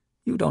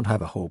 you don't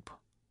have a hope.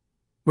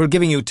 We're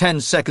giving you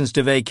 10 seconds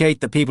to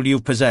vacate the people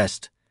you've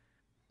possessed."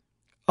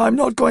 "I'm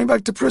not going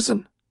back to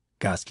prison,"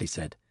 Ghastly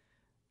said.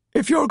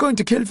 "If you're going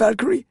to kill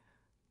Valkyrie,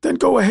 Then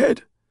go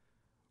ahead.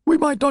 We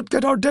might not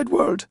get our dead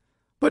world,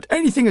 but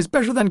anything is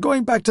better than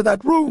going back to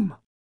that room.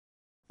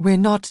 We're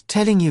not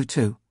telling you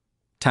to,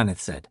 Tanith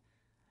said.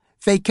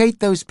 Vacate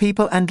those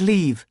people and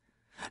leave.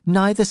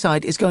 Neither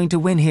side is going to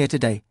win here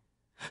today,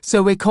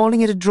 so we're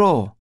calling it a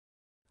draw.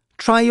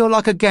 Try your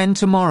luck again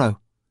tomorrow,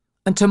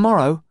 and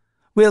tomorrow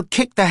we'll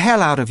kick the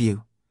hell out of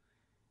you.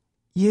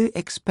 You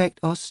expect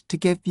us to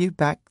give you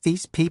back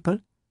these people?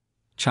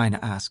 China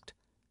asked.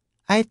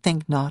 I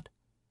think not.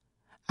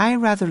 I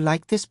rather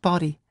like this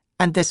body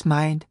and this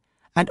mind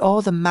and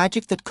all the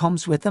magic that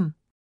comes with them.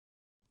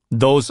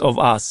 Those of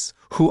us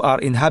who are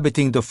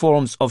inhabiting the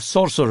forms of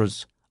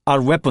sorcerers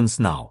are weapons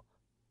now,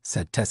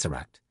 said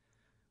Tesseract.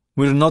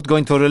 We're not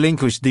going to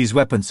relinquish these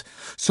weapons,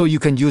 so you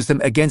can use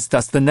them against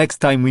us the next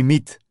time we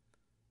meet.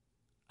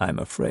 I'm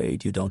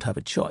afraid you don't have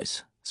a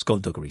choice,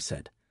 Skulduggery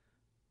said.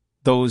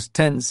 Those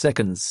 10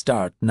 seconds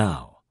start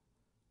now.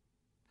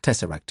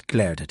 Tesseract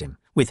glared at him,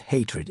 with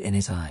hatred in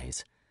his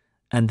eyes,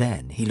 and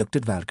then he looked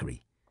at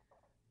Valkyrie.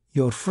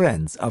 Your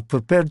friends are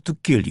prepared to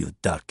kill you,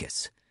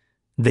 Darkus.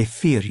 They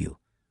fear you,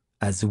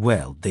 as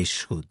well they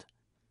should.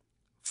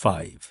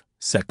 5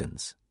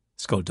 seconds,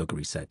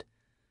 Skulduggery said.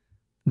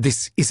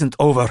 This isn't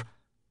over,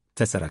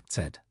 Tesseract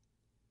said.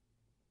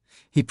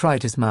 He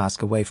pried his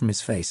mask away from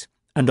his face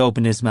and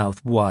opened his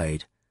mouth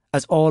wide,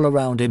 as all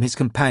around him his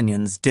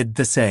companions did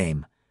the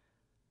same.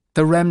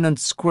 The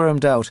remnants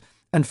squirmed out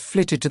and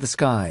flitted to the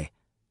sky,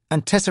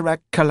 and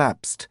Tesseract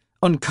collapsed,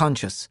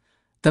 unconscious,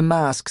 the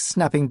mask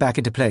snapping back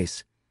into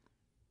place.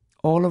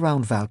 All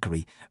around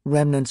Valkyrie,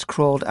 remnants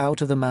crawled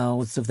out of the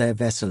mouths of their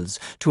vessels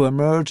to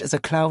emerge as a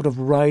cloud of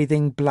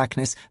writhing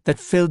blackness that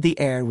filled the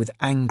air with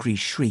angry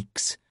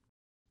shrieks.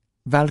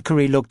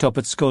 Valkyrie looked up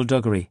at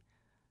Skulduggery.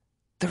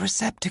 The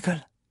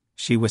receptacle,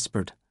 she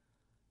whispered.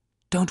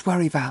 Don't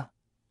worry, Val,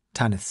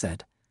 Tanith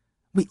said.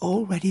 We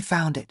already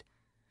found it.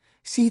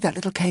 See that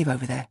little cave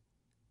over there?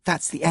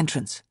 That's the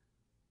entrance.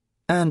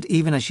 And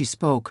even as she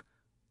spoke,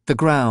 the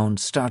ground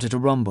started to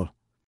rumble.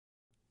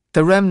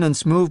 The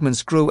remnants'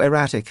 movements grew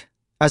erratic,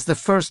 as the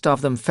first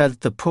of them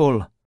felt the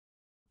pull.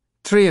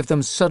 3 of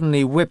them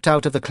suddenly whipped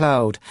out of the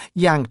cloud,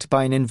 yanked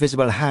by an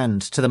invisible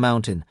hand to the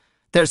mountain,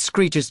 their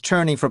screeches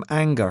turning from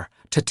anger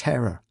to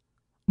terror.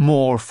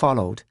 More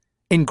followed,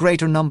 in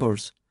greater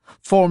numbers,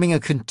 forming a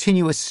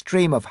continuous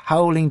stream of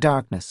howling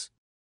darkness.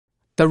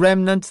 The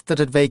remnant that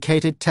had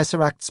vacated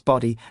Tesseract's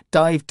body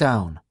dived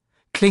down,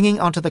 clinging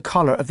onto the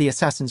collar of the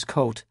assassin's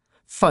coat,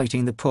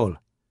 fighting the pull.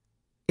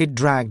 It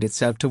dragged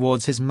itself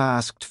towards his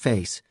masked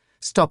face,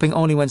 stopping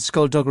only when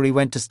Skulduggery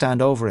went to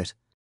stand over it.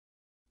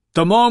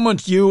 The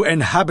moment you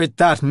inhabit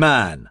that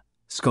man,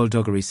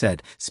 Skulduggery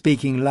said,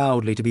 speaking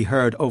loudly to be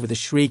heard over the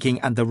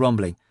shrieking and the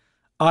rumbling,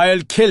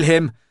 I'll kill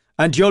him,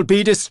 and you'll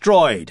be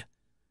destroyed.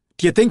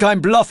 Do you think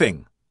I'm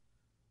bluffing?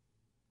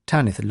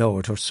 Tanith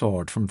lowered her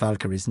sword from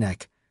Valkyrie's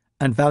neck,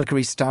 and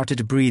Valkyrie started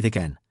to breathe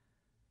again.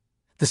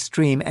 The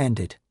stream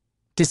ended,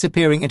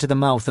 disappearing into the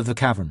mouth of the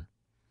cavern.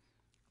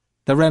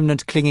 The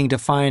remnant clinging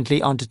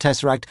defiantly onto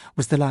Tesseract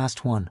was the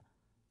last one,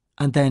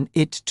 and then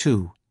it,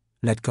 too,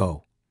 let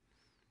go.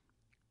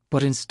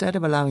 But instead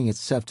of allowing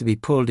itself to be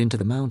pulled into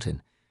the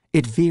mountain,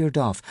 it veered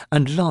off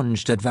and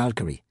lunged at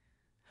Valkyrie.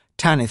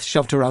 Tanith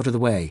shoved her out of the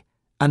way,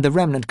 and the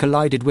remnant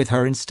collided with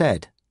her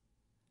instead.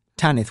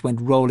 Tanith went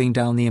rolling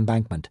down the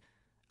embankment,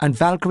 and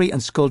Valkyrie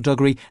and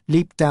Skulduggery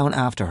leaped down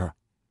after her.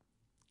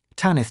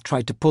 Tanith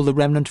tried to pull the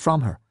remnant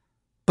from her,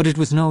 but it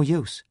was no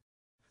use.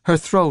 Her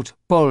throat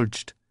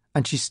bulged,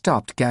 and she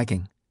stopped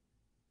gagging.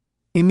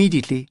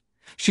 Immediately,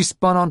 she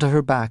spun onto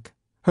her back,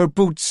 her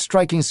boots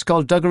striking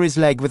Skulduggery's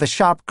leg with a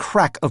sharp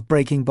crack of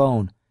breaking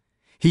bone.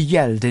 He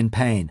yelled in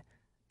pain,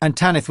 and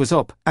Tanith was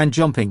up and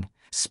jumping,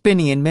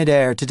 spinning in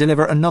mid-air to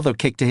deliver another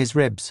kick to his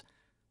ribs.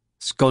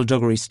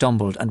 Skulduggery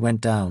stumbled and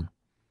went down.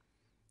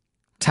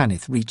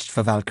 Tanith reached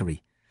for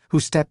Valkyrie,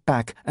 who stepped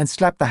back and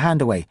slapped the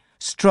hand away,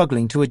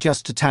 struggling to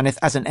adjust to Tanith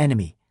as an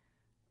enemy.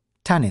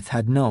 Tanith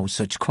had no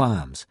such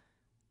qualms.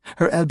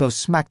 Her elbow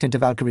smacked into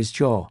Valkyrie's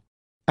jaw,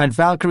 and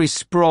Valkyrie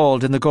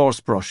sprawled in the gorse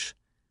brush.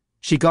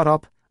 She got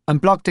up and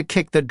blocked a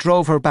kick that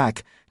drove her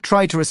back,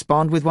 tried to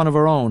respond with one of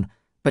her own,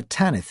 but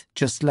Tanith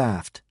just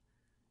laughed.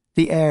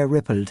 The air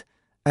rippled,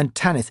 and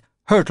Tanith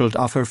hurtled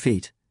off her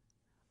feet.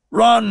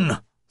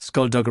 "Run!"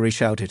 Skulduggery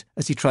shouted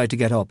as he tried to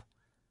get up.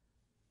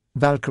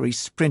 Valkyrie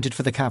sprinted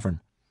for the cavern.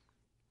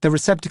 The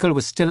receptacle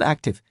was still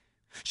active.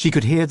 She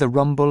could hear the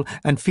rumble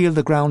and feel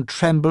the ground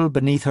tremble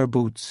beneath her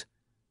boots.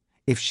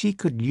 If she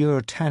could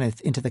lure Tanith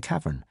into the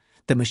cavern,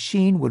 the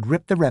machine would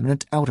rip the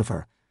remnant out of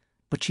her.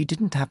 But she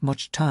didn't have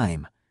much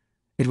time.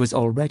 It was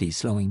already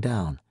slowing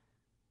down.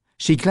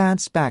 She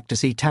glanced back to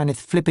see Tanith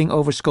flipping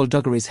over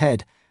Skulduggery's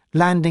head,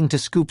 landing to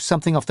scoop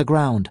something off the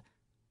ground.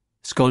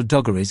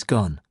 Skulduggery's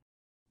gun.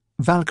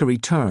 Valkyrie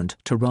turned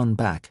to run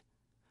back.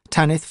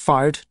 Tanith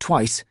fired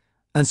twice,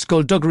 and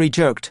Skulduggery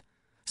jerked,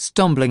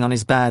 stumbling on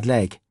his bad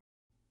leg.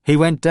 He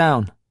went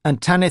down,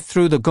 and Tanith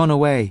threw the gun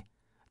away,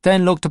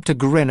 then looked up to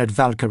grin at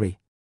Valkyrie.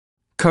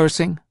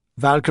 Cursing,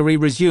 Valkyrie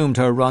resumed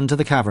her run to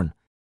the cavern.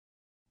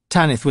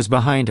 Tanith was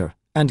behind her,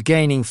 and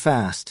gaining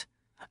fast.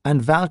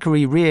 and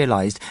Valkyrie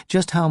realized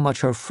just how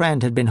much her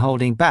friend had been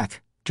holding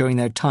back during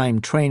their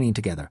time training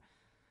together.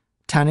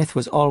 Tanith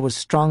was always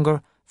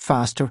stronger,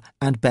 faster,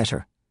 and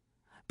better,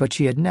 but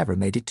she had never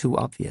made it too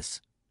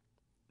obvious.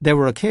 There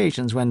were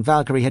occasions when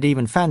Valkyrie had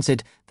even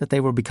fancied that they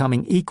were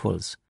becoming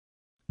equals.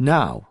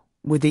 Now,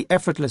 with the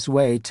effortless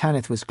way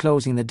Tanith was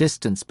closing the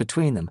distance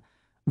between them,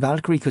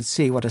 Valkyrie could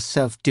see what a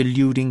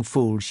self-deluding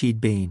fool she'd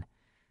been.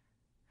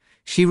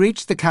 She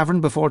reached the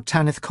cavern before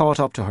Tanith caught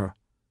up to her.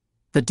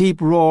 The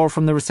deep roar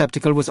from the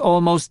receptacle was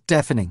almost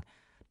deafening,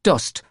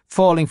 dust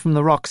falling from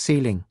the rock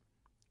ceiling.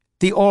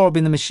 The orb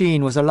in the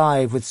machine was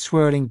alive with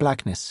swirling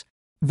blackness.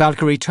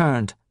 Valkyrie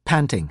turned,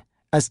 panting,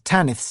 as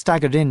Tanith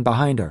staggered in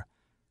behind her.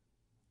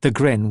 The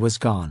grin was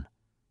gone,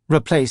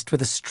 replaced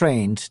with a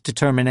strained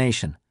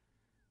determination.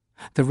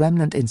 The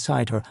remnant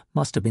inside her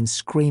must have been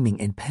screaming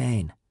in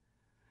pain.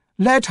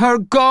 "Let her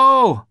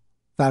go!"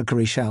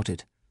 Valkyrie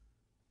shouted.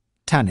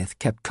 Tanith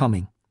kept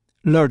coming,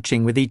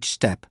 lurching with each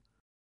step.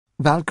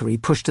 Valkyrie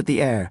pushed at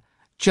the air,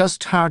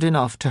 just hard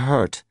enough to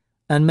hurt,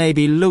 and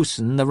maybe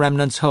loosen the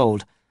remnant's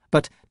hold,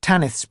 but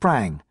Tanith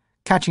sprang,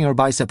 catching her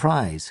by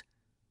surprise.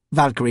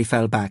 Valkyrie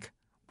fell back,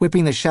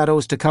 whipping the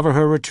shadows to cover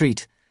her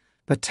retreat,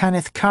 but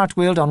Tanith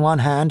cartwheeled on one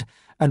hand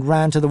and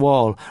ran to the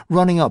wall,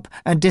 running up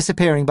and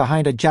disappearing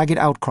behind a jagged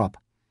outcrop.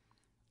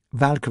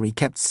 Valkyrie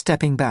kept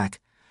stepping back,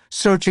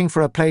 searching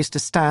for a place to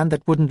stand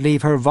that wouldn't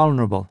leave her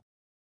vulnerable.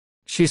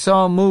 She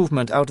saw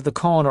movement out of the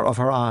corner of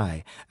her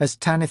eye as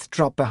Tanith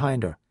dropped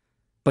behind her,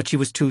 but she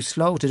was too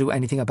slow to do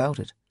anything about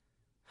it.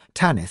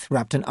 Tanith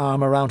wrapped an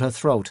arm around her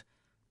throat,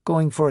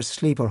 going for a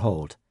sleeper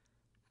hold.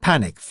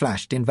 Panic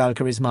flashed in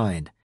Valkyrie's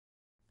mind.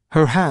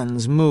 Her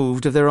hands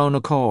moved of their own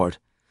accord,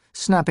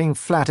 snapping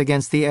flat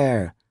against the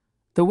air,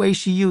 the way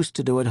she used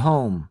to do at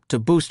home to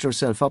boost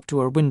herself up to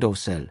her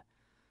windowsill.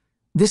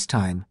 This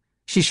time,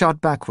 she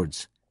shot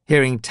backwards,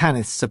 hearing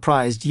Tanith's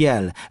surprised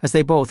yell as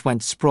they both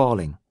went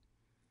sprawling.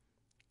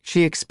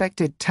 She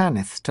expected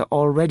Tanith to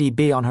already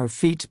be on her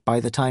feet by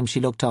the time she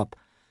looked up,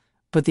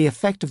 but the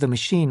effect of the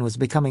machine was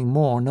becoming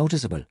more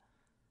noticeable.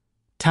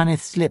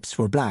 Tanith's lips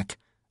were black,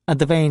 and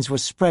the veins were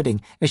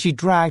spreading as she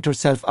dragged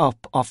herself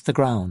up off the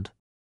ground.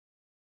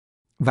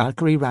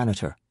 Valkyrie ran at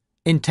her,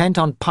 intent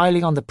on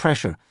piling on the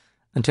pressure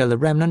until the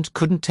remnant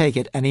couldn't take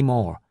it any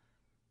more.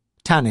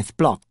 Tanith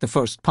blocked the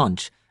first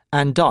punch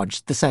and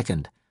dodged the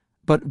second,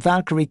 but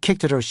Valkyrie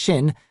kicked at her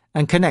shin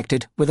and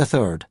connected with a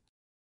third.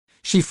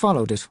 She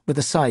followed it with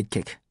a side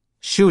kick,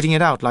 shooting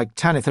it out like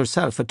Tanith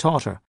herself had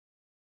taught her.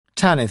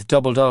 Tanith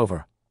doubled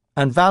over,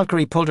 and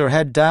Valkyrie pulled her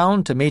head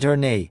down to meet her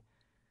knee.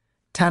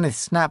 Tanith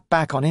snapped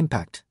back on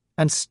impact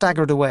and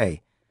staggered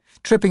away,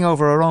 tripping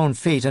over her own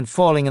feet and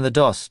falling in the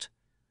dust.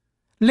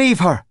 "Leave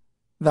her!"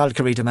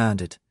 Valkyrie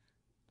demanded.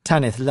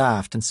 Tanith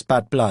laughed and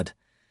spat blood.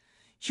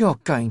 "You're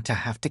going to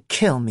have to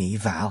kill me,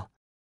 Val."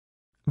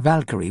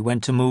 Valkyrie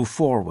went to move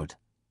forward,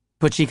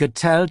 but she could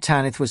tell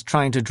Tanith was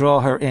trying to draw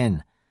her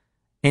in.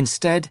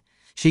 Instead,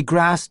 she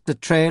grasped the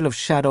trail of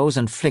shadows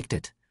and flicked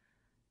it.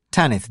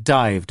 Tanith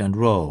dived and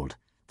rolled,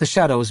 the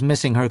shadows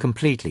missing her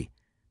completely.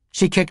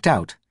 She kicked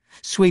out,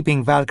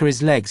 sweeping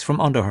Valkyrie's legs from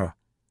under her.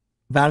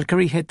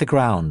 Valkyrie hit the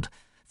ground,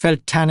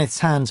 felt Tanith's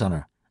hands on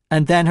her,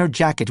 and then her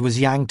jacket was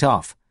yanked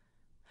off.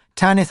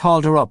 Tanith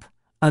hauled her up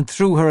and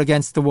threw her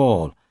against the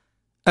wall.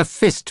 A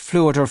fist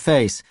flew at her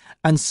face,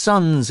 and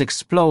suns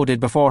exploded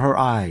before her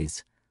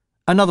eyes.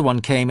 Another one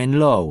came in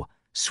low,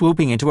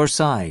 swooping into her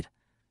side.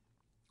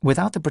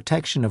 Without the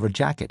protection of her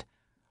jacket,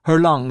 her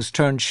lungs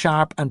turned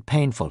sharp and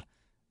painful,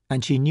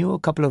 and she knew a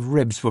couple of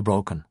ribs were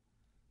broken.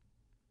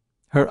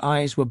 Her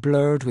eyes were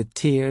blurred with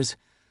tears,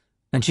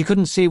 and she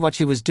couldn't see what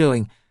she was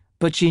doing,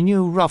 but she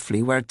knew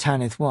roughly where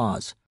Tanith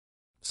was.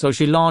 So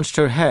she launched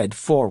her head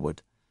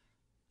forward.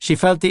 She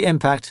felt the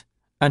impact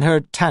and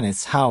heard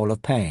Tanith's howl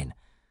of pain.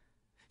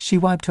 She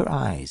wiped her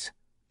eyes,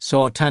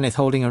 saw Tanith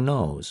holding her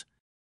nose.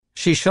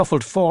 She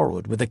shuffled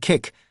forward with a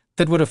kick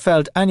that would have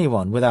felled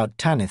anyone without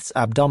Tanith's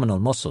abdominal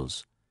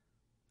muscles.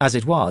 As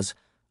it was,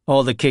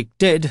 all the kick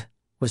did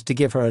was to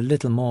give her a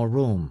little more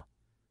room.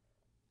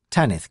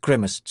 Tanith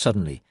grimaced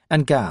suddenly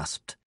and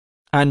gasped,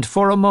 and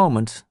for a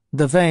moment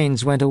the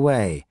veins went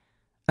away,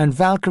 and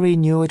Valkyrie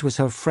knew it was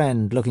her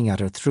friend looking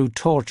at her through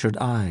tortured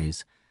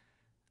eyes.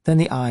 Then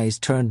the eyes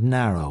turned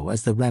narrow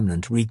as the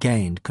remnant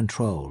regained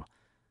control.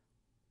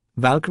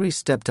 Valkyrie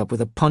stepped up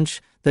with a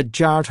punch that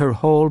jarred her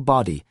whole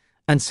body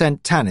and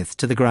sent Tanith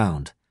to the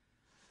ground.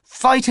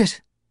 "Fight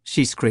it!"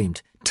 she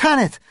screamed.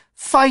 "Tanith,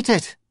 fight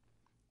it!"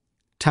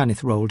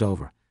 Tanith rolled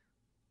over.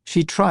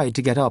 She tried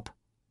to get up,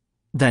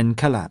 then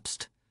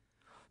collapsed.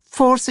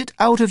 "Force it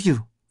out of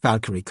you,"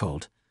 Valkyrie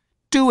called.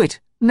 "Do it,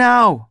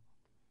 now!"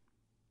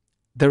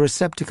 The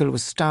receptacle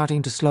was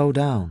starting to slow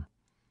down.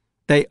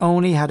 They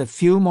only had a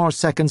few more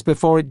seconds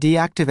before it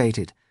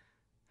deactivated.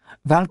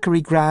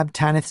 Valkyrie grabbed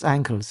Tanith's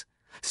ankles,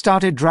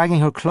 started dragging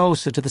her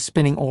closer to the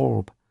spinning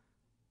orb.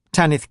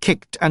 Tanith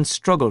kicked and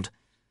struggled,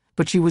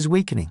 but she was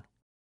weakening.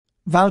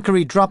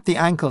 Valkyrie dropped the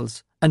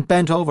ankles and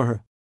bent over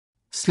her,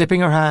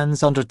 slipping her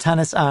hands under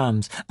Tanith's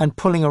arms and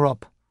pulling her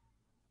up.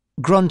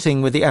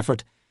 Grunting with the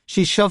effort,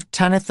 She shoved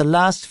Tanith the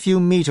last few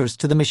meters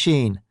to the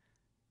machine.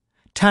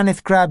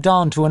 Tanith grabbed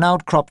on to an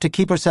outcrop to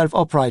keep herself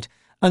upright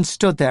and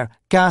stood there,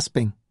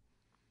 gasping.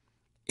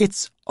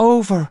 "It's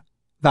over,"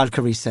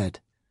 Valkyrie said.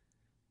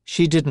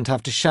 She didn't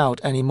have to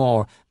shout any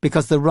more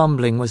because the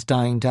rumbling was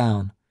dying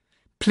down.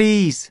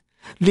 "Please,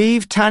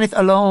 leave Tanith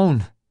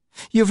alone.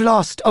 You've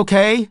lost,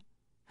 okay?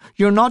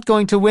 You're not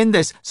going to win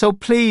this, so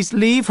please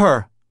leave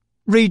her.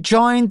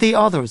 Rejoin the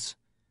others."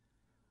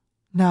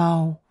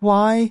 "Now,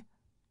 why,"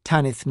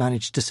 Tanith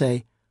managed to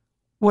say,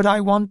 "would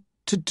I want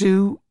to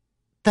do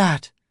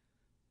that?"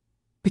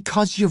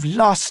 "Because you've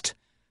lost."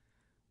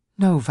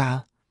 "No,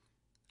 Val.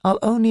 I'll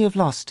only have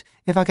lost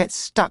if I get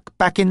stuck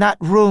back in that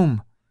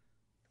room."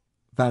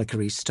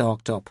 Valkyrie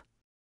stalked up.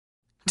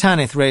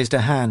 Tanith raised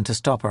a hand to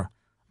stop her,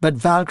 but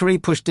Valkyrie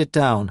pushed it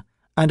down,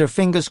 and her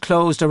fingers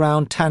closed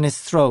around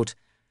Tanith's throat.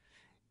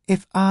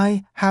 "If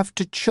I have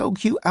to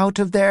choke you out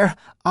of there,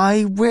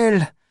 I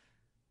will."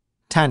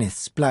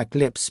 Tanith's black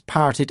lips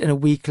parted in a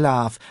weak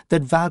laugh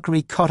that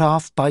Valkyrie cut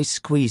off by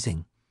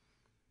squeezing.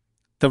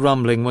 The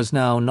rumbling was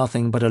now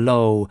nothing but a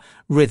low,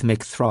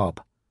 rhythmic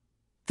throb.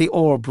 The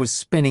orb was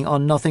spinning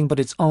on nothing but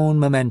its own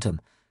momentum,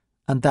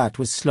 and that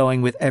was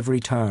slowing with every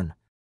turn.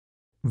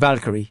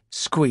 Valkyrie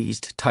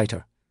squeezed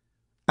tighter,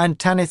 and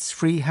Tanith's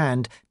free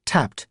hand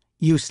tapped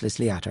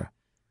uselessly at her.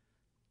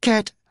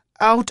 "Get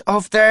out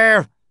of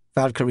there!"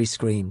 Valkyrie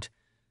screamed.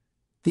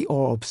 The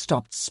orb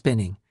stopped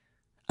spinning,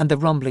 and the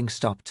rumbling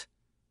stopped,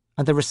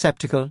 and the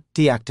receptacle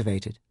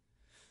deactivated.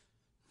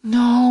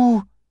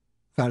 "No,"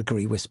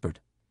 Valkyrie whispered.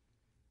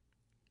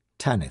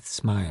 Tanith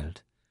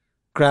smiled,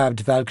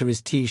 grabbed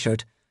Valkyrie's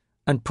t-shirt,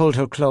 and pulled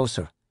her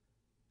closer,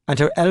 and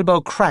her elbow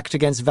cracked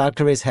against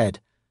Valkyrie's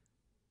head.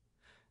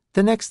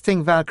 The next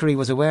thing Valkyrie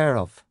was aware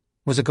of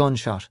was a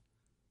gunshot.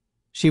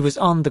 She was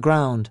on the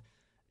ground.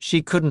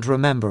 She couldn't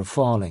remember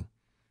falling,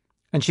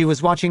 and she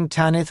was watching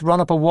Tanith run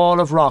up a wall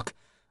of rock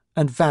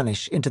and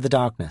vanish into the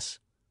darkness.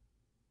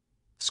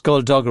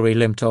 Skulduggery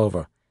limped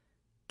over,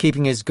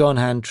 keeping his gun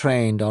hand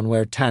trained on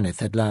where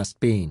Tanith had last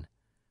been.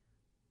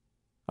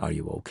 "Are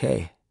you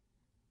okay?"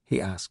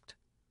 he asked.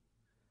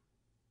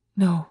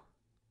 "No,"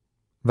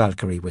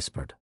 Valkyrie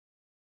whispered.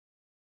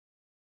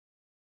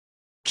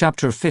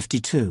 Chapter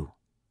 52.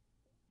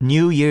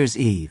 New Year's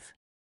Eve.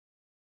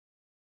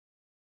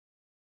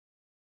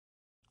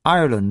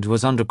 Ireland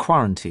was under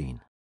quarantine.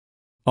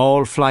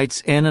 All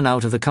flights in and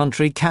out of the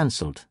country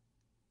cancelled.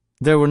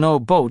 There were no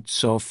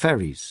boats or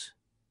ferries.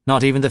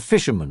 Not even the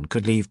fishermen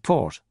could leave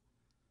port.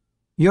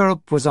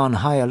 Europe was on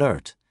high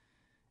alert,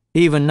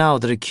 even now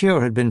that a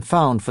cure had been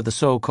found for the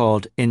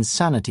so-called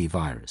insanity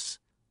virus.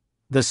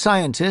 The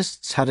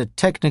scientists had a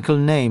technical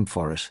name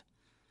for it,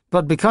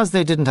 but because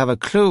they didn't have a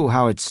clue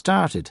how it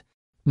started,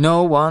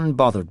 no one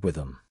bothered with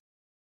them.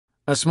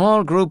 A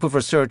small group of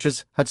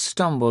researchers had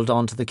stumbled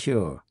onto the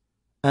cure,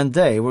 and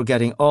they were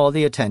getting all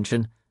the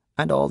attention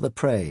and all the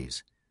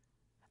praise.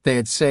 They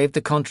had saved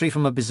the country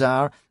from a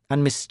bizarre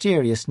and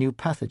mysterious new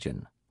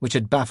pathogen, which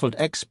had baffled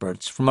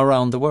experts from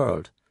around the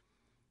world.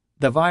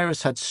 The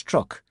virus had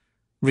struck,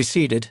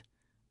 receded,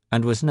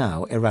 and was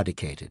now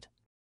eradicated.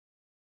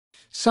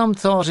 Some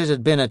thought it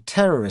had been a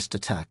terrorist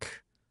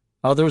attack.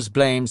 Others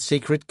blamed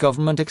secret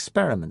government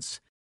experiments,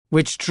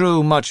 which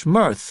drew much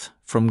mirth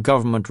from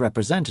government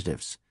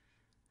representatives.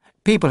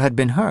 People had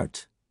been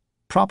hurt,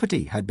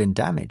 property had been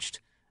damaged,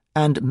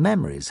 and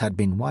memories had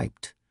been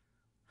wiped.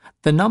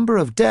 The number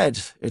of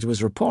dead, it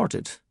was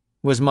reported,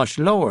 was much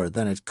lower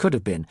than it could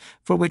have been,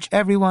 for which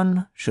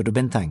everyone should have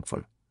been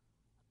thankful.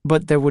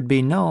 But there would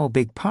be no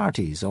big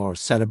parties or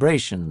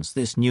celebrations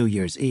this New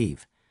Year's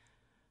Eve.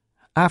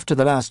 After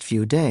the last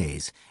few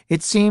days,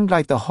 it seemed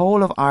like the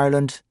whole of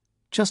Ireland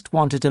just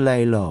wanted to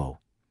lay low.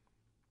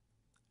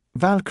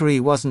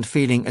 Valkyrie wasn't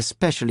feeling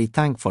especially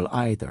thankful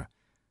either.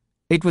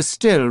 It was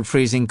still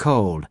freezing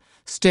cold,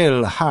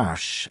 still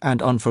harsh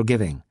and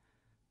unforgiving,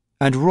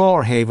 and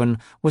Roarhaven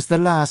was the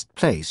last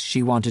place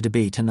she wanted to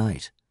be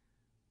tonight.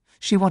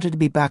 She wanted to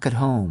be back at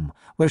home,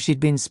 where she'd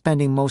been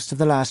spending most of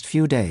the last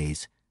few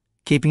days,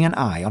 keeping an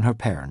eye on her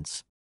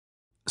parents.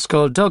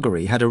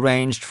 Skulduggery had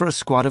arranged for a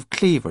squad of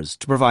cleavers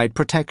to provide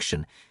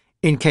protection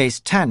in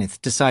case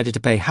Tanith decided to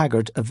pay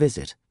Haggard a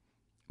visit.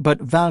 But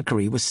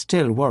Valkyrie was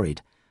still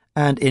worried,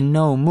 and in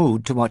no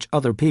mood to watch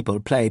other people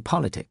play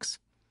politics.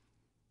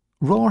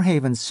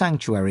 Roarhaven's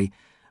sanctuary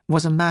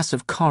was a mass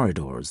of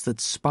corridors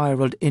that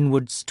spiralled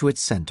inwards to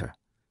its centre.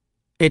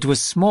 It was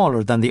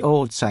smaller than the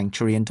old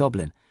sanctuary in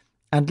Dublin,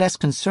 and less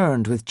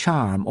concerned with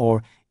charm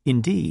or,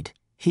 indeed,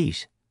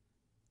 heat.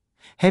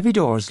 Heavy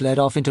doors led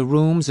off into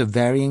rooms of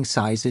varying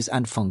sizes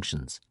and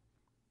functions.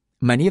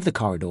 Many of the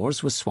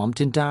corridors were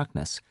swamped in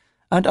darkness,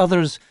 and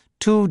others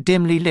too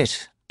dimly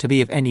lit to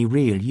be of any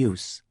real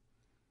use.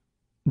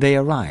 They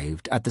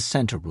arrived at the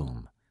centre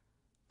room.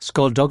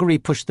 Skulduggery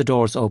pushed the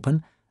doors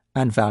open,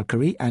 and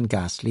Valkyrie and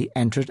Ghastly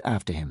entered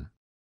after him.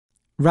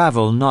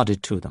 Ravel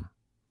nodded to them,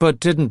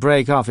 but didn't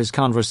break off his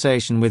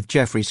conversation with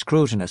Geoffrey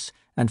Scrutinous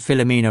and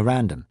Philomena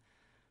Random.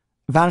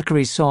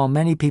 Valkyrie saw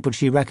many people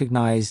she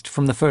recognised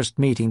from the first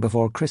meeting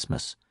before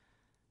Christmas.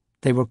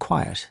 They were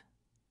quiet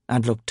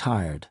and looked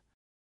tired,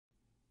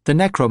 The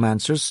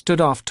necromancers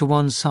stood off to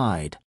one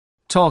side,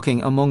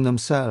 talking among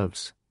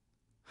themselves.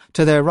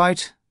 To their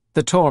right,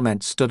 the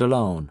torment stood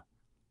alone.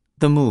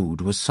 The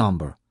mood was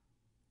sombre.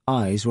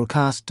 Eyes were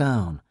cast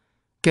down.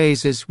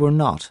 Gazes were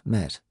not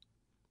met.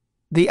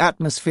 The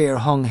atmosphere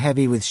hung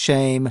heavy with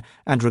shame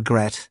and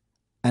regret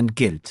and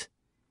guilt.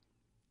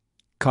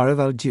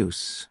 Caraval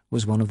Deuce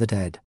was one of the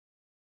dead.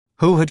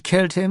 Who had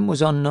killed him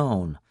was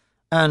unknown,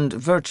 and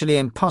virtually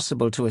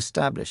impossible to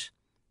establish,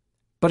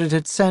 but it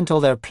had sent all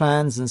their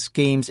plans and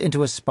schemes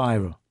into a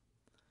spiral.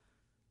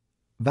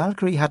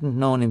 Valkyrie hadn't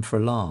known him for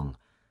long,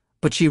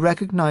 but she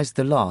recognized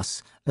the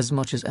loss as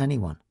much as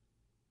anyone.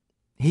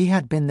 He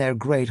had been their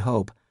great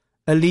hope,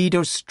 a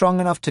leader strong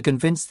enough to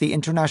convince the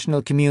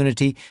international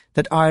community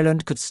that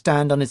Ireland could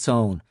stand on its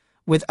own,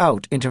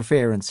 without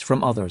interference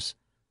from others.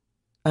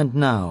 And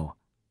now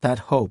that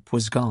hope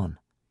was gone.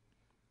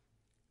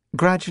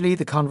 Gradually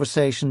the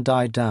conversation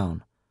died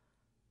down.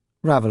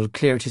 Ravel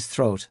cleared his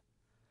throat.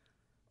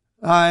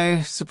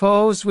 "I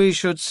suppose we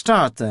should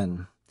start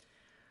then.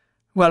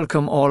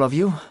 Welcome all of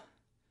you.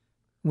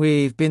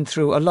 We've been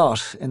through a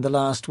lot in the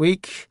last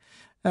week,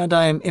 and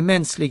I am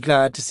immensely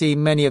glad to see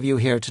many of you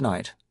here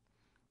tonight.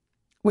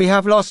 We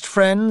have lost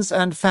friends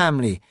and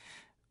family.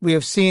 We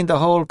have seen the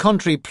whole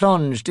country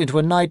plunged into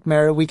a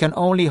nightmare we can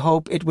only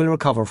hope it will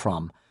recover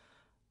from.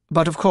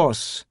 But of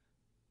course,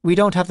 we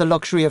don't have the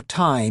luxury of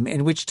time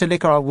in which to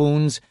lick our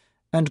wounds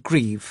and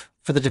grieve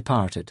for the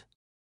departed.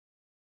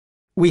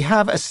 We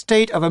have a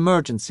state of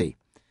emergency.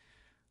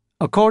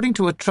 According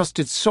to a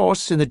trusted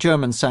source in the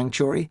German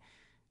sanctuary,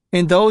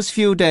 in those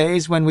few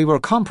days when we were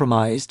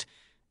compromised,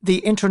 the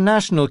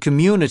international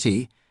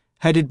community,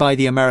 headed by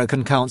the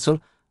American Council,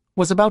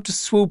 was about to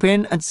swoop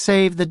in and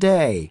save the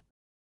day.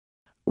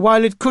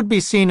 While it could be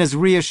seen as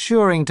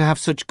reassuring to have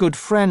such good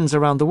friends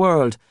around the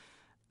world,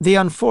 the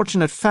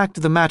unfortunate fact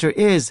of the matter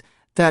is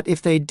that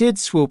if they did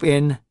swoop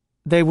in,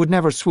 they would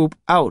never swoop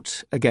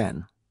out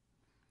again.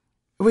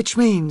 Which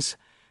means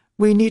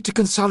we need to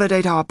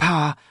consolidate our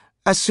power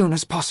as soon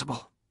as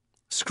possible,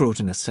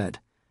 Scrutinus said.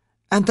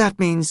 And that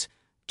means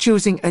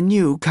choosing a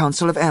new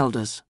Council of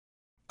Elders.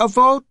 A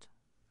vote,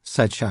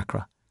 said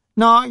Chakra.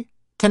 Now,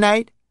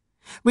 tonight.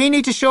 We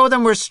need to show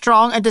them we're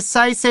strong and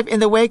decisive in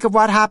the wake of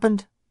what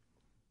happened.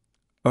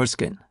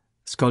 Erskine,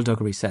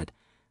 Skulduggery said,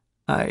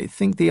 I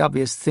think the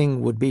obvious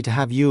thing would be to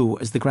have you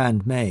as the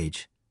Grand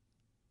Mage.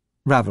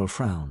 Ravel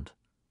frowned.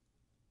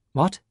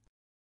 What?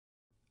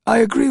 I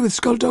agree with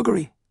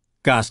Skulduggery,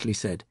 Ghastly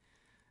said.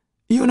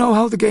 You know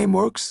how the game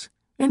works.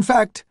 In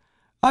fact,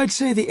 I'd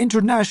say the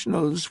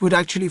Internationals would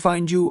actually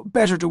find you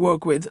better to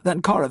work with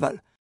than Caraval.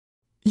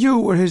 You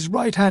were his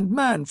right-hand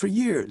man for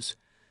years.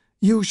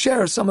 You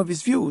share some of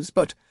his views,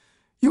 but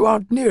you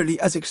aren't nearly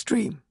as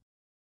extreme.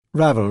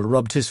 Ravel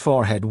rubbed his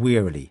forehead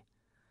wearily.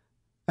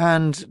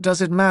 And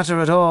does it matter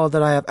at all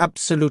that I have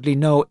absolutely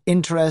no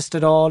interest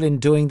at all in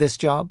doing this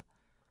job?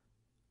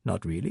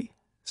 Not really,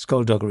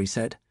 Skulduggery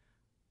said.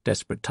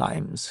 Desperate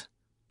times,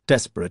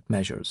 desperate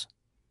measures.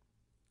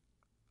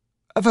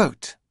 A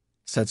vote,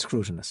 said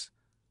Scrutinus.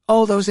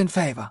 All those in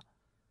favour.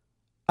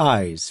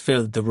 Eyes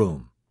filled the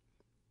room.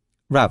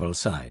 Ravel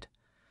sighed.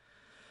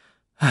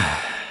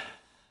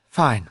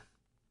 Fine.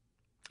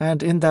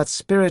 And in that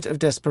spirit of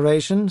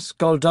desperation,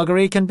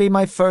 Skulduggery can be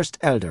my first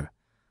elder.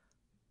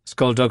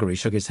 Skulduggery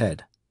shook his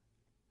head.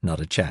 Not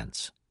a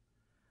chance.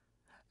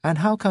 And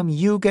how come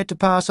you get to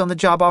pass on the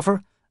job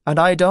offer, and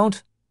I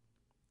don't?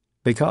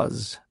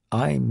 Because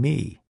I'm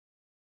me.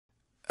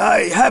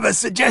 I have a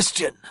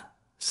suggestion,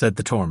 said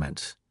the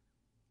Torment.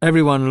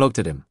 Everyone looked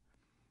at him.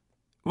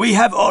 We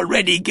have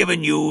already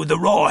given you the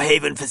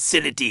Rawhaven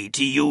facility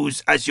to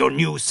use as your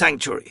new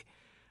sanctuary,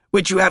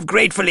 which you have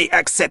gratefully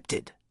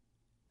accepted.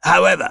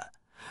 However,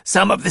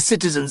 some of the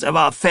citizens of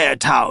our fair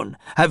town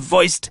have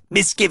voiced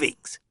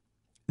misgivings.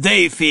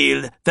 They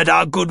feel that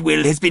our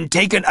goodwill has been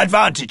taken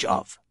advantage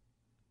of.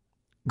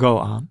 Go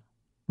on,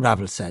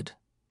 Ravel said,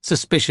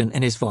 suspicion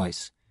in his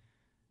voice.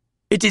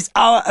 It is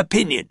our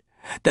opinion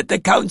that the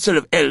Council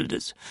of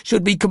Elders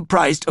should be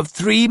comprised of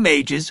 3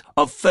 mages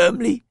of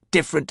firmly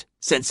different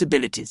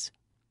sensibilities.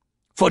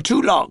 For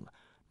too long,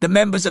 the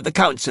members of the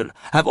Council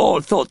have all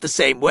thought the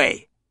same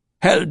way,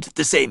 held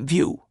the same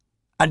view,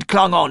 and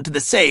clung on to the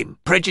same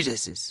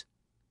prejudices.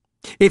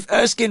 If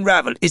Erskine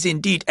Ravel is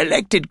indeed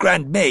elected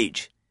Grand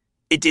Mage,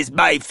 it is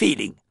my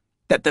feeling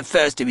that the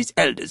first of his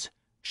elders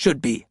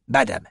should be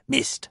Madame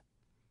Mist.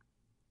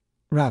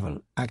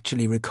 Ravel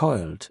actually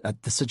recoiled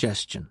at the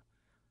suggestion.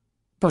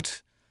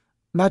 But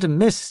Madame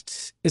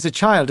Mist is a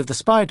child of the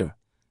spider.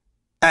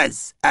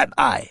 As am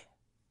I,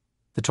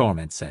 the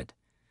Torment said.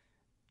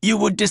 You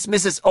would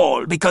dismiss us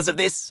all because of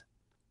this?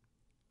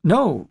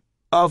 No,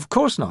 of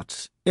course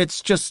not.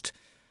 It's just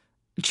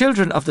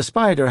children of the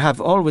spider have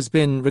always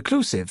been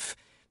reclusive,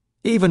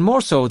 even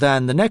more so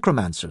than the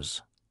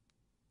necromancers.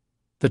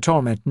 The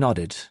Torment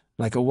nodded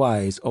like a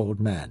wise old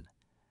man.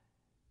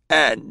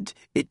 And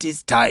it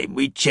is time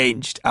we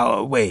changed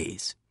our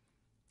ways.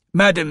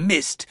 Madame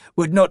Mist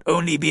would not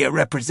only be a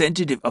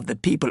representative of the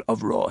people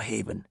of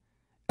Rawhaven,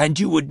 and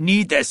you would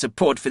need their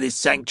support for this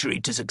sanctuary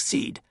to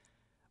succeed,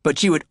 but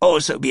she would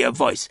also be a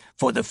voice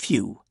for the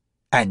few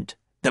and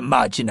the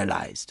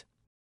marginalized.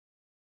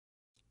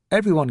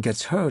 Everyone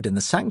gets heard in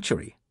the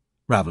sanctuary,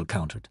 Ravel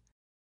countered.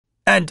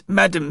 And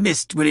Madam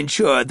Mist will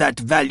ensure that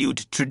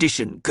valued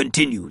tradition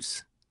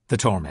continues, the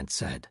Torment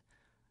said.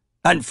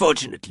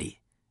 Unfortunately,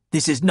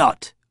 this is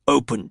not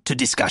open to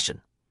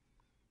discussion.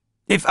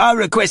 If our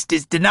request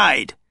is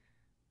denied,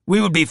 we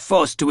will be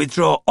forced to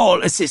withdraw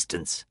all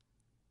assistance,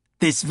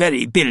 this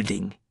very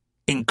building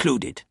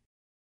included.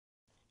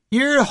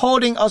 You're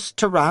holding us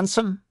to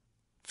ransom,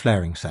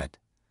 Flaring said.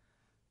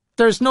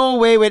 There's no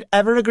way we'd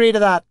ever agree to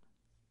that.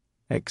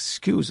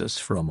 Excuse us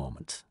for a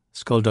moment,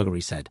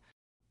 Skulduggery said,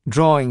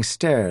 drawing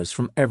stares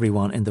from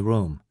everyone in the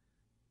room.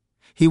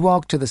 He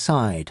walked to the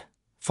side,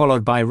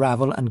 followed by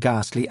Ravel and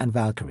Ghastly and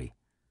Valkyrie.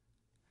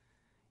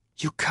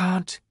 You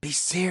can't be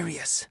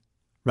serious,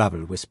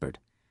 Ravel whispered.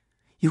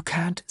 You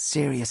can't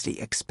seriously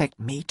expect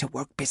me to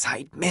work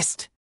beside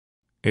Mist.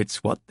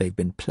 It's what they've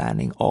been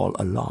planning all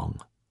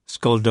along,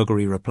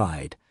 Skulduggery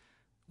replied.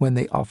 When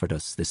they offered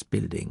us this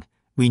building,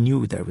 we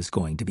knew there was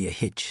going to be a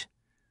hitch.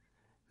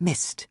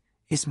 Mist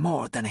is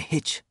more than a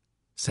hitch,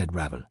 said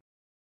Ravel.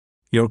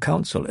 Your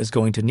council is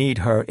going to need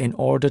her in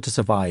order to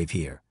survive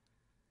here.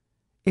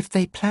 If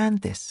they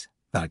planned this,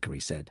 Valkyrie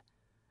said,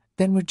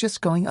 then we're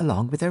just going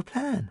along with their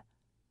plan.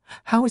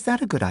 How is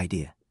that a good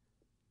idea?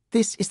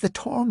 This is the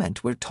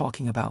torment we're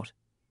talking about.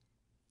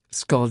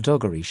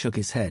 Skulduggery shook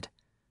his head.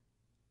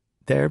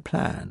 Their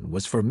plan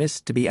was for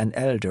Mist to be an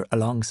elder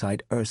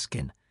alongside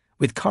Erskine,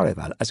 with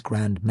Corival as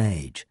Grand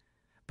Mage.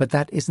 But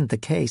that isn't the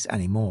case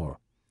anymore.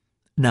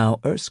 Now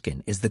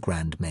Erskine is the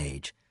Grand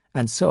Mage,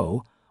 and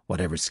so,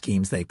 whatever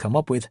schemes they've come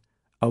up with,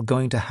 are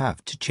going to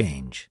have to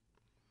change.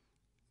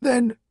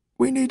 Then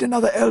we need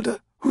another elder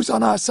who's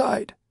on our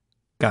side,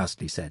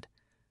 Ghastly said,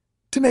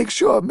 to make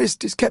sure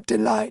Mist is kept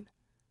in line.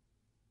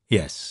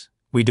 Yes,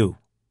 we do,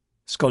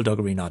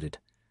 Skulduggery nodded.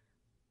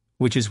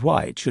 Which is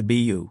why it should be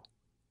you.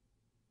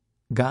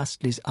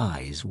 Ghastly's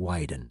eyes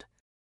widened.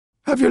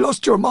 Have you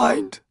lost your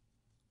mind?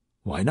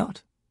 Why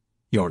not?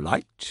 You're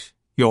liked,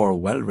 you're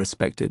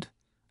well-respected,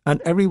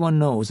 and everyone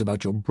knows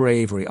about your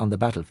bravery on the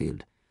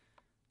battlefield.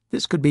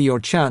 This could be your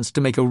chance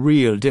to make a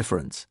real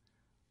difference.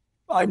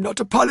 I'm not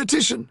a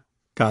politician,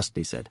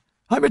 Ghastly said.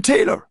 I'm a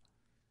tailor.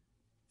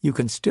 You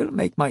can still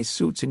make my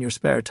suits in your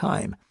spare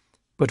time,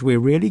 but we're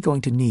really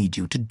going to need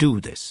you to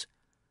do this.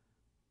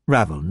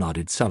 Ravel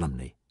nodded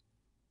solemnly.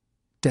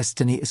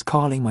 Destiny is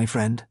calling, my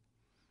friend.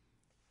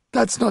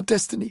 That's not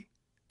destiny.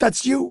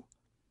 That's you.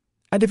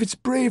 And if it's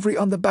bravery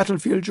on the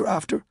battlefield you're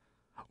after,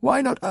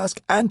 why not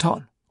ask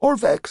Anton, or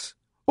Vex,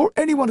 or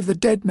any one of the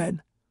dead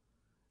men?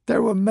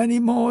 There were many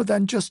more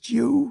than just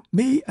you,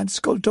 me, and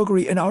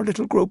Skulduggery in our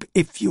little group,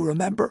 if you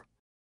remember.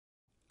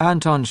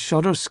 Anton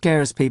Shudder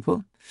scares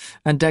people,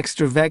 and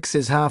Dexter Vex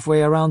is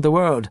halfway around the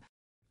world,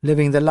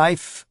 living the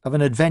life of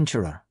an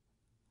adventurer.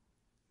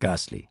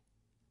 Ghastly,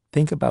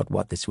 think about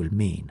what this will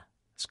mean,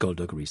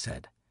 Skulduggery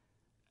said.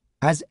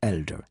 As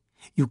Elder,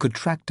 you could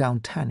track down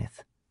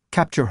Tanith,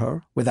 capture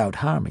her without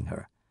harming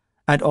her,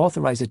 and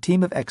authorize a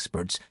team of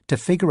experts to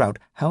figure out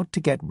how to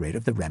get rid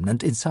of the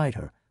remnant inside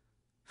her.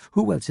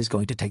 Who else is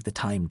going to take the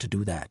time to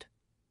do that?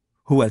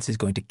 Who else is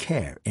going to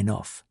care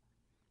enough?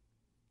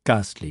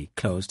 Ghastly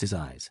closed his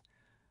eyes.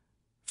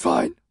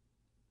 Fine.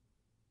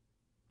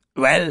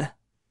 Well,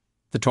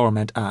 the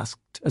Torment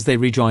asked as they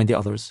rejoined the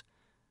others.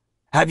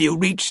 Have you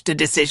reached a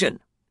decision?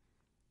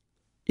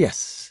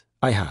 Yes,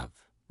 I have,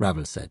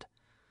 Ravel said.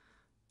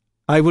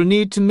 I will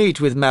need to meet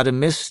with Madam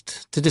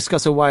Mist to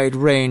discuss a wide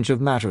range of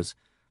matters,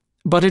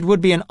 but it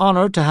would be an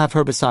honour to have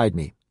her beside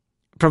me,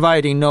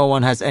 providing no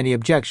one has any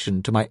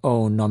objection to my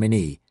own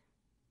nominee.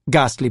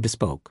 Ghastly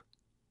bespoke.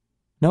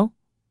 No?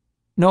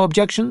 No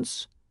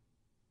objections?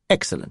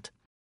 Excellent.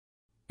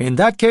 In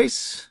that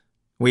case,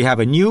 we have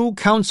a new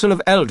Council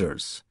of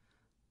Elders.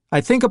 I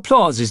think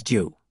applause is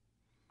due.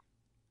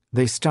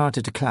 They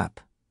started to clap,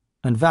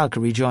 and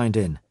Valkyrie joined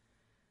in.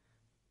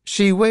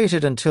 She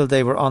waited until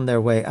they were on their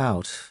way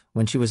out,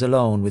 when she was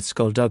alone with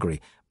Skulduggery,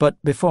 but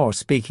before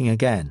speaking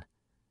again.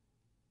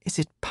 Is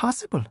it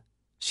possible,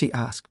 she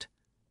asked,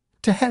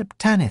 to help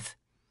Tanith?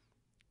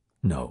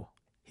 No,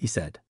 he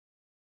said.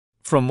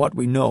 From what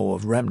we know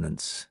of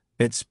Remnants,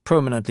 it's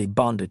permanently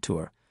bonded to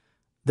her.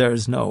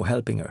 There's no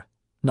helping her,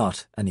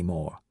 not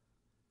anymore.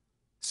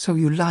 So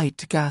you lied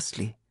to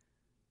Ghastly?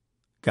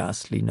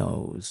 Ghastly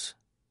knows,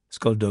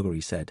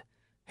 Skulduggery said,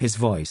 his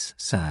voice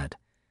sad.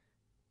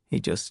 He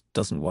just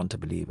doesn't want to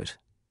believe it.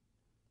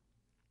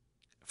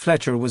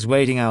 Fletcher was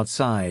waiting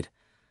outside.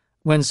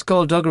 When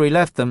Skulduggery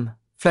left them,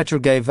 Fletcher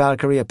gave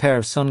Valkyrie a pair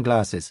of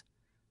sunglasses.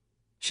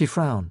 She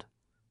frowned.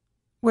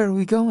 Where are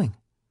we going?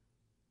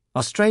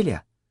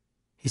 Australia.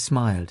 He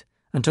smiled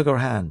and took her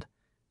hand.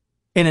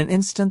 In an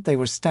instant they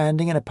were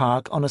standing in a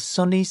park on a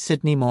sunny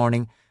Sydney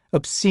morning,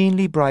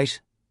 obscenely bright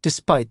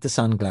despite the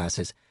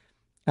sunglasses,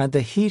 and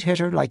the heat hit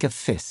her like a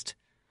fist.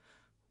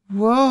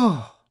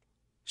 Whoa,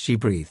 she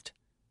breathed.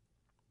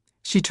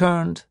 She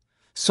turned,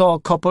 saw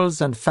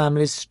couples and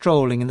families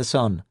strolling in the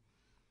sun.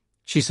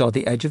 She saw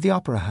the edge of the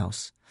opera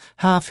house,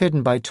 half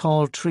hidden by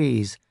tall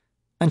trees,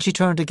 and she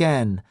turned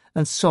again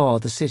and saw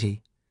the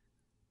city.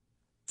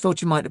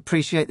 "Thought you might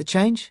appreciate the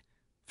change,"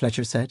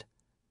 Fletcher said,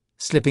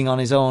 slipping on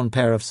his own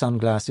pair of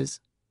sunglasses.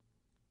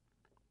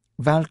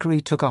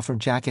 Valkyrie took off her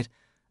jacket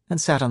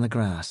and sat on the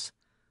grass,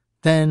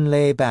 then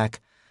lay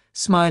back,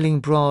 smiling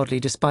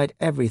broadly despite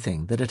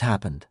everything that had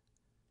happened.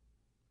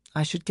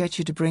 "I should get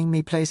you to bring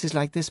me places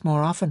like this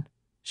more often,"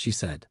 she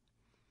said.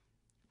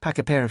 "Pack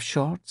a pair of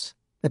shorts,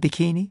 a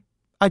bikini,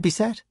 I'd be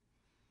set."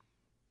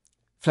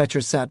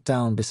 Fletcher sat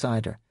down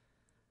beside her.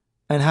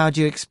 "And how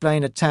do you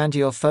explain a tan to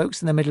your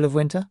folks in the middle of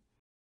winter?"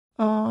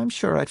 "Oh, I'm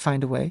sure I'd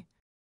find a way."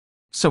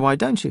 "So why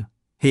don't you?"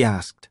 he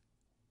asked.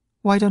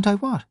 "Why don't I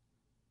what?"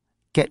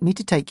 "Get me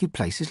to take you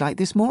places like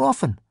this more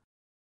often."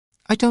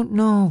 "I don't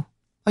know.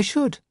 I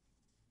should.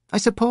 I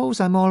suppose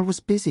I'm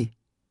always busy."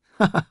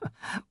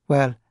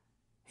 "Well,"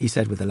 he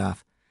said with a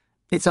laugh,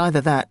 "it's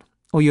either that,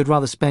 or you'd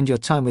rather spend your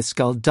time with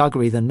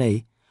Skulduggery than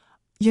me."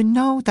 "You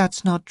know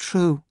that's not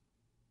true."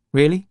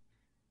 "Really?"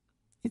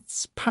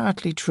 "It's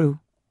partly true,"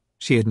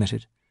 she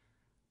admitted.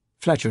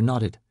 Fletcher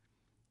nodded.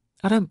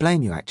 "I don't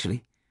blame you,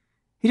 actually.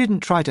 He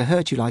didn't try to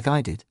hurt you like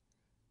I did."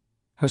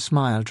 Her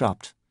smile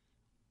dropped.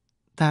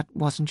 "That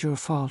wasn't your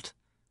fault.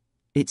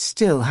 It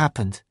still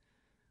happened.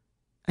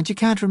 And you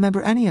can't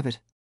remember any of it.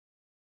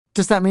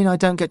 Does that mean I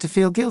don't get to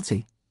feel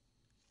guilty?"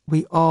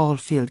 "We all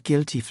feel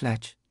guilty,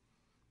 Fletch."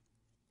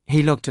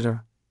 He looked at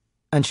her,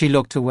 and she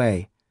looked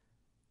away.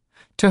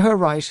 To her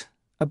right,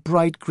 a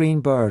bright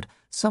green bird,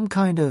 some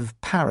kind of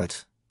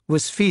parrot,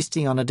 was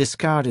feasting on a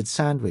discarded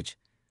sandwich.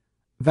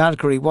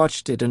 Valkyrie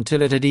watched it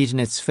until it had eaten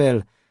its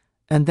fill,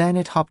 and then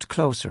it hopped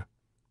closer.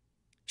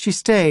 She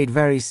stayed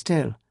very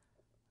still.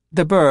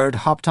 The bird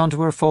hopped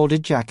onto her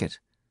folded jacket.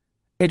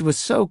 It was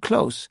so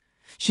close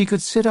she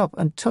could sit up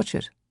and touch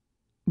it,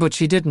 but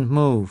she didn't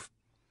move.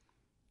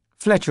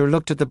 Fletcher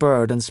looked at the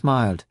bird and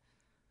smiled.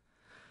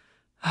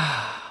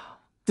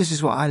 "This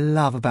is what I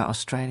love about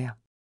Australia.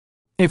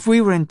 If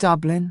we were in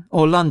Dublin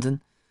or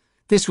London,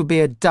 this would be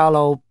a dull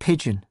old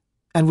pigeon,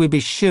 and we'd be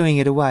shooing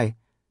it away.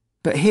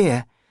 But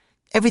here,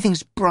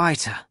 everything's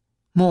brighter,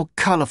 more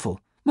colourful,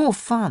 more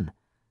fun.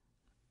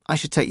 I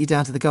should take you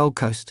down to the Gold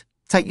Coast,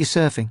 take you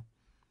surfing."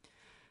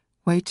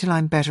 "Wait till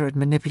I'm better at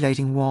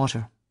manipulating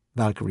water,"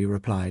 Valkyrie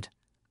replied.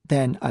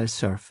 "Then I'll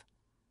surf."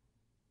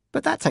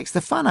 "But that takes the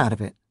fun out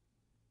of it."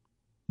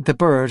 The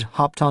bird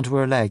hopped onto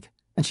her leg,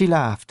 and she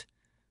laughed.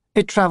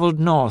 It travelled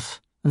north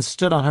and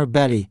stood on her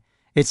belly,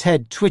 its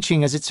head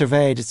twitching as it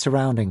surveyed its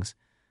surroundings.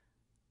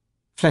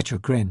 Fletcher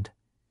grinned.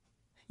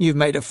 "You've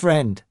made a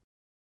friend."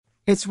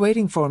 "It's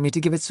waiting for me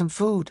to give it some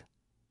food.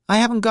 I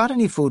haven't got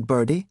any food,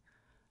 birdie.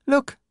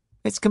 Look,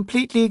 it's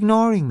completely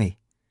ignoring me.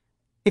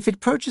 If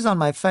it perches on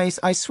my face,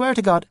 I swear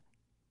to God—"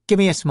 "Give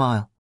me a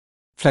smile,"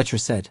 Fletcher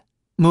said,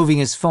 moving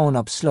his phone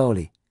up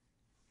slowly.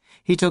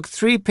 He took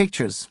 3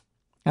 pictures,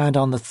 and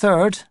on the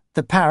third,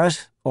 the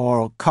parrot,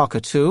 or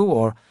cockatoo,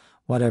 or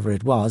whatever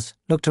it was,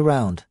 looked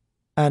around,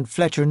 and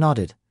Fletcher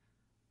nodded.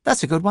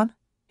 "That's a good one,"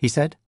 he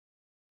said.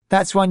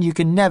 "That's one you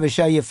can never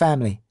show your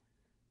family."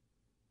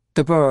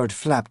 The bird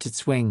flapped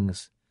its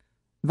wings.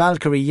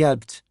 Valkyrie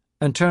yelped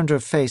and turned her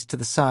face to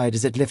the side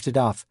as it lifted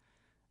off,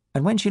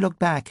 and when she looked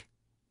back,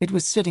 it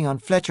was sitting on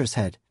Fletcher's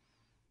head.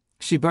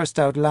 She burst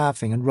out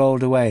laughing and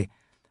rolled away,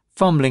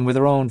 fumbling with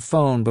her own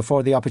phone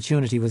before the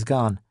opportunity was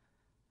gone.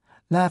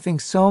 Laughing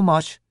so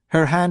much,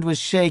 her hand was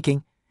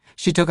shaking,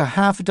 she took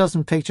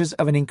 6 pictures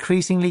of an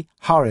increasingly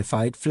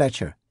horrified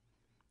Fletcher.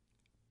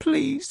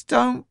 "Please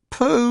don't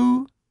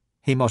poo,"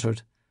 he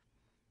muttered.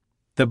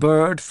 The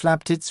bird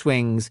flapped its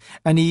wings,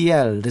 and he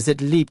yelled as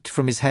it leaped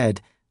from his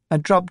head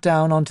and dropped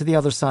down onto the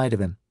other side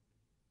of him.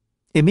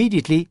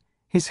 Immediately,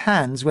 his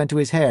hands went to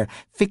his hair,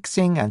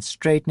 fixing and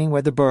straightening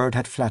where the bird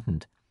had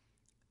flattened.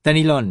 Then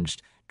he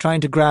lunged,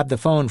 trying to grab the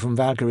phone from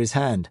Valkyrie's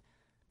hand,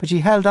 but she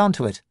held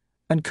onto it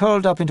and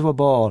curled up into a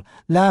ball,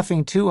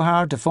 laughing too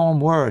hard to form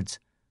words.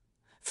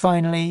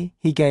 Finally,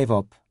 he gave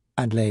up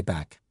and lay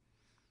back.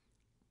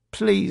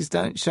 "Please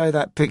don't show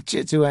that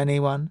picture to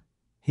anyone,"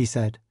 he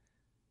said.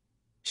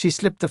 She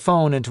slipped the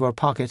phone into her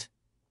pocket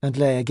and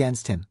lay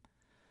against him.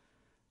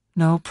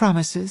 "No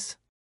promises."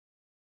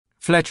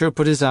 Fletcher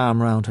put his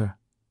arm round her.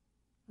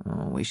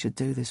 "Oh, we should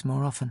do this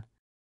more often.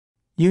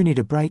 You need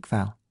a break,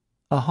 Val.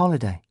 A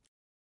holiday."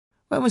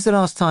 "When was the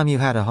last time you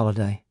had a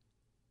holiday?"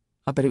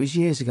 "I bet it was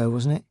years ago,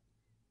 wasn't it?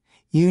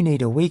 You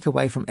need a week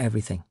away from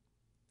everything.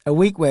 A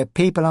week where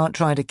people aren't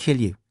trying to kill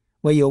you,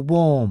 where you're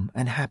warm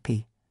and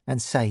happy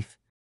and safe."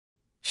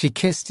 She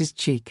kissed his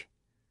cheek.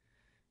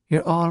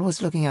 "You're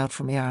always looking out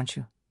for me, aren't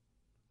you?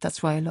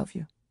 That's why I love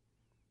you."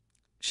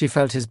 She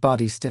felt his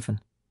body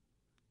stiffen.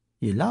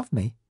 "You love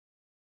me?"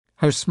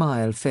 Her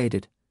smile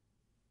faded.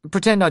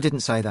 "Pretend I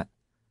didn't say that."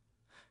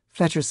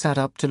 Fletcher sat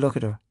up to look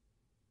at her,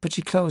 but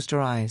she closed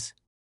her eyes.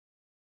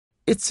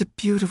 "It's a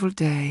beautiful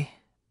day,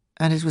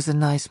 and it was a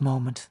nice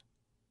moment.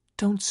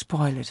 Don't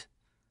spoil it."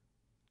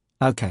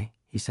 "Okay,"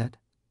 he said.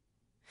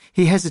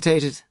 He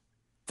hesitated,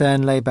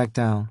 then lay back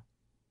down.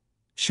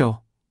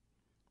 "Sure."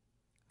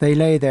 They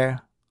lay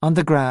there, on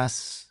the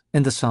grass,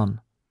 in the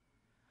sun.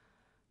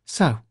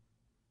 "So,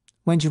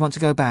 when do you want to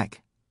go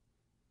back?"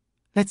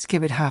 Let's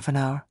give it half an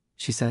hour,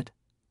 she said.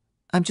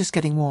 I'm just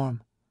getting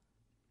warm.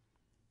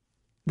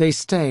 They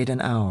stayed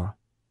an hour,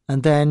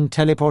 and then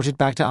teleported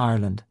back to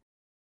Ireland.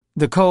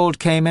 The cold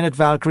came in at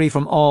Valkyrie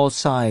from all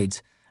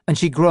sides, and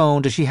she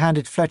groaned as she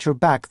handed Fletcher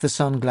back the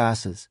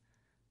sunglasses.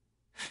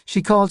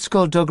 She called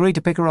Skulduggery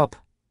to pick her up,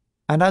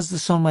 and as the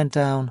sun went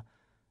down,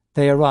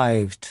 they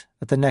arrived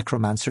at the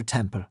Necromancer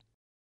Temple.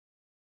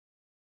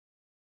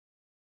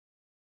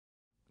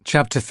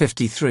 Chapter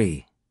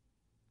 53.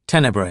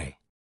 Tenebrae.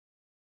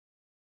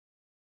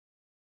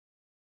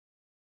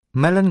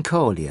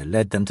 Melancholia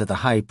led them to the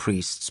High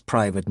Priest's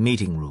private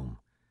meeting room.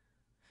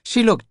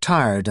 She looked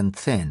tired and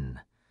thin,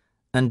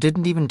 and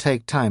didn't even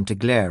take time to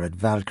glare at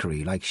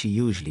Valkyrie like she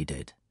usually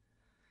did.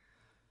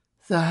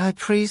 "The High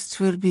Priest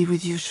will be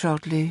with you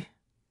shortly,"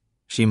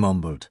 she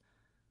mumbled.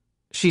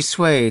 She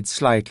swayed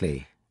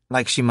slightly,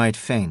 like she might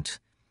faint,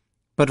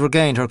 but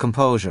regained her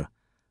composure,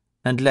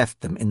 and left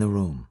them in the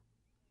room.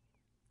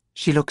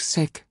 She looks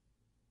sick,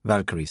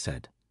 Valkyrie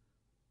said.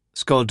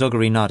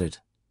 Skulduggery nodded,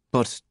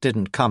 but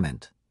didn't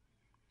comment.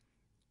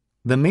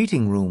 The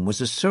meeting room was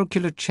a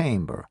circular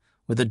chamber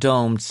with a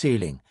domed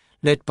ceiling,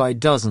 lit by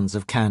dozens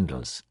of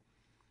candles.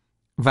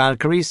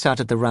 Valkyrie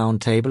sat at the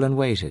round table and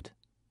waited.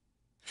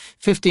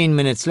 15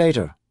 minutes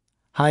later,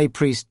 High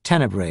Priest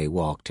Tenebrae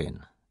walked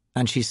in,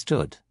 and she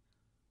stood.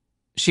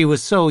 She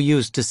was so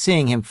used to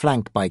seeing him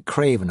flanked by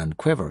Craven and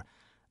Quiver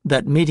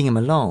that meeting him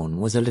alone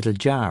was a little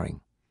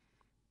jarring.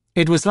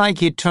 It was like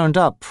he'd turned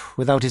up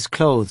without his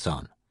clothes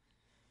on.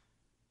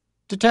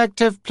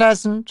 "Detective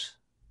Pleasant,"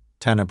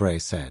 Tenebrae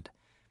said.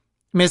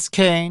 "Miss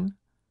Cain,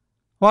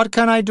 what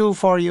can I do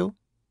for you?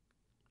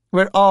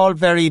 We're all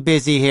very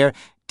busy here,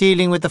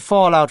 dealing with the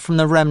fallout from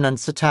the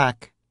Remnants'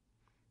 attack."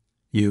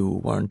 "You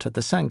weren't at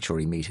the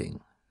sanctuary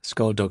meeting,"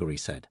 Skulduggery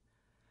said.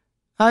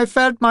 "I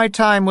felt my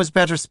time was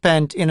better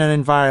spent in an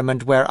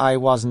environment where I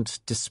wasn't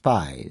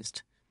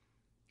despised.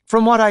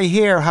 From what I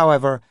hear,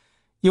 however,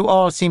 you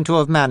all seem to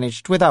have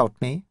managed without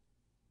me.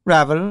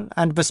 Ravel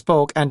and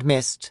Bespoke and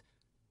Mist.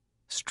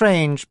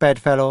 Strange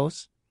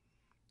bedfellows.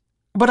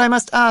 But I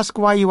must ask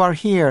why you are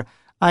here.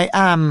 I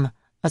am,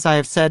 as I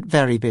have said,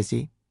 very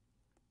busy."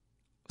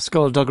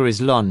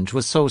 Skulduggery's lunge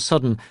was so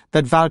sudden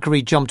that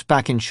Valkyrie jumped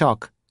back in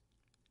shock.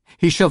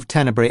 He shoved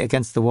Tenebrae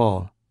against the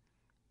wall.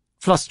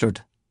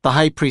 Flustered, the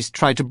High Priest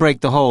tried to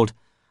break the hold.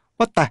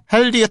 "What the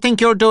hell do you think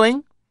you're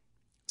doing?"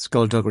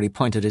 Skulduggery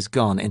pointed his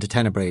gun into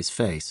Tenebrae's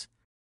face.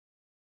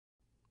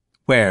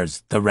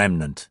 "Where's the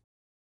remnant?"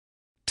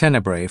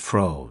 Tenebrae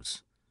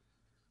froze.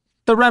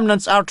 "The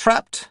Remnants are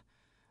trapped.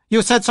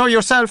 You said so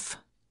yourself."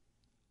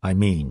 "I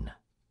mean,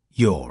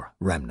 your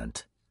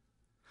remnant.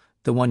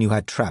 The one you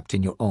had trapped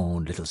in your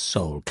own little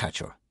soul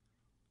catcher.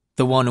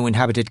 The one who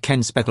inhabited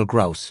Ken Speckled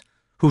Grouse,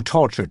 who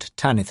tortured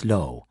Tanith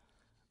Low.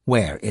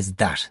 Where is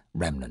that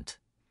remnant?"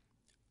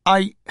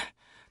 I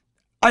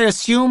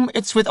assume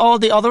it's with all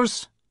the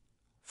others?"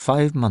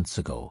 5 months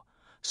ago,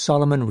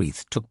 Solomon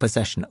Reith took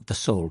possession of the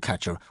soul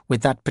catcher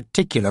with that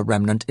particular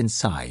remnant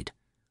inside.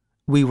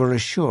 We were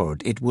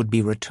assured it would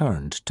be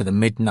returned to the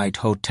Midnight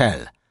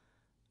Hotel.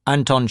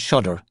 Anton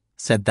Shudder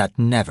said that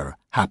never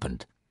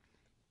happened.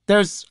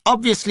 "There's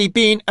obviously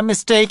been a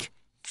mistake."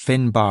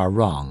 Finbar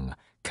Wrong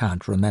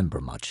can't remember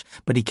much,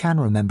 but he can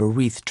remember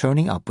Reith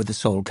turning up with the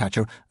soul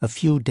catcher a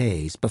few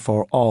days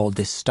before all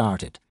this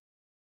started.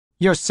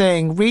 "You're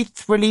saying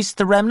Reith released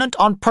the remnant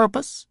on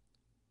purpose?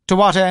 To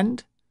what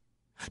end?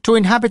 To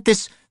inhabit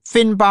this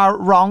Finbar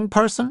Wrong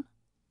person?"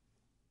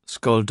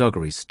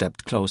 Skulduggery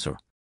stepped closer.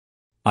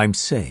 "I'm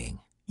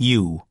saying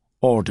you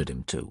ordered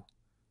him to."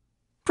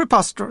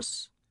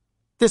 "Preposterous.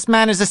 This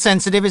man is a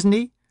sensitive, isn't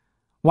he?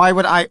 Why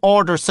would I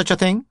order such a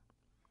thing?"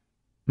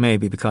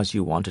 "Maybe because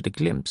you wanted a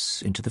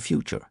glimpse into the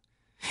future."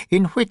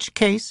 "In which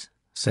case,"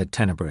 said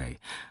Tenebrae,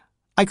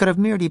 "I could have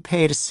merely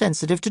paid a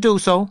sensitive to do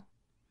so."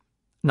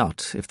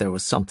 "Not if there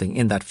was something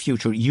in that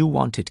future you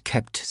wanted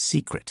kept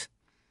secret."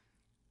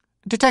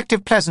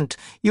 "Detective Pleasant,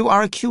 you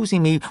are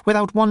accusing me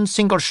without one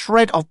single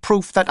shred of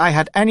proof that I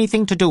had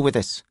anything to do with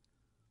this."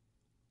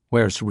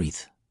 "Where's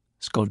Reith?"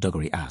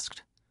 Skulduggery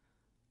asked.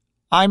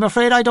 "I'm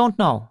afraid I don't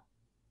know."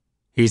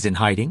 "He's in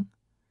hiding?"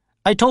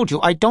 "I told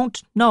you I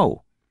don't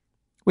know.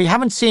 We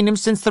haven't seen him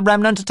since the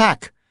Remnant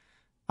attack.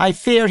 I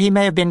fear he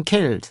may have been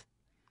killed."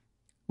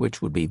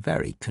 "Which would be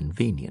very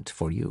convenient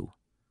for you."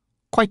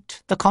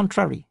 "Quite the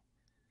contrary.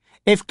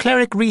 If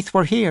Cleric Reith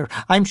were here,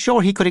 I'm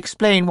sure he could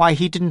explain why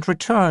he didn't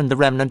return the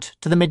remnant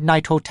to the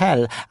Midnight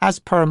Hotel as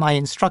per my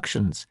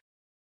instructions.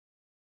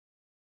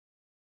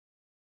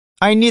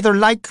 I neither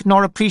like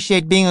nor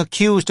appreciate being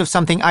accused of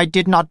something I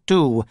did not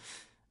do,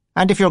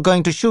 and if you're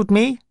going to shoot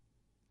me,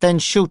 then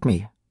shoot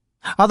me.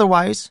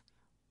 Otherwise,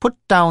 put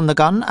down the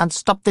gun and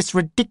stop this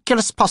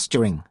ridiculous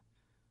posturing."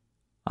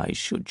 "I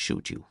should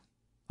shoot you.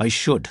 I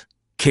should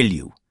kill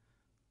you."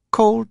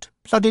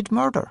 "Cold-blooded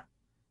murder?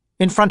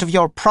 In front of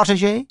your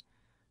protégé?"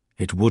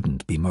 "It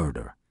wouldn't be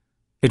murder.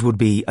 It would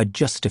be a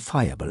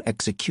justifiable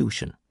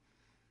execution."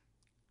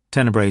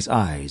 Tenebrae's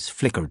eyes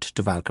flickered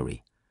to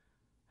Valkyrie.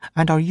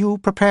 "And are you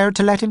prepared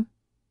to let him?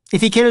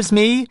 If he kills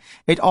me,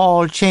 it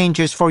all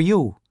changes for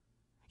you.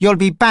 You'll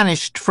be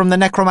banished from the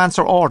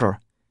Necromancer Order.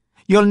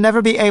 You'll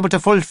never be able to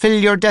fulfill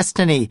your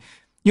destiny.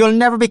 You'll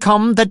never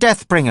become the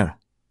Deathbringer.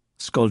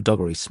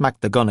 Skulduggery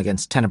smacked the gun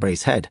against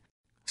Tenebrae's head.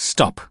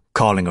 Stop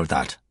calling her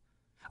that.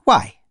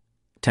 Why?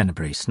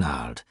 Tenebrae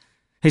snarled,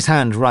 his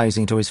hand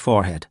rising to his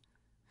forehead.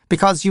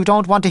 Because you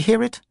don't want to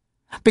hear it?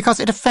 Because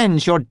it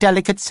offends your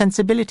delicate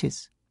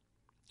sensibilities?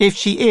 If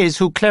she is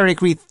who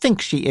Clericry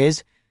thinks she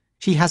is,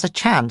 she has a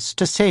chance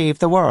to save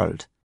the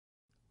world.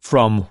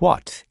 From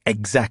what,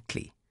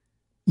 exactly?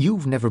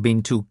 You've never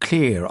been too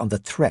clear on the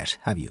threat,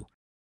 have you?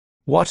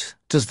 What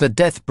does the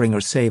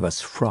Deathbringer save us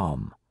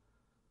from?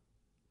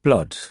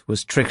 Blood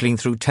was trickling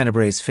through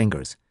Tenebrae's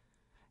fingers.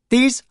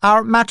 These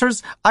are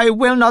matters I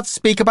will not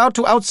speak about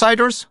to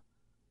outsiders.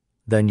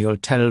 Then you'll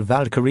tell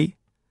Valkyrie?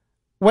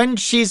 When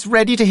she's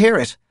ready to hear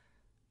it.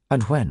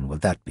 And when will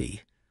that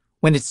be?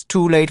 When it's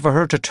too late for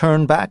her to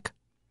turn back?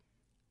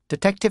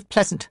 Detective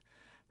Pleasant,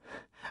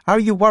 are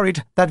you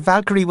worried that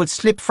Valkyrie will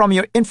slip from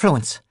your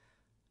influence?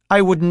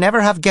 I would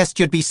never have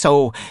guessed you'd be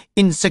so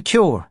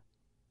insecure.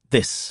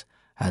 This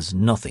has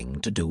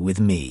nothing to do with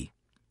me.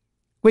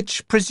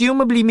 Which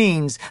presumably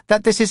means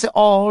that this is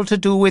all to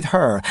do with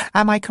her.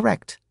 Am I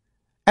correct?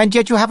 And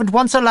yet you haven't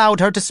once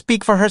allowed her to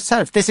speak for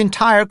herself this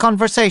entire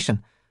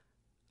conversation.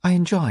 I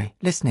enjoy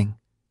listening,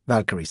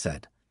 Valkyrie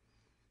said.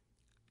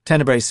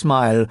 Tenebrae's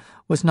smile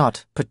was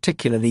not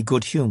particularly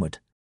good-humoured.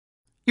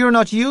 You're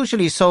not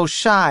usually so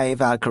shy,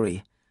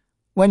 Valkyrie.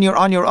 When you're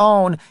on your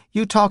own,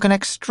 you talk an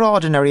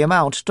extraordinary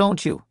amount,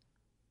 don't you?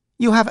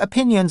 You have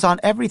opinions on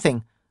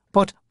everything,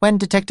 but when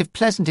Detective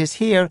Pleasant is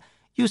here,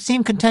 you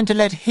seem content to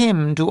let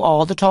him do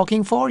all the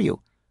talking for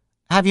you.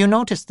 Have you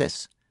noticed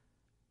this?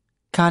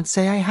 Can't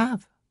say I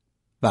have,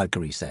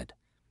 Valkyrie said.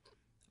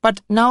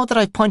 But now that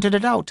I've pointed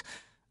it out,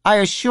 I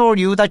assure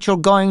you that you're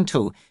going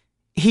to.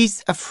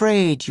 He's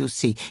afraid, you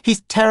see.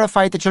 He's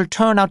terrified that you'll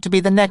turn out to be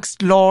the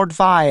next Lord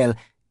Vile.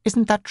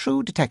 Isn't that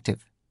true,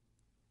 Detective?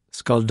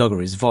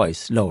 Skulduggery's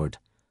voice lowered.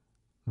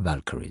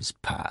 Valkyrie's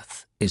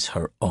path is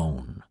her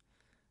own.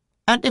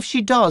 And if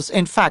she does,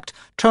 in fact,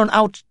 turn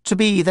out to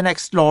be the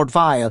next Lord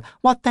Vile,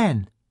 what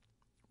then?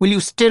 Will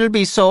you still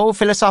be so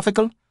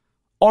philosophical?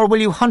 Or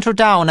will you hunt her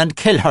down and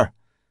kill her?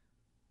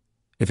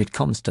 If it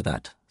comes to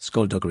that,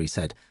 Skulduggery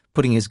said,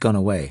 putting his gun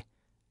away,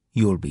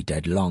 you'll be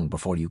dead long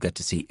before you get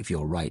to see if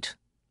you're right.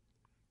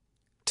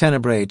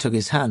 Tenebrae took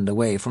his hand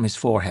away from his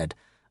forehead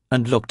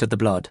and looked at the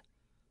blood.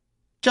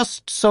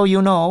 Just so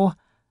you know,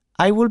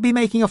 I will be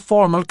making a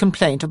formal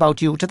complaint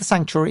about you to the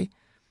sanctuary.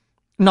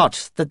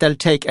 Not that they'll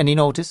take any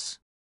notice.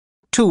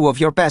 2 of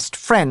your best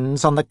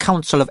friends on the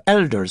Council of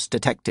Elders,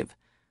 Detective.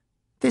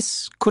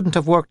 This couldn't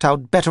have worked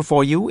out better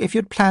for you if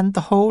you'd planned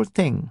the whole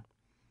thing.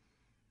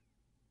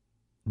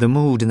 The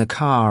mood in the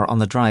car on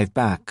the drive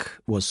back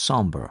was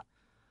sombre.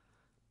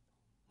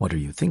 What are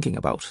you thinking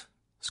about?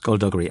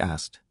 Skulduggery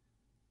asked.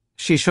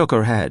 She shook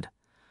her head.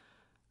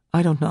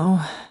 I don't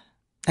know.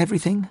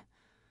 Everything.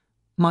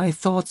 My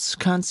thoughts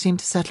can't seem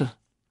to settle.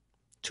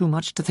 Too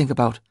much to think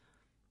about.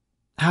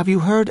 Have you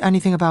heard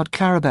anything about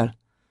Clarabelle?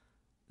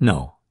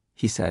 No,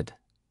 he said.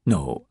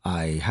 No,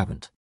 I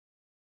haven't.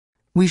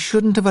 We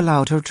shouldn't have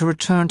allowed her to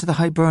return to the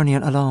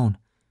Hibernian alone.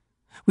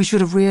 We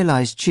should have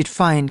realized she'd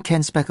find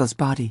Ken Speckle's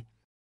body.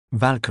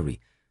 Valkyrie,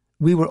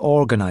 we were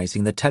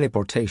organizing the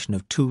teleportation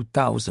of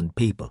 2,000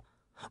 people,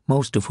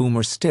 most of whom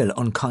are still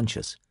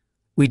unconscious.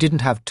 We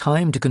didn't have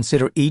time to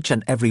consider each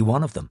and every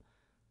one of them.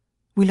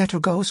 We let her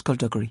go,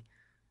 Skulduggery.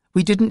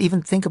 We didn't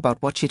even think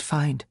about what she'd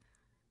find.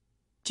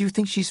 Do you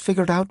think she's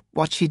figured out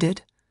what she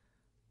did?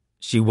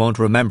 She won't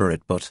remember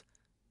it, but...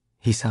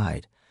 He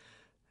sighed.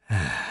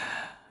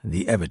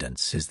 The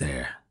evidence is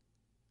there.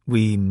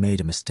 We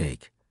made a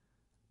mistake.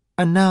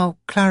 And now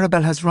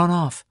Clarabelle has run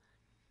off.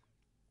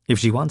 If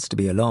she wants to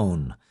be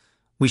alone,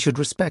 we should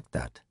respect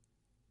that.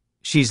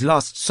 She's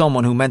lost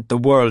someone who meant the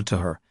world to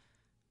her.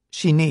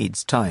 She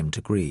needs time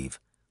to grieve.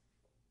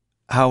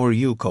 How are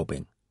you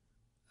coping?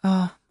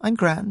 I'm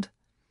grand.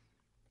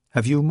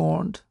 Have you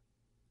mourned?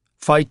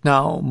 Fight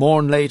now,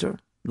 mourn later.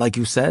 Like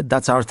you said,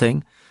 that's our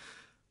thing.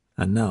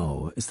 And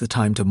now is the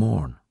time to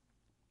mourn.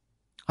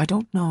 I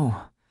don't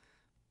know.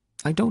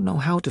 I don't know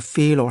how to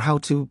feel or how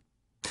to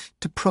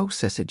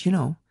process it, you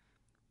know.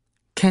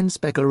 Ken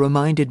Speckle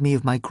reminded me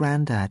of my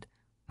granddad,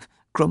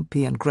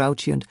 grumpy and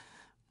grouchy and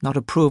not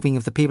approving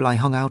of the people I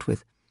hung out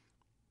with.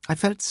 I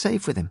felt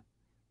safe with him.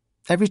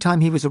 Every time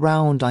he was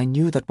around, I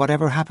knew that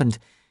whatever happened,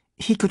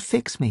 he could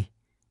fix me.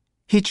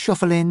 He'd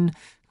shuffle in,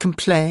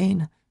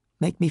 complain,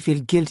 make me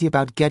feel guilty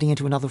about getting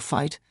into another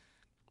fight.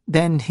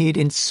 Then he'd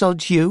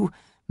insult you,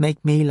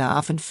 make me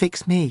laugh and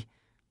fix me.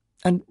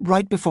 And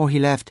right before he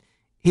left,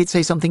 he'd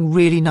say something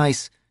really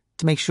nice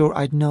to make sure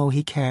I'd know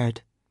he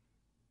cared.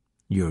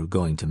 You're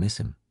going to miss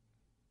him.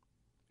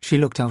 She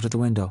looked out at the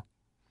window.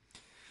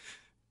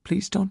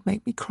 Please don't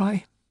make me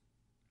cry.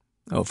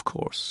 Of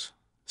course,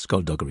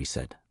 Skulduggery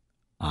said.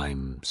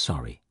 I'm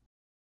sorry.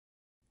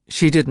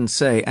 She didn't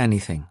say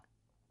anything,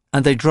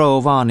 and they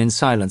drove on in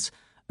silence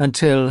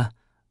until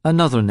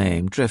another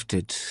name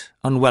drifted,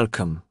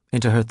 unwelcome,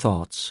 into her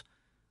thoughts.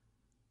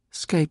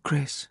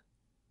 Scapegrace,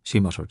 she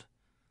muttered.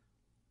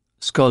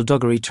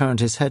 Skulduggery turned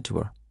his head to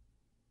her.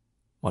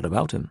 What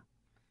about him?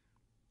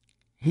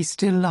 He's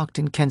still locked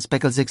in Ken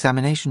Speckle's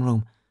examination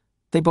room.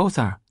 They both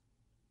are.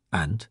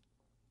 And?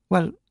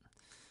 Well,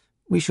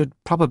 we should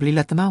probably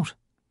let them out.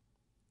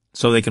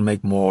 So they can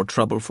make more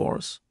trouble for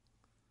us?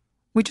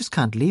 We just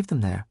can't leave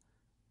them there.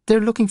 They're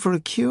looking for a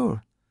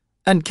cure,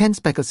 and Ken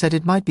Speckle said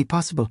it might be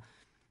possible.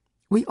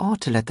 We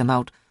ought to let them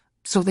out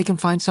so they can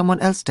find someone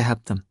else to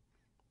help them.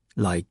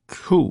 Like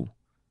who?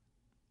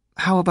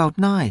 How about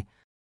Nye?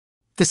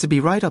 This'd be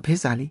right up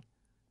his alley.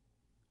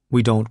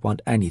 We don't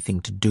want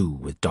anything to do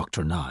with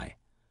Dr. Nye.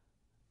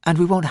 And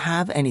we won't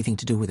have anything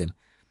to do with him.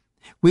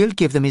 We'll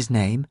give them his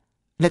name,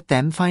 let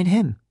them find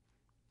him.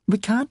 We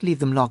can't leave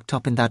them locked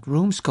up in that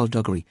room,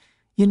 Skulduggery.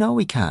 You know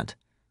we can't.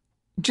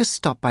 Just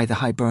stop by the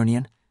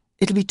Hibernian.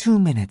 It'll be 2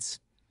 minutes.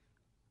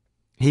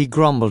 He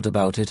grumbled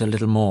about it a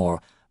little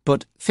more,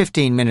 but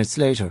 15 minutes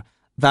later,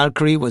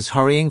 Valkyrie was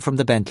hurrying from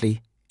the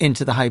Bentley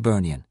into the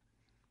Hibernian.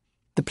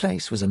 The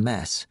place was a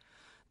mess.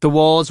 The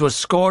walls were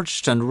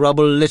scorched and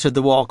rubble littered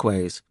the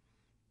walkways.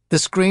 The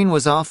screen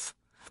was off,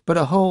 but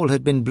a hole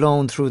had been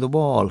blown through the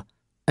wall,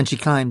 and she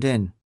climbed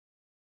in.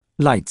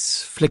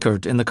 Lights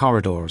flickered in the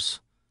corridors.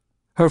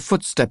 Her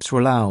footsteps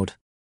were loud.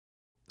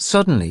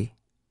 Suddenly,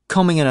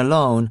 coming in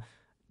alone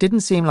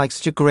didn't seem like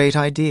such a great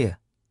idea.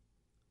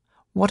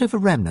 What if a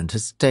remnant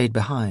had stayed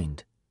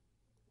behind?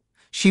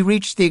 She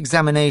reached the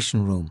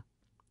examination room,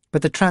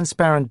 but the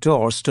transparent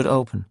door stood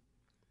open.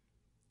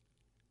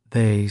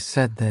 They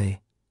said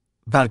they...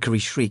 Valkyrie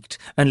shrieked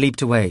and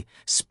leaped away,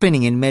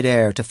 spinning in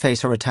mid-air to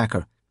face her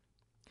attacker.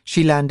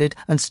 She landed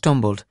and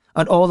stumbled,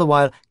 and all the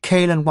while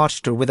Cain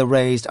watched her with a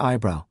raised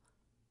eyebrow.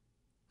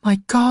 "My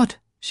God,"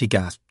 she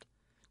gasped.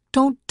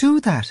 "Don't do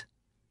that."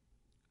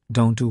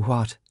 Don't do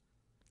what?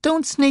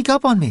 Don't sneak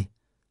up on me.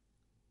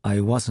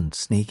 I wasn't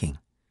sneaking.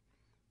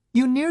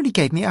 You nearly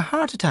gave me a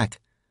heart attack.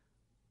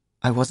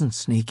 I wasn't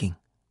sneaking.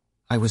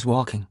 I was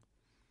walking.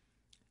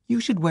 You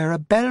should wear a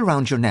bell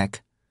round your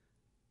neck.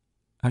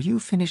 Are you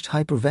finished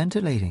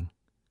hyperventilating?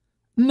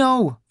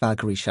 No,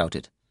 Valkyrie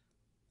shouted,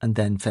 and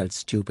then felt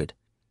stupid.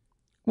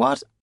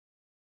 What?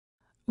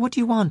 What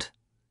do you want?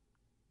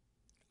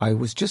 I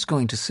was just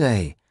going to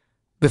say,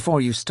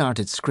 before you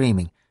started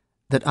screaming,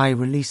 that I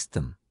released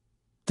them.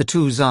 The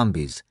 2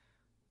 zombies.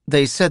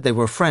 They said they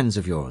were friends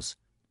of yours.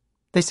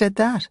 They said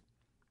that?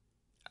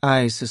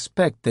 I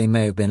suspect they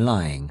may have been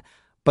lying,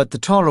 but the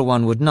taller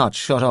one would not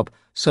shut up,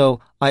 so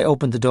I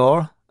opened the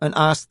door and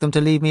asked them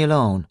to leave me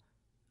alone.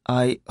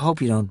 I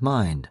hope you don't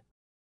mind.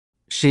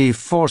 She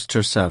forced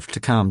herself to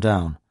calm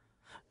down.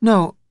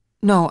 No,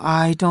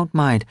 I don't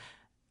mind.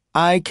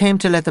 I came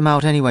to let them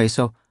out anyway,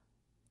 so...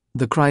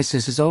 The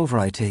crisis is over,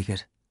 I take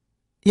it.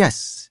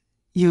 Yes.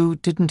 You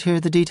didn't hear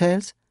the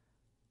details?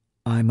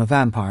 I'm a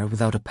vampire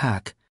without a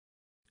pack.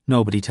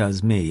 Nobody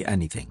tells me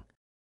anything.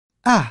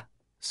 Ah,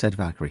 said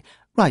Valkyrie.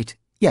 Right,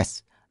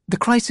 yes. The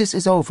crisis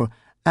is over,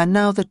 and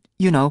now that,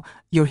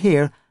 you're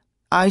here,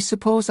 I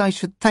suppose I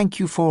should thank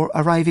you for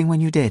arriving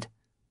when you did.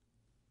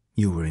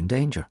 You were in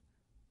danger.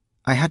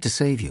 I had to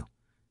save you.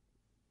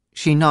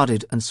 She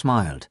nodded and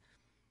smiled.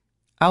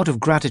 Out of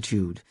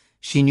gratitude,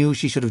 she knew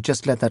she should have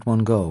just let that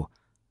one go.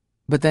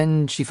 But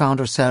then she found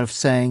herself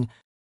saying,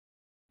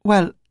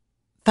 "Well,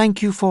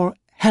 thank you for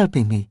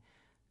helping me.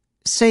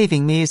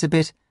 Saving me is a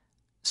bit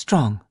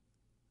strong."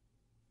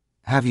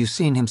 "Have you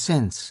seen him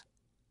since?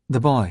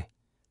 The boy?"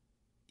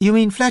 "You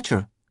mean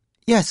Fletcher?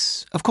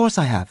 Yes, of course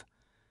I have."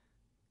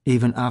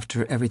 "Even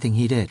after everything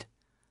he did?"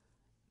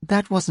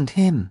 "That wasn't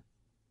him.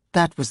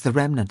 That was the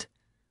remnant."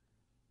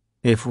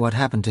 "If what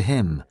happened to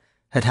him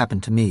had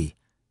happened to me,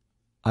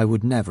 I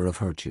would never have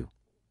hurt you."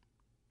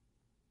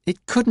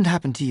 "It couldn't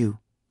happen to you,"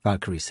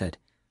 Valkyrie said.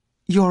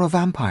 "You're a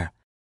vampire.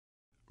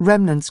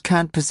 Remnants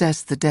can't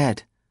possess the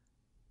dead."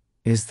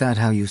 "Is that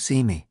how you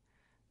see me?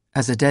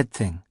 As a dead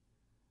thing?"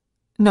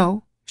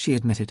 "No," she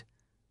admitted.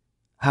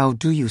 "How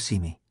do you see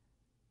me?"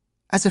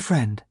 "As a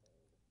friend."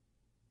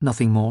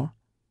 "Nothing more?"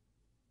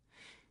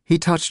 He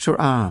touched her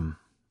arm,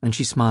 and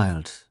she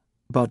smiled,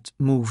 but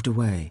moved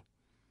away.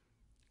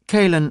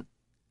 "Cain,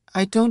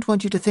 I don't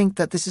want you to think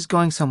that this is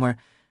going somewhere.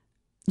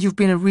 You've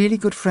been a really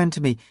good friend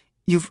to me.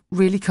 You've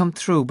really come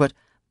through, but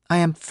I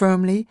am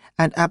firmly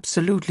and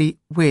absolutely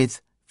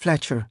with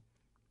Fletcher.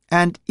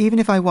 And even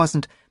if I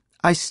wasn't,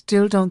 I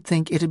still don't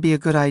think it'd be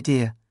a good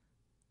idea."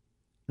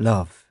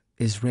 "Love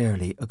is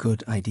rarely a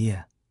good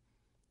idea."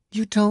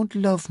 "You don't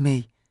love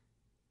me."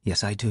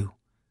 "Yes, I do."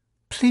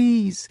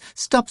 "Please,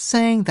 stop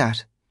saying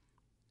that."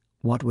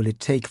 "What will it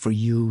take for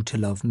you to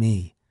love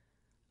me?"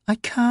 "I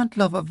can't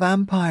love a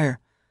vampire."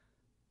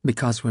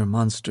 "Because we're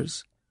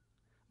monsters?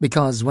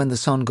 Because when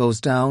the sun goes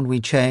down, we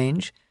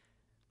change?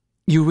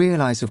 You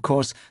realize, of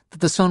course,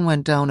 that the sun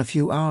went down a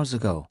few hours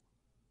ago."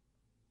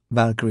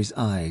 Valkyrie's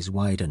eyes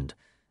widened,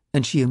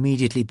 and she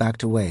immediately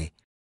backed away.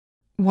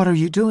 "What are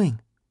you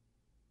doing?"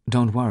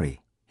 "Don't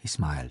worry," he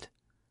smiled.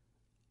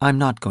 "I'm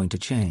not going to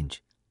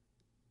change."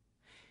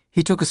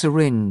 He took a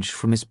syringe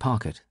from his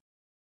pocket.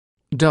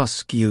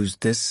 Dusk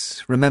used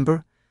this,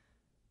 remember?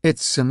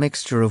 It's a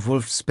mixture of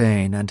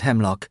wolfsbane and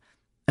hemlock,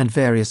 and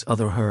various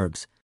other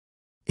herbs.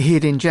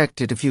 He'd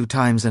inject it a few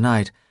times a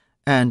night,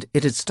 and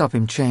it'd stop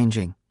him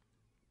changing.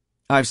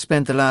 I've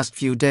spent the last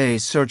few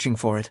days searching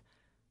for it.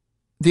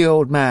 The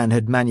old man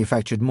had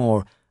manufactured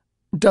more,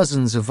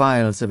 dozens of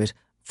vials of it,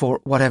 for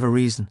whatever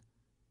reason.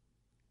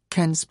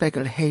 Ken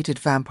Speckle hated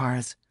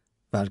vampires,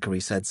 Valkyrie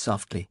said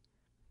softly.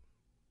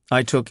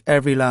 I took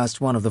every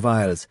last one of the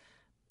vials.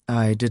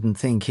 I didn't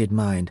think he'd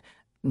mind,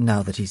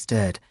 now that he's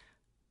dead.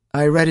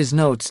 I read his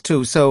notes,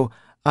 too, so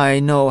I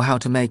know how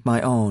to make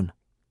my own.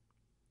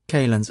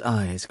 Caelan's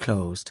eyes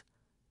closed.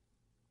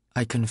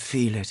 I can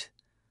feel it.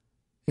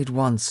 It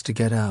wants to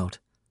get out.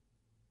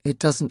 It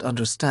doesn't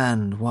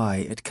understand why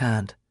it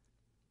can't.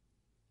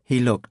 He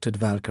looked at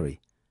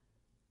Valkyrie.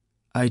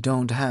 I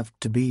don't have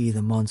to be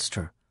the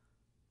monster.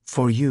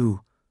 For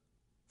you,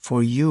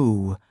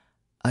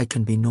 I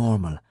can be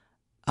normal.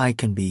 I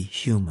can be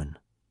human.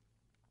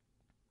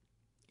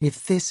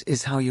 If this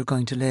is how you're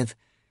going to live,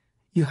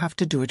 you have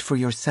to do it for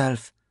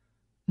yourself,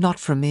 not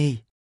for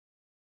me.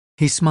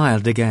 He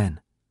smiled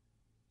again.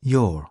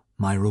 You're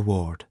my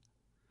reward.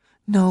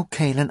 No,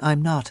 Caelan,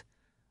 I'm not.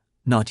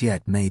 Not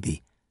yet,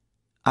 maybe.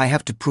 I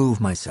have to prove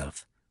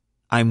myself.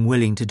 I'm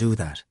willing to do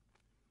that.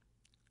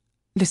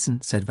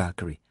 Listen, said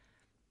Valkyrie.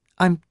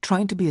 I'm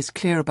trying to be as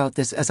clear about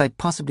this as I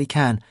possibly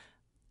can.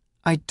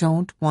 I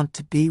don't want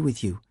to be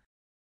with you.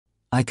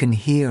 I can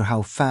hear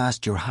how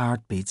fast your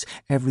heart beats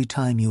every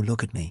time you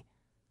look at me.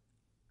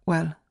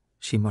 Well,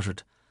 she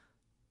muttered,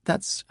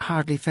 that's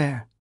hardly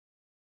fair.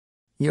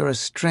 You're a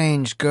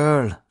strange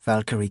girl,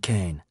 Valkyrie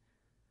Cain.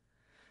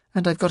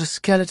 And I've got a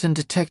skeleton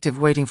detective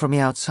waiting for me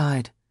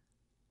outside.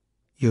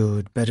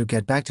 You'd better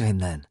get back to him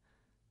then.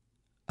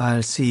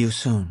 I'll see you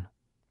soon.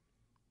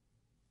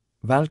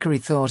 Valkyrie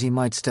thought he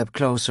might step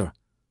closer,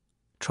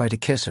 try to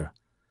kiss her,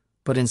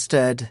 but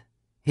instead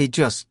he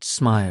just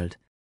smiled.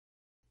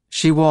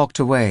 She walked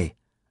away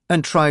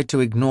and tried to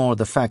ignore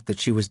the fact that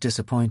she was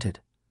disappointed.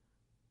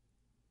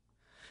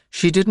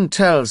 She didn't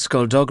tell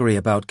Skulduggery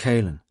about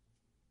Caelan.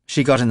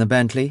 She got in the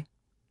Bentley,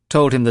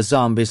 told him the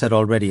zombies had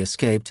already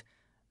escaped,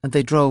 and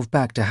they drove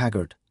back to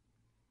Haggard.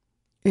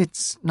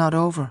 It's not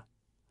over,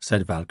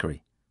 said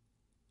Valkyrie.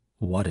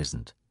 What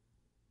isn't?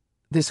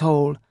 This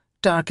whole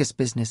Darkest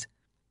business.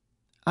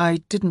 I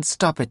didn't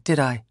stop it, did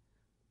I?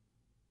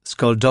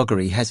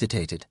 Skulduggery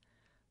hesitated.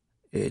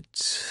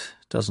 It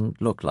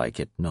doesn't look like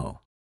it, no.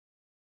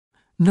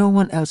 No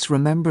one else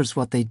remembers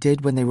what they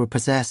did when they were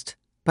possessed,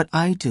 but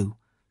I do.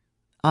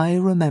 I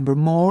remember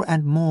more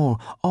and more,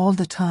 all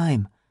the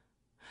time.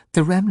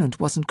 The remnant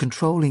wasn't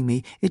controlling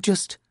me, it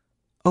just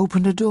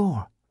opened a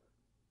door.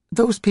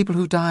 Those people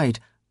who died,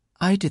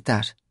 I did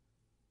that.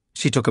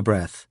 She took a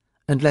breath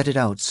and let it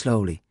out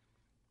slowly.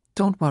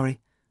 Don't worry,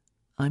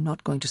 I'm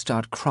not going to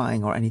start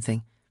crying or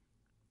anything.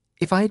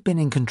 If I had been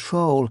in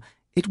control,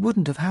 it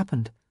wouldn't have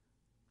happened.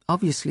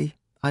 Obviously,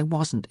 I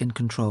wasn't in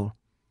control.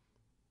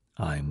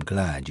 I'm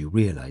glad you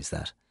realize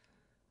that.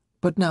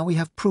 But now we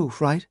have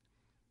proof, right?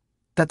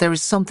 That there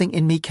is something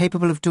in me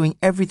capable of doing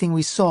everything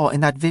we saw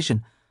in that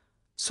vision.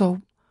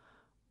 So,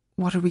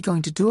 what are we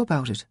going to do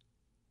about it?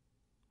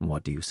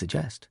 What do you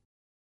suggest?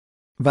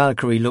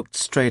 Valkyrie looked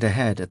straight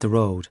ahead at the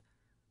road.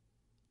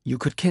 You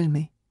could kill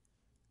me.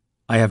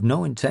 I have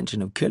no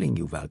intention of killing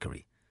you,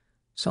 Valkyrie.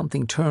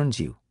 Something turns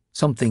you.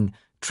 Something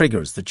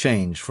triggers the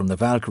change from the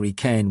Valkyrie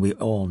Cain we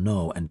all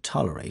know and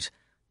tolerate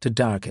to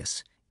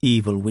Darkest,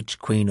 evil witch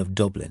queen of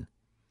Dublin.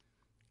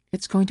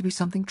 It's going to be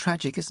something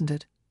tragic, isn't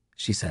it?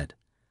 She said.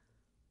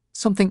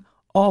 Something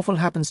awful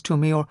happens to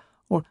me or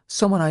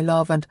someone I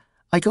love and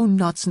I go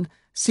nuts and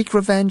seek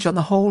revenge on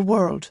the whole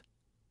world.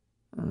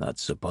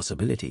 That's a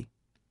possibility.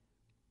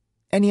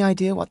 Any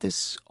idea what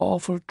this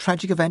awful,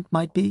 tragic event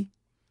might be?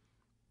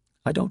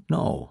 I don't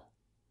know.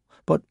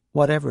 But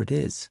whatever it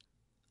is,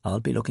 I'll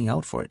be looking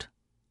out for it.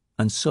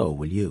 And so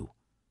will you.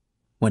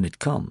 When it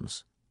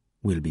comes,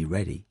 we'll be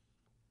ready.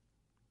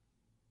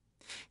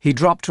 He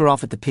dropped her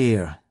off at the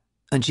pier,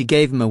 and she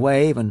gave him a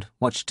wave and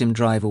watched him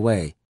drive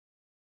away.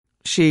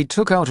 She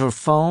took out her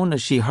phone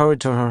as she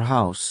hurried to her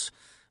house,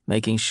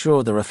 making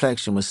sure the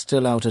reflection was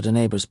still out at a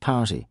neighbour's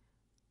party.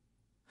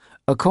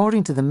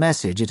 According to the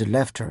message it had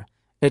left her,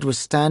 it was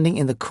standing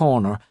in the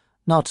corner,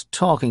 not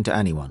talking to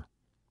anyone.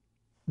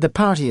 The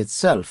party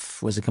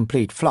itself was a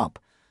complete flop,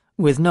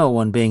 with no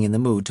one being in the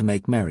mood to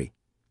make merry.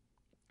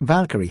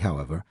 Valkyrie,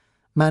 however,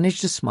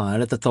 managed to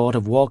smile at the thought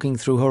of walking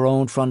through her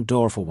own front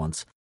door for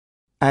once,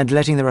 and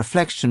letting the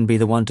reflection be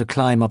the one to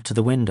climb up to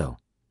the window.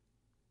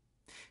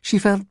 She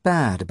felt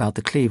bad about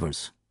the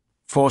Cleavers,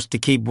 forced to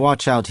keep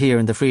watch out here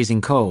in the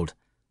freezing cold.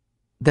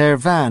 Their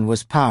van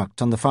was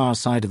parked on the far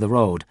side of the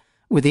road,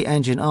 with the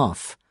engine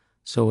off,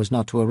 so as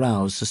not to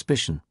arouse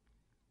suspicion.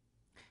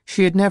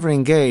 She had never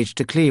engaged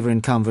a Cleaver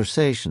in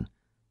conversation,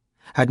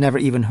 had never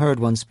even heard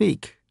one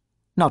speak.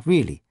 Not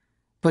really,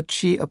 but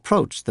she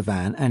approached the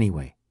van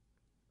anyway.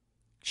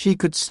 She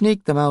could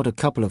sneak them out a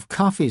couple of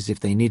coffees if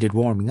they needed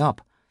warming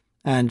up,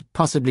 and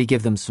possibly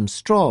give them some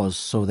straws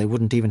so they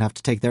wouldn't even have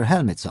to take their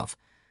helmets off.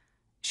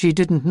 She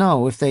didn't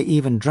know if they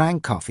even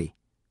drank coffee.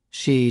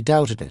 She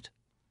doubted it.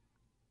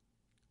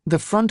 The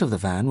front of the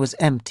van was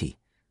empty,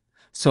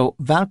 so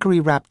Valkyrie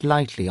rapped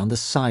lightly on the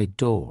side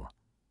door.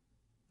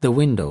 The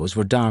windows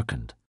were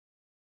darkened.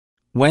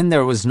 When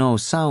there was no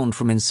sound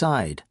from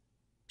inside,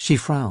 she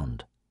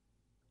frowned.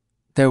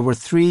 There were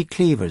 3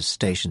 cleavers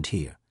stationed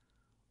here.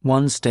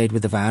 One stayed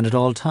with the van at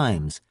all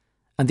times,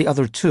 and the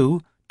other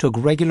 2 took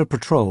regular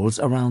patrols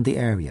around the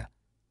area.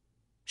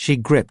 She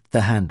gripped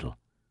the handle.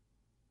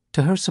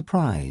 To her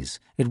surprise,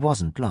 it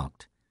wasn't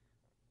locked.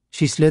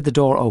 She slid the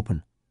door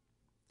open.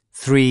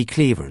 3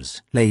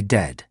 cleavers lay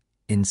dead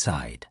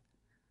inside.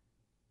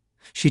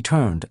 She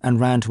turned and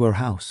ran to her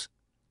house.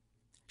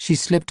 She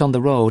slipped on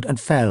the road and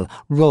fell,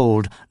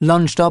 rolled,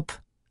 lunged up,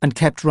 and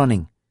kept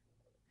running.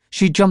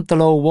 She jumped the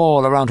low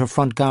wall around her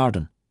front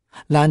garden,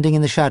 landing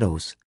in the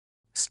shadows,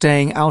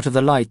 staying out of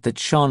the light that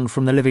shone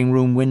from the living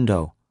room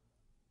window.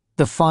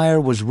 The fire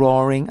was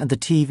roaring and the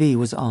TV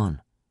was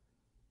on.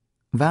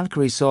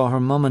 Valkyrie saw her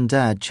mum and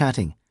dad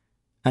chatting,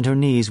 and her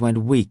knees went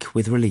weak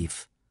with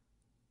relief.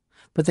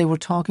 But they were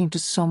talking to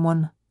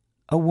someone,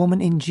 a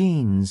woman in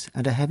jeans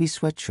and a heavy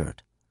sweatshirt.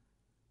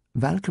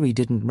 Valkyrie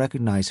didn't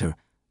recognize her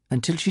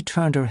until she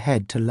turned her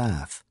head to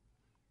laugh.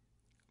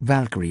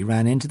 Valkyrie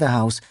ran into the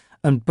house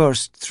and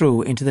burst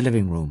through into the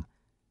living room.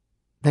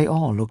 They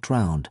all looked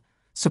round,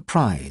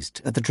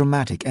 surprised at the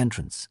dramatic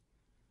entrance.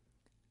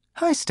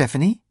 "Hi,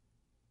 Stephanie,"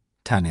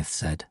 Tanith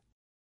said.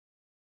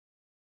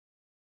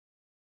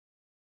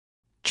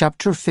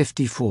 Chapter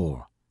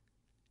 54.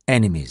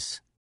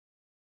 Enemies.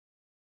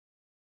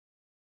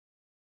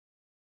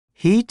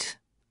 "Heat?"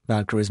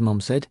 Valkyrie's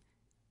mum said.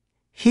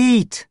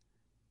 "Heat!"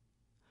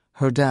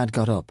 Her dad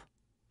got up,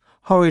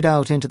 hurried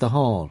out into the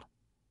hall.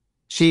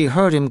 She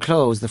heard him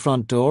close the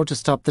front door to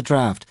stop the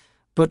draft,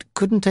 but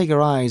couldn't take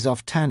her eyes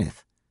off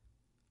Tanith.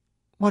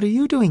 "What are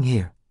you doing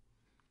here?"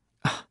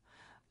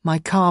 "My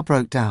car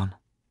broke down,"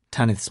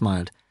 Tanith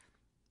smiled.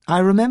 "I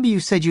remember you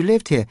said you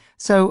lived here,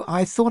 so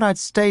I thought I'd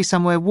stay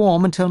somewhere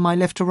warm until my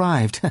lift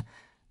arrived.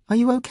 Are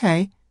you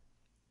okay?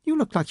 You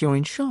look like you're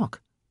in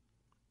shock."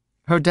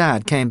 Her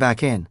dad came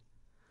back in.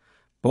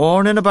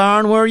 "Born in a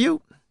barn, were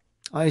you?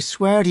 I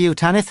swear to you,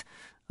 Tanith,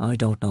 I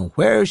don't know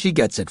where she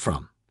gets it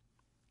from."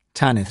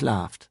 Tanith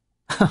laughed.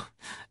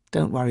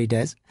 "Don't worry,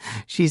 Des.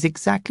 She's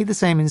exactly the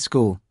same in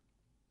school.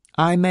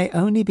 I may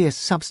only be a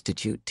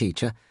substitute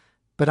teacher,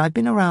 but I've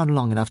been around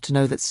long enough to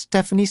know that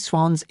Stephanie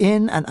swans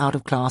in and out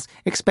of class,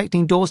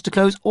 expecting doors to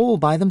close all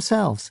by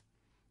themselves."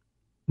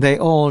 They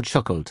all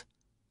chuckled,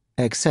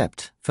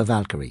 except for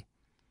Valkyrie.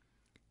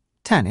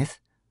 "Tanith,"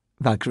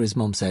 Valkyrie's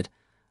mum said,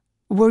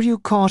 "were you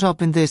caught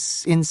up in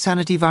this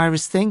insanity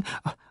virus thing?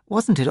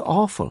 Wasn't it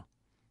awful?"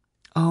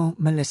 "Oh,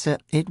 Melissa,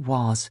 it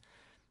was.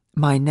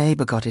 My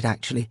neighbour got it,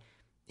 actually.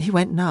 He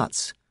went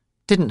nuts.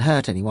 Didn't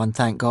hurt anyone,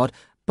 thank God,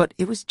 but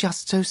it was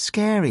just so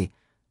scary,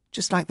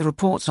 just like the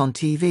reports on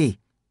TV.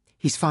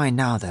 He's fine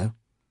now, though."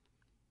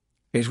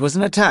 "It was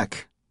an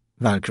attack,"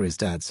 Valkyrie's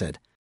dad said.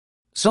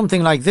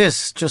 "Something like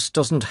this just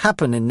doesn't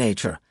happen in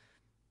nature.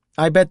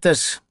 I bet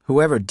that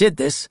whoever did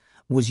this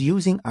was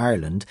using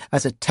Ireland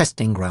as a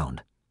testing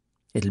ground.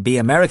 It'll be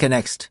America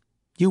next.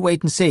 You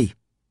wait and see.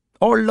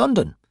 Or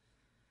London."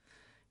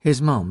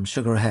 His mum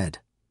shook her head.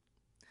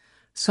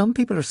 "Some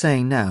people are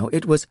saying now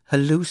it was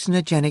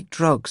hallucinogenic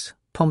drugs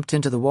pumped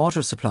into the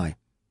water supply.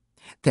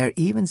 They're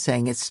even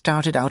saying it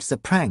started out as a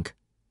prank."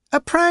 "A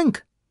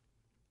prank?"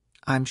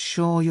 "I'm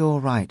sure you're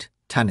right,"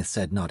 Tanith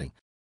said, nodding.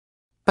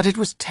 "But it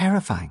was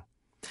terrifying.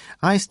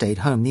 I stayed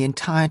home the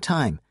entire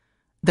time.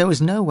 There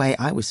was no way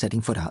I was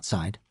setting foot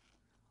outside."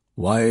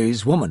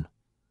 "Wise woman."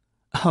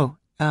 "Oh,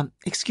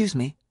 excuse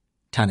me,"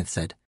 Tanith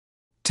said,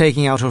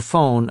 taking out her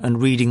phone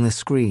and reading the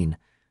screen.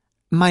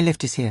 "My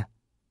lift is here."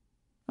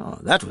 "Oh,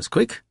 that was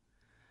quick."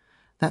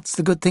 "That's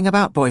the good thing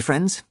about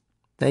boyfriends.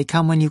 They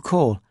come when you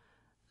call.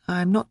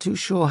 I'm not too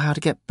sure how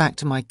to get back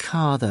to my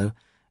car, though.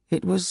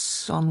 It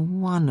was on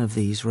one of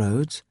these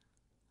roads."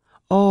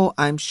 "Oh,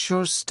 I'm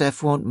sure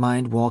Steph won't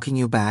mind walking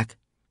you back."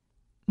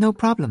 "No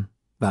problem,"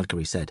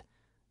 Valkyrie said.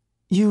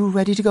 "You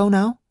ready to go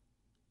now?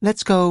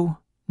 Let's go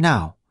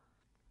now."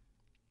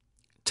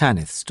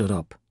 Tanith stood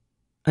up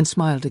and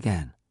smiled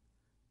again.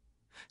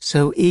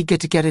 "So eager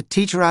to get a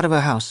teacher out of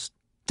her house.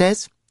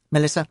 Des,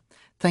 Melissa,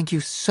 thank you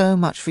so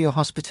much for your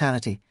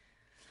hospitality.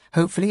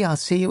 Hopefully I'll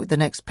see you at the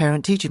next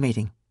parent-teacher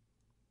meeting."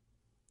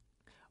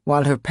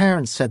 While her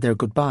parents said their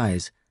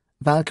goodbyes,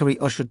 Valkyrie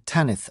ushered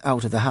Tanith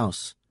out of the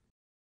house.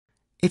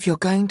 "If you're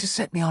going to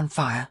set me on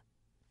fire,"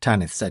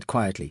 Tanith said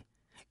quietly,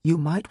 "you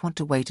might want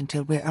to wait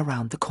until we're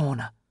around the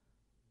corner."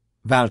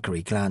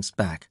 Valkyrie glanced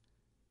back.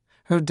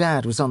 Her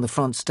dad was on the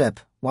front step,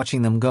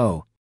 watching them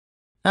go.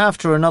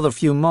 After another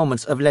few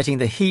moments of letting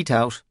the heat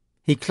out,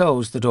 he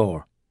closed the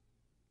door.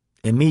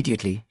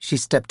 Immediately, she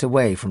stepped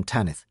away from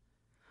Tanith.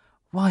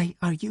 "Why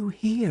are you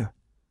here?"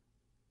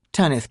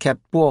 Tanith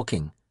kept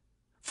walking,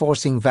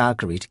 forcing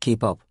Valkyrie to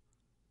keep up.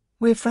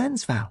 "We're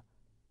friends, Val.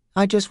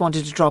 I just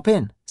wanted to drop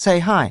in, say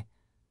hi.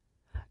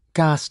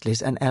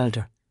 Ghastly's an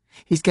elder.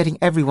 He's getting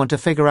everyone to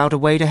figure out a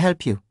way to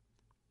help you."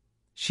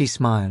 She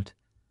smiled.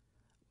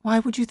 "Why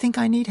would you think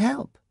I need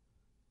help?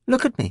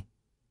 Look at me.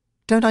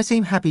 Don't I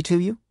seem happy to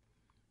you?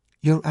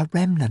 You're a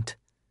remnant."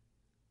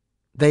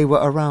 They were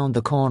around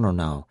the corner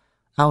now,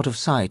 out of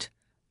sight,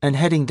 and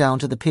heading down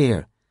to the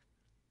pier.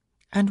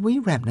 "And we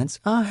remnants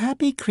are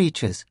happy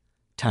creatures,"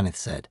 Tanith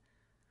said.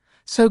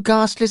 "So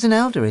Ghastly's an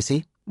elder, is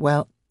he?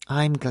 Well,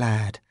 I'm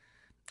glad.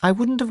 I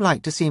wouldn't have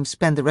liked to see him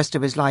spend the rest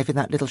of his life in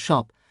that little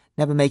shop,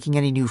 never making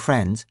any new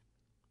friends.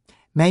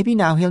 Maybe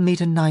now he'll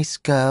meet a nice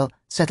girl,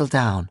 settle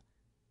down.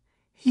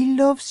 He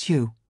loves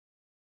you."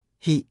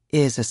 "He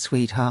is a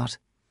sweetheart."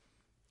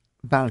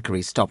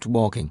 Valkyrie stopped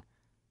walking.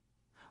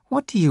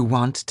 "What do you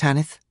want,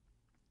 Tanith?"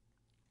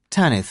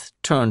 Tanith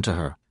turned to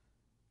her.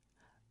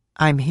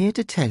 "I'm here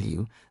to tell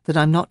you that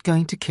I'm not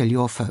going to kill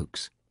your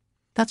folks.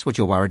 That's what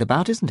you're worried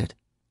about, isn't it?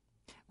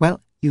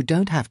 Well, you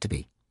don't have to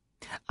be.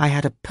 I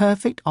had a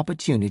perfect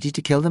opportunity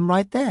to kill them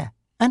right there,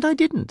 and I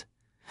didn't.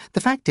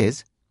 The fact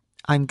is,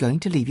 I'm going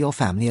to leave your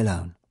family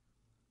alone."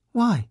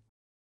 "Why?"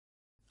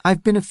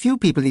 "I've been a few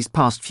people these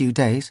past few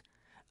days.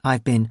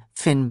 I've been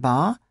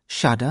Finbar,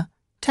 Shudder,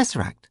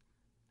 Tesseract.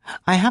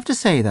 I have to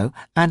say, though,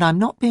 and I'm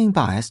not being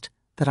biased,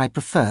 that I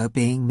prefer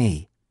being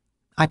me.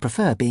 I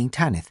prefer being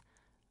Tanith.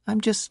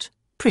 I'm just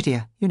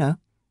prettier, you know,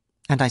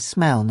 and I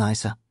smell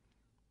nicer.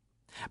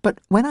 But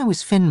when I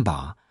was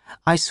Finbar,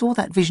 I saw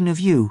that vision of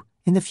you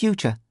in the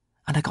future,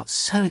 and I got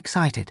so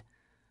excited.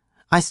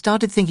 I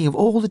started thinking of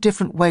all the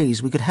different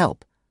ways we could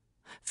help.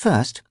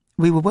 First,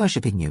 we were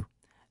worshipping you.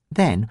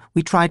 Then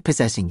we tried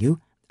possessing you,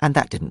 and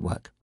that didn't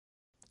work.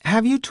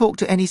 Have you talked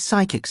to any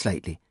psychics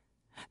lately?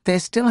 They're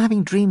still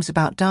having dreams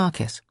about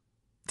Darkis.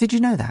 Did you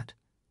know that?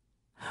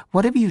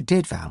 Whatever you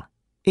did, Val,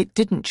 it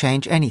didn't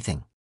change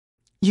anything.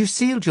 You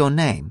sealed your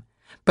name,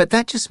 but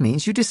that just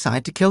means you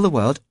decide to kill the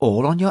world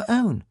all on your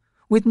own,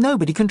 with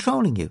nobody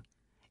controlling you.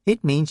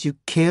 It means you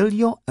kill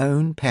your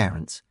own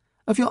parents,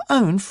 of your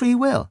own free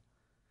will.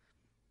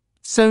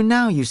 So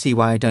now you see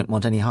why I don't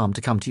want any harm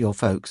to come to your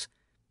folks.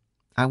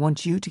 I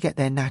want you to get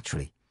there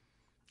naturally.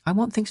 I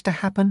want things to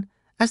happen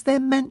as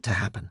they're meant to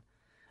happen.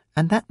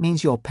 And that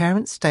means your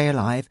parents stay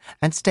alive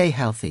and stay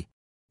healthy,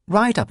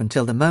 right up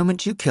until the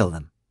moment you kill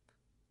them."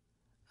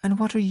 "And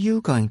what are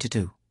you going to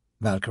do?"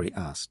 Valkyrie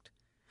asked.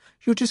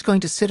 "You're just going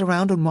to sit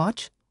around and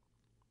watch?"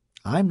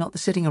 "I'm not the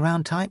sitting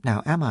around type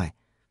now, am I?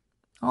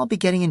 I'll be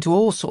getting into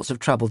all sorts of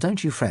trouble,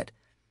 don't you fret.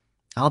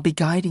 I'll be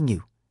guiding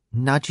you,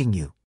 nudging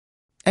you.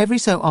 Every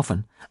so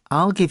often,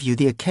 I'll give you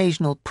the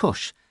occasional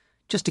push,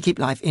 just to keep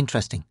life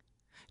interesting,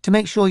 to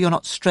make sure you're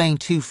not straying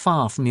too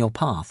far from your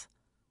path."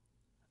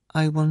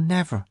 "I will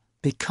never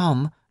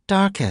become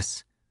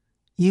Darkis."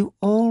 "You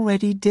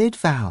already did,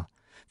 Val,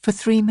 for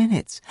 3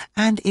 minutes,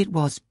 and it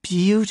was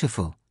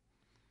beautiful.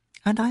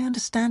 And I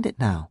understand it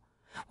now,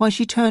 why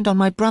she turned on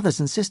my brothers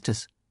and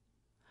sisters.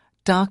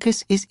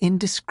 Darkis is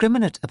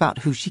indiscriminate about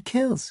who she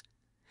kills.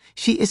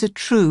 She is a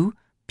true,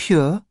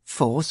 pure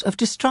force of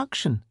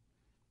destruction.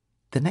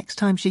 The next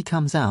time she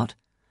comes out,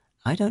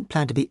 I don't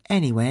plan to be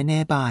anywhere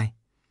nearby."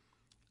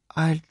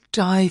 "I'll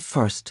die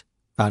first,"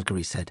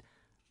 Valkyrie said.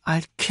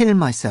 "I'll kill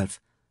myself."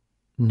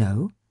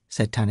 "No,"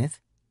 said Tanith,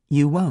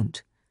 "you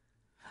won't.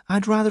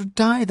 I'd rather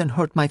die than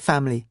hurt my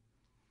family.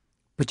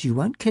 But you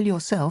won't kill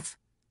yourself.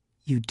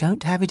 You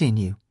don't have it in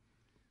you.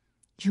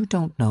 You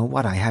don't know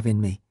what I have in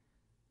me.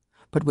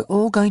 But we're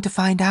all going to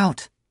find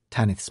out,"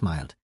 Tanith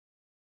smiled.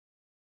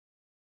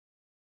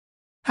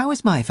 "How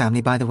is my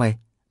family, by the way?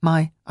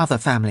 My other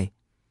family?"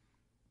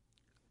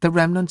 "The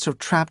remnants are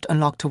trapped and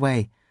locked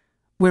away.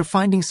 We're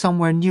finding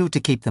somewhere new to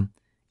keep them.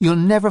 You'll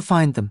never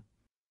find them."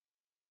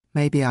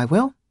 "Maybe I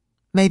will,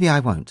 maybe I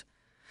won't.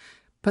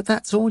 But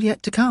that's all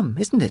yet to come,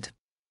 isn't it?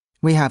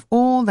 We have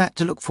all that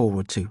to look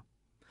forward to.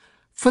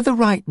 For the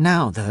right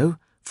now, though,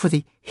 for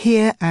the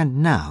here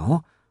and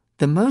now,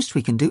 the most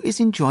we can do is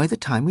enjoy the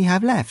time we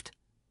have left."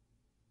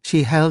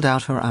 She held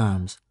out her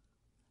arms.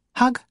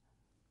 "Hug?"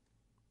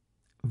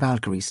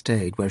 Valkyrie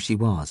stayed where she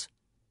was,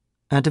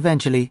 and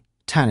eventually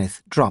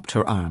Tanith dropped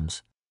her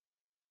arms.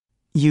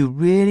 "You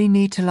really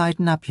need to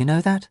lighten up, you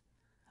know that?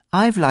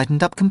 I've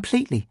lightened up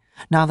completely,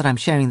 now that I'm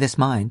sharing this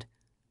mind.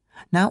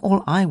 Now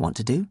all I want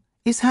to do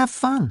is have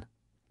fun."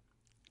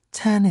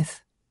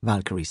 "Tanith,"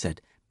 Valkyrie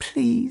said,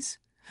 "please.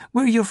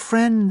 We're your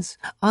friends.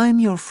 I'm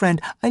your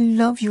friend. I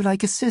love you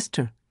like a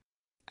sister.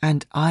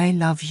 And I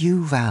love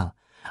you, Val.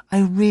 I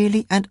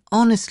really and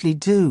honestly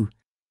do.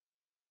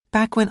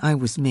 Back when I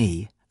was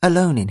me,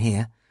 alone in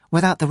here,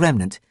 without the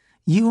remnant,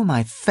 you were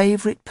my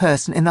favourite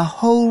person in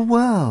the whole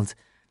world.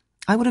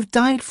 I would have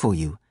died for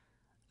you.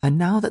 And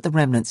now that the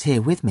remnant's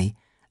here with me,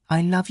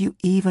 I love you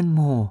even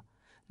more.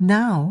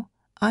 Now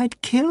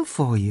I'd kill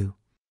for you."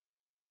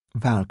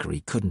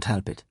 Valkyrie couldn't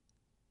help it.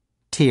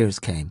 Tears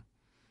came.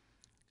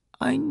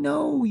 "I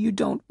know you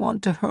don't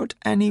want to hurt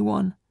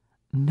anyone."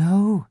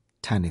 "No,"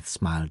 Tanith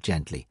smiled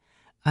gently.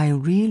 "I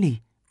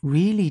really,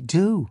 really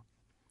do."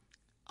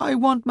 "I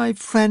want my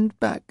friend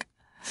back.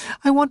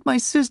 I want my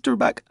sister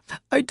back.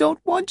 I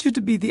don't want you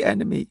to be the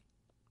enemy."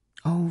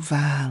 "Oh,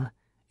 Val,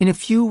 in a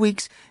few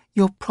weeks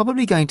you're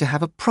probably going to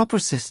have a proper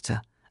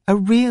sister, a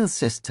real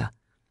sister.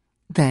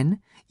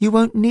 Then you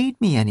won't need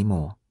me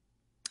anymore.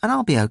 And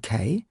I'll be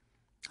okay.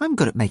 I'm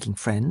good at making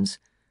friends.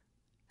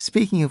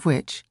 Speaking of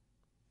which,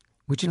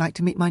 would you like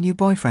to meet my new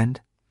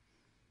boyfriend?"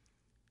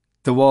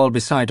 The wall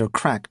beside her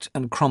cracked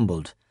and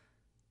crumbled,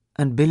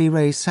 and Billy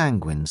Ray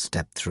Sanguine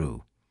stepped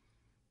through.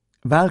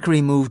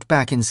 Valkyrie moved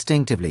back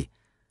instinctively,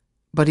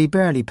 but he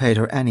barely paid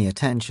her any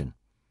attention.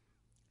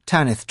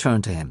 Tanith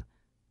turned to him,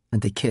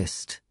 and they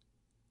kissed,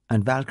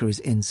 and Valkyrie's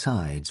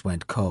insides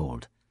went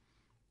cold.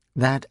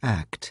 That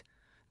act,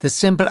 the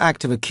simple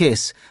act of a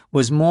kiss,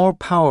 was more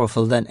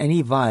powerful than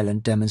any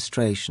violent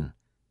demonstration.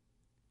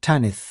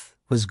 Tanith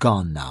was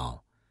gone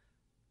now.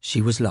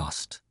 She was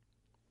lost.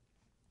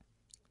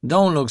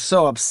 "Don't look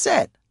so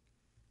upset,"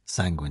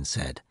 Sanguine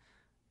said,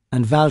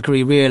 and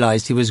Valkyrie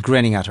realized he was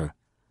grinning at her.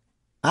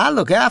 "I'll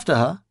look after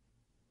her."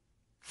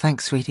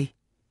 "Thanks, sweetie,"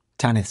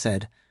 Tanith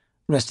said,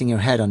 resting her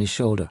head on his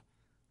shoulder.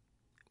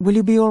 "Will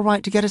you be all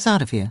right to get us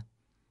out of here?"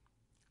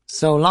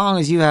 "So long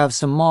as you have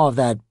some more of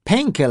that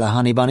painkiller,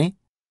 honey bunny."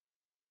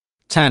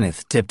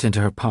 Tanith dipped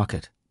into her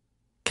pocket,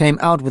 came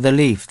out with a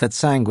leaf that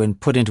Sanguine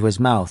put into his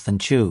mouth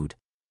and chewed.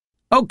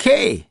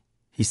 "Okay,"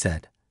 he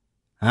said.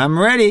 "I'm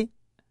ready."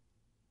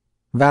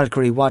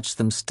 Valkyrie watched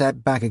them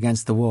step back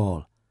against the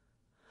wall.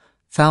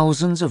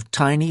 Thousands of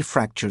tiny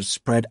fractures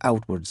spread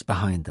outwards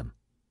behind them.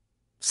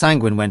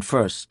 Sanguine went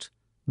first,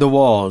 the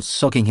wall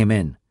sucking him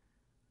in.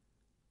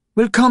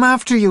 "We'll come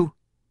after you,"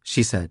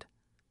 she said.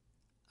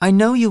 "I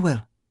know you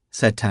will,"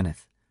 said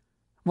Tanith.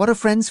 "What are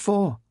friends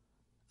for?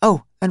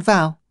 Oh, and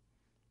Val.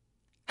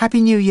 Happy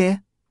New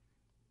Year."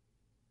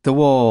 The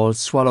wall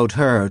swallowed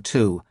her,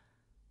 too,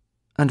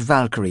 and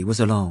Valkyrie was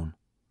alone.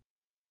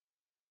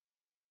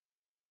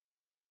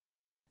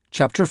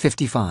 Chapter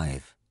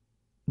 55.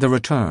 The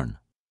Return.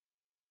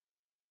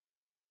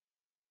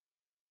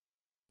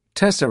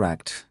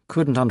 Tesseract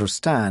couldn't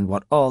understand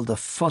what all the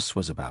fuss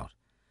was about.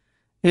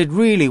 It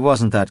really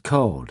wasn't that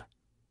cold.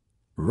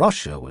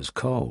 Russia was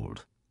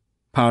cold.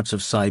 Parts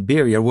of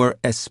Siberia were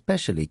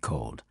especially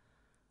cold.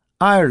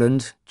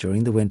 Ireland,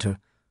 during the winter,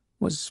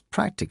 was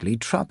practically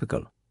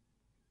tropical.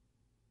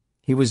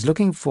 He was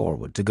looking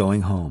forward to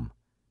going home.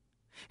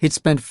 He'd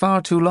spent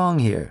far too long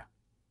here,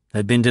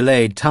 had been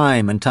delayed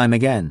time and time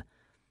again,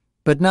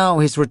 but now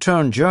his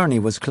return journey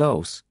was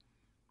close.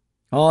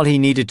 All he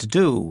needed to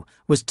do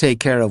was take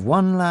care of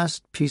one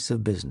last piece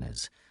of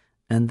business,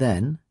 and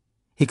then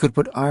he could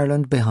put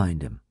Ireland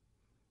behind him.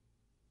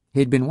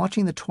 He'd been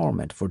watching the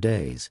torment for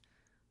days,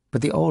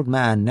 but the old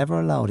man never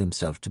allowed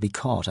himself to be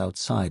caught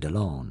outside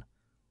alone.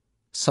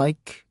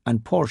 Psyche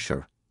and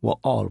Portia were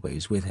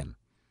always with him,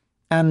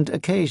 and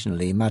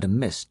occasionally Madam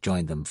Mist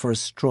joined them for a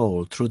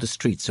stroll through the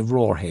streets of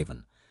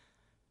Roarhaven.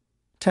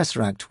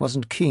 Tesseract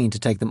wasn't keen to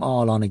take them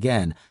all on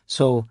again,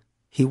 so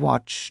he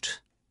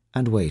watched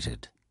and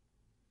waited.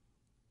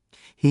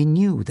 He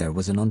knew there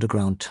was an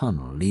underground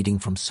tunnel leading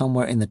from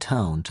somewhere in the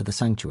town to the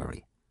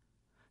sanctuary.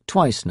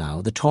 Twice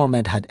now the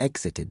torment had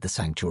exited the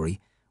sanctuary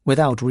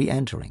without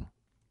re-entering.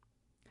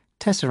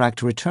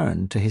 Tesseract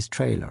returned to his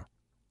trailer,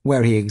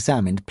 where he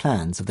examined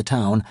plans of the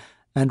town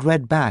and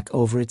read back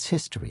over its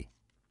history.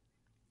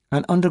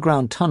 An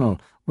underground tunnel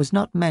was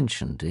not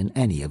mentioned in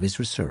any of his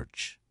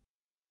research.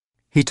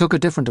 He took a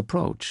different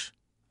approach,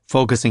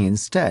 focusing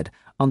instead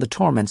on the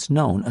torment's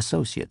known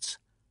associates.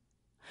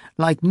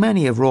 Like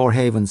many of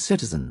Roarhaven's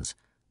citizens,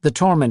 the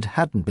torment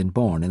hadn't been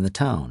born in the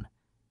town.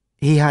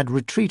 He had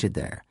retreated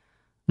there,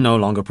 no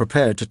longer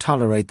prepared to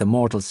tolerate the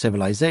mortal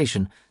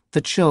civilization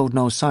that showed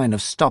no sign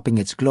of stopping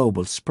its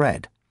global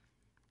spread.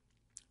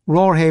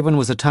 Roarhaven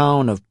was a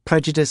town of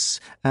prejudice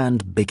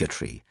and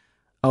bigotry,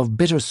 of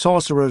bitter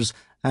sorcerers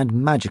and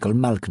magical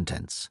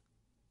malcontents.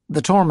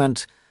 The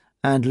torment,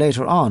 and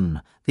later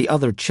on the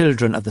other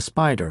children of the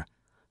spider,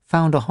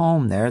 found a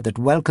home there that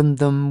welcomed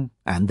them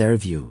and their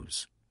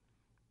views.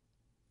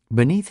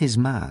 Beneath his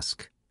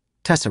mask,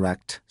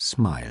 Tesseract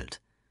smiled.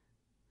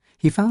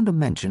 He found a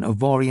mention of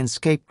Vorian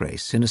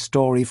Scapegrace in a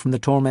story from the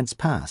torment's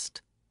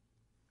past.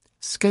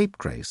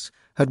 Scapegrace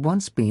had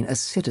once been a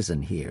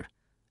citizen here,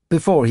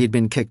 before he'd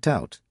been kicked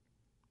out.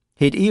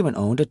 He'd even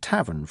owned a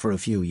tavern for a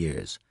few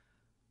years.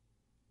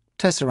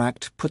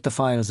 Tesseract put the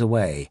files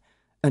away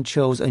and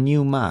chose a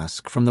new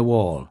mask from the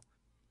wall.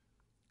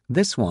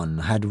 This one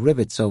had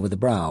rivets over the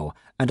brow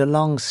and a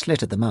long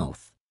slit at the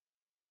mouth.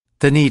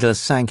 The needle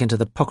sank into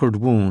the puckered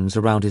wounds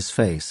around his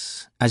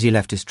face as he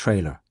left his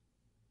trailer.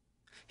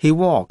 He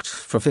walked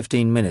for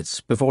 15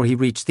 minutes before he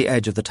reached the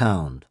edge of the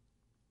town.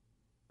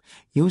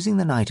 Using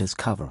the night as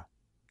cover,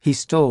 he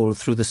stole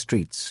through the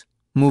streets,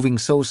 moving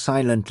so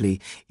silently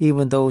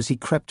even those he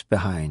crept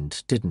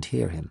behind didn't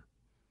hear him.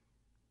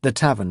 The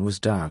tavern was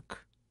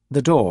dark,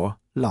 the door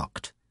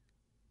locked.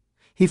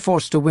 He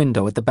forced a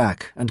window at the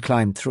back and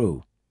climbed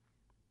through.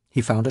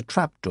 He found a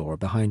trapdoor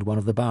behind one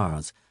of the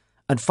bars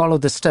and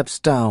followed the steps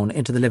down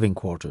into the living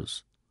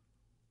quarters.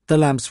 The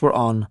lamps were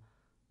on,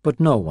 but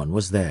no one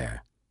was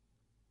there.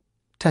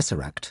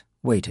 Tesseract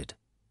waited.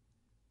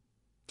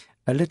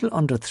 A little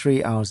under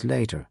 3 hours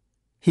later,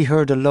 he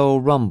heard a low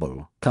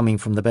rumble coming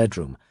from the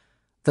bedroom,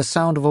 the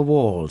sound of a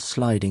wall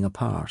sliding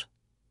apart.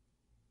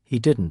 He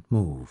didn't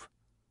move.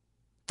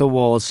 The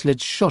wall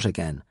slid shut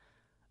again,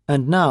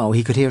 and now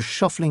he could hear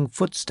shuffling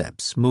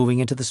footsteps moving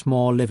into the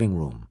small living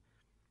room.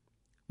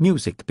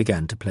 Music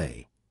began to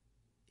play.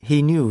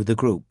 He knew the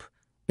group,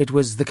 It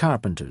was the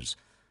Carpenters,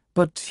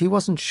 but he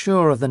wasn't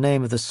sure of the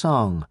name of the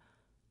song.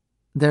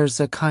 There's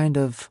a kind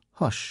of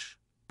hush,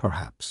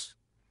 perhaps.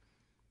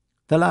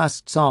 The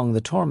last song the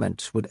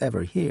Torment would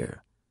ever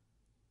hear.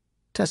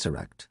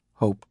 Tesseract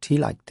hoped he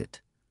liked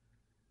it.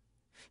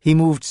 He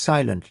moved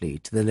silently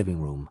to the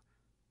living room,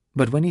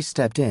 but when he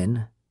stepped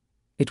in,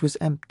 it was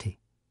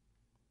empty.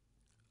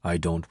 "I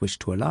don't wish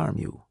to alarm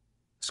you,"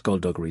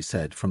 Skulduggery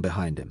said from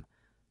behind him,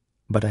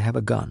 "but I have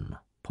a gun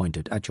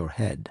pointed at your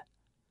head."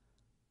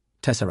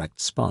 Tesseract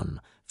spun,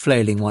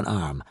 flailing one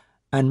arm,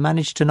 and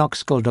managed to knock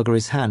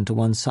Skulduggery's hand to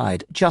one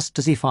side just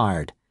as he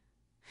fired.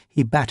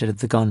 He batted at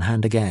the gun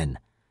hand again,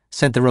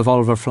 sent the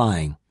revolver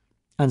flying,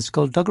 and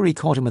Skulduggery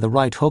caught him with a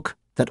right hook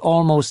that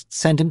almost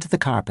sent him to the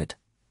carpet.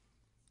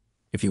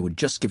 "If you would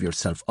just give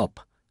yourself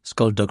up,"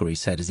 Skulduggery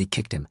said as he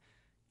kicked him,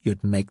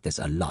 "you'd make this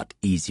a lot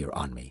easier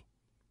on me."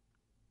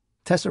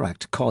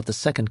 Tesseract caught the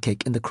second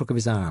kick in the crook of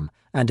his arm,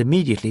 and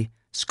immediately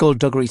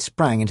Skulduggery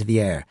sprang into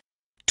the air,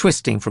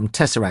 twisting from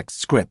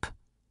Tesseract's grip.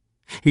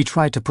 He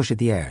tried to push at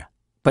the air,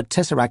 but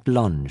Tesseract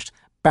lunged,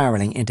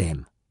 barreling into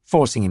him,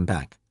 forcing him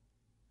back.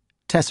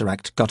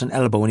 Tesseract got an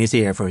elbow in his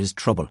ear for his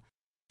trouble,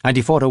 and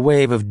he fought a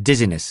wave of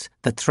dizziness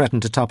that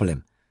threatened to topple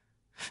him.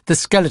 The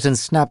skeleton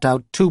snapped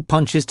out 2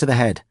 punches to the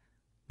head,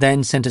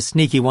 then sent a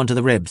sneaky one to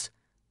the ribs.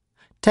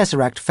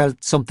 Tesseract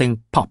felt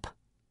something pop,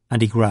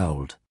 and he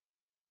growled.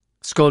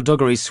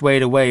 Skulduggery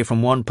swayed away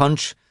from one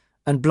punch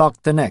and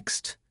blocked the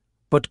next,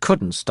 but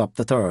couldn't stop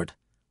the third.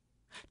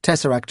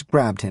 Tesseract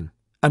grabbed him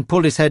and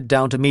pulled his head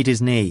down to meet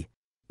his knee,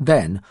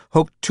 then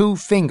hooked 2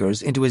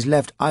 fingers into his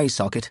left eye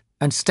socket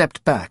and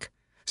stepped back,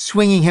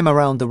 swinging him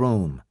around the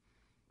room.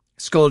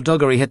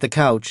 Skulduggery hit the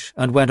couch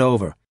and went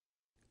over.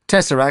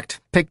 Tesseract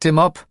picked him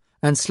up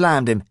and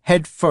slammed him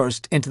head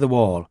first into the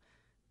wall.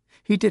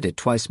 He did it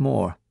twice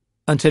more,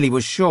 until he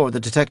was sure the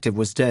detective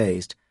was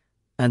dazed,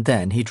 and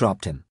then he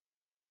dropped him.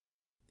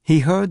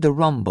 He heard the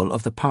rumble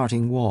of the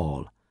parting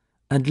wall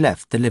and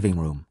left the living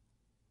room.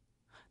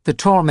 The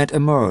Torment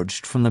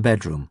emerged from the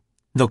bedroom,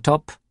 looked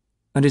up,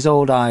 and his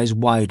old eyes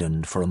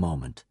widened for a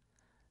moment.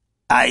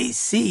 "I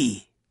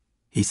see,"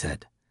 he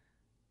said.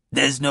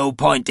 "There's no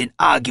point in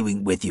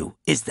arguing with you,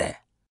 is there?"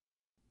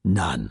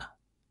 "None,"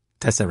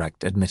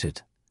 Tesseract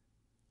admitted.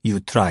 "You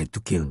tried to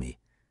kill me,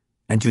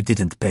 and you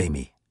didn't pay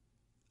me.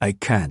 I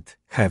can't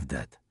have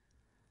that."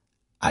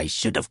 "I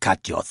should have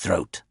cut your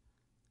throat."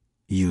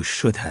 "You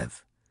should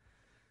have."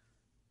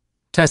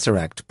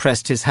 Tesseract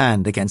pressed his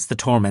hand against the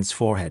Torment's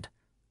forehead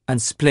and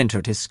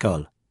splintered his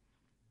skull.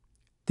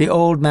 The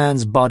old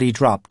man's body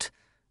dropped,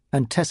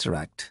 and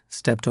Tesseract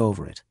stepped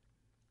over it.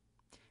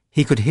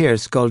 He could hear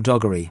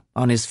Skulduggery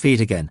on his feet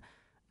again,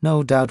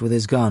 no doubt with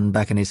his gun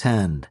back in his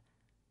hand.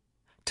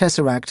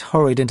 Tesseract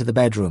hurried into the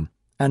bedroom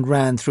and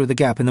ran through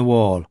the gap in the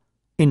wall,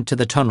 into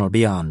the tunnel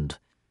beyond.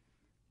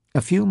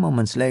 A few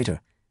moments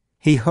later,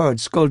 he heard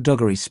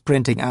Skulduggery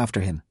sprinting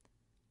after him.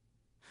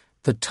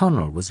 The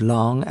tunnel was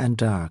long and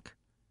dark.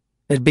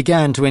 It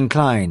began to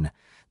incline,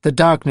 the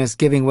darkness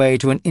giving way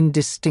to an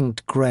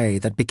indistinct grey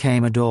that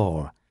became a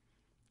door.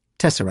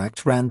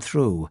 Tesseract ran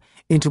through,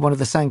 into one of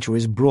the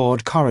sanctuary's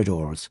broad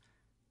corridors.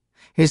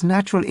 His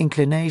natural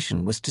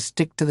inclination was to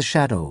stick to the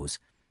shadows,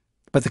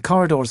 but the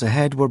corridors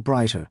ahead were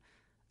brighter,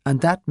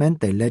 and that meant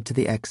they led to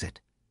the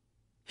exit.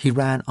 He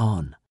ran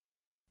on.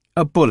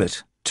 A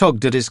bullet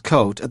tugged at his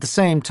coat at the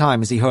same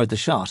time as he heard the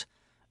shot,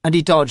 and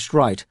he dodged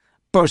right,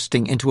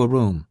 bursting into a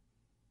room.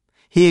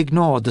 He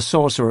ignored the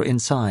sorcerer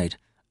inside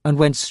and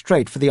went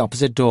straight for the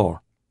opposite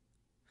door.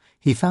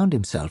 He found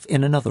himself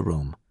in another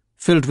room,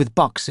 filled with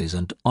boxes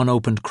and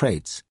unopened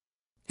crates.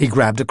 He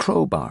grabbed a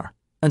crowbar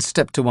and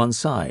stepped to one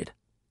side.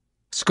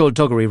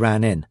 Skulduggery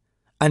ran in,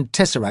 and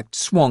Tesseract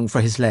swung for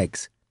his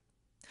legs.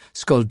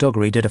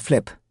 Skulduggery did a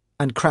flip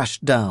and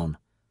crashed down.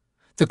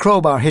 The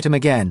crowbar hit him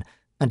again,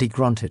 and he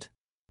grunted,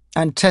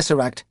 and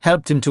Tesseract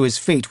helped him to his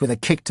feet with a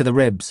kick to the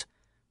ribs.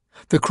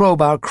 The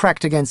crowbar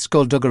cracked against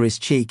Skulduggery's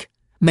cheek,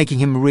 making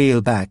him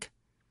reel back.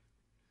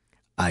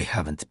 "I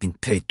haven't been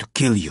paid to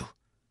kill you,"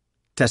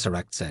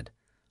 Tesseract said.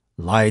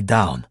 "Lie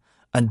down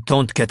and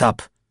don't get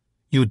up.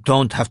 You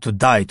don't have to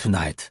die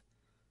tonight."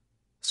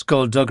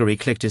 Skulduggery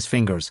clicked his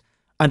fingers,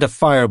 and a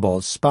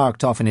fireball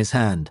sparked off in his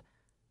hand.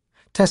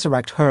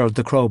 Tesseract hurled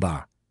the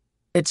crowbar.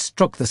 It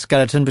struck the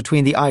skeleton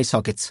between the eye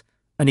sockets,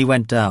 and he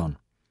went down.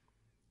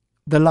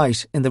 The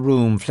light in the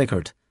room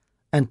flickered,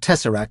 and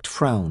Tesseract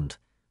frowned.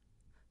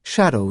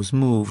 Shadows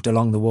moved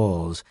along the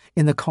walls,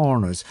 in the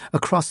corners,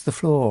 across the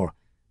floor.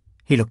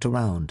 He looked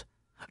around,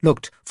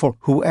 looked for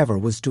whoever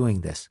was doing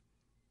this.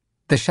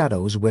 The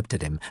shadows whipped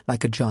at him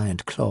like a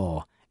giant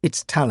claw,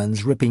 its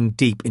talons ripping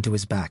deep into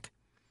his back.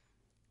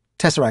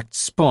 Tesseract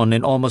spun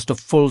in almost a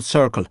full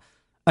circle,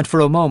 and for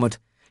a moment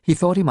he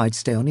thought he might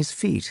stay on his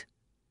feet.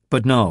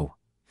 But no,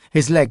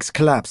 his legs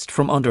collapsed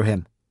from under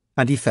him,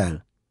 and he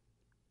fell.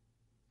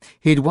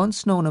 He'd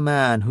once known a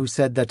man who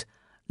said that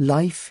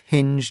life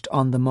hinged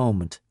on the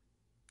moment,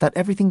 that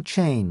everything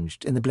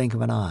changed in the blink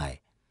of an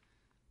eye.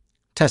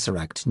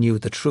 Tesseract knew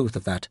the truth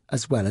of that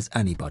as well as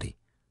anybody.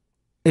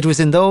 It was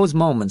in those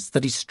moments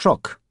that he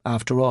struck,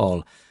 after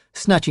all,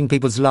 snatching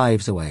people's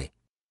lives away.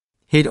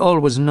 He'd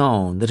always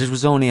known that it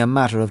was only a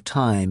matter of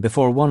time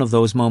before one of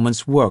those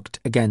moments worked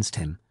against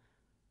him.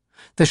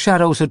 The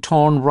shadows had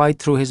torn right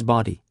through his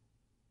body.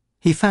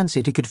 He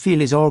fancied he could feel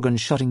his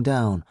organs shutting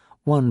down,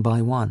 one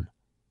by one.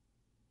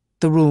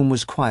 The room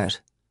was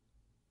quiet.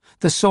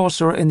 The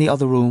sorcerer in the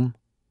other room,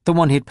 the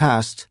one he'd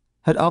passed,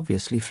 had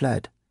obviously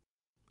fled.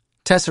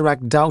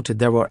 Tesseract doubted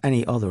there were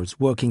any others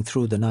working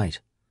through the night.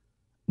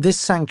 This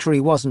sanctuary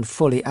wasn't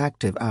fully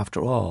active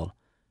after all.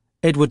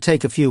 It would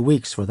take a few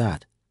weeks for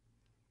that.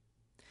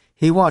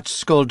 He watched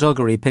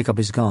Skulduggery pick up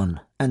his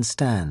gun and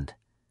stand.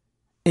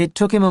 It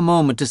took him a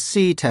moment to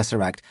see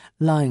Tesseract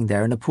lying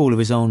there in a pool of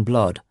his own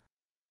blood.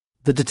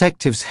 The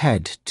detective's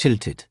head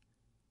tilted.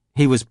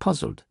 He was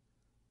puzzled.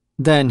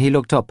 Then he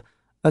looked up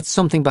at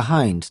something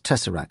behind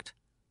Tesseract.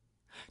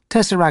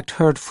 Tesseract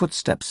heard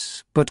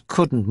footsteps, but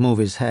couldn't move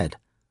his head.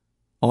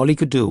 All he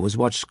could do was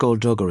watch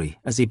Skulduggery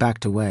as he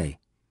backed away.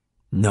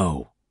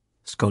 "No,"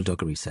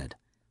 Skulduggery said.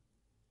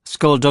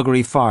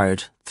 Skulduggery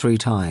fired 3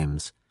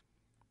 times.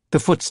 The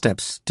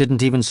footsteps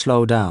didn't even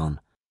slow down.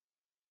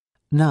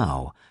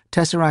 Now,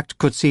 Tesseract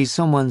could see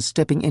someone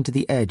stepping into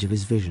the edge of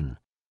his vision.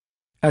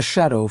 A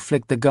shadow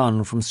flicked the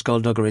gun from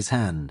Skulduggery's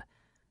hand.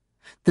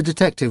 The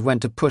detective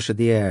went to push at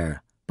the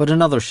air, but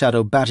another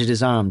shadow batted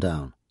his arm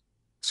down.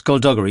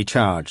 Skulduggery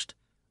charged,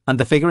 and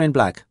the figure in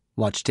black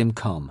watched him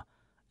come,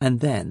 and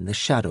then the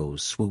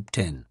shadows swooped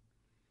in.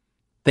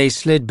 They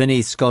slid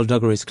beneath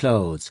Skulduggery's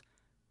clothes.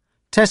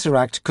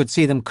 Tesseract could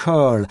see them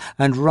curl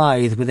and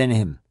writhe within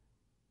him.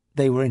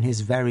 They were in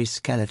his very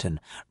skeleton,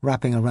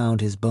 wrapping around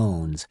his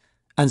bones,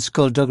 and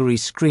Skulduggery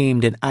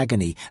screamed in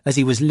agony as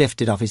he was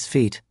lifted off his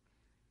feet.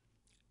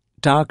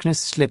 Darkness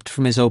slipped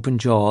from his open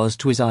jaws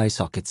to his eye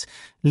sockets,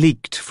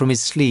 leaked from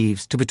his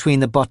sleeves to between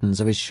the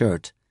buttons of his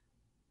shirt.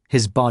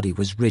 His body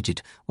was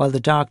rigid, while the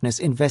darkness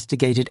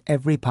investigated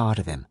every part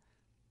of him,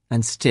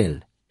 and still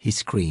he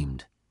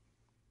screamed.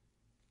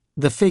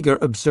 The figure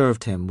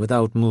observed him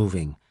without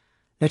moving,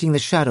 letting the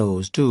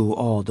shadows do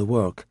all the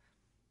work.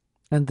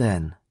 And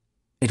then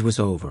it was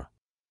over.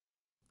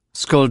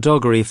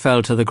 Skulduggery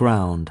fell to the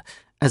ground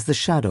as the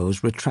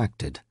shadows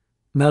retracted,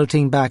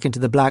 melting back into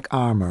the black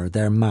armour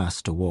their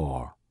master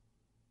wore.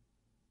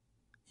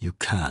 "You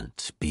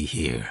can't be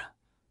here,"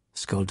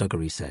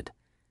 Skulduggery said.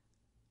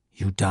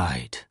 "You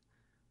died.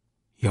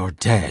 You're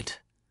dead."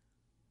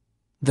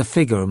 The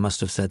figure must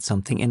have said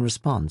something in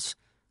response,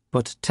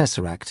 but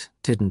Tesseract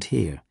didn't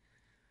hear.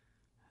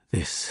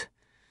 "This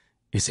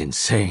is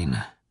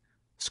insane,"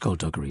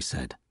 Skulduggery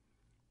said.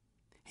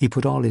 He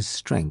put all his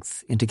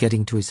strength into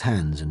getting to his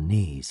hands and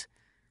knees.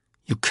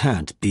 "You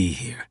can't be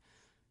here.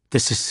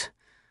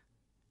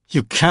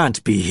 You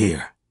can't be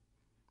here."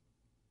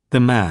 The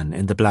man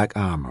in the black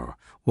armour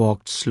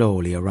walked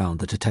slowly around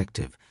the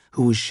detective,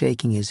 who was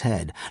shaking his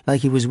head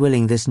like he was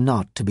willing this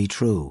not to be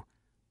true.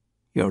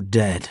 "You're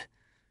dead.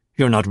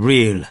 You're not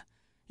real.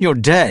 You're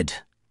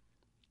dead."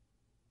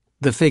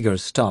 The figure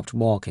stopped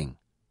walking,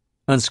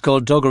 and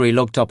Skulduggery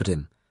looked up at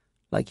him,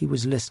 like he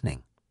was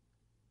listening.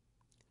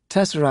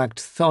 Tesseract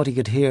thought he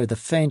could hear the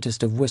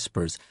faintest of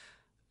whispers,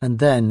 and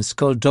then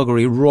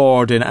Skulduggery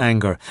roared in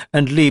anger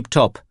and leaped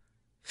up.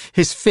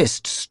 His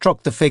fist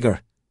struck the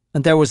figure,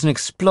 and there was an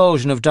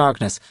explosion of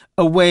darkness,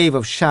 a wave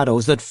of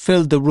shadows that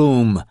filled the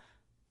room,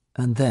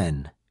 and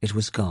then it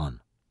was gone.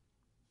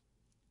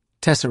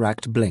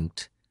 Tesseract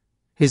blinked,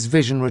 his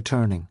vision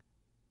returning.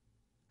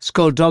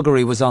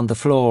 Skulduggery was on the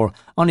floor,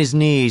 on his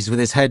knees with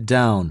his head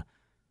down.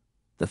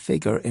 The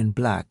figure in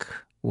black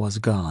was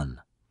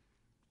gone.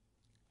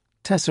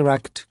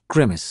 Tesseract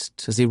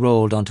grimaced as he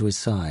rolled onto his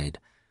side.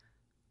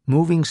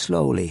 Moving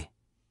slowly,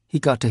 he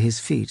got to his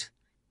feet.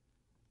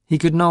 He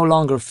could no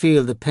longer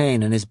feel the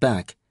pain in his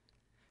back.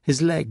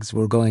 His legs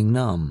were going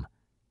numb.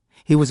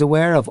 He was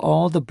aware of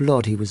all the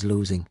blood he was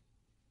losing,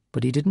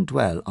 but he didn't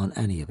dwell on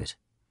any of it.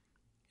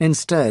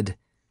 Instead,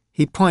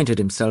 he pointed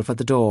himself at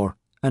the door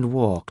and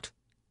walked.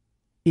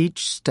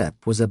 Each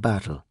step was a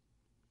battle.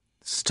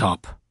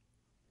 "Stop,"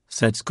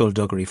 said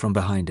Skulduggery from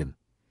behind him.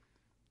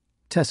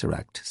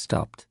 Tesseract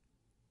stopped.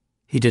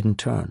 He didn't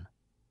turn.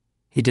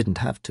 He didn't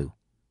have to.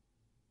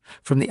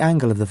 From the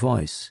angle of the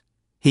voice,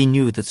 he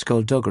knew that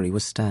Skulduggery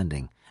was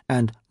standing,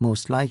 and,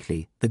 most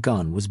likely, the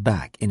gun was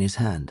back in his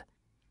hand.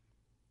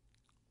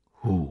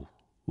 "Who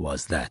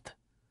was that?"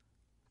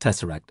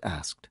 Tesseract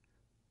asked.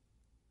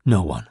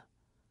 "No one.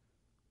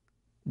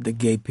 The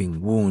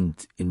gaping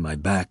wound in my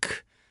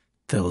back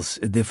tells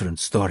a different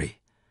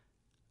story.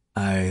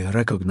 I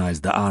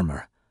recognize the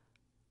armor.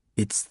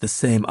 It's the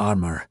same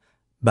armor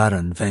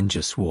Baron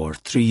Vengeance wore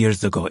 3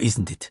 years ago,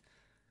 isn't it?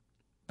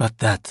 But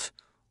that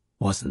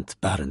wasn't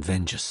Baron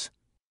Vengeance.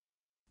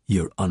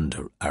 You're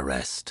under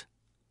arrest."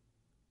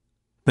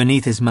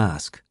 Beneath his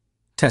mask,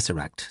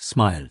 Tesseract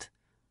smiled.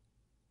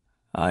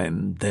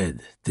 "I'm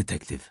dead,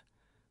 Detective.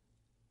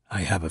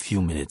 I have a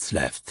few minutes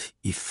left,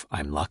 if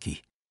I'm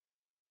lucky.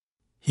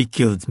 He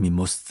killed me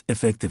most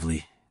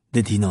effectively,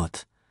 did he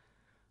not?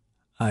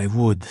 I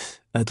would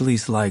at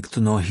least like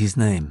to know his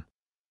name.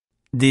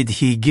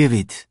 Did he give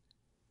it?"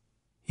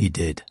 "He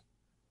did."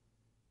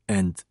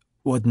 "And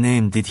What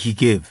name did he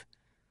give?"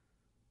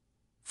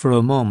 For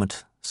a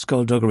moment,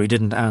 Skulduggery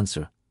didn't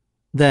answer.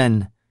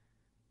 Then,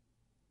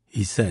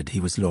 "He said he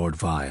was Lord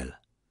Vile."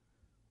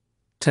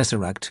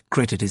 Tesseract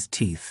gritted his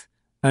teeth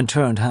and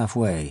turned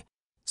halfway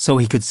so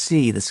he could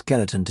see the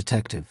skeleton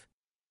detective.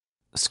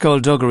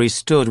 Skulduggery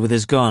stood with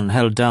his gun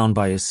held down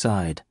by his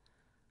side.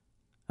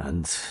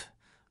 "And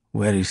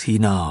where is he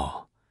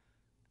now?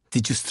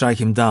 Did you strike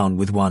him down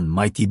with one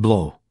mighty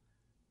blow?"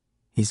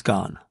 "He's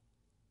gone.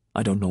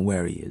 I don't know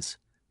where he is.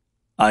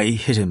 I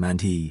hit him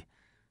and he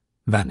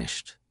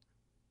vanished."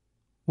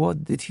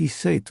 "What did he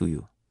say to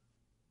you?"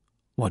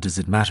 "What does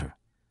it matter?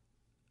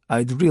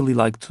 I'd really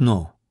like to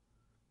know."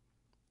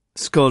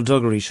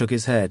 Skulduggery shook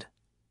his head.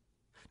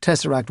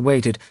 Tesseract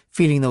waited,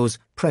 feeling those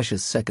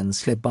precious seconds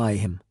slip by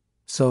him,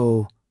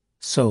 so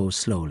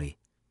slowly.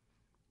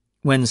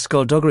 When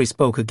Skulduggery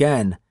spoke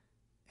again,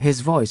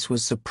 his voice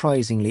was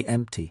surprisingly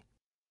empty.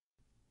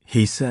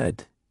 "He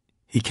said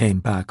he came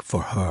back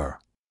for her."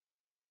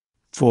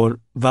 "For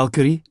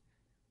Valkyrie?"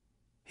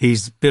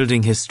 "He's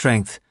building his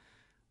strength.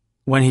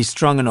 When he's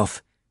strong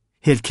enough,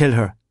 he'll kill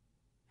her.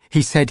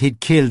 He said he'd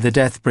kill the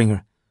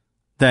Deathbringer,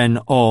 then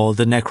all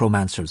the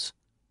necromancers."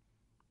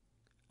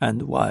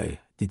 "And why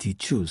did he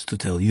choose to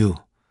tell you?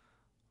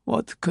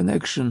 What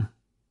connection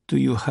do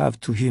you have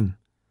to him?"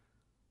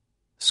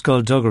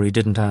 Skulduggery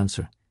didn't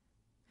answer.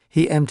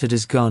 He emptied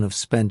his gun of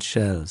spent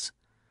shells.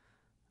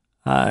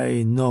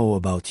 "I know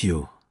about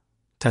you,"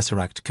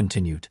 Tesseract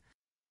continued.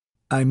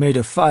 "I made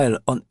a file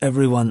on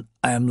everyone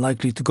I am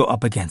likely to go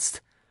up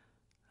against.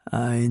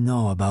 I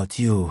know about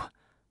you,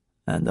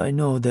 and I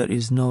know there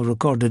is no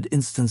recorded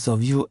instance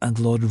of you and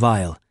Lord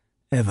Vile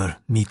ever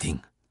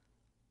meeting."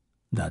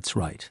 "That's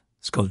right,"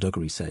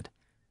 Skulduggery said.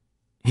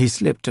 He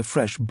slipped a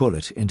fresh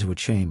bullet into a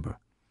chamber.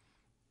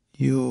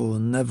 "You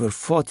never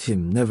fought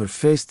him, never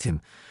faced him.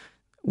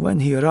 When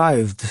he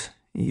arrived,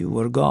 you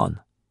were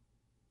gone.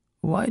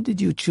 Why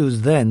did you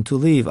choose then to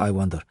leave, I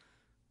wonder?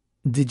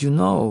 Did you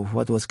know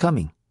what was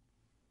coming?"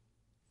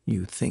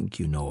 "You think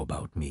you know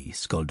about me,"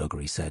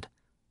 Skulduggery said,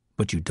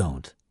 "but you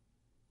don't."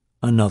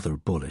 Another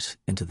bullet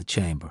into the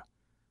chamber.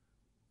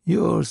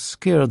 "You're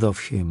scared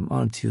of him,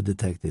 aren't you,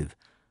 detective?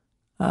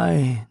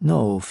 I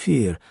know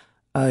fear.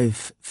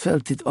 I've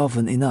felt it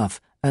often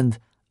enough, and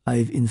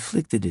I've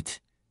inflicted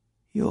it.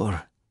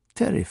 You're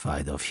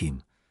terrified of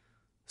him.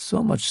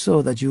 So much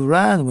so that you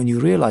ran when you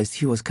realized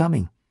he was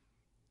coming.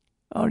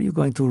 Are you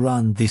going to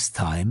run this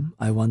time,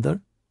 I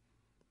wonder?"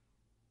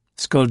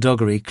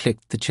 Skulduggery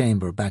clicked the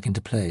chamber back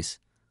into place.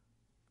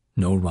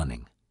 "No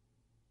running.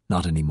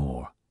 Not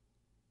anymore.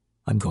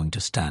 I'm going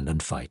to stand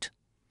and fight."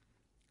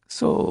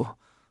 "So,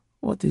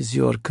 what is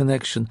your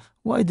connection?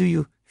 Why do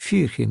you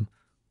fear him?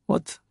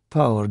 What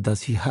power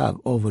does he have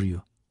over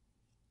you?"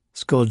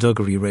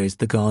 Skulduggery raised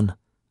the gun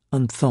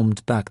and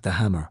thumbed back the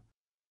hammer.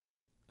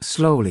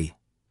 Slowly,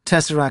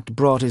 Tesseract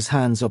brought his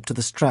hands up to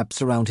the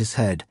straps around his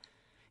head,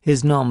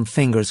 his numb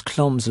fingers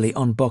clumsily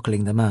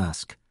unbuckling the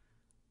mask.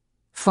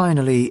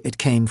 Finally it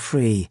came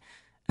free,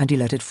 and he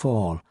let it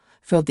fall,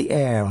 felt the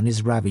air on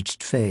his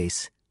ravaged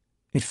face.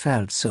 It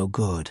felt so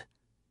good.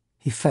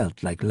 He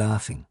felt like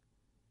laughing.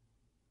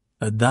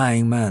 "A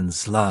dying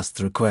man's last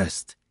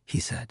request," he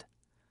said.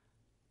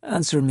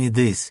 "Answer me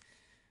this.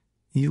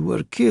 You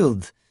were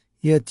killed,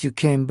 yet you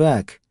came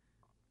back.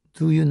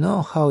 Do you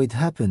know how it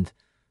happened?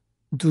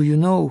 Do you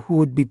know who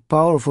would be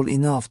powerful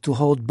enough to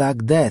hold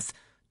back death,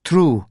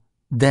 true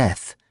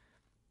death?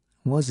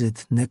 Was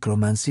it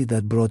necromancy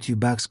that brought you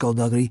back,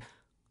 Skulduggery?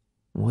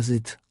 Was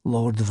it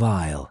Lord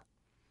Vile?"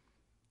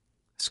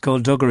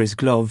 Skulduggery's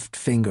gloved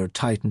finger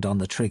tightened on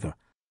the trigger.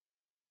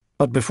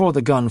 But before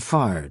the gun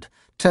fired,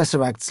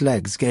 Tesseract's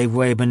legs gave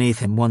way beneath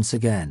him once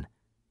again.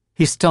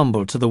 He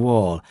stumbled to the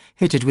wall,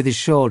 hit it with his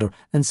shoulder,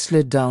 and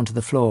slid down to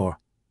the floor.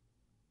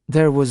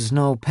 There was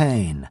no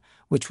pain,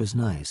 which was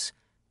nice,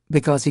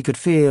 because he could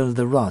feel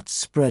the rot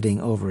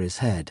spreading over his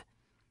head.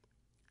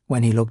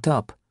 When he looked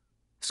up,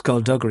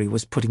 Skulduggery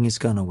was putting his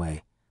gun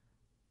away.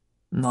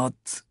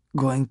 "Not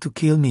going to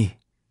kill me?"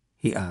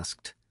 he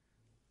asked.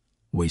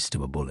 "Waste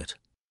of a bullet."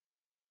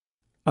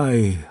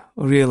 "I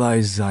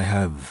realize I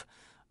have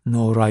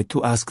no right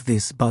to ask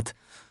this, but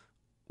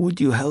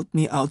would you help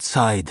me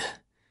outside?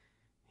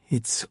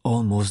 It's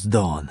almost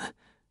dawn,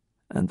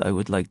 and I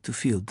would like to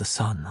feel the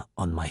sun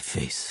on my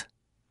face."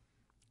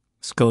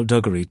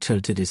 Skulduggery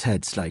tilted his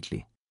head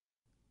slightly.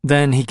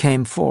 Then he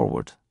came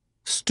forward,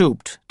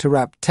 stooped to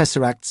wrap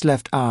Tesseract's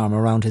left arm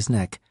around his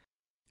neck,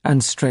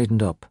 and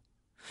straightened up,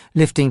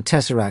 lifting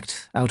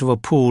Tesseract out of a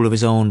pool of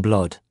his own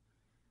blood.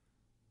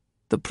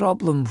 "The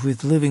problem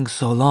with living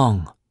so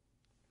long,"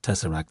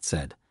 Tesseract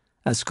said,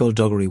 as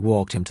Skulduggery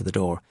walked him to the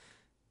door,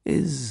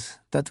 "is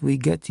that we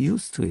get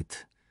used to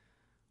it.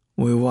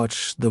 We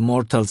watch the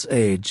mortals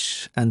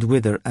age and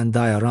wither and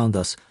die around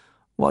us,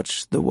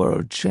 watch the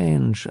world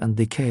change and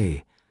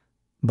decay.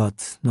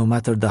 But no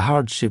matter the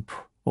hardship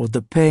or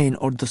the pain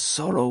or the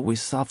sorrow we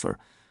suffer,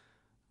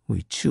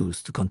 we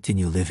choose to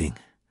continue living.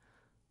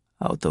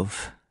 Out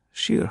of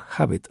sheer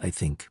habit, I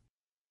think."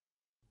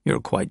 "You're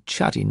quite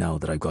chatty now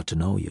that I've got to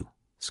know you,"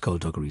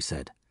 Skulduggery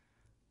said.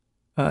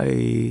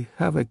 I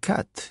have a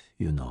cat,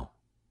 you know,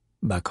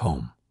 back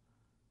home.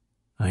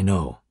 I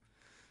know.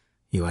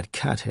 You had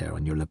cat hair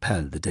on your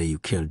lapel the day you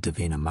killed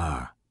Davina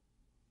Marr.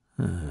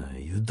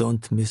 You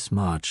don't miss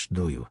much,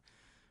 do you?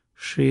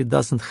 She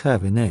doesn't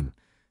have a name.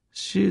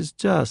 She's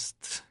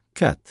just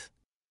Cat.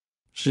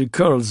 She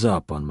curls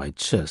up on my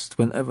chest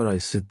whenever I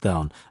sit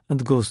down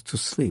and goes to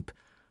sleep.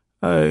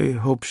 I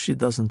hope she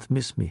doesn't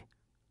miss me.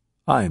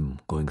 I'm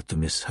going to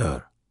miss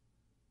her.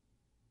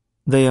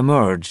 They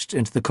emerged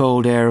into the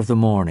cold air of the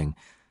morning.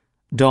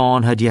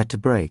 Dawn had yet to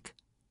break.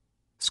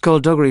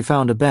 Skulduggery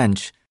found a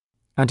bench,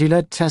 and he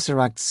let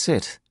Tesseract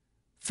sit,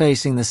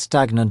 facing the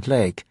stagnant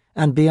lake,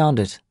 and beyond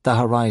it the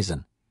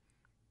horizon.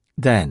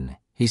 Then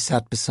he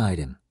sat beside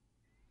him.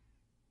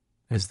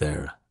 "Is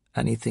there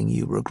anything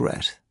you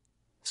regret?"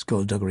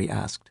 Skulduggery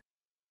asked.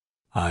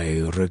 "I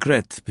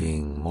regret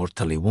being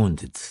mortally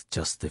wounded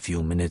just a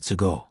few minutes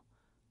ago."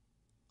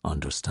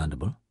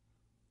 "Understandable."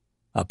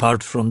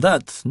 "Apart from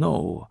that,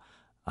 no.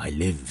 I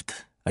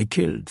lived. I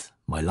killed.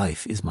 My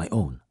life is my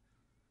own."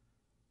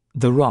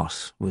 The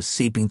rot was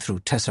seeping through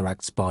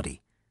Tesseract's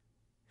body.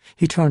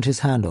 He turned his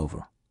hand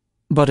over,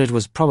 but it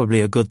was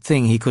probably a good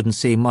thing he couldn't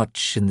see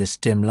much in this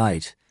dim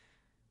light.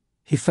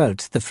 He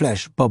felt the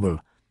flesh bubble,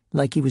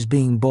 like he was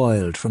being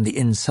boiled from the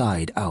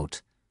inside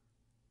out.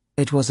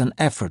 It was an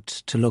effort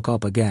to look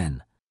up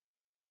again.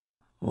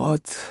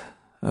 "What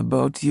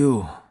about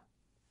you?"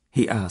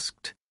 he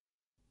asked,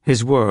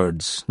 his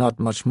words not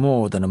much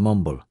more than a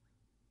mumble.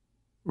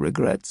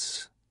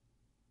 "Regrets?"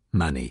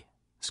 "Many,"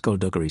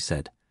 Skulduggery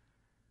said.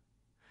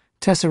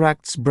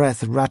 Tesseract's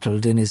breath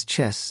rattled in his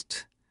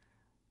chest.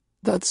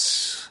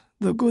 "That's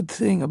the good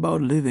thing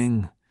about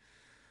living.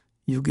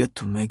 You get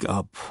to make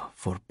up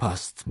for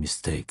past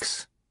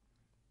mistakes.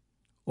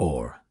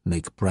 Or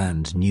make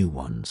brand new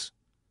ones."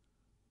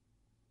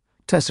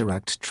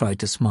 Tesseract tried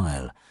to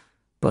smile,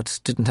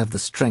 but didn't have the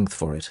strength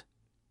for it.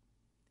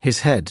 His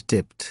head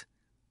dipped,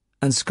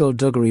 and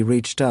Skulduggery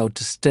reached out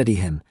to steady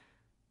him.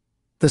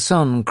 The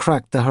sun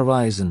cracked the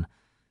horizon,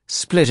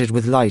 split it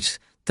with light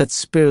that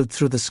spilled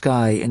through the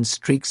sky in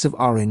streaks of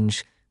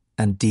orange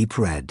and deep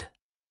red.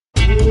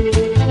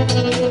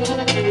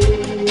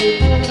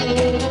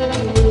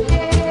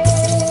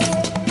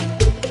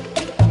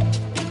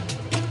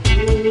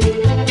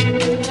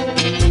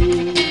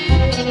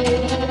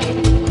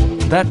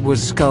 That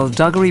was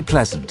Skulduggery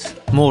Pleasant,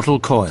 Mortal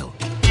Coil,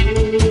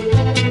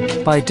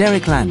 by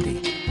Derek Landy,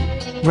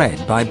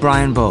 read by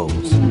Brian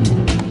Bowles.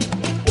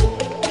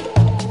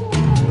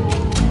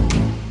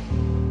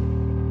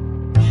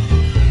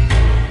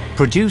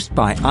 Produced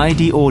by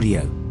ID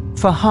Audio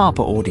for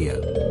Harper Audio.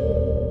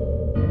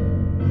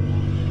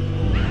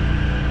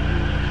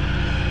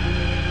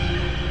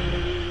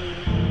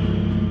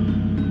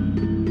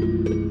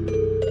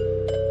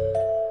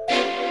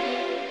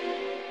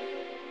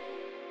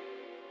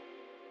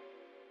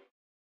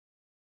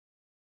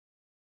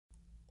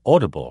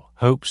 Audible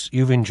hopes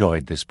you've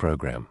enjoyed this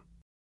program.